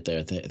one right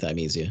there,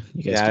 Thymesia.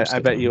 You guys Yeah, keep I bet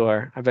skipping you over.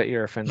 are. I bet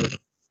you're offended.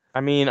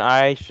 I mean,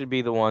 I should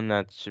be the one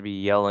that should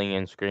be yelling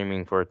and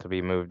screaming for it to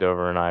be moved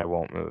over, and I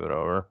won't move it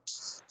over.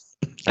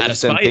 I Out of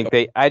just didn't spite. think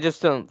they. I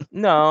just don't.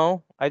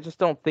 No, I just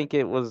don't think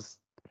it was.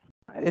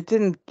 It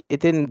didn't. It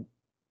didn't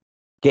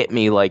get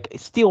me like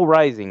Steel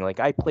Rising. Like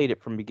I played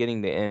it from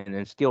beginning to end,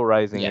 and Steel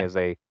Rising Yeah. is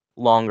a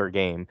longer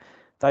game.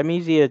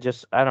 Thymesia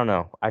just. I don't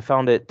know. I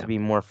found it to be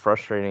more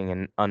frustrating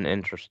and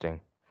uninteresting.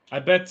 I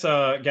bet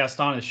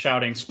Gaston is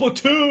shouting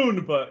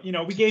Splatoon, but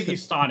we gave you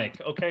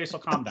Sonic. Okay, so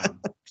calm down.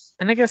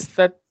 And I guess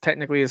that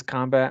technically is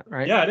combat,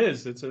 right? Yeah, it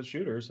is. It's a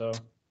shooter, so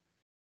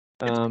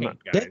It's Um, paint,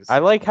 guys. I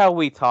like how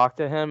we talk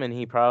to him, and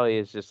he probably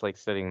is just like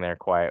sitting there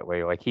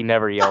quietly, like he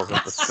never yells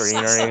at the screen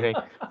or anything.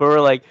 But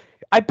we're like,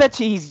 I bet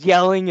you he's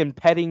yelling and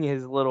petting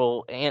his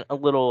little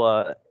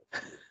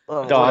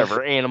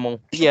whatever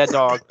animal. Yeah,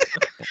 dog.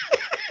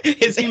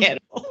 His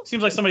animal.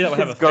 seems like somebody that would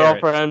have His a ferret.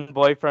 girlfriend,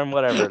 boyfriend,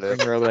 whatever it is.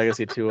 Bring Rogue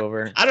Legacy 2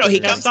 over. I don't know. He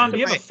comes. Gaston, do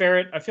you into have a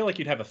ferret? I feel like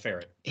you'd have a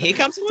ferret. He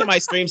comes into my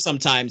stream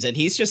sometimes, and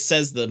he just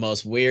says the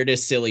most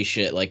weirdest, silly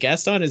shit. Like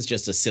Gaston is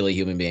just a silly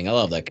human being. I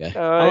love that guy. don't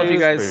know if you He's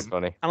guys- pretty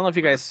funny. I don't know if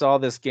you guys saw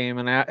this game,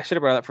 and I should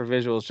have brought it up for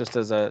visuals just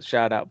as a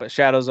shout out. But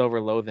Shadows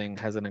Over Loathing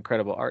has an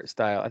incredible art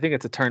style. I think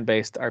it's a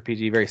turn-based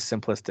RPG, very It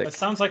simplistic.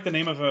 sounds like the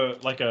name of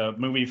a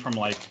movie from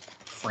like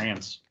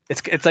France.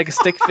 It's like a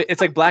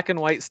it's like black and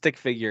white stick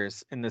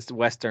figures in this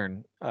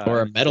western. Or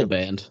a it's metal really-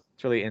 band.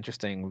 It's really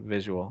interesting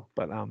visual.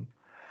 But all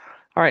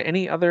right.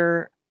 Any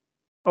other?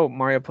 Oh,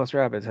 Mario plus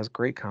Rabbids has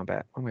great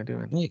combat. What am I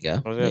doing? There you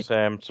go. I was gonna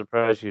say, I'm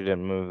surprised you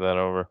didn't move that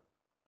over.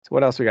 So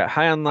what else we got?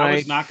 High on Life. I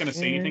was not going to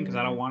say anything because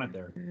I don't want it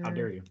there. How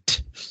dare you?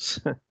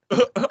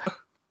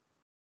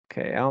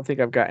 Okay, I don't think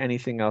I've got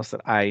anything else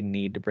that I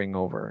need to bring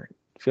over.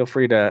 Feel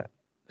free to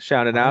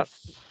shout it out.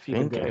 I you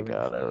think can I give it-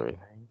 got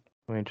everything.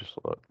 Let me just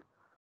look.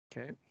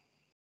 Okay.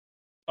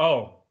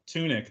 Oh,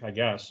 Tunic, I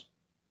guess.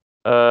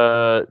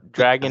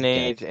 Dragon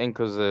Okay. Age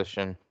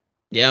Inquisition.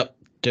 Yep,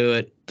 do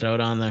it. Throw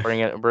it on there. Bring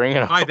it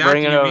By that,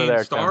 bring do it you over mean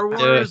there. Star Tim.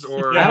 Wars Do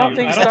it. or? I don't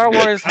think Star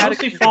Wars I had don't a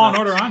see game Fallen out.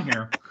 Order on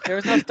here. There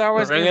was no Star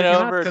Wars Bring game it that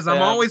came over, out. Because I'm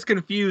Tim. always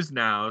confused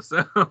now.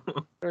 So There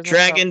was no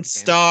Dragon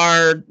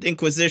Star Wars game. Star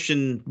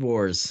Inquisition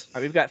Wars.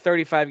 All right, we've got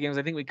 35 games.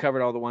 I think we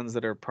covered all the ones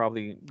that are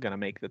probably going to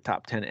make the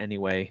top 10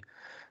 anyway.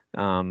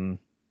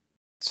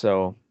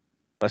 So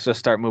let's just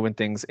start moving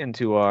things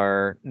into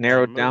our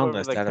narrowed move down over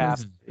list the out cap.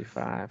 of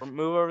 35.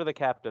 Move over the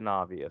Captain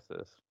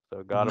Obviouses.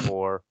 So God of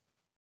War.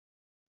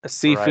 A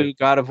Sifu, Horizon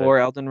God of Zero War,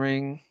 Elden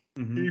Ring.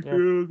 Mhm.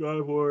 Sifu, God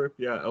of War,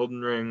 yeah, Elden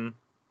Ring,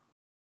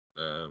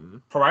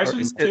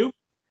 Horizons It- 2?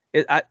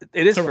 It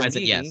is for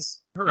Horizon, me.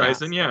 yes.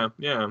 Horizon, yeah.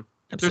 There's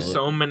Absolutely.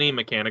 so many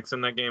mechanics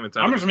in that game. It's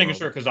out I'm of just this making world.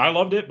 sure because I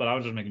loved it, but I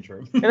was just making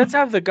sure. Hey, let's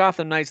have the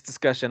Gotham Knights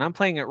discussion. I'm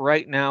playing it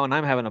right now, and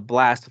I'm having a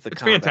blast with the It's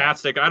combat.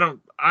 fantastic.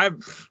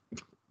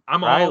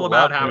 I'm I all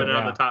about love having it, it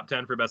on yeah. the top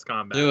 10 for best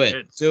combat. Do it,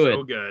 It's do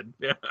so it. good.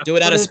 Yeah. Do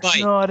it out But of it's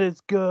spite. not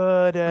as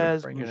good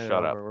as. Bringing it Shut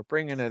over. up. We're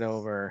bringing it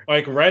over.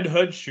 Like Red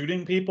Hood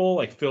shooting people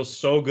like feels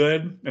so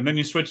good, and then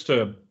you switch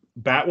to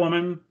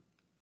Batwoman,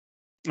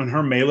 and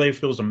her melee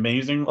feels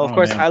amazing. Well, of Oh,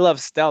 course, man. I love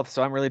stealth,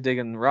 so I'm really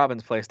digging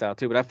Robin's playstyle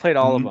too. But I've played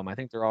all of Mhm. them. I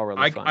think they're all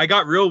really fun. I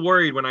got real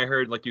worried when I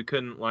heard like you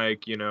couldn't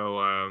like do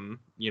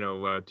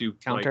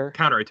Counter? like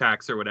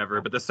counterattacks or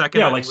whatever. But the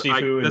second Yeah, I, like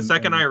Sifu the and-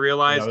 second and I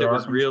realized the it other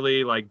was Arkhams.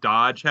 really like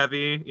dodge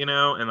heavy,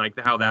 and like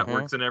how that Mhm.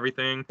 works and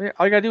everything. Yeah,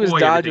 all you gotta do is Boy,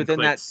 dodge everything within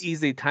clicks. that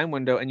easy time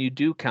window, and you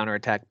do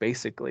counterattack.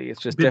 Basically,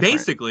 it's just But different.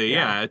 basically,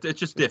 yeah, it's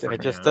just different.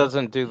 It just yeah.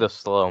 doesn't do the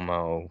slow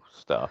mo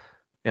stuff.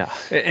 Yeah,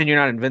 and you're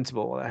not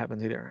invincible while that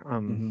happens either.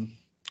 Mhm.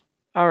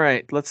 All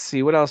right, let's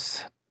see what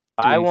else.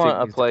 I we want think a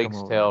needs to come Plague's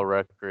over? Tale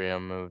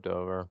Requiem moved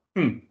over.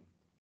 Hmm.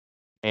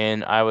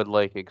 And I would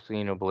like a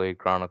Xenoblade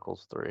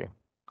Chronicles 3.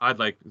 I'd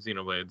like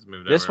Xenoblades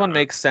moved This over. one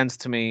makes sense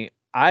to me.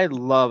 I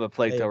love a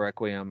Plague Hey. Tale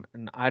Requiem,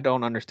 and I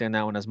don't understand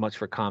that one as much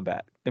for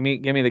combat. Give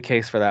me the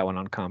case for that one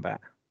on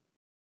combat.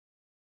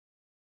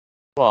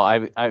 Well,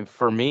 I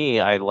for me,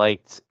 I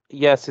liked.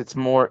 Yes, it's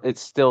more. It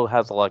still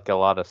has like a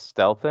lot of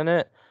stealth in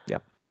it.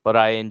 Yep. But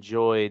I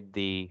enjoyed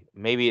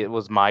maybe it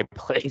was my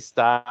play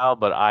style,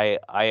 but I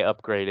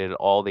upgraded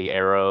all the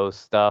arrow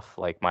stuff,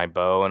 like my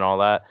bow and all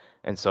that,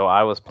 and so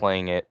I was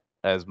playing it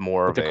as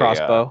more With of the a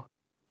crossbow.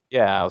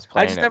 yeah, I was I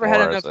playing just it never had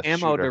more enough as a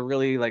ammo to shooter.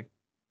 really like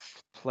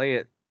play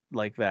it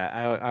like that.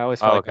 I always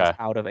felt like I was Okay.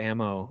 out of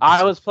ammo.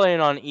 I was playing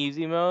on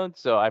easy mode,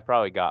 so I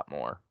probably got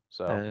more.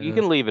 So you Uh,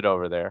 can leave it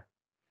over there.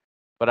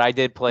 But I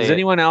did play Does it.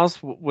 anyone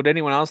else? Would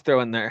anyone else throw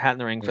in their hat in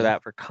the ring for Yeah.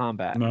 that for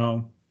combat?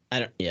 No. I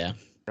don't. Yeah,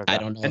 Okay. I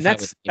don't know. And if I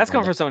that's would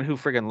coming from someone who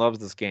friggin' loves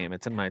this game.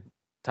 It's in my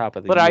top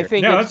of the But year. I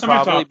think Yeah, it's that's in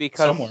my probably top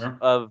because somewhere.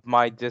 of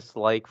my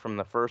dislike from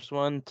the first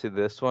one to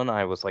this one.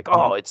 I was like,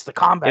 oh, it's the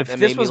combat if that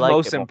this made was me like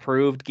most it more.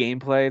 improved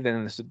gameplay,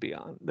 then this would be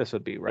on. This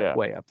would be right Yeah.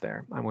 way up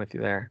there. I'm with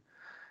you there.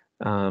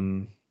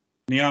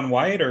 Neon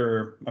White,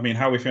 or I mean,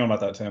 how are we feeling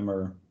about that, Tim?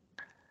 Or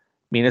I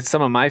mean, it's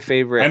some of my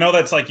favorite. I know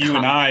that's like you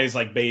and I's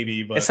like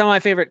baby, but It's some of my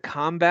favorite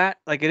combat.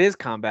 Like it is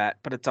combat,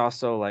 but it's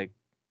also like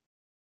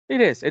it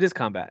is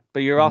combat.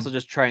 But you're Mhm. also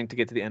just trying to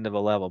get to the end of a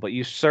level. But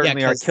you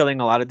certainly are 'cause- killing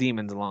a lot of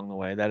demons along the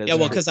way. That is Yeah,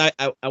 well, true. because I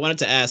wanted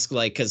to ask,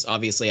 like, because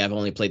obviously I've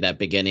only played that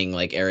beginning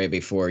like area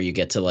before you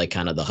get to like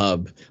kind of the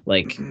hub.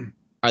 Like,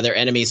 are there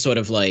enemies sort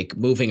of like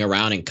moving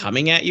around and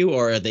coming at you,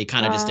 or are they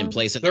kind of just in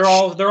place? And they're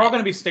all going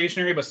to be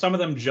stationary, but some of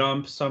them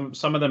jump, some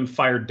of them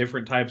fire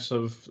different types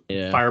of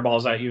Yeah.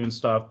 fireballs at you and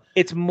stuff.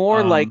 It's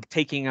more Um, like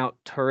taking out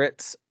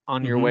turrets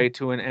on your Mhm. way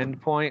to an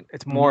endpoint.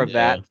 It's more of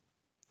Yeah.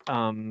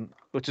 that,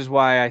 which is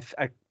why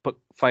I put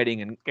fighting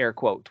in air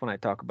quotes when I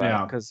talk about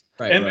Yeah. it. Because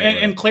Right, and, right, and,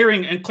 right.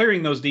 and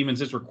clearing those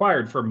demons is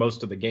required for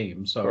most of the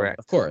game. So correct.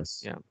 Of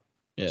course. Yeah.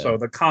 Yeah. So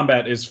the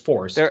combat is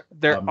forced.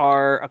 There Um,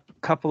 are a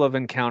couple of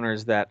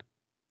encounters that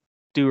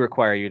do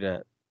require you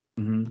to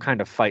Mhm.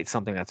 kind of fight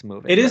something that's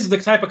moving. It is the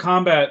type of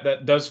combat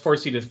that does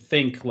force you to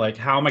think like,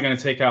 how am I going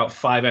to take out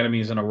 5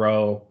 enemies in a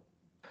row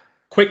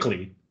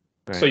quickly?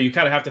 So Right. you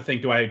kind of have to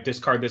think, do I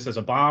discard this as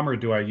a bomb or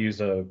do I use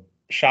a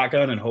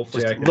shotgun and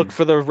hopefully I Just can look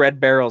for the red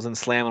barrels and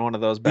slam on one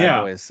of those bad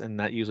Yeah. boys, and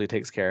that usually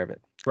takes care of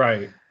it.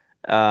 right.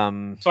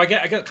 So I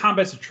get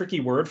combat's a tricky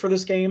word for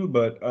this game,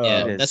 but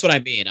Yeah, it is. that's what I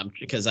mean.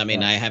 Because I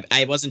mean, Yeah.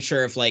 I wasn't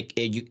sure if like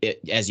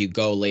as you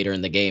go later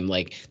in the game,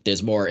 like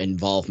there's more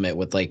involvement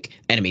with like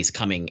enemies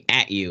coming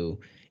at you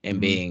and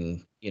Mhm.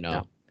 being,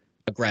 Yeah.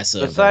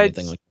 aggressive or Besides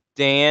anything like.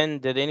 Dan,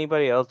 did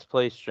anybody else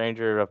play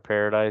Stranger of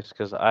Paradise?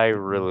 Because I Mm-hmm.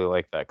 really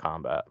like that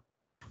combat.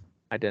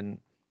 I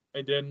didn't.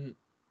 I didn't.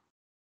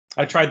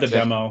 I tried the Yeah.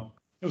 demo.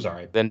 It was all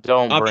right. Then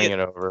don't Obvi- bring it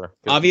over.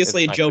 'cause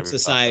Obviously, it's not gonna jokes be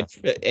aside,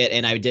 fun.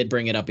 and I did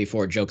bring it up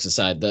before. Jokes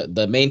aside,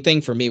 the main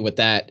thing for me with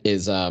that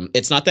is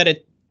it's not that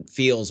it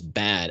feels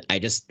bad. I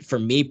just, for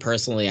me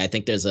personally, I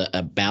think there's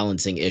a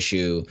balancing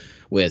issue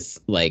with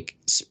like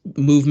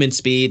movement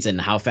speeds and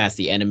how fast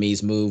the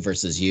enemies move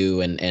versus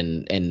you,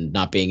 and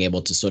not being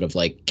able to sort of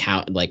like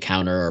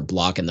counter or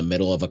block in the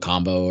middle of a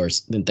combo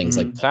and things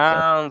like that.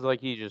 Sounds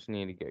like you just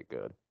need to get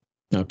good.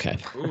 Okay.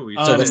 Ooh, you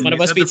So said which it- one of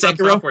you us said the beat From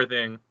Sekiro? Software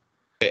thing.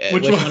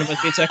 Which one of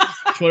us beat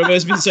Sekiro? Which one of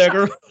us beat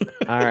Sekiro?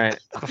 All right.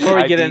 Before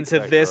we I get beat into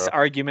this Sekiro.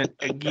 argument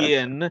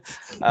again,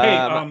 Hey,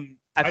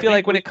 I feel think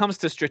like when it comes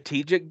to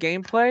strategic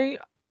gameplay,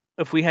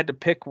 if we had to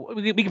pick,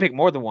 we can pick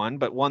more than one,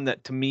 but one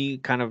that to me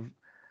kind of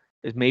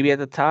is maybe at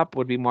the top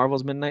would be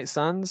Marvel's Midnight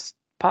Suns,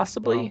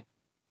 possibly.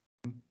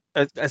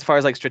 As far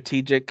as like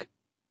strategic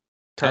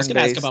I was going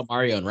to ask turn-based, about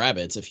Mario and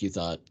Rabbids if you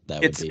thought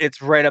that would be.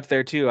 it's right up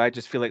there too. I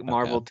just feel like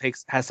Marvel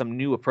has some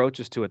new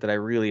approaches to it that I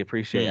really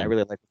appreciate. I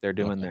really like what they're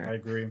doing there. I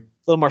agree. A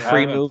little more I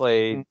free haven't move.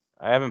 played.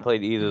 I haven't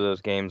played either of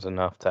those games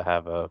enough to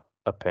have a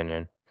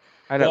opinion.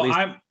 I'd at least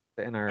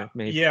in our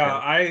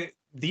maybe.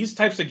 These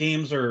types of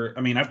games are.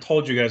 I mean, I've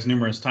told you guys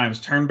numerous times,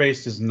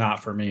 turn-based is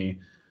not for me.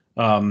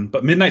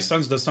 But Midnight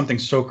Suns does something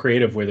so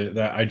creative with it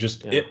that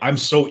I'm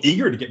so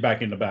eager to get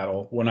back into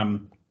battle when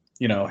I'm,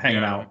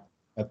 hanging out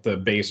at the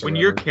base. When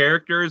your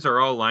characters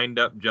are all lined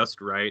up just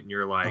right, and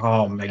you're like,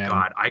 oh my man,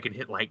 god, I can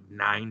hit like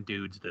 9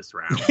 dudes this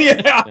round.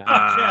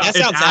 That It's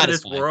sounds out of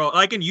this satisfying. world.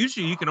 Like, and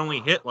usually you can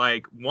only hit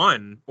like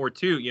 1 or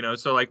 2.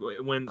 So like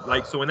when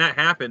that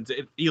happens,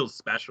 it feels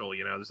special.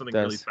 There's something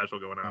really special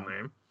going on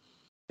there.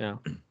 Yeah.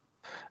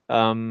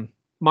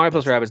 Mario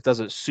plus Rabbids does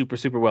it super,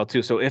 super well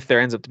too. So if there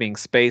ends up being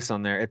space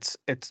on there, it's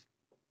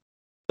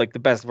like the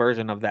best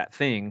version of that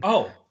thing.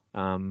 Oh,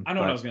 I know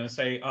what I was gonna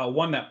say.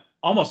 One that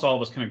almost all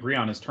of us can agree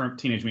on is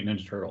Teenage Mutant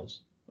Ninja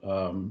Turtles.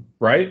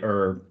 Right?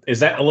 Or is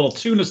that a little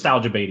too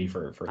nostalgia baity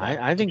for that?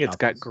 I think it's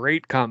got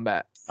great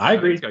combat. I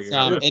agree.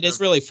 It is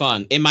really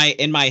fun in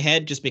my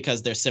head, just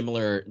because they're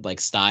similar like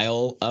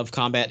style of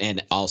combat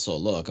and also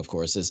look, of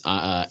course, is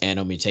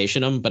Anno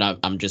Mutationum. But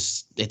I'm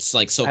just, it's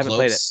like so close.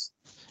 Played it.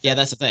 Yeah,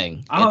 that's the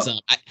thing. I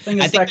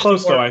think it's that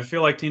close though. I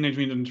feel like Teenage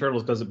Mutant Ninja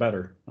Turtles does it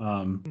better.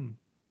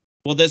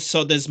 Well,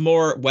 there's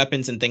more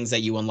weapons and things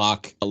that you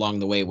unlock along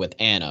the way with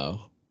Anno,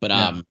 but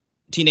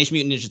Teenage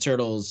Mutant Ninja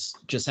Turtles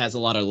just has a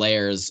lot of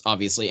layers,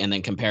 obviously, and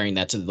then comparing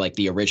that to like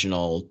the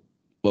original,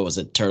 what was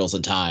it, Turtles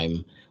in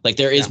Time? Like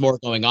there is more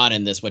going on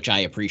in this, which I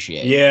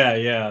appreciate.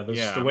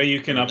 The way you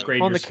can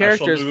upgrade. Well, your the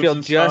characters special feel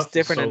moves just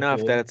different so enough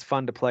cool. that it's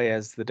fun to play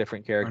as the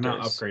different characters. Or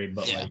not upgrade,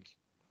 but like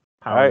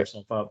All power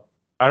yourself up.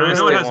 I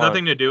know it has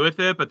nothing to do with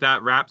it, but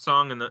that rap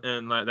song and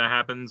that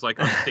happens like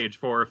on stage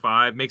 4 or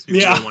 5 makes me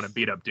really want to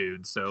beat up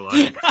dudes. So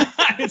like,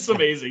 it's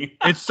amazing.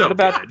 It's so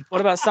good. What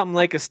about something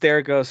like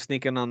Astergo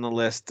sneaking on the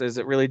list? Is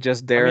it really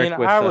just Derek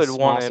with I would small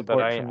want it, support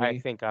but from I me?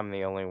 think I'm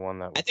the only one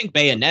that. I think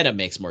Bayonetta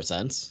makes more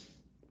sense.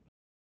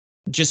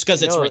 Just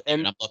because it's right there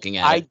and I'm looking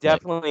at it. I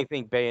definitely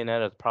think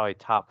Bayonetta is probably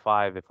top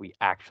 5 if we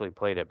actually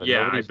played it. But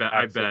nobody's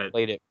I bet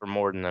played it for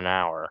more than an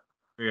hour.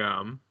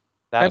 Yeah.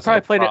 I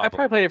probably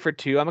played it for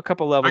 2. I'm a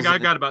couple levels. I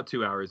got about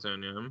 2 hours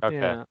in. Yeah. Okay.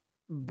 Yeah.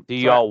 Do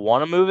y'all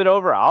want to move it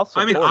over? I'll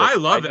support it. I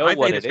love it. I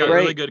think it's got is.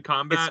 really good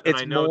combat.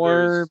 It's and I know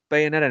more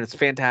Bayonetta, and it's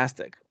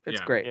fantastic. It's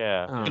great.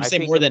 Yeah. I'm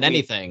saying more than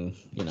anything,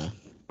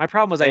 My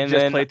problem was I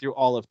just played through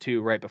all of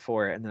 2 right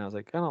before it, and then I was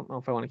like, I don't know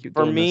if I want to keep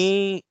doing this. For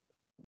me,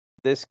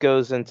 this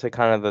goes into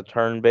kind of the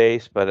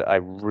turn-based, but I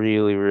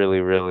really, really,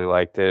 really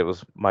liked it. It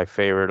was my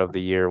favorite of the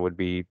year would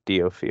be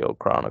DioField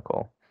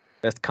Chronicle.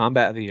 Best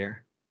combat of the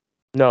year.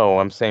 No,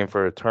 I'm saying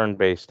for a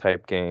turn-based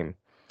type game.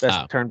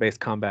 Best turn-based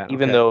combat.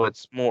 Even though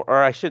it's more,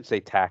 or I should say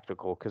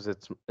tactical, because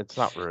it's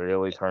not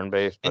really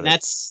turn-based. And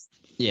that's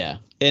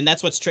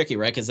what's tricky,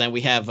 right? Because then we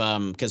have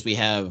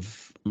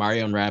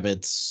Mario and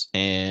Rabbids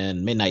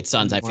and Midnight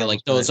Suns. I feel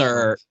like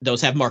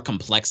those have more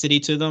complexity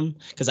to them.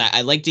 Because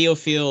I like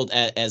DioField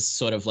as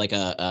sort of like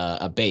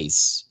a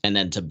base, and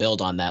then to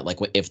build on that, like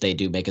if they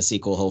do make a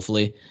sequel,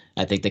 hopefully,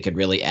 I think they could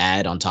really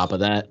add on top of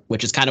that,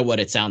 which is kind of what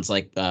it sounds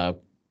like.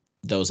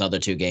 Those other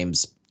 2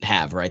 games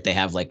have, right? They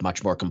have like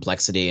much more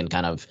complexity and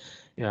kind of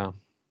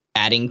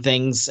adding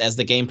things as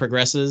the game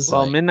progresses.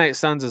 Well, Midnight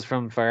Suns is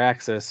from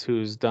Firaxis,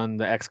 who's done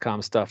the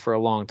XCOM stuff for a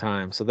long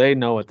time, so they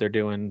know what they're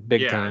doing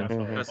big time.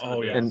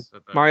 And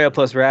Mario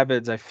plus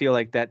Rabbids, I feel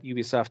like that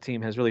Ubisoft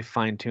team has really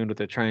fine-tuned what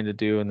they're trying to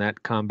do, and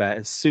that combat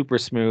is super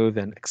smooth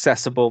and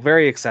accessible,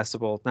 very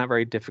accessible, not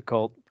very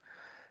difficult.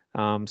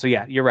 So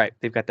yeah, you're right.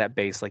 They've got that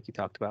base like you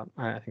talked about.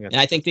 I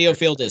think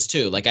DioField is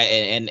too. Like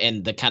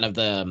and the kind of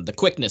the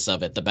quickness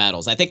of it, the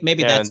battles. I think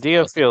maybe that's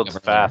DioField's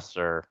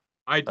faster.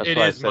 It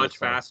is much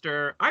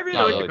faster. I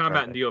really like the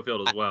combat in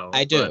DioField as well.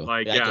 I do.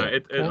 But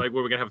it's like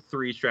we're gonna have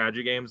 3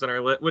 strategy games on our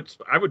list, which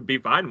I would be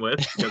fine with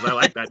because I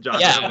like that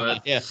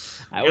genre.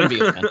 I would be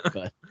fine,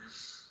 but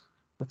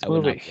let's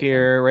move it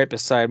here right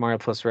beside Mario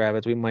plus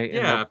Rabbids. We might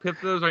put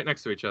those right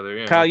next to each other.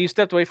 Yeah. Kyle, you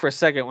stepped away for a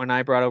second when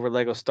I brought over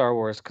Lego Star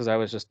Wars because I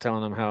was just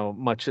telling them how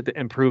much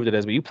improved it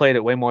is, but you played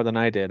it way more than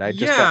I did. I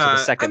just got to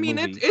the second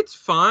movie. It's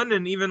fun,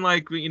 and even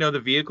like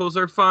the vehicles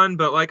are fun,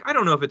 but like I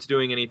don't know if it's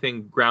doing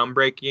anything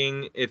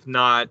groundbreaking, if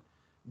not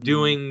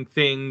doing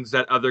things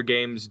that other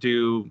games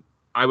do.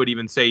 I would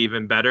even say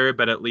even better,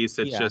 but at least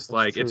it's just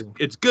like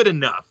it's good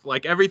enough.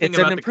 Like everything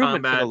about the combat. It's an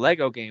improvement for the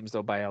Lego games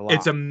though by a lot.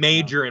 It's a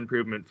major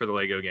improvement for the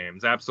Lego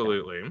games,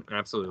 absolutely.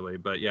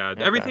 But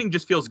everything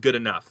just feels good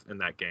enough in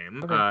that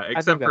game,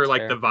 except for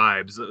like the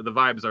vibes. The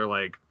vibes are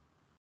like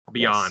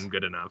beyond Yes.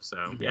 good enough.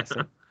 So Yes.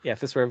 Yeah, if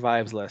this were a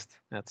vibes list,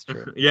 that's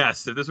true.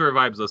 yes, if this were a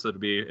vibes list, it'd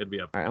be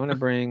up. All right, I'm gonna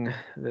bring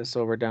this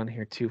over down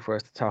here too for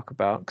us to talk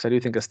about because I do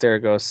think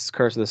Asterigos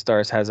Curse of the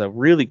Stars has a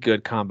really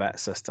good combat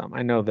system.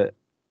 I know that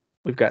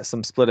we've got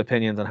some split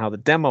opinions on how the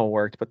demo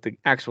worked, but the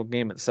actual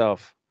game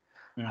itself,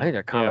 I think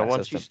their combat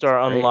once system you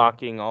start is great.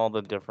 unlocking all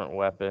the different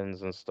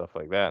weapons and stuff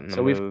like that, and the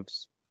So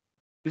moves,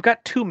 we've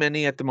got too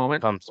many at the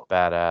moment becomes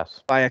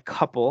badass. by a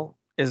couple.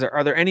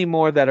 Are there any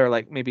more that are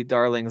like maybe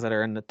darlings that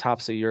are in the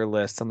tops of your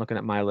list? I'm looking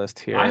at my list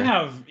here. I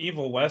have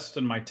Evil West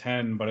in my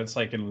 10, but it's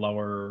like in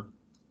lower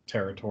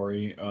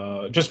territory.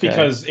 Just Okay.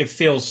 because it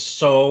feels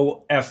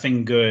so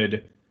effing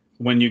good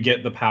when you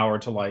get the power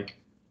to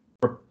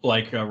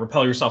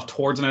repel yourself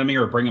towards an enemy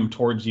or bring them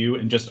towards you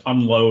and just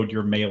unload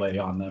your melee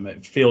on them.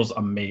 It feels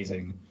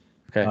amazing.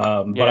 Okay. But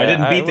I Yeah,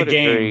 didn't I beat the would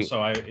game, agree.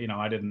 so I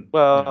didn't.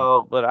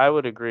 Well, but I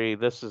would agree.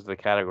 This is the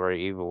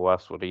category Evil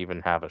West would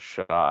even have a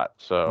shot.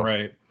 So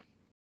Right.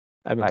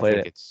 I haven't I played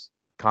think it. it's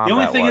The only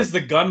thing combat-wise, is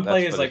the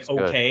gunplay that's is what like it's good.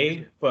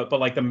 okay, but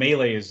like the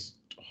melee is,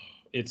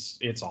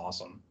 it's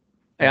awesome.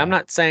 Hey, I'm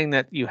not saying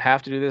that you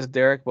have to do this,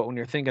 Derek, but when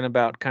you're thinking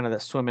about kind of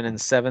that swimming in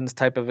sevens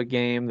type of a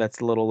game, that's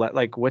a little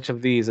like which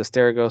of these,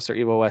 Asterigos or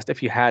Evil West,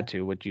 if you had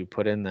to, would you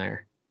put in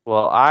there?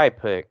 Well, I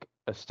pick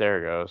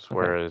Asterigos, Okay.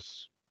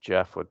 whereas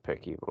Jeff would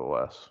pick Evil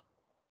West.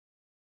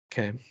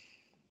 Okay.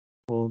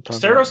 We'll talk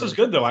Steros about is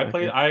good though. this in a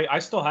second. I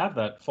still have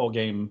that full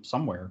game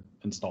somewhere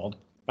installed.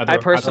 I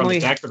personally-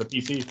 either on the Deck or the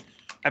PC.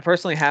 I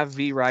personally have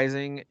V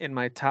Rising in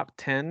my top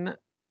 10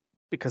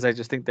 because I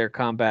just think their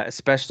combat,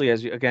 especially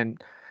as you, again,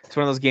 it's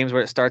one of those games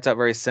where it starts out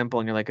very simple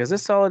and you're like, is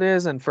this all it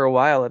is? And for a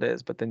while it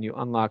is, but then you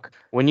unlock.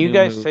 When you new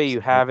guys say moves you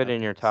and have it new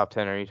in your weapons. top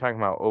 10, are you talking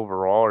about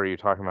overall or are you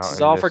talking about This is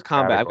in all this for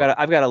combat. category?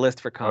 I've got a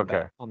list for combat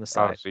Okay. on the Oh,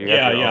 side. so you have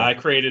Yeah, your yeah. own. I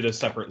created a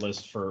separate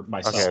list for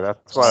myself. Okay,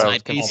 that's why I was Side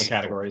all the piece.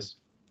 categories.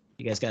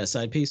 You guys got a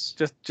side piece?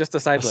 Just a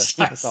side list.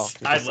 That's all.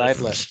 Just a side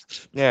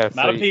list. Yeah,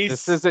 Not a piece.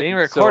 This isn't, Being so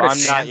recorded, I'm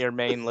not man. your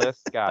main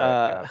list.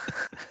 Got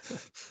it.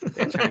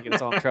 They're trying to get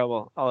us all in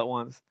trouble all at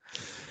once.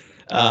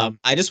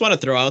 I just want to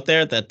throw out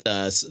there that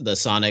the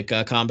Sonic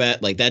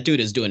combat, like that dude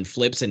is doing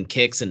flips and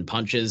kicks and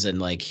punches and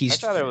like I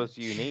thought it was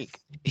unique.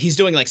 he's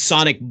doing like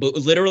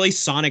literally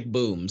Sonic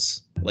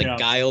booms, like Yeah.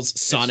 Guile's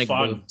Sonic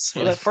fun. booms.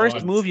 Well, Yeah, that first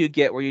fun. move you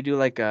get where you do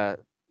like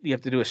you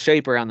have to do a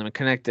shape around them and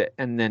connect it,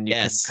 and then you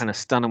Yes. can kind of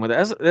stun them with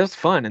it. That's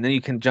fun, and then you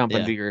can jump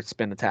and Yeah. do your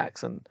spin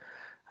attacks, and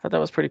I thought that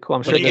was pretty cool. I'm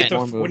When sure you, there's get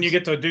more to, moves. when you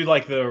get to do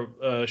like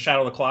the Shadow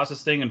of the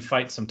Colossus thing and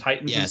fight some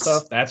Titans and Yes.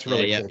 stuff, that's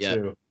really Yeah, cool yeah.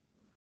 too.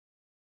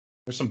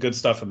 There's some good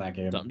stuff in that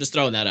game. So I'm just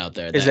throwing that out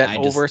there. Is that I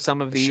just over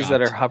some of was these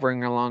that are shocked.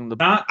 hovering along the?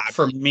 Not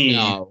for me.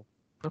 No,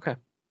 Okay.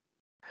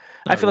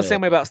 I not feel the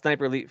same really. way about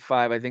Sniper Elite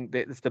 5. I think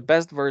that it's the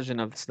best version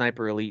of the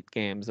Sniper Elite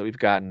games that we've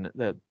gotten.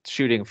 The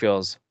shooting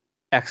feels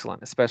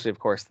excellent, especially, of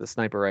course, the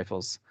sniper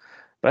rifles.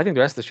 But I think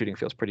the rest of the shooting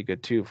feels pretty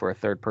good too for a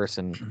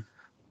third-person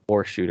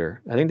war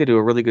shooter. I think they do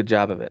a really good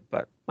job of it,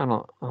 but I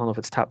don't know if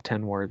it's top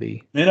 10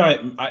 worthy. There's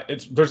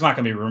not going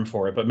to be room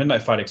for it, but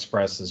Midnight Fight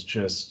Express is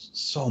just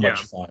so Yeah.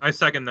 much fun. I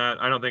second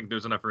that. I don't think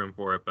there's enough room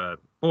for it, but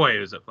boy,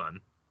 is it fun.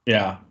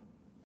 Yeah.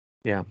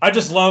 Yeah. I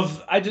just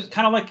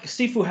kind of like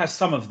Sifu has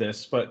some of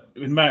this, but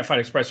with Midnight Fight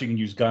Express you can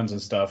use guns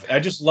and stuff. I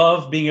just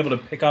love being able to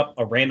pick up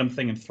a random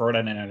thing and throw it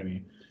at an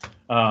enemy.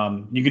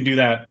 You can do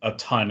that a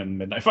ton in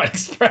Midnight Fight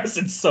Express.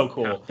 It's so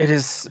cool. It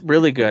is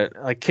really good.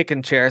 Like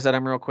kicking chairs at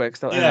them real quick.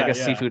 So, and I Yeah, guess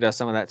yeah. Sifu does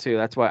some of that too.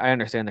 That's why I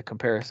understand the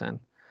comparison.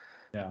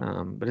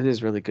 Yeah. But it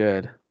is really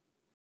good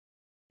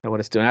at what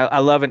it's doing. I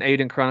love in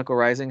Aiden Chronicle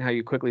Rising how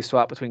you quickly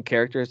swap between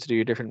characters to do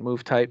your different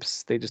move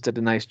types. They just did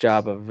a nice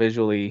job of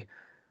visually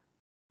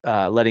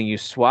letting you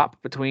swap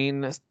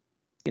between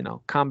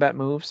combat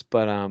moves,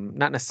 but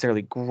not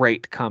necessarily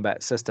great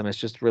combat system. It's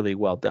just really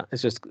well done.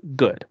 It's just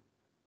good.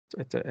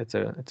 It's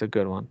a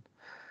good one.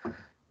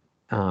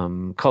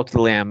 Cult of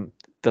the Lamb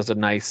does a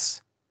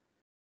nice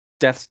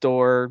Death's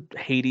Door,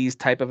 Hades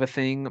type of a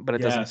thing, but it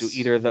doesn't do Yes,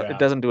 either of the. yeah. It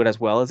doesn't do it as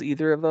well as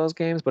either of those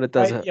games, but it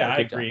does. I a good job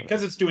agree of it.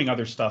 because it's doing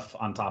other stuff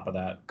on top of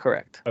that.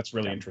 Correct. That's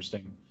really Yeah.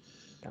 interesting.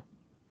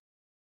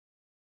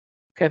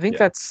 Okay,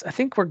 I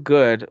think we're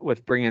good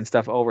with bringing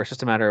stuff over. It's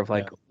just a matter of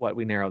like Yeah. what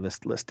we narrow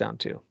this list down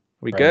to.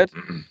 We Right.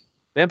 good?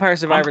 Vampire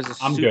Survivors is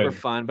I'm super good.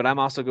 fun, but I'm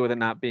also good with it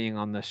not being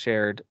on the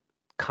shared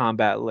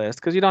combat list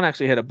because you don't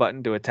actually hit a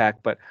button to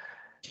attack. But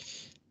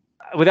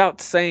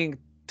without saying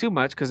too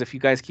much, because if you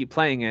guys keep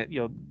playing it,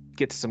 you'll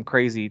get to some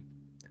crazy.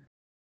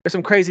 There's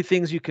some crazy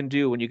things you can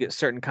do when you get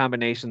certain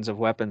combinations of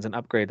weapons and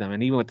upgrade them.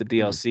 And even with the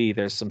DLC,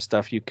 there's some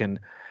stuff you can,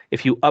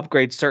 if you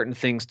upgrade certain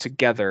things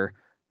together,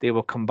 they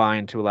will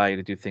combine to allow you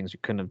to do things you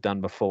couldn't have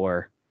done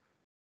before.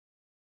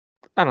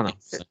 I don't know.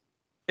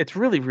 It's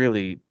really,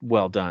 really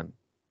well done.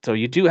 So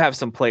you do have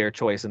some player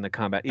choice in the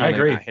combat, even I though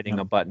you're agree, not hitting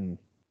yeah. a button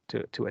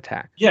to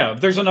attack. Yeah,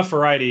 there's enough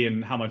variety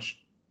in how much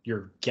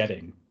you're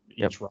getting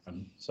Yep. each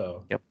run.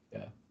 So Yep.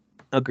 yeah,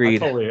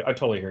 Agreed. I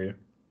totally hear you.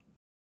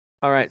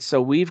 All right,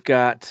 so we've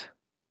got,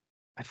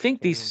 I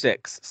think these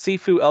 6,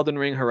 Sifu, Elden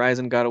Ring,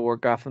 Horizon, God of War,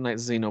 Gotham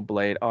Knights,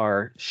 Xenoblade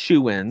are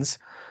shoe-ins.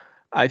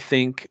 I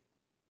think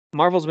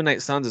Marvel's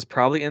Midnight Suns is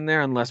probably in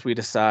there unless we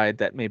decide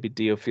that maybe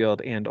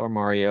Diofield and or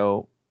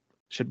Mario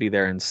should be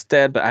there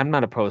instead. But I'm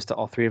not opposed to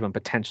all three of them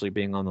potentially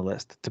being on the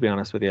list, to be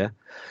honest with you.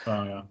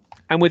 Oh yeah.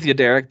 I'm with you,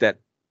 Derek, that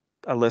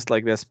a list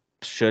like this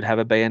should have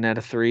a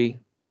Bayonetta 3.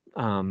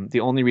 The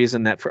only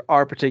reason that for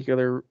our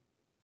particular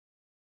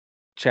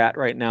chat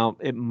right now,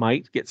 it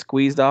might get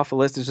squeezed off a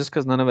list is just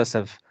because none of us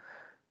have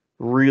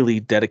really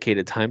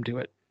dedicated time to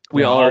it.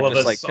 We Yeah, all all are of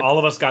just us, like all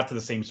of us got to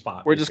the same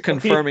spot. we're just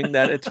basically. confirming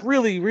that it's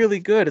really, really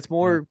good. It's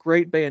more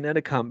great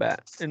Bayonetta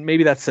combat, and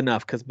maybe that's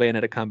enough because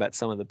Bayonetta combat's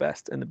some of the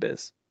best in the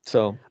biz.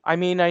 So I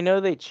mean, I know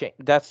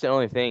that's the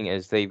only thing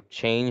is they've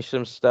changed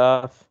some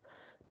stuff.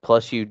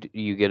 Plus, you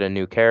get a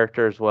new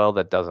character as well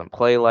that doesn't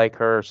play like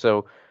her.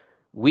 So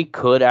we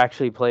could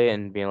actually play it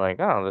and be like,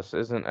 oh, this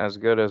isn't as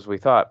good as we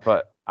thought.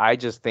 But I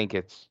just think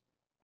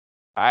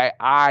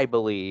I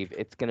believe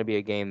it's going to be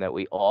a game that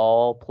we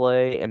all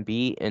play and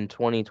beat in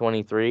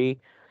 2023.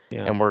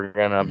 yeah, And we're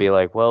going to be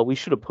like, well, we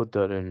should have put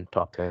that in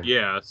top 10.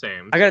 Yeah,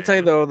 same. I gotta same. tell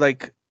you though,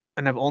 like,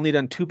 and I've only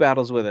done 2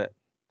 battles with it,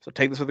 so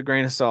take this with a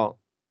grain of salt.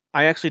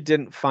 I actually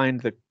didn't find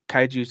the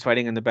kaiju's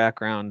fighting in the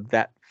background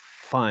that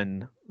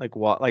fun. Like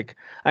what? Like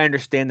I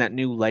understand that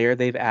new layer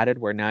they've added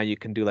where now you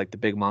can do like the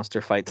big monster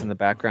fights in the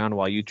background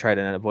while you try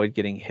to avoid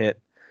getting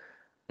hit.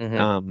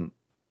 Mhm.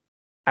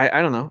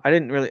 I don't know. I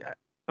didn't really.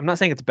 I'm not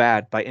saying it's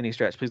bad by any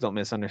stretch. Please don't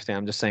misunderstand.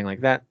 I'm just saying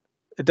like that.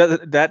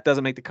 That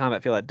doesn't make the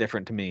combat feel that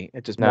different to me.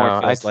 It just No, more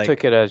I feels like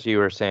took it as you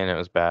were saying it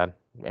was bad.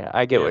 Yeah,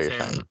 I get Yeah, what you're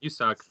same. saying. You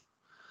suck.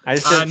 I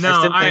just didn't,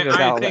 No, didn't think it was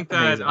I all think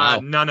that amazing. Wow.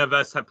 none of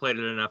us have played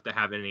it enough to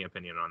have any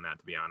opinion on that,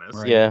 to be honest.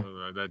 Right. Yeah.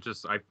 That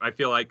just I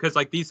feel like because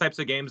like these types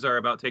of games are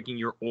about taking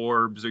your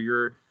orbs or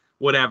your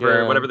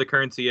whatever the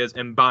currency is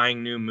and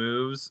buying new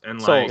moves and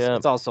like Souls. Yeah.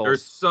 It's all souls.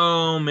 there's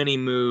so many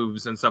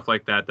moves and stuff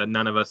like that that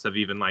none of us have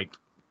even like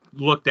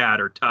looked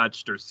at or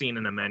touched or seen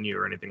in a menu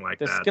or anything like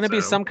There's that. going to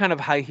be so- some kind of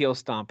high heel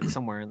stomp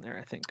somewhere in there,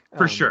 I think.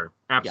 for sure,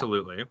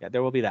 absolutely. Yeah,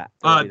 there will be that.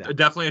 There will be that.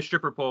 Definitely a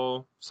stripper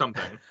pole,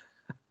 something.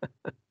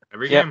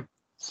 Every Yep. game.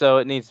 So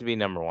it needs to be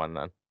number 1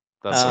 then.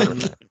 That's what I'm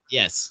saying.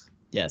 Yes,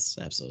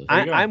 absolutely. There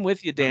you go. I'm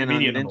with you, Dan, on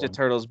Immediate number Ninja 1.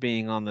 Turtles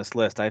being on this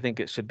list. I think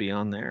it should be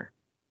on there.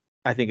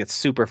 I think it's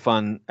super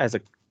fun as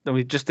a. I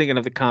mean, just thinking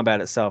of the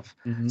combat itself,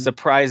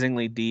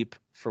 surprisingly deep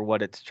for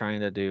what it's trying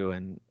to do,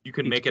 and You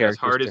can each make it as character's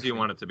hard as you different.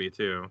 want it to be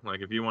too.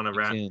 Like if you want You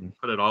to can.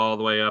 put it all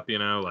the way up,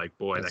 like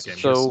boy, That's that game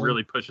so- just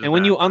really pushes. And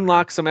when you that button.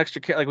 unlock some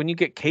extra, like when you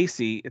get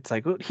Casey, it's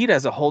like he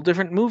has a whole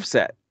different move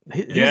set.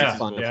 He's Yeah,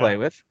 fun to yeah. play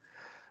with.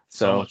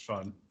 So So much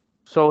fun.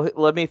 So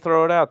let me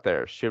throw it out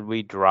there. Should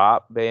we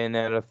drop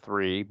Bayonetta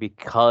 3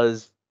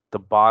 because the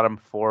bottom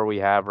 4 we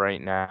have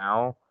right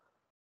now,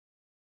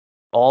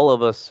 all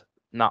of us,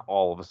 not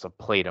all of us have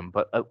played them,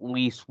 but at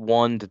least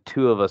 1 to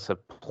 2 of us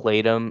have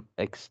played them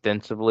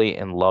extensively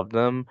and loved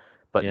them,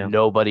 but Yeah.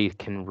 nobody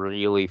can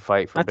really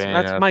fight for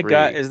Bayonetta that's my 3.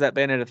 gut is that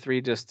Bayonetta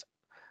 3 just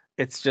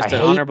it's just I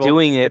an hate honorable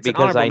doing it it's an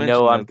because I honorable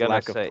know mention I'm of the gonna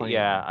lack of say playing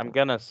yeah, it. I'm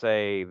gonna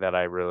say that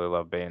I really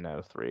love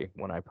Bayonetta 3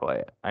 when I play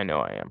it. I know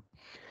I am.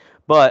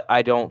 But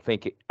I don't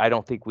think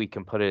we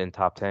can put it in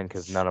top 10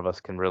 because none of us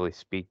can really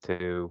speak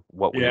to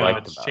what we Yeah.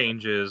 liked its about it.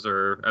 changes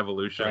or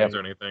evolutions Yep. or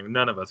anything.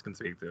 None of us can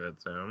speak to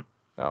it. So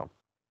No.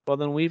 Well,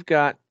 then we've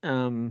got all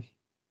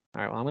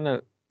right, well, I'm going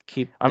to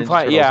keep I'm Ninja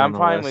fine. Turtles Yeah, on I'm the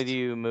fine list. with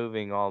you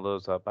moving all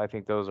those up. I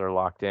think those are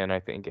locked in. I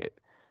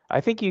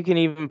think you can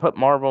even put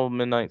Marvel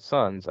Midnight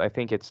Suns. I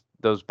think it's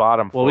those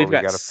bottom 4 Well, we've we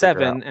got gotta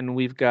figure 7 out. and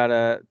we've got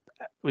a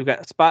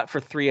spot for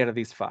 3 out of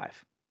these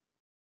 5.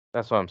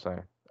 That's what I'm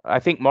saying. I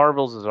think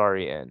Marvel's is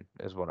already in,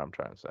 is what I'm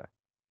trying to say.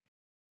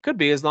 Could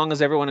be as long as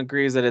everyone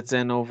agrees that it's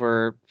in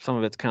over some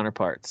of its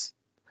counterparts.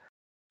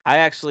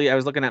 I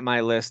was looking at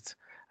my list.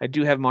 I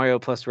do have Mario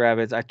plus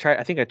Rabbids.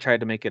 I think I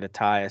tried to make it a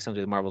tie,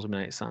 essentially, with Marvel's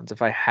Midnight Suns.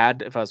 If I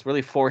was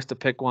really forced to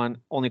pick one,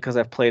 only because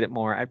I've played it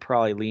more, I'd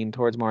probably lean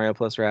towards Mario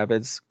plus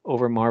Rabbids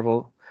over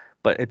Marvel.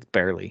 But it's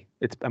barely.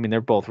 I mean,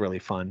 they're both really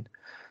fun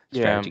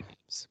strategy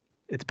games.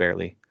 It's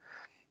barely.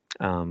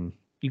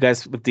 You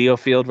guys with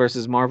Diofield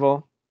versus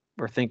Marvel?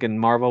 We're thinking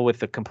Marvel with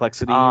the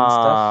complexity and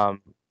stuff.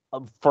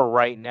 For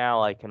right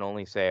now, I can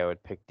only say I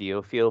would pick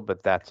Diofield,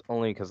 but that's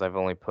only because I've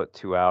only put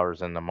 2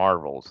 hours into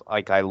Marvels.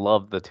 Like, I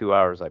love the 2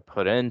 hours I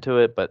put into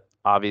it, but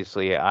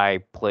obviously I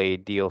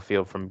played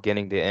Diofield from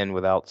beginning to end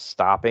without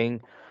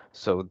stopping,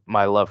 so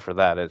my love for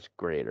that is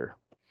greater.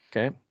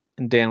 Okay.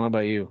 And Dan, what about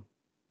you?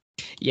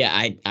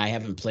 Yeah, I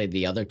haven't played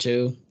the other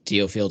 2.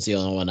 Diofield's the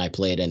only one I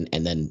played and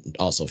then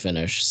also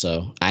finished.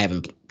 So I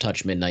haven't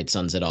touched Midnight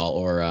Suns at all,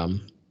 or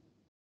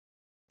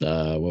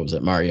what was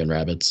it, Mario and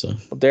Rabbids. So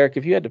Well, Derek,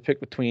 if you had to pick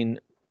between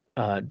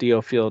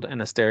Diofield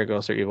and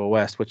Asterigos or Evil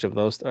West, which of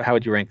those? How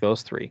would you rank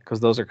those 3? Because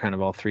those are kind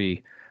of all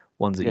 3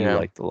 ones that you Yeah.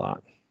 liked a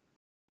lot.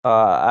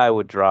 I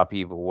would drop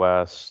Evil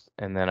West,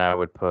 and then I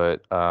would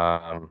put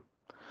I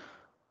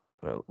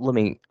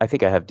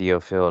think I have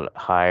Diofield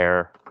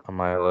higher on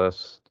my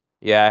list.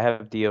 Yeah, I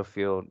have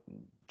Diofield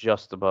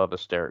just above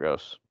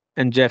Asterigos.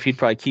 And Jeff, you'd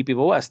probably keep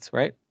Evil West,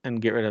 right?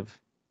 And get rid of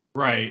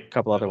Right. a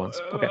couple other ones.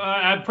 Okay.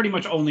 I'd pretty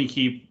much only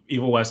keep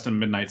Evil West and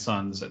Midnight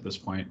Suns at this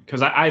point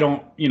because I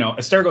don't,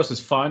 Asterigos is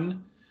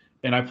fun,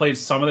 and I played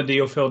some of the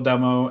Dio Field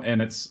demo,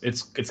 and it's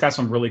got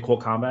some really cool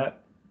combat.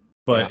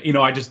 But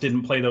I just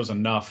didn't play those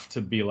enough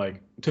to be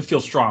like to feel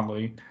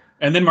strongly.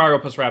 And then Mario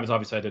plus Rabbids,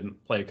 obviously, I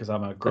didn't play because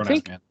I'm a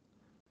grown-ass man.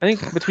 I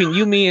think between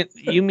you, me,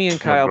 and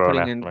Kyle grown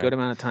putting up, in man. good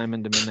amount of time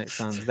into Midnight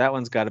Suns, that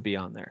one's got to be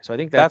on there. So I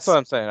think That's what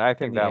I'm saying. I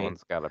think in the that eight.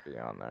 one's got to be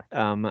on there.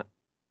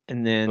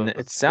 And then So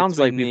it sounds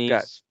like between we've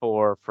got these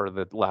 4 for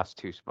the last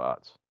 2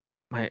 spots.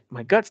 my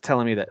gut's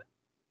telling me that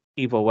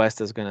Evil West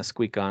is going to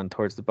squeak on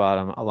towards the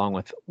bottom along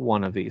with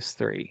one of these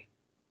 3.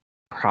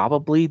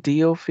 Probably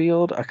Dio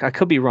Field. I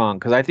could be wrong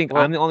because I think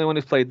I'm the only one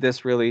who's played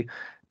this really.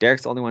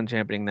 Derek's the only one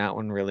championing that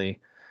one really.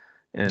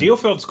 And Dio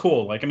Field's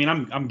cool. Like, I mean,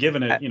 I'm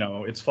giving it,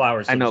 its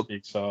flowers, so I know to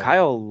speak. So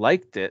Kyle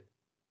liked it,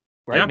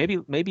 right? Yeah.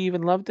 Maybe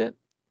even loved it.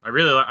 I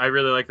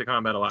really like the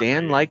combat a lot.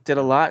 Dan liked it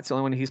a lot. It's the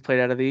only one he's played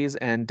out of these,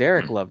 and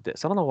Derek loved it.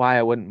 So I don't know why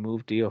I wouldn't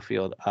move Dio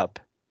Field up,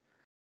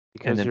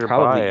 Because and then you're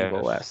probably biased.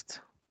 Evil West.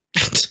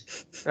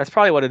 That's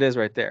probably what it is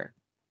right there.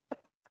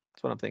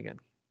 That's what I'm thinking.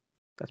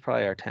 That's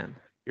probably our 10.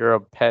 You're a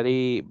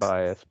petty,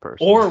 biased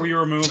person. or we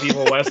remove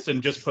Evil West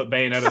and just put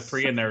Bayonetta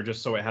 3 in there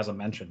just so it has a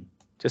mention.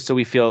 Just so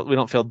we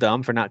don't feel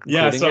dumb for not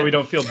Yeah, including so it. we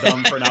don't feel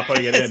dumb for not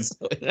putting it in.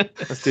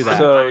 Let's do that.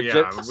 So, Yeah,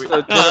 Jennifer There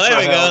we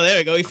go. Hale- There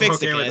we go. We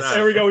fixed Okay it, with guys. that.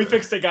 There we go. We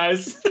fixed it,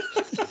 guys.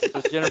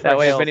 so Jennifer That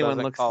way, if Hale anyone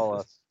doesn't looks call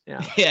us.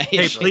 Yeah. Yeah.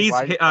 Hey, please Why-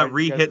 why did you guys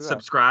re-hit do that?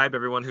 subscribe.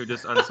 Everyone who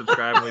just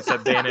unsubscribed when we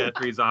said Bayonetta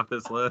 3's off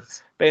this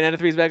list. Bayonetta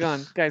 3's back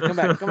on. Guys, come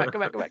back.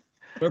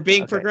 We're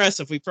being Okay.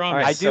 progressive. We promise.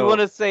 right, I so- do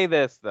want to say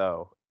this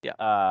though.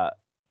 Yeah.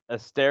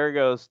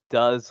 Asterigos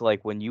does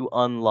like when you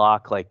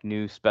unlock like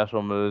new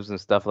special moves and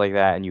stuff like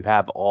that, and you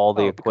have all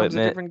the Oh, it becomes a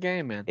equipment. different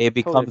game, man. It Totally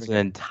becomes different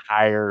an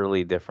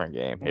entirely different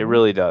game. It Mhm.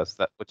 really does.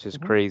 That which is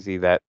Mhm. crazy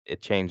that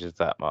it changes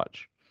that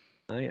much.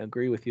 game. I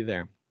agree with you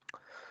there. All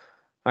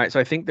right, so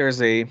I think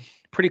there's a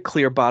pretty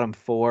clear bottom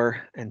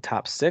 4 and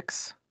top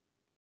 6.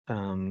 I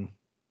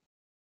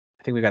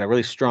think we got a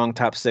really strong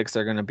top 6.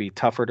 They're going to be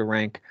tougher to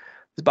rank.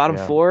 The bottom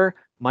Yeah. 4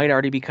 might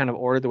already be kind of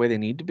ordered the way they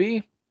need to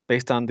be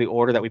based on the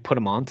order that we put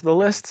them onto the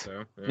list.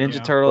 So, yeah. Ninja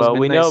Yeah. Turtles, Well,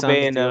 we Midnight know Suns,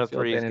 Dio Bayonetta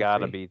Field, 3's Bayonetta got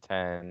to 3, be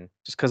 10.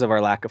 just because of our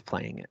lack of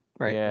playing it,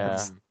 right? Yeah.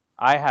 That's-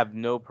 I have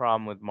no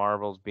problem with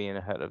Marvels being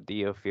ahead of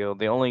Dio Field.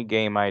 The only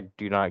game I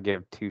do not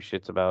give 2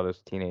 shits about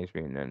is Teenage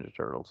Mutant Ninja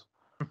Turtles.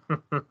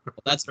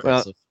 That's Well,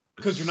 impressive.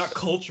 Because you're not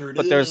cultured.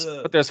 But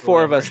there's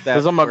 4 of us that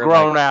Because I'm a were,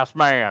 grown like, ass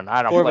man.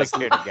 I don't 4 of play us,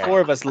 kid games. 4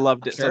 of us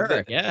loved it. Sure,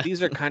 So yeah.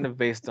 these are kind of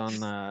based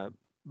on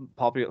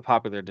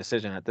popular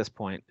decision at this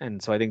point,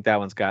 and so I think that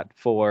one's got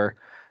 4.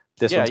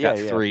 This one's got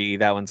 3.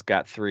 That one's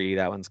got 3.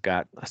 That one's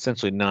got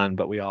essentially none.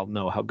 But we all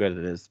know how good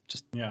it is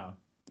just Yeah.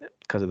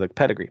 because of the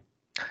pedigree.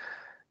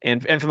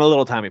 And from the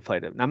little time we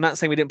played it. And I'm not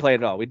saying we didn't play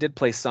it at all. We did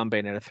play some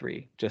Bayonetta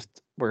 3.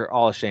 Just we're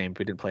all ashamed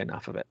we didn't play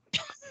enough of it.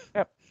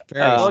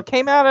 Very Well, it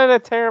came out at a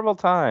terrible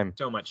time.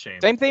 So much shame.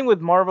 Same thing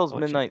with Marvel's Oh,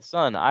 Midnight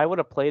Sun. I would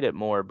have played it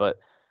more, but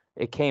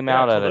it came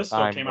Yeah, out at a Callisto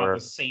time came where out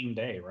the same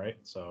day, right?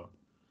 So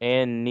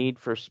and Need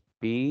for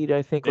Speed,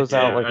 I think, It was did,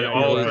 out like and yeah,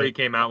 all right. 3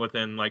 came out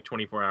within like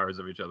 24 hours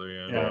of each other.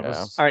 Yeah. yeah, it Yeah.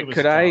 was, All it right, was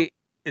could tough.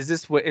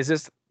 is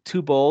this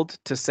too bold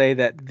to say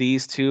that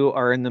these 2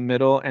 are in the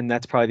middle and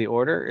that's probably the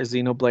order? Is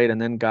Xenoblade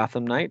and then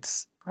Gotham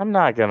Knights? I'm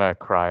not gonna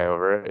cry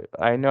over it.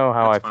 I know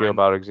how That's I feel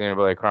fine. about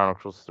Xenoblade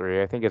Chronicles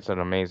 3. I think it's an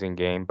amazing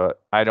game, but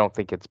I don't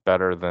think it's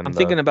better than I'm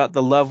thinking about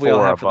the love we all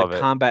 4 have for above the it.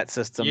 combat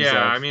systems. Yeah,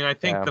 of- I mean, I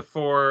think Yeah. the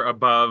 4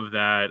 above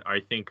that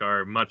I think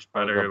are much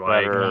better.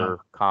 better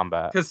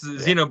combat. Because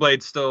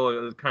Xenoblade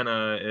still kind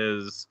of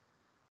is.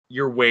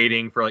 You're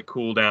waiting for like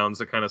cooldowns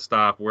to kind of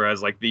stop,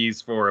 whereas like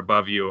these 4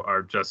 above you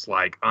are just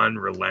like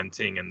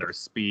unrelenting in their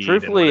speed. and what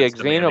Truthfully, it's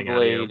demanding out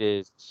of you. Xenoblade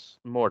is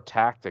more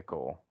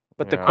tactical.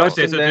 But the you know?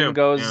 question so then too,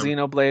 goes yeah.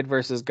 Xenoblade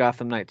versus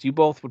Gotham Knights. You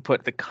both would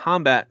put the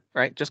combat,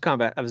 right? Just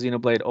combat of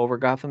Xenoblade over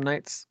Gotham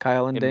Knights,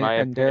 Kyle and, in my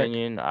and Derek.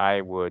 opinion, I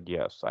would.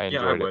 Yes, I Yeah,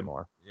 I enjoyed it would.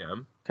 more. Yeah.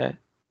 Okay.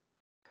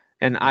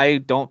 And I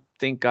don't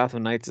think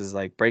Gotham Knights is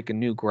like breaking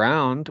new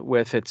ground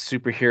with its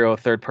superhero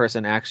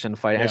third-person action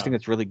fight. I just Yeah. think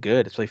it's really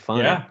good. It's really fun.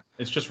 Yeah,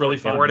 it's just really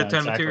fun. 4 out of yeah, 10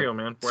 exactly. material,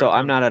 man. 4 So out of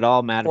I'm 10. not at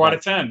all mad 4 out about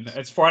of 10.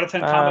 It's 4 out of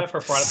 10 combat for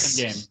a 4 out of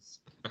 10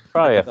 game.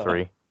 Probably a So-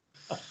 3.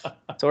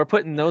 So we're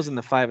putting those in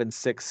the 5 and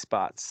 6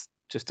 spots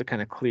just to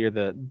kind of clear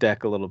the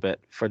deck a little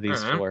bit for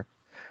these Alright. 4.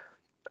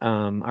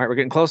 All right, we're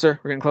getting closer.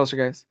 We're getting closer,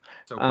 guys.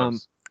 So um,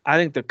 close. I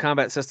think the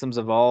combat systems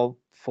of all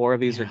 4 of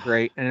these are Yeah.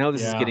 great. And I know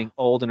this is Yeah. getting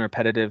old and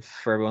repetitive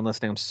for everyone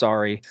listening. I'm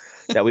sorry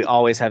that we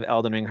always have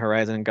Elden Ring,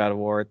 Horizon, and God of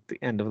War at the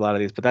end of a lot of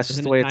these, but that's just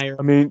Isn't the it way it's, higher?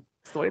 I mean,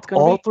 it's the way it's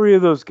going all to be. 3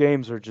 of those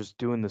games are just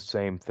doing the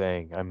same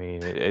thing. I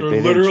mean, they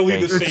didn't literally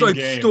change the it. same It's like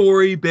game.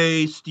 story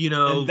based, you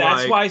know, And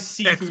that's like why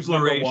Sifu's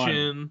number 1.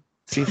 exploration.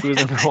 Sifu's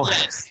number 1.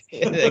 Yes,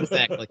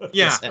 exactly.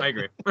 Yeah, I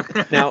agree.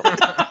 Now,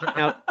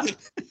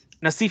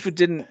 now Sifu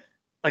didn't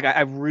like.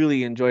 I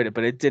really enjoyed it,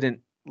 but it didn't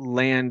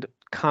land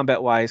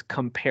combat wise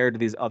compared to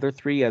these other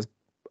 3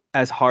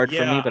 as hard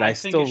for me. But I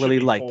think still it should really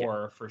be like it.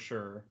 4 for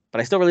sure.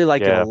 But I still really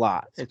like it Yeah. a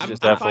lot. It's I'm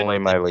just fine Definitely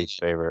with my that. least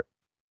favorite.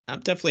 I'm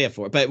definitely up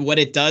for it. But what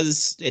it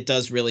does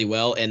really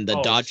well, and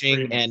the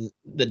dodging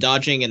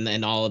extremely.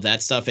 and all of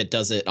that stuff, it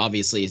does it.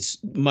 Obviously, it's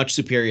much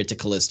superior to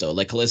Callisto.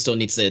 Like Callisto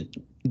needs to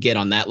get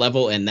on that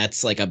level, and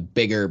that's like a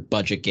bigger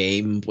budget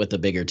game with a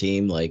bigger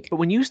team. Like, But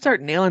when you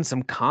start nailing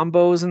some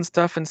combos and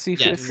stuff in Sifu,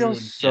 it Yes. feels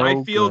Dude, so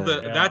I feel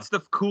good. Yeah. that's the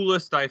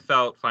coolest I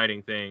felt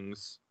fighting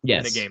things in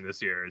yes, a game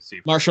this year. Is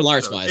Sifu. martial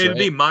arts So wise, it'd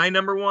be right? my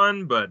number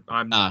one, but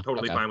I'm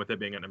totally okay. fine with it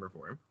being at number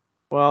 4.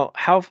 Well,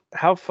 how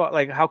far,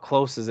 like how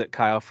close is it,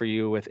 Kyle, for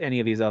you with any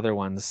of these other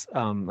ones?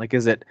 Like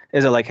is it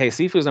like, hey,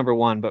 Sifu's number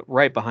 1, but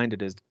right behind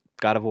it is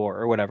God of War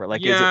or whatever?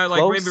 Like, is Yeah, it like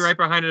close? maybe right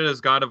behind it is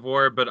God of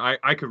War, but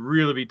I could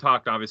really be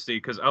talked, obviously,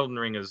 because Elden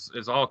Ring is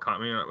all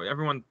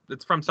everyone,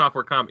 it's from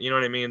software you know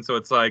what I mean? So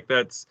it's like,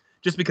 that's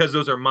just because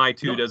those are my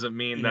 2 No, doesn't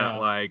mean yeah. that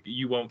like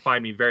you won't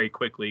find me very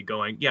quickly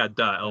going, yeah,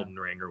 duh, Elden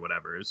Ring or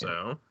whatever.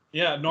 So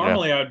Yeah,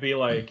 normally I'd be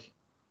like,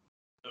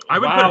 I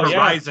would wow, put yeah,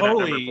 Horizon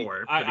totally. at number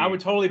 4. I would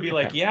totally be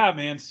like, Okay. yeah,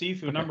 man,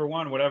 Sifu number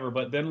 1, whatever.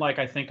 But then like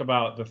I think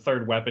about the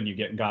third weapon you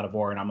get in God of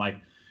War, and I'm like,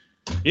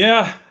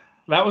 yeah,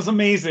 that was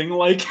amazing.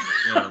 Like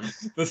Yeah.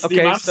 the Okay,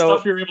 amount of so-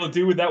 stuff you're able to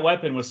do with that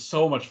weapon was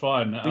so much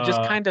fun. We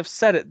just kind of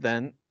said it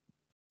then.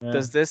 yeah.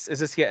 Is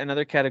this yet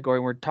another category?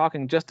 We're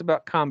talking just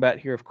about combat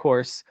here, of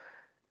course.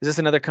 Is this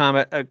another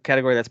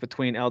category that's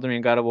between Elden Ring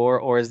and God of War,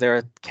 or is there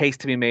a case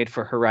to be made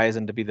for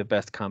Horizon to be the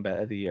best combat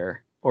of the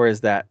year, or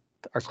is that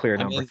our clear I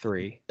number mean,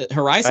 3?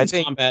 Horizon's I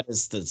think- combat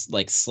is the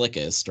like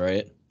slickest,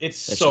 right?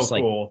 It's It's so just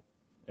like- cool.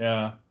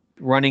 Yeah.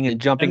 Running and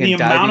jumping And the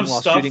and amount diving of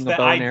while stuff shooting a that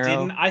bow I and arrow.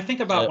 didn't, I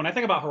think about Yeah. when I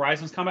think about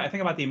Horizon's combat, I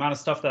think about the amount of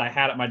stuff that I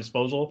had at my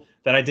disposal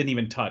that I didn't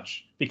even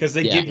touch because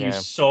they Yeah. give you Yeah.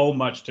 so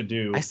much to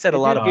do. I said a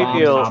lot of give bombs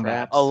you and combat.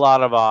 traps. a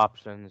lot of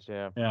options.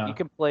 Yeah. Yeah. You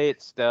can play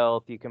it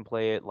stealth. You can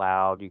play it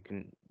loud. You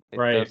can. It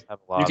Right. does have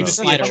a lot You can of. just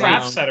slide be a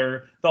trap around.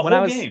 setter the When I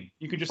whole was- game.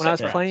 You could just When I set was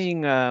traps.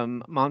 playing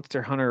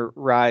Monster Hunter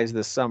Rise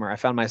this summer, I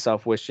found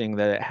myself wishing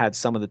that it had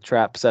some of the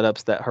trap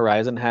setups that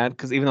Horizon had.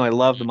 Because even though I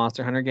love the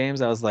Monster Hunter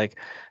games, I was like,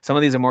 some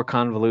of these are more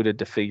convoluted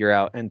to figure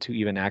out and to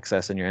even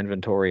access in your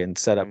inventory and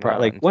set up. No,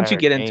 Like once you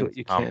entire get into game's it,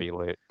 you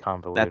can't.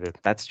 convoluted.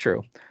 That's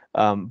true.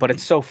 But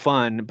it's so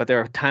fun. But there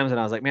are times when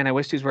I was like, man, I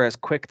wish these were as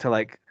quick to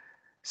like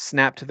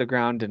snap to the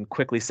ground and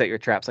quickly set your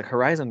traps. Like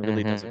Horizon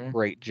really does a Mhm.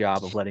 great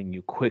job of letting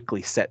you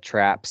quickly set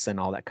traps and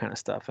all that kind of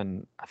stuff.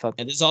 And I thought,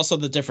 And there's also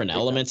the different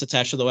elements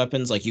attached to the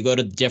weapons. Like you go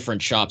to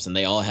different shops and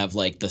they all have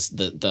like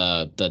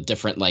the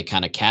different like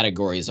kind of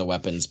categories of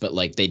weapons, but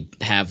like they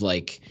have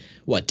like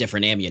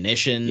different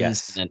ammunitions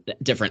Yes. and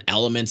different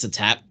elements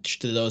attached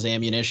to those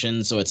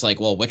ammunitions. So it's like,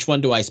 well, which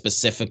one do I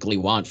specifically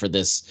want for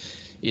this,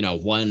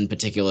 one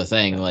particular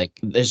thing? Like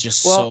there's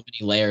just Well, so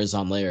many layers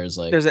on layers.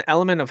 Like there's an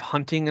element of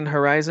hunting in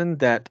Horizon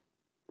that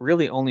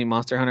really only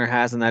Monster Hunter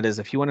has, and that is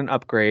if you want an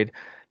upgrade,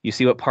 you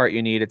see what part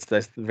you need. It's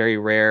this very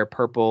rare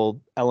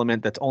purple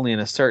element that's only in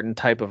a certain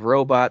type of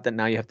robot that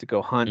now you have to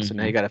go hunt. So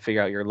now you got to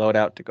figure out your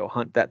loadout to go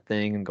hunt that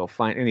thing and go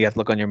find, and you have to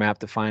look on your map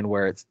to find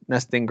where its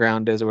nesting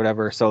ground is or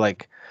whatever. So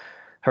like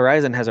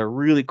Horizon has a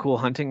really cool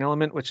hunting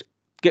element, which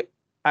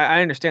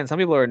I understand some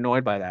people are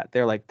annoyed by that.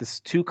 They're like, this is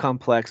too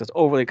complex. It's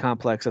overly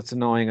complex. It's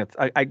annoying.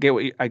 I get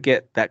I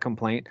get that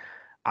complaint.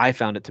 I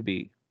found it to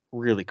be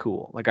really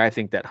cool. Like I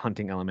think that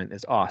hunting element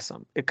is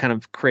awesome. It kind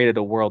of created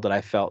a world that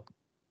I felt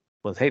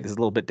was, hey, this is a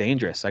little bit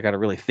dangerous. I got to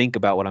really think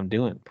about what I'm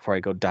doing before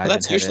I go dive. Well,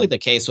 that's usually the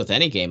case with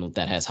any game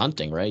that has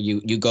hunting, right? You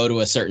go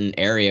to a certain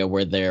area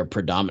where they're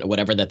predominant,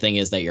 whatever the thing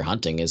is that you're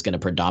hunting is going to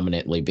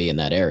predominantly be in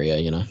that area,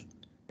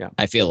 Yeah.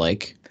 I feel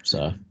like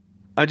so.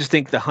 I just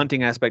think the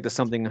hunting aspect is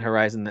something in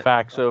Horizon that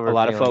Facts over a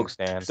lot of feelings, folks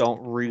Dan.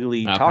 don't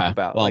really Okay. talk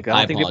about. Well, Like I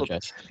don't think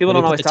apologize. people Let me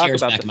don't put always the talk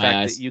tears about back the in my fact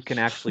eyes. that you can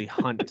actually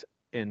hunt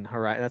in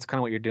Horizon. That's kind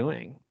of what you're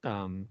doing.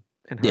 In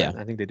Yeah. Horizon.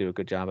 I think they do a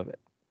good job of it.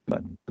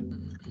 But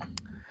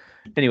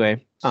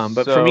anyway,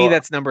 but for me So-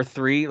 that's number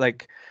 3.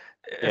 Like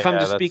if I'm Yeah,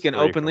 just that's speaking 3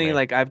 for openly, me.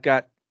 like I've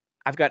got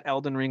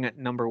Elden Ring at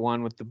number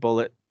 1 with the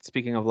bullet.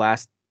 Speaking of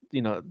last,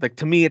 like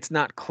to me it's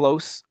not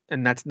close,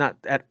 and that's not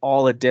at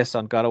all a diss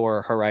on God of War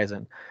or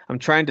Horizon. I'm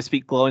trying to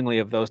speak glowingly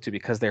of those two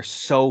because they're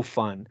so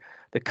fun.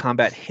 The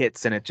combat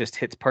hits and it just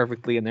hits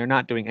perfectly, and they're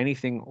not doing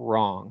anything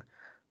wrong.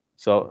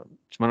 So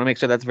just want to make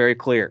sure that's very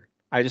clear.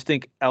 I just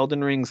think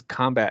Elden Ring's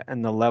combat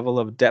and the level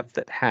of depth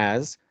it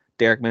has.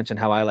 Derek mentioned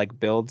how I like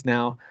builds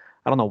now.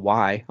 I don't know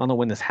why. I don't know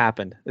when this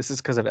happened. This is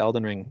because of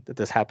Elden Ring that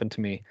this happened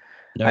to me.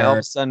 I all of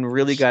a sudden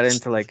really got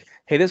into like,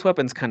 hey, this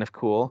weapon's kind of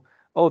cool.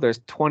 Oh, there's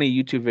 20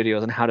 YouTube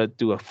videos on how to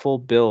do a full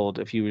build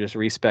if you just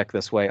respec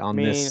this way on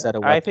this set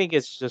of weapons. I think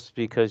it's just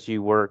because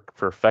you work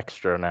for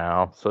Fextra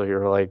now, so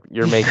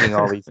you're making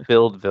all these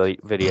build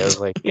videos.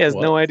 Like He has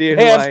no idea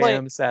who Hey, I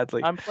am,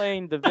 sadly. I'm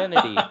playing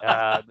Divinity.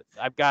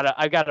 I've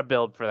got a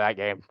build for that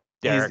game.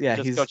 Derek,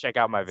 just go check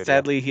out my video.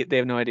 Sadly, they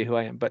have no idea who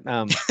I am. But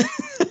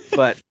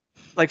but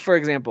like for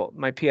example,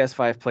 my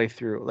PS5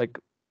 playthrough, like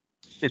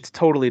it's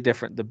totally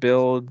different. The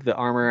build, the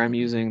armor I'm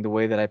using, the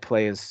way that I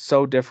play is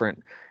so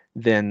different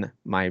than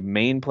my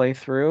main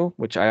playthrough,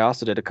 which I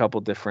also did a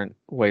couple different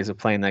ways of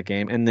playing that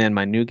game. And then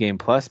my New Game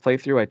Plus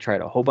playthrough, I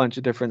tried a whole bunch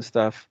of different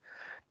stuff.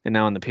 And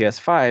now on the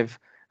PS5,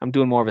 I'm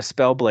doing more of a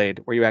spell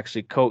blade where you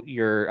actually coat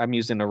your. I'm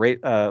using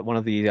one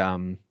of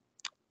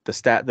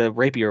the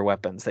rapier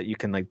weapons that you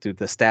can like do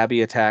the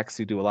stabby attacks.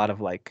 You do a lot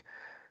of like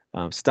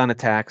stun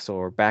attacks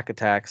or back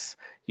attacks.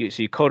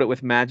 So you coat it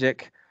with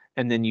magic,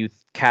 and then you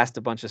cast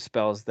a bunch of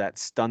spells that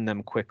stun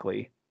them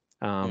quickly.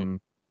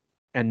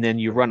 And then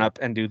you run up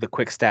and do the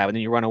quick stab, and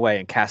then you run away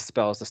and cast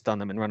spells to stun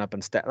them and run up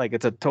and stab. Like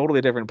it's a totally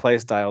different play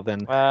style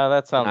than. Well,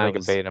 that sounds I like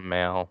was- a beta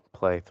male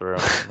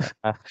playthrough.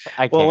 I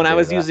Well, can't when I do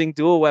was that. using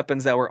dual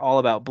weapons that were all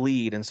about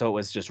bleed, and so it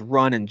was just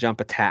run and jump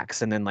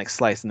attacks, and then like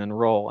slice and then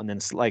roll, and then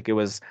like it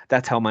was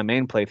that's how my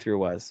main playthrough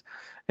was.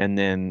 And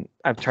then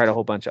I've tried a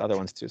whole bunch of other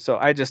ones too. So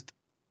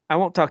I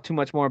won't talk too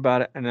much more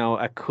about it. I know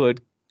I could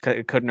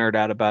nerd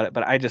out about it,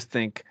 but I just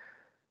think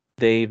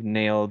they've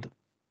nailed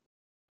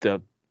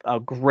a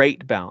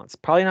great balance.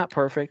 Probably not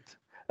perfect.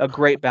 A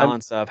great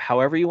balance of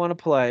however you want to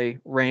play,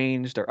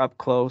 ranged or up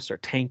close or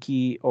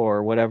tanky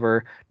or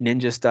whatever,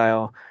 ninja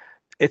style.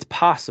 It's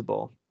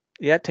possible.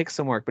 Yeah, it takes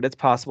some work, but it's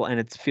possible, and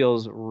it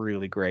feels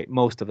really great.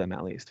 Most of them,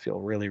 at least, feel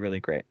really, really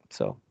great.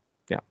 So,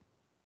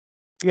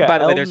 yeah. By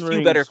the way, there's Elden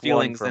few better Ring's one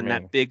feelings for than me.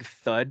 that big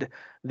thud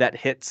that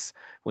hits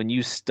when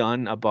you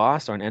stun a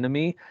boss or an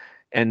enemy.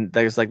 And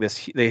there's like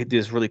they do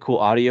this really cool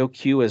audio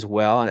cue as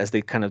well, and as they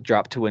kind of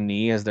drop to a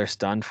knee as they're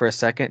stunned for a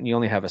second, and you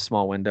only have a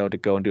small window to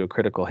go and do a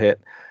critical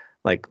hit.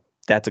 Like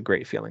that's a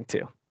great feeling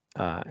too,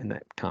 in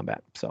that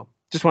combat. So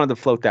just wanted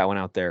to float that one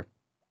out there.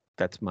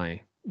 That's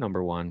my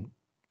number one.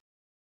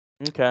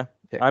 Okay.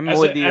 pick. I'm As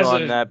with a- you as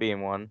on a- that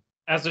being one.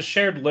 As a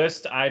shared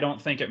list, I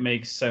don't think it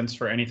makes sense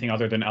for anything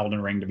other than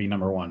Elden Ring to be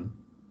number one.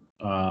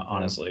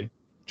 Honestly,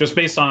 just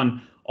based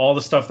on all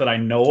the stuff that I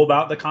know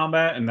about the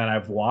combat and that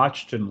I've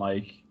watched and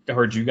like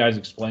heard you guys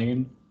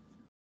explain,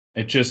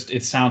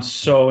 it sounds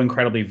so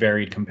incredibly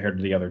varied compared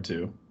to the other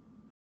two.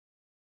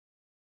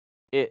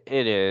 It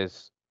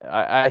is.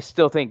 I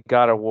still think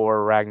God of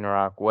War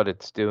Ragnarok, what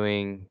it's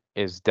doing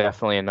is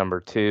definitely a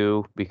number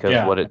 2 because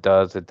Yeah. what it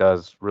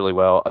does really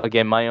well.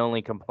 Again, my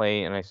only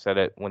complaint, and I said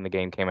it when the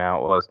game came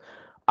out, was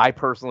I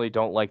personally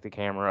don't like the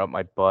camera up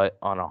my butt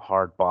on a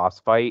hard boss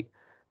fight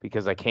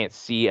because I can't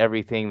see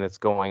everything that's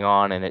going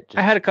on, and it just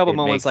I had a couple it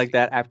moments makes- like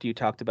that after you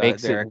talked about it,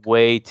 makes Derek. it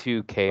way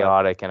too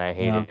chaotic, and I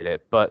hated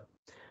it. But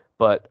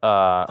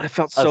I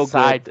felt so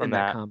aside good from in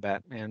that that-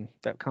 combat, man.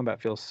 That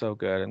combat feels so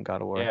good in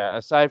God of War. yeah,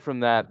 aside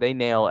from that, they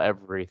nail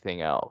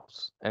everything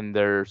else. And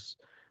there's,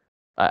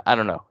 I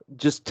don't know,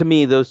 just to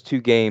me, those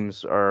two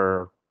games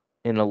are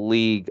in a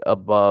league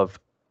above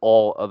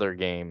all other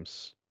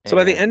games. So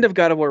by the And- end of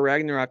God of War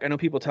Ragnarok, I know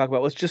people talk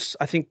about, well, it's just,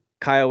 I think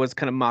Kyle was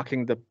kind of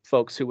mocking the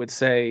folks who would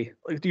say,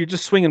 like, you're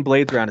just swinging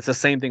blades around. It's the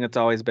same thing it's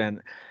always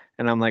been.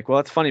 And I'm like, well,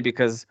 it's funny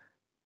because,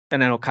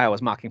 and I know Kyle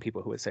was mocking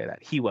people who would say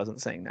that. He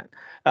wasn't saying that.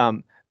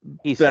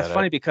 he But that's said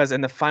funny it. because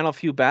in the final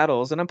few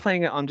battles, and I'm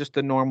playing it on just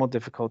the normal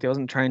difficulty. I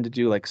wasn't trying to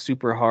do like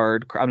super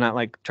hard. I'm not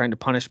like trying to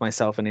punish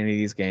myself in any of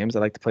these games. I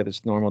like to play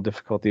this normal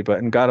difficulty. But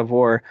in God of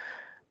War,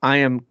 I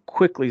am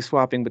quickly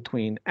swapping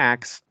between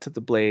axe to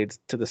the blades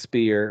to the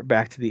spear,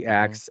 back to the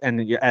axe,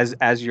 and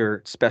as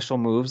your special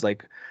moves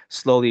like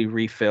slowly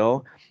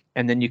refill,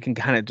 and then you can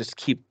kind of just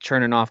keep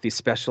churning off these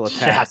special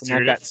attacks. And I've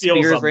dude, got it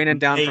feels spears raining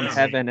down from amazing.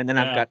 heaven, and then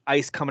I've Yeah. got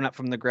ice coming up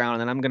from the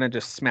ground, and I'm gonna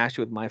just smash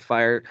you with my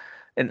fire,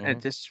 and Mhm.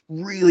 it's just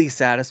really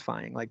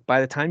satisfying. Like by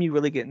the time you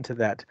really get into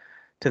that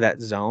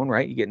zone,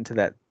 right? You get into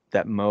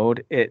that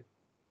mode, it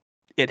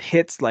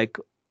hits like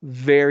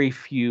very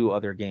few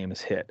other games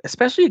hit,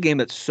 especially a game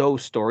that's so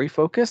story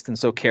focused and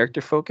so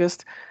character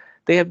focused.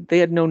 They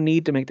had no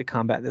need to make the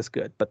combat this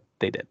good, but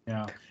they did.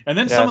 Yeah. And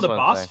then Yeah, some of that's the what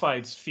I'm boss saying.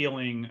 fights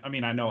feeling, I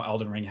mean, I know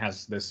Elden Ring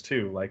has this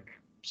too, like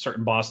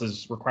certain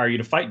bosses require you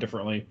to fight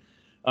differently.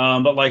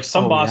 But like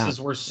some Oh, yeah.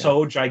 bosses were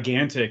so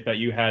gigantic that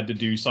you had to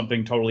do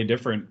something totally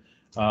different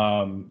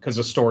because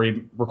the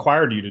story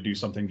required you to do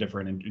something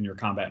different in your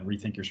combat and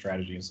rethink your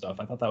strategy and stuff.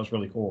 I thought that was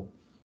really cool.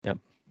 Yep.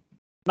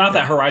 Not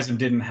that Horizon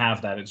didn't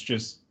have that. It's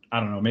just, I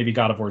don't know, maybe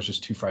God of War is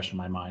just too fresh in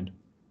my mind.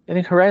 I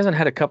think Horizon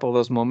had a couple of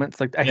those moments.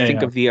 Like I Yeah,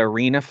 think yeah. of the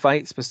arena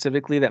fight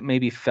specifically that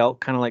maybe felt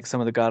kind of like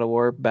some of the God of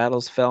War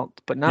battles felt,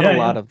 but not Yeah, a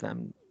lot yeah. of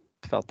them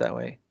felt that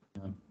way.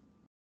 Yeah.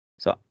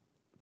 So,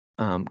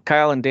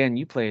 Kyle and Dan,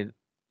 you played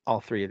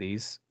all three of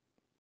these.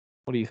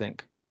 What do you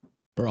think?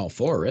 For all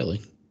four,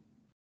 really.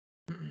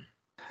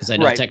 Because I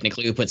know Right.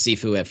 technically we put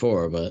Sifu at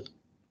 4, but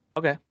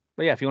Okay,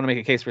 but yeah, if you want to make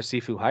a case for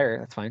Sifu higher,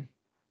 that's fine.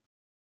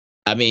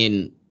 I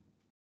mean,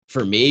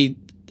 for me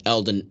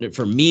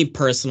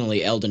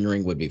personally, Elden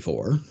Ring would be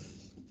 4,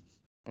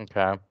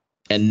 Okay.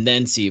 and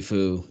then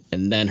Sifu,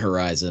 and then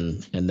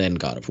Horizon, and then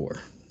God of War.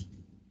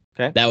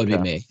 Okay. That would be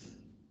Okay. me.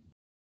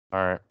 All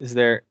right. Is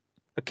there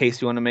a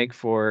case you want to make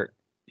for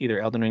either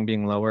Elden Ring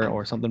being lower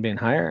or something being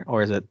higher,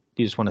 or is it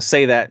you just want to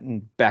say that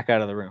and back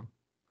out of the room?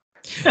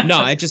 No,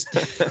 I think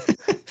so.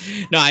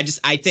 You Slide.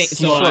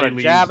 just want to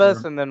leaves jab the us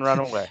room. and then run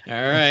away. All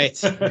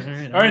right.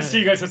 All right, see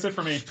you guys. That's it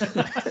for me.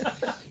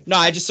 No,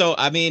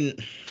 I mean,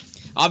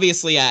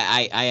 obviously,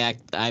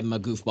 I'm a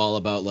goofball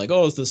about like,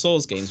 oh, it's the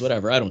Souls games,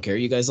 whatever. I don't care.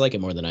 You guys like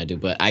it more than I do,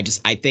 but I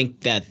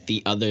think that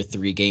the other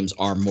 3 games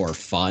are more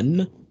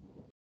fun.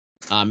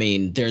 I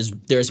mean,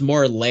 there's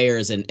more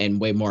layers and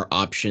way more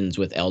options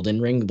with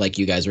Elden Ring. Like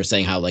you guys were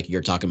saying, how like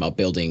you're talking about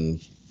building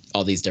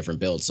all these different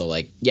builds. So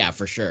like, yeah,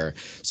 for sure.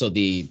 So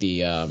the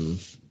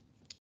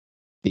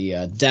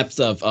depth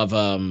of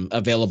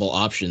available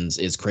options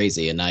is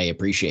crazy, and I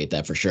appreciate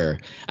that for sure.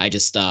 I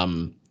just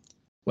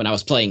when I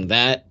was playing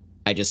that,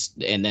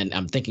 and then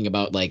I'm thinking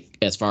about like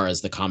as far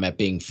as the combat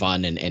being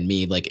fun and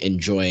me like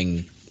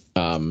enjoying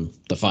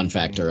the fun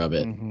factor of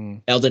it. Mm-hmm.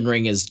 Elden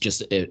Ring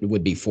it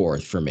would be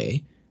fourth for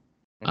me.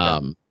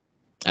 Okay.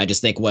 I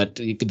just think what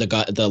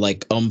the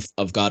like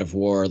of God of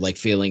War, like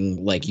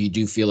feeling like you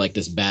do feel like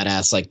this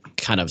badass, like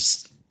kind of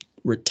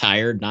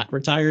not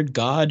retired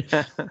god,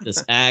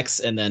 this axe,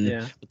 and then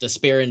with the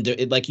spear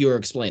and like you were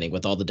explaining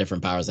with all the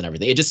different powers and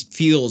everything, it just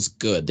feels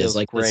good. There's Feels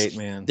like great,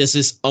 man. There's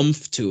this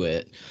oomph to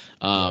it.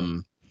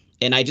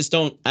 And I just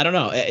I don't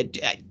know.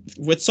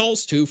 With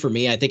Souls 2, for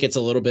me, I think it's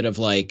a little bit of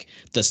like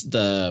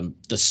the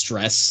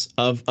stress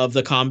of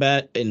the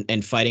combat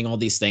and fighting all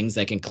these things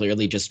that can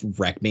clearly just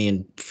wreck me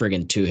in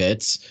friggin' 2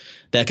 hits.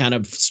 That kind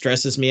of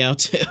stresses me out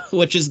too,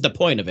 which is the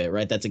point of it,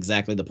 right? That's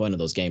exactly the point of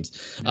those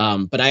games.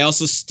 But I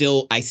also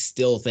still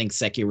think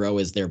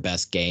Sekiro is their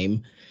best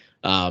game.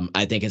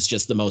 I think it's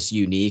just the most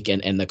unique,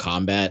 and the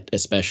combat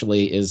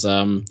especially is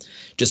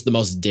just the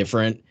most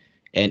different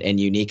and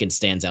unique and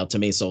stands out to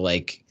me. So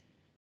like,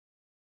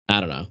 I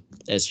don't know.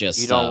 It's just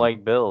You don't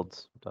like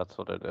builds. That's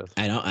what it is.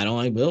 I don't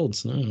like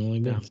builds. No, I don't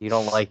like builds. You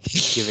don't like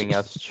giving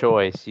us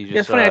choice. You Yeah, just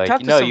it's funny, I like,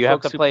 talked to some you have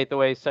to folks who- play it the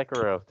way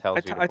Sekiro tells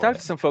you. I talked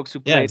to some folks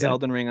who Yeah, played exactly.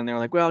 Elden Ring, and they were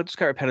like, "Well, it just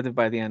got repetitive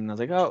by the end." And I was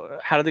like, "Oh,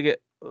 how did they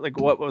get? Like,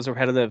 what was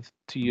repetitive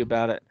to you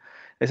about it?"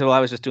 They said, "Well, I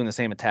was just doing the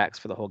same attacks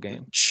for the whole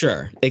game."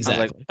 Sure, I was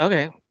exactly. like,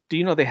 "Okay, do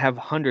you know they have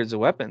hundreds of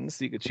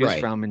weapons you could choose Right.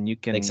 from, and you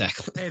can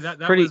Exactly. Hey, that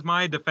Pretty- was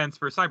my defense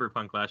for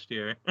Cyberpunk last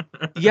year.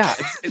 Yeah,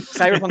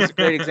 Cyberpunk's a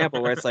great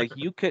example where it's like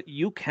you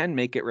can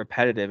make it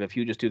repetitive if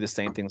you just do the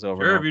same things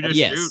over Sure, and if over. you just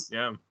Yes. shoot,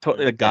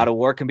 yeah. Like God of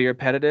War can be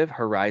repetitive,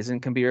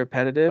 Horizon can be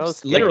repetitive.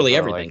 Most Literally games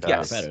are everything like can that. be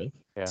Yes. repetitive.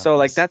 Yeah. So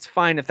like Yes. that's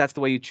fine if that's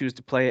the way you choose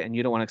to play it and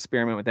you don't want to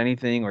experiment with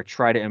anything or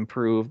try to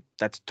improve.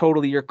 That's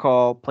totally your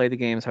call. Play the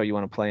games how you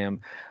want to play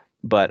them.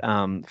 But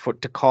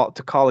to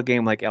call a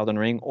game like Elden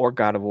Ring or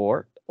God of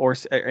War or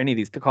any of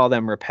these, to call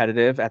them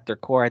repetitive at their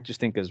core, I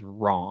just think is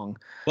wrong.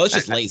 Well, it's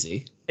just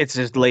lazy. It's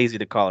just lazy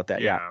to call it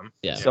that. Yeah.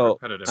 Yeah. So-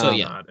 repetitive so is,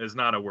 yeah.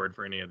 not a word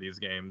for any of these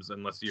games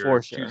unless you're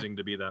For sure. choosing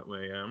to be that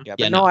way. Yeah. Yeah, but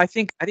Yeah, no, no. I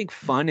think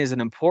fun is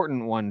an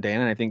important one,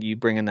 Dan, and I think you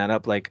bringing that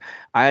up. Like,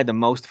 I had the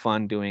most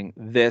fun doing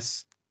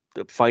this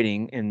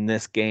fighting in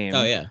this game.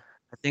 Oh yeah.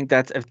 I think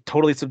that's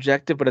totally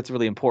subjective, but it's a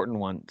really important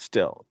one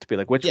still to be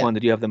like, which Yeah. one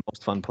did you have the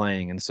most fun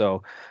playing? And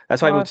so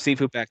that's why I Well, moved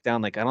Sifu back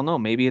down. Like, I don't know,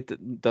 maybe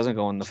it doesn't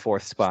go in the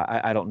 4th spot.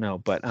 I don't know,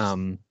 but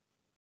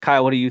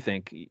Kyle, what do you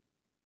think? For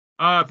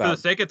the About-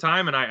 sake of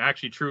time, and I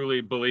actually truly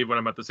believe what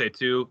I'm about to say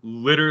too,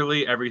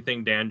 literally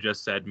everything Dan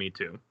just said, me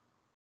too.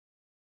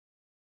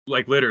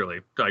 Like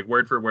literally, like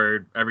word for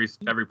word,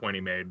 every point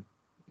he made.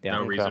 Yeah. No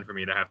Okay. reason for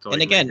me to have to And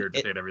like again,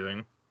 regurgitate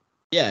everything.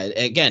 Yeah.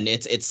 Again,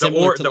 it's The,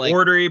 similar to the like.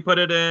 order he put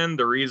it in,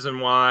 the reason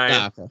why.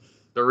 Ah, okay.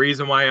 The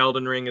reason why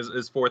Elden Ring is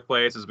 4th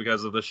place is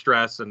because of the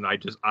stress, and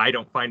I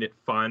don't find it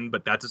fun,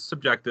 but that's a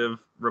subjective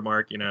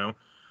remark, you know.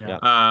 Yeah.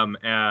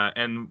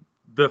 And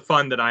the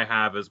fun that I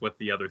have is with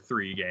the other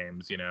 3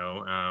 games, you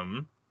know.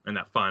 And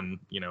that fun,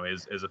 you know,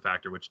 is a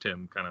factor which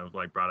Tim kind of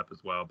like brought up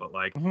as well. But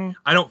like, Mhm.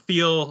 I don't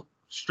feel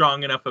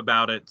strong enough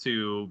about it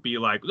to be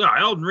like,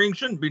 Elden Ring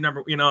shouldn't be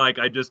number, you know, like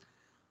I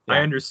Yeah.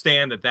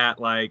 understand that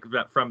like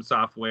that From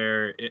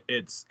Software,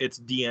 its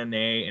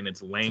DNA and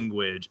its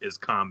language is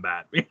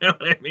combat. You know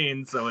what I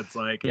mean? So it's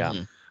like, Yeah.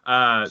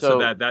 Mhm. so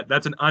So-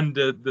 that's an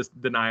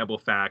undeniable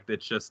fact.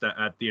 It's just that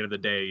at the end of the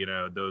day, you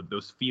know,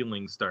 those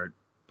feelings start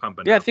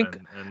pumping. Yeah, I up think-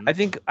 and I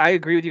think I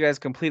agree with you guys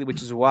completely,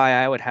 which is why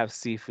I would have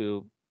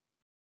Sifu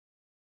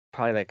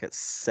probably like at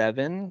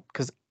 7,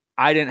 because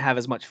I didn't have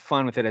as much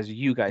fun with it as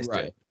you guys did.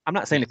 Right. I'm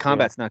not saying the Me too.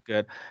 combat's not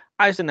good.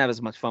 I just didn't have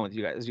as much fun with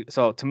you guys.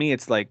 So to me,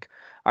 it's like,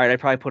 all right,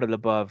 I'd probably put it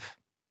above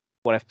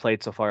what I've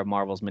played so far of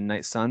Marvel's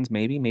Midnight Suns,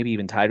 maybe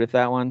even tied with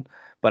that one.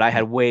 But I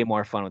had way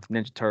more fun with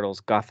Ninja Turtles,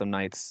 Gotham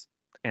Knights,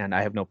 and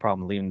I have no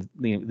problem leaving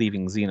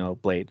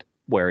Xenoblade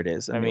where it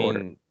is in I the order.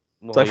 mean,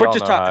 well, So if we're y'all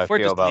just know how I if we're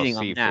feel just about leaning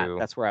on that, Sifu.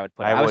 that's where I would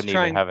put it. I I was wouldn't even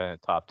trying have it in the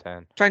top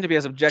 10. to be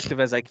as objective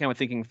as I can with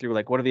thinking through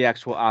like what are the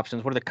actual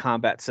options, what are the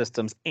combat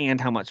systems, and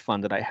how much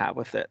fun did I have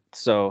with it.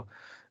 So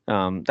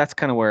that's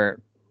kind of where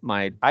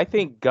my I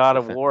think God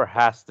of Defense. War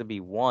has to be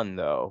 1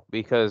 though,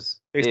 because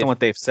based if, on what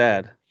they've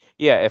said.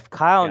 yeah, if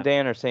Kyle and Yeah.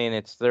 Dan are saying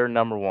it's their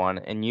number 1,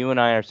 and you and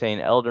I are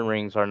saying Elden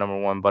Ring's our number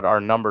 1, but our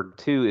number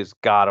 2 is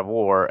God of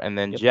War, and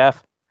then Yep.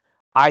 Jeff,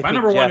 I My think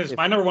number Jeff, one is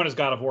my number one is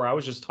God of War. I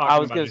was just talking I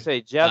was about going to just say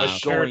Jeff a is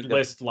shared going to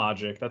list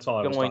logic. That's all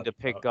I was talking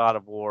pick about. God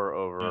of War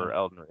over Yeah.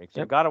 Elden Ring.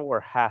 So Yep. God of War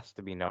has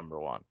to be number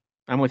 1.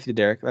 I'm with you,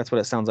 Derek. That's what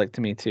it sounds like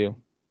to me too.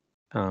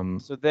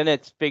 So then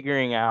it's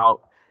figuring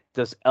out,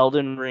 does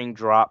Elden Ring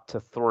drop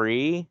to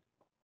 3,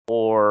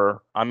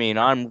 or I mean,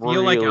 I'm feel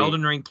really like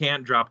Elden Ring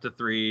can't drop to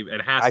 3.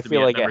 It has I to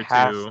feel be like at it number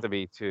has 2. to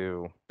be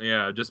 2.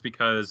 Yeah, just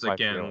because My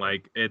again, feeling.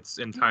 like its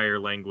entire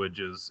language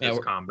is Yeah,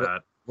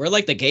 combat. We're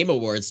like the Game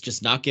Awards,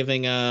 just not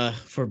giving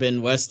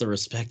Forbidden West the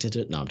respect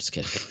it. No, I'm just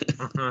kidding.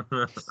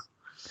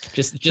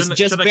 just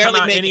Should've barely come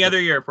out making any it. other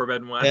year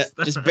Forbidden West.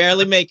 Yeah, just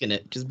barely making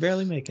it. Just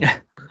barely making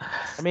it.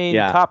 I mean,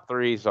 Yeah. top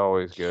 3 is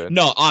always good.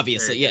 No,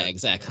 obviously, Very yeah, good.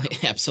 exactly,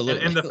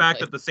 absolutely. And the fact Like,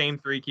 that the same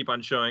 3 keep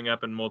on showing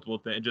up in multiple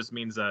things, it just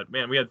means that,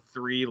 man, we had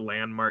 3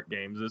 landmark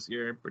games this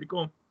year. Pretty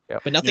cool.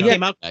 but nothing Yeah.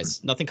 came out,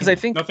 guys. Nothing Because came I out.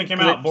 think Nothing came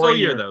 'cause out. Slow Boring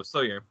year, year. though.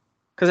 Slow year.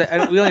 Because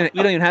we don't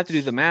even have to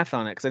do the math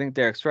on it. Because I think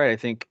Derek's right. I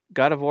think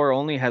God of War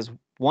only has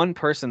one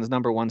person's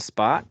number 1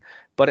 spot,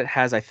 but it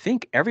has, I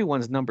think,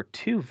 everyone's number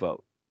 2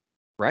 vote,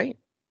 right?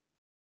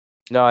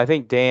 No, I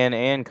think Dan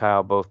and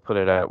Kyle both put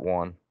it at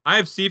 1. I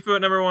have Sifu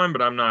at number 1,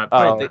 but I'm not.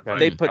 Oh, Right, okay.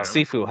 they put I don't-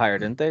 Sifu higher,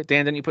 didn't they?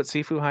 Dan, didn't you put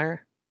Sifu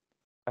higher?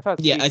 I thought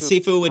Yeah,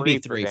 Sifu would be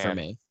 3 for Dan.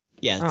 me.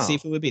 Yeah, Oh.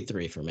 Sifu would be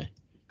 3 for me.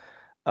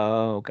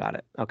 Oh, got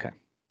it. Okay.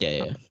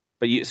 Yeah.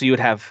 But you would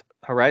have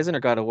Horizon or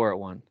God of War at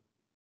 1?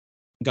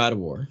 God of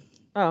War.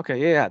 Oh, okay.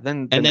 Yeah.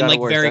 Then And then God of like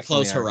War is very definitely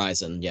close higher.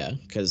 Horizon, yeah,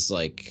 because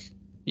like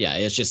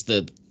it's just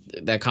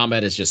that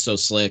combat is just so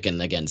slick,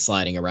 and again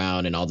sliding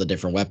around and all the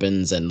different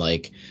weapons, and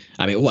like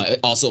I mean what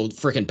also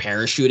freaking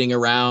parachuting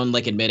around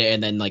like in mid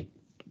and then like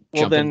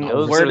Well, jumping then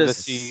over. Those where are the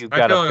does 2 you've I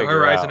got to feel like figure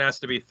Horizon out. has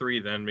to be 3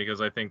 then,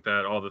 because I think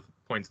that all the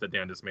points that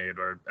Dan just made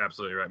are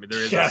absolutely right. I mean, there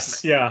is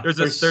Yes, yeah. there's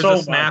There's a so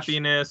much.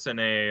 snappiness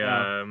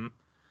and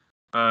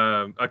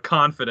a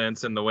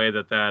confidence in the way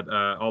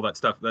that all that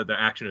stuff, that the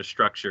action is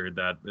structured,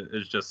 that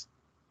is just,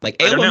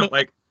 Like I don't know, Aloy,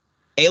 like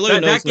Aloy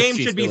that knows what game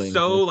she's should be doing.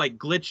 so like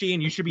glitchy,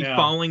 and you should be Yeah.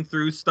 falling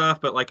through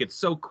stuff, but like it's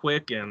so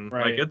quick, and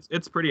Right. like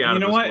it's pretty out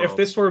And of you know this what? world. If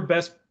this were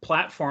best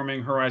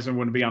platforming, Horizon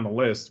wouldn't be on the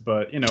list.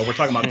 But we're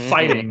talking about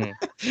fighting,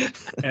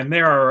 and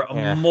there are a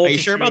Yeah. multitude Are you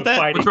sure about of that?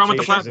 fighting What's wrong with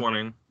the chases in there.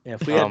 platforming? Yeah,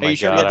 if we Oh had, my you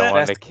sure god, about I that?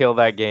 wanted to kill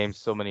that game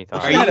so many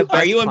times. Are you- Are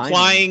best you climbing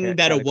implying that a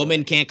category.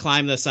 woman can't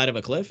climb the side of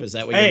a cliff? Is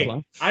that what you're Hey,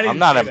 implying? I didn't I'm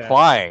not say that.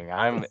 implying.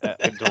 I'm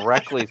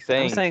directly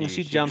saying. I'm saying to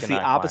she you, jumps the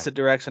cannot climb. opposite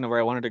direction of where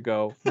I wanted to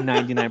go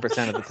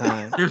 99% of the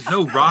time. There's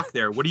no rock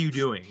there. What are you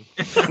doing?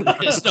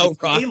 There's no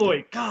rock.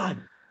 Aloy, God,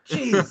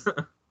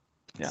 jeez.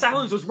 Yeah.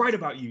 Silence was right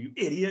about you, you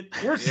idiot.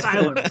 Where's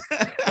Silence?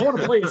 I want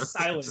to play as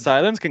Silence.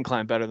 Silence can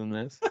climb better than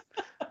this.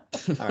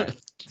 All right.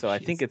 So I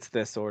think it's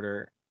this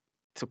order.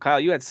 So Kyle,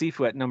 you had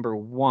Sifu at number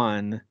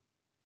 1,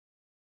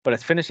 but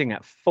it's finishing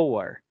at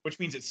 4. Which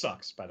means it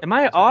sucks, by the way. Am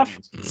I That's what that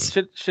off? means.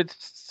 Should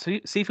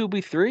Sifu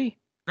be 3?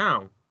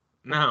 No.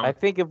 I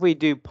think if we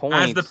do points,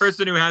 As the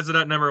person who has it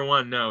at number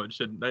 1, no, it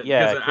should.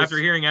 Yeah, Because after 'cause-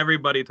 hearing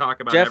everybody talk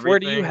about Jeff, everything, where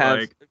do you have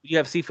like, you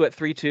have Sifu at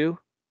 3 too?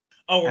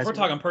 Oh, if As we're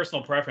well. talking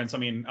personal preference, I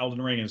mean,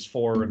 Elden Ring is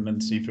 4, and then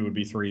Sifu would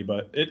be 3.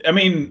 But I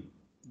mean,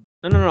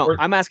 No.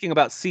 Or- I'm asking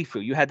about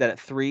Sifu. You had that at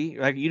 3.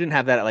 Like you didn't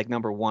have that at like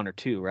number 1 or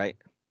 2, right?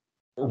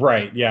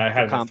 right? Yeah, I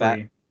had it at combat.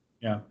 3.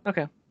 Yeah.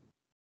 Okay.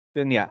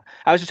 Then yeah,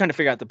 I was just trying to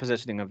figure out the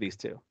positioning of these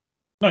two.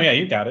 No, yeah,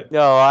 you got it.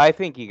 No, I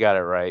think you got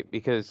it right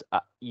because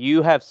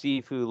you have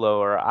Sifu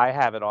lower. I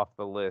have it off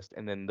the list,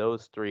 and then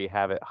those 3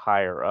 have it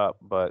higher up,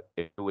 but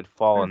it would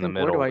fall in the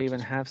middle. Where do I which even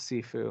is- have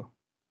Sifu?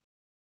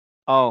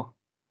 Oh,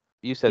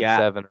 You said Yeah.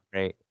 7 or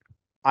 8.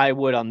 I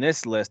would on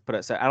this list,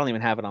 but I don't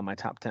even have it on my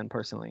top 10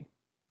 personally.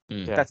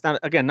 Mm. Yeah. That's not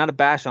a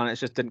bash on it. It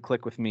just didn't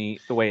click with me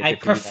the way it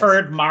did for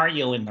you guys.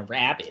 Mario and the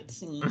rabbits.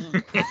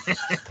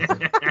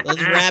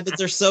 Those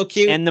rabbits are so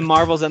cute. And the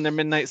Marvels and their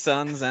Midnight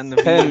Suns and the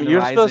V Tim, and the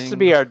you're supposed to Rising.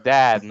 be our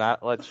dad, not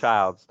a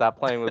child. Stop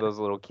playing with those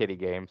little kitty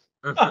games.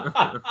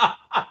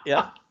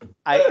 Yeah,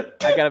 I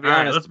gotta be All right,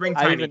 honest. let's bring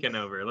I even- Tinykin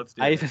over. Let's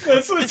do I it. even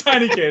That's what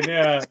Tinykin,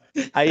 yeah.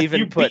 I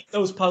even You put beat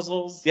those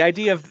puzzles. the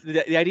idea of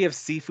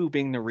Sifu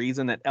being the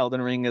reason that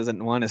Elden Ring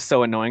isn't one is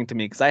so annoying to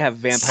me because I have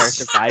Vampire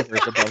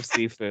Survivors above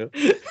Sifu.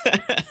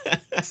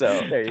 So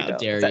there you How go.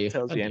 dare If that you.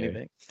 tells How you dare you.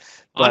 anything.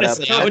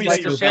 Honestly, But, I would me that's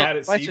that why you're it's a shared- bad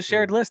at why it's a Sifu.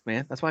 shared list,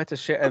 man. That's why it's a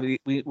share.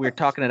 We're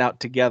talking it out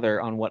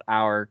together on what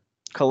our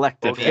Well,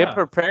 collective. Yeah. get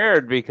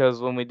prepared because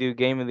when we do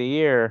Game of the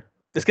Year,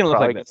 It's gonna look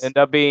probably like this. end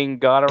up being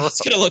God of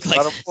It's gonna look like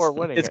God of this. War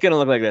winning. It's it. gonna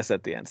look like this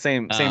at the end.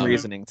 Same Um,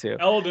 reasoning too.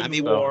 Elden I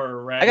mean,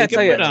 War. I gotta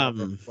tell you-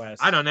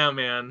 I don't know,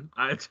 man.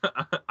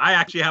 I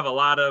actually have a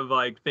lot of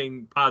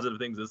positive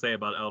things to say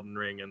about Elden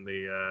Ring and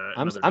the.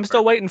 I'm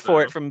still waiting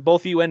for it from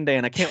both you and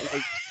Dan. I can't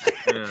wait.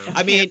 Yeah.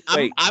 I mean,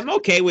 Wait. I'm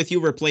okay with you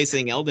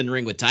replacing Elden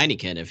Ring with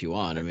Tinykin if you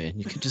want. I mean,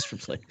 you could just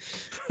replace.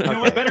 You know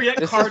what? Better yet,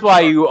 This Card is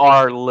why Shark. you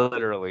are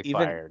literally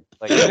Even- fired.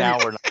 Like now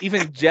we're not.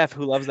 Even Jeff,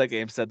 who loves that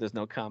game, said there's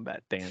no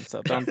combat, Dan.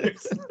 So don't.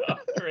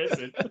 There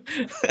isn't.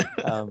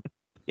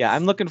 Yeah,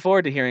 I'm looking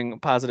forward to hearing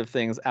positive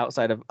things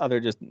outside of other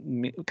just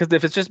me. Because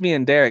if it's just me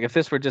and Derek, if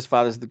this were just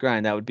Fathers of the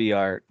Grind, that would be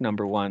our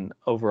number 1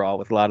 overall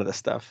with a lot of the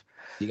stuff.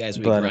 You guys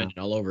would be But, grinding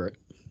all over it.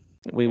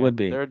 We would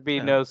be. There'd be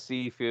Yeah. no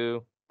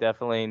Sifu.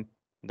 Definitely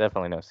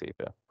no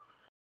Sifu.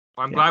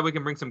 I'm Yeah. glad we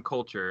can bring some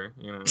culture.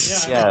 You know, Yeah,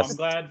 I know, Yes. I'm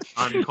glad.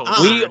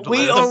 uncultured.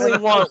 We only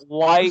want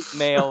white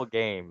male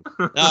games.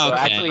 So Okay.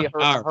 actually, all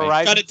right.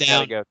 Horizon's Shut it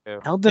gotta down. go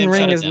too. Elden Tim,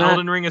 Ring shut it is down. not.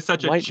 Elden Ring is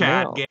such a white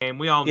Chad male. game.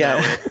 We all Yeah.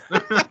 know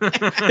it.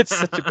 It's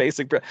such a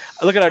basic.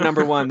 Look at our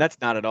number 1. That's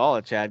not at all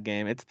a Chad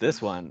game. It's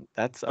this one.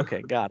 That's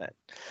okay. Got it.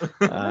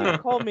 You Uh,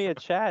 called me a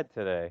Chad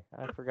today.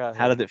 I forgot.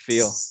 how did it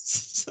feel?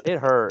 It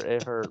hurt.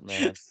 It hurt,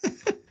 man.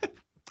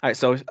 All right,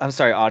 so I'm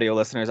sorry, audio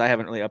listeners, I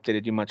haven't really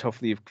updated you much.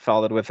 Hopefully you've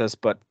followed with us.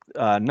 But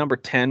number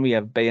 10, we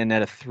have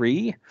Bayonetta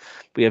 3.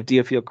 We have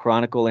DioField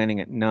Chronicle landing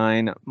at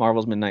 9.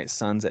 Marvel's Midnight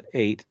Suns at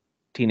 8.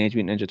 Teenage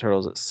Mutant Ninja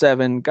Turtles at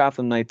 7.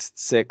 Gotham Knights at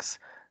 6.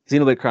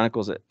 Xenoblade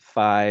Chronicles at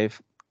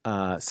 5.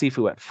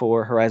 Sifu at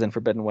 4. Horizon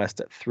Forbidden West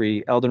at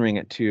 3. Elden Ring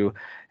at 2.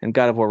 And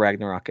God of War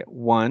Ragnarok at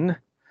 1.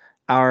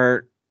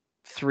 Our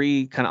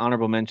 3 kind of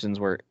honorable mentions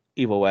were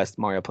Evil West,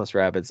 Mario plus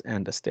Rabbids,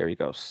 and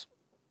Asterios,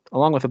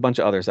 along with a bunch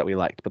of others that we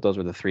liked, but those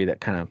were the 3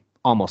 that kind of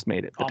almost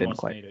made it, but didn't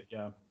quite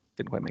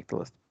make the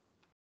list.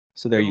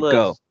 So there you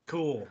go.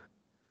 Cool.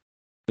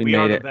 We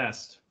are made the it.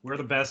 best. We're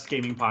the best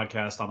gaming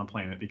podcast on the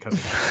planet because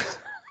of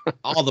that.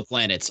 All the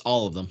planets,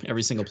 all of them,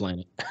 every single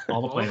planet.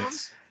 All the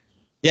planets.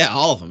 Yeah,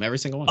 all of them, every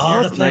single one. All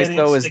the What's nice, planets,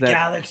 though, is the that-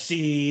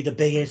 galaxy, the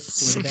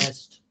biggest, we're the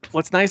best.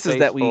 What's nice is Space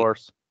that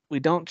Force. we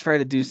don't try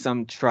to do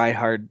some try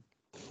hard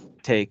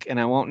take, and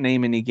I won't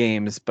name any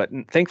games, but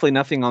thankfully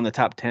nothing on the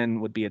top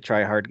 10 would be a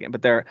try hard game.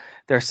 But there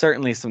are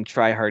certainly some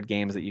try hard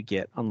games that you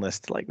get on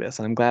lists like this,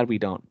 and I'm glad we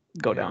don't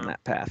go down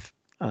that path.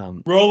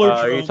 Roller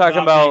are you Drone talking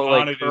not about, being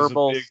like, on it is a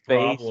Kerbal big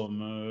Space?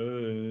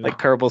 problem. Like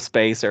Kerbal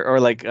Space or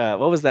like what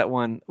was that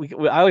one?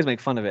 I always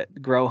make fun of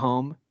it. Grow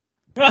Home.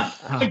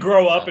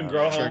 Grow up and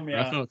grow Sure, home.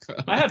 Yeah, grow-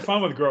 I had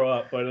fun with Grow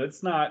Up, but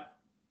it's not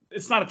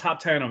a top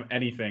 10 of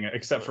anything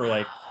except for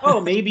like, oh,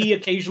 maybe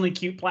occasionally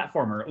cute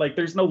platformer. Like,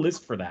 there's no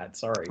list for that.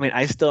 Sorry. I mean,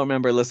 I still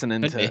remember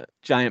listening Could to be.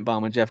 Giant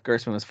Bomb when Jeff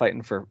Gerstmann was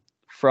fighting for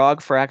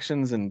Frog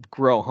Fractions and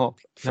Grow Home.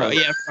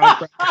 Yeah,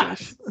 Frog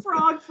Fractions.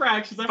 Frog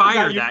Fractions. I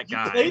Fire forgot that you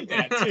guy. played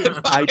that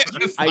too.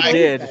 I I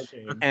did. that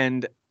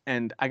game.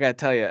 And I gotta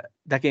tell you,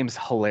 that game's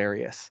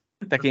hilarious.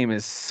 That game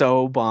is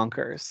so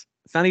bonkers.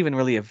 It's not even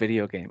really a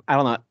video game. I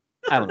don't know.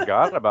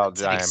 Forgot about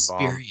It's an Giant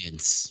Bomb.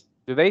 experience.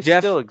 Do they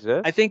Jeff, still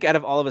exist? I think out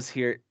of all of us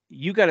here,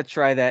 you got to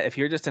try that if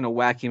you're just in a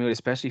wacky mood,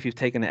 especially if you've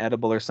taken an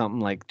edible or something.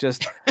 Like,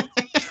 just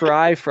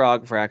try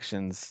Frog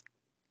Fractions.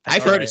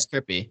 I've heard it's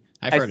trippy.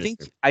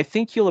 I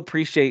think you'll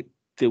appreciate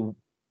the.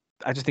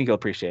 I just think you'll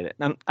appreciate it.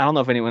 I don't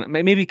know if anyone,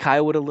 maybe Kai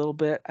would a little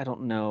bit. I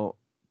don't know.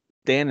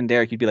 Dan and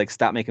Derek, you'd be like,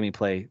 stop making me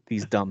play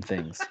these dumb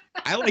things.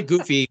 I like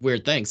goofy,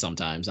 weird things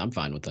sometimes. I'm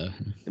fine with that.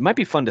 It might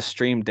be fun to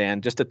stream,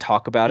 Dan, just to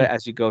talk about it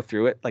as you go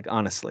through it. Like,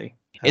 honestly.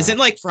 Isn't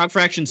like Frog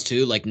Fractions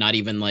 2 like not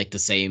even like the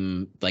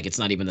same? Like it's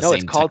not even the No, same.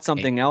 it's called tech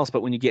something else,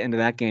 but when you get into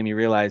that game, you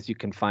realize you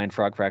can find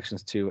Frog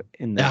Fractions 2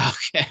 in the,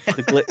 Okay.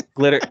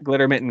 the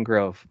glitter mitten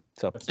grove.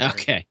 So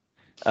Okay.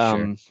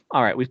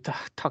 all right, we've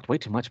talked way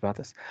too much about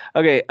this.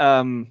 Okay,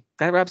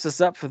 that wraps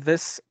us up for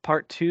this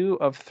part 2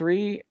 of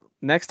 3.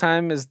 Next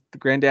time is the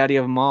granddaddy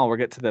of them all. We'll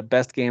get to the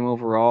best game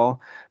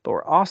overall, but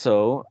we're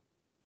also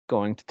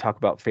going to talk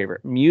about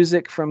favorite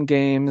music from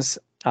games,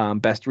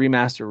 best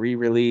remaster,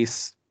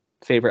 re-release,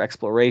 favorite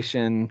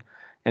exploration,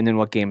 and then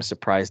what games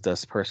surprised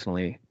us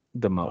personally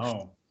the most.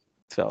 Oh,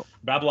 So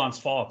Babylon's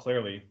Fall,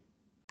 clearly.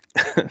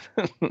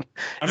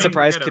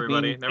 surprise forget could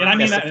everybody. be. Never And I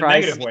mean mind. that in a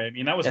surprise- negative way. I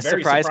mean, that was yeah,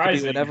 very surprise could be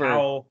surprising whatever-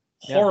 how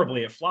yeah.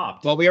 horribly it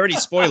flopped. Well, we already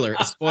spoiled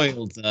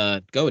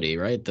Goaty,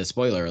 right? The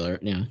spoiler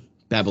alert. Yeah.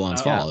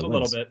 Babylon's Fall. a it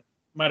little was. bit.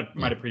 Might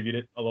have previewed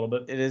it a little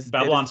bit. It is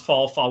Babylon's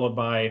Fall, followed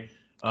by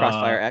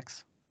Crossfire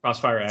X.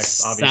 Crossfire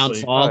X,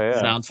 obviously. Soundfall. Oh,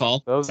 yeah.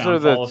 Soundfall. Those are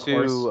Soundfall, the of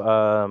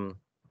course. two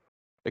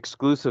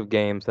exclusive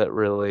games that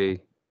really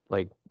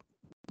like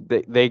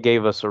they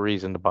gave us a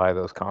reason to buy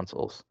those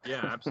consoles.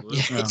 Yeah, absolutely.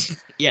 Yeah. Yeah.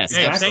 Yes.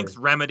 Hey, Exactly. thanks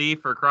Remedy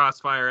for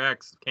Crossfire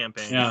X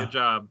campaign.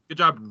 Yeah. Good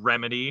job,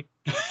 Remedy.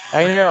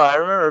 I know. I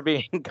remember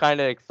being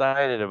kind of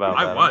excited about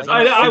I that. was.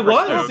 I'm like, I super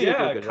was, stoked.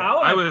 yeah. Kyle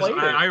I and was. played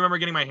it. I remember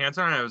getting my hands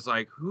on it. And I was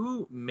like,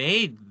 "Who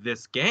made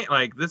this game?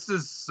 Like, this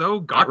is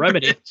so Not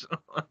Remedy.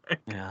 garbage."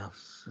 Yeah,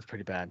 it's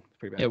pretty bad. It's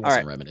pretty bad. It All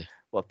wasn't right. Remedy.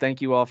 Well,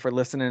 thank you all for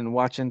listening and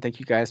watching. Thank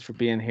you guys for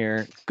being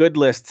here. Good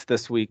lists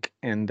this week,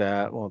 and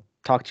we'll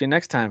talk to you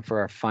next time for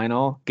our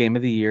final Game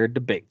of the Year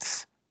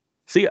debates.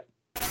 See ya.